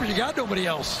receiver. You got nobody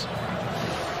else.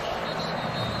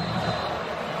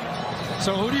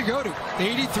 So who do you go to?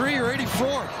 83 or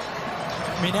 84?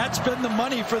 I mean, that's been the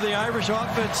money for the Irish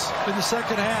offense in the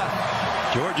second half.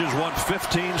 Georgia's won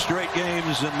 15 straight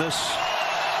games in this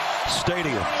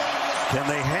stadium. Can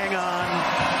they hang on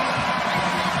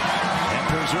and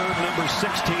preserve number 16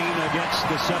 against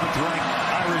the 7th-ranked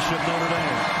Irish of Notre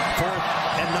Dame? 4th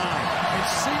and 9. It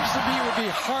seems to me it would be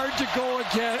hard to go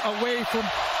away from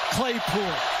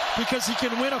Claypool because he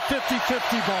can win a 50-50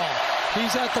 ball.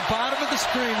 He's at the bottom of the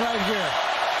screen right here.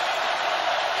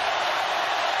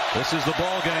 This is the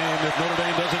ball game if Notre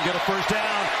Dame doesn't get a first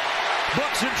down.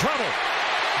 Book's in trouble.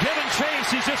 Giving chase.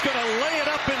 He's just going to lay it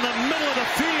up in the middle of the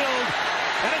field.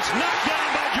 And it's knocked down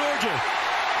by Georgia.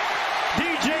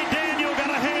 DJ Daniel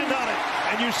got a hand on it.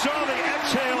 And you saw the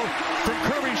exhale from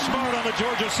Kirby Smart on the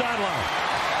Georgia sideline.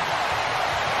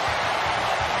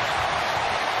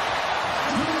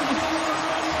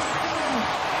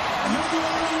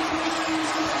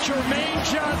 Jermaine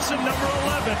Johnson, number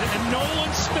 11, and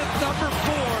Nolan Smith, number 4,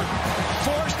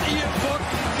 forced Ian Book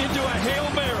into a Hail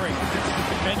Mary.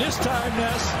 And this time,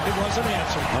 Ness, it wasn't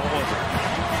answered. No, it wasn't.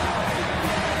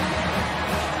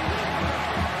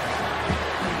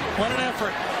 What an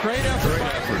effort. Great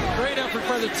effort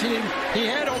by the team. He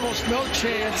had almost no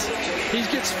chance. He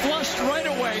gets flushed right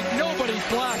away. Nobody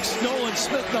blocks Nolan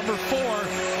Smith, number 4.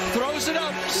 Throws it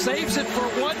up, saves it for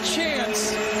one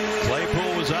chance.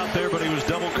 Claypool was out there, but he was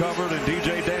double covered, and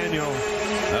DJ Daniel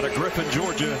out of Griffin,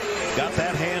 Georgia, got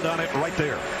that hand on it right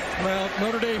there. Well,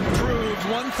 Notre Dame proved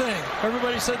one thing.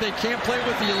 Everybody said they can't play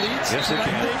with the elites. Yes, they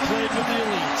can. They played with the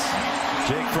elites.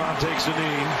 Jake Fromm takes a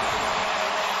knee.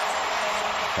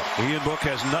 Ian Book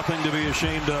has nothing to be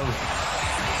ashamed of,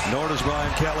 nor does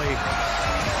Brian Kelly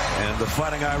and the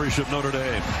Fighting Irish of Notre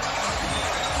Dame.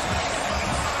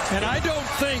 And I don't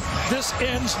think this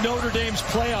ends Notre Dame's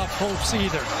playoff hopes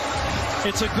either.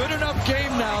 It's a good enough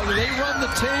game now that they run the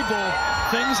table,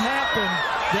 things happen,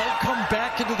 they'll come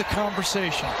back into the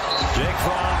conversation. Jake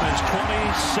Fromm is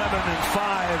 27-5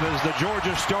 as the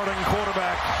Georgia starting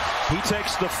quarterback. He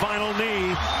takes the final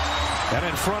knee, and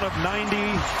in front of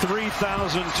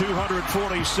 93,246,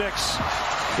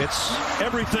 it's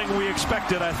everything we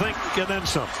expected, I think, and then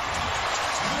some.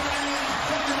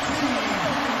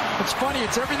 It's funny.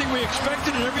 It's everything we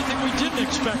expected and everything we didn't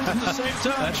expect at the same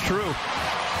time. That's true.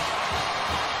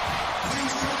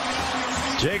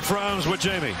 Jake Frowns with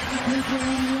Jamie.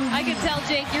 I can tell,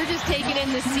 Jake, you're just taking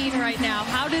in the scene right now.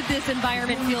 How did this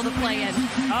environment feel to play in?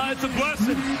 It's a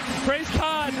blessing. Praise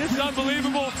God. This is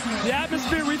unbelievable. The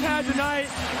atmosphere we've had tonight,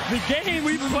 the game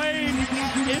we've played,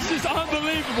 it's just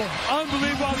unbelievable.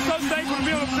 Unbelievable. I'm so thankful to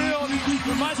be on the field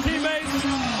with my teammates,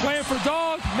 playing for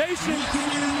Dog Nation.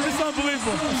 It's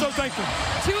unbelievable. I'm so thankful.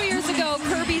 2 years ago,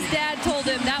 Kirby's dad told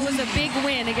him that was a big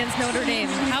win against Notre Dame.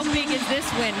 How big is this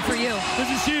win for you? This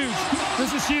is huge.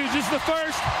 This is huge. This is the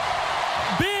first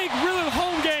big, really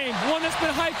home game, one that's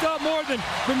been hyped up more than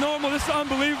normal. This is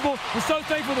unbelievable. We're so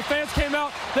thankful the fans came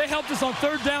out. They helped us on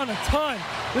third down a ton.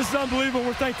 This is unbelievable.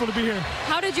 We're thankful to be here.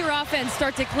 How did your offense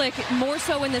start to click more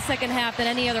so in the second half than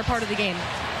any other part of the game?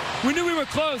 We knew we were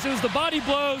close. It was the body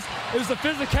blows. It was the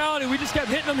physicality. We just kept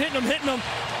hitting them.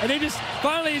 And they just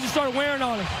finally started wearing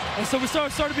on them. And so we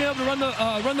started being able to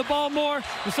run the ball more.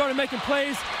 We started making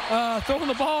plays, throwing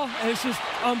the ball, and it's just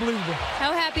unbelievable.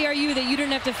 How happy are you that you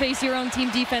didn't have to face your own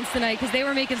team defense tonight, because they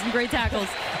were making some great tackles?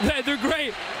 They're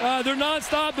great. They're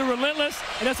nonstop. They're relentless,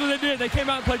 and that's what they did. They came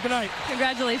out and played tonight.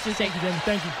 Congratulations, Jake. Thank you, Jamie.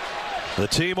 Thank you. The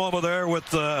team over there with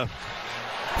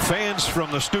fans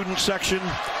from the student section.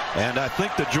 And I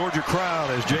think the Georgia crowd,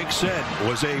 as Jake said,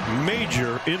 was a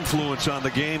major influence on the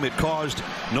game. It caused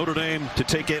Notre Dame to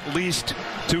take at least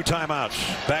 2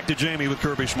 timeouts. Back to Jamie with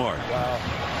Kirby Smart. Wow.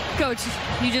 Coach,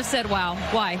 you just said wow.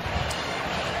 Why?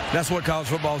 That's what college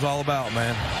football is all about,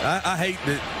 man. I hate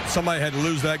that somebody had to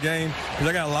lose that game, because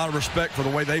I got a lot of respect for the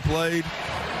way they played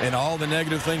and all the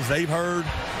negative things they've heard,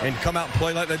 and come out and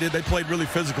play like they did. They played really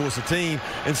physical as a team,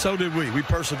 and so did we. We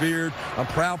persevered. I'm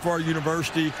proud for our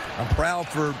university. I'm proud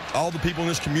for all the people in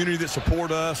this community that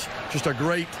support us. Just a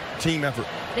great team effort.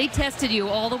 They tested you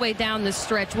all the way down the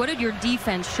stretch. What did your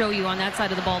defense show you on that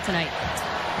side of the ball tonight?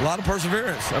 A lot of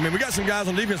perseverance. I mean, we got some guys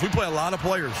on defense. We play a lot of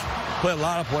players.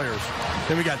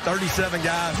 Then we got 37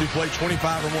 guys who played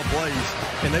 25 or more plays,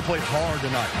 and they played hard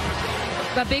tonight.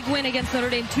 A big win against Notre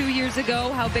Dame 2 years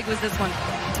ago. How big was this one?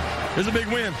 It was a big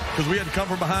win because we had to come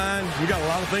from behind. We got a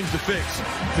lot of things to fix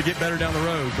to get better down the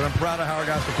road, but I'm proud of how our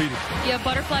guys competed. You have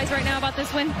butterflies right now about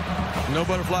this win? No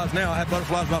butterflies now. I had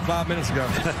butterflies about 5 minutes ago.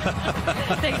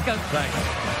 Thanks, Coach. Thanks.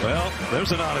 Well,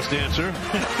 there's an honest answer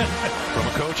from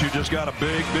a coach who just got a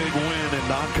big win in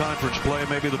non-conference play,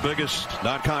 maybe the biggest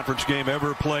non-conference game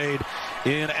ever played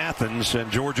in Athens,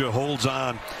 and Georgia holds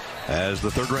on as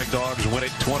the third-ranked Dogs win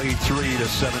it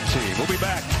 23-17. We'll be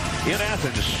back in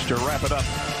Athens to wrap it up.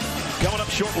 Coming up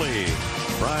shortly,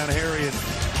 Brian Harry and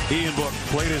Ian Book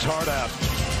played his heart out.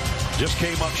 Just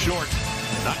came up short.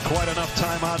 Not quite enough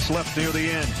timeouts left near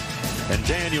the end. And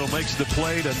Daniel makes the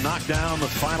play to knock down the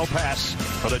final pass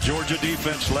for the Georgia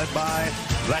defense led by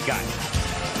that guy.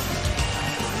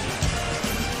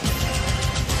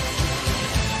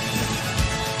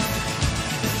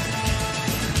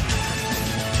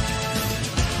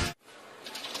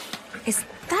 Is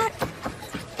that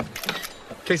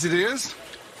quesadillas?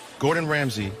 Gordon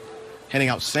Ramsay handing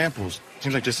out samples.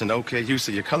 Seems like just an okay use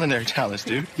of your culinary talents,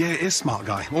 dude. Yeah, it is, smart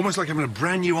guy. Almost like having a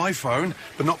brand new iPhone,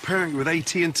 but not pairing it with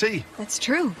AT&T. That's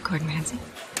true, Gordon Ramsay.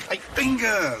 Hey,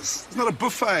 fingers! It's not a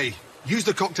buffet. Use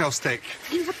the cocktail stick.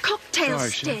 You have a cocktail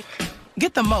stick.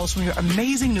 Get the most from your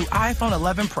amazing new iPhone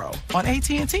 11 Pro on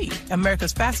AT&T,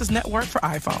 America's fastest network for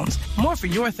iPhones. More for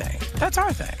your thing. That's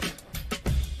our thing.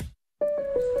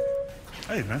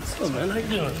 Hey, man. Hello, man. How you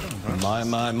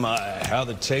doing? My. How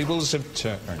the tables have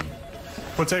turned.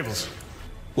 What tables?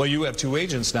 Well, you have 2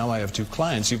 agents. Now I have 2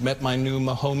 clients. You've met my new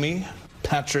Mahomie,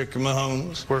 Patrick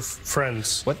Mahomes. We're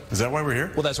friends. What? Is that why we're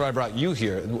here? Well, that's why I brought you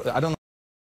here. I don't know.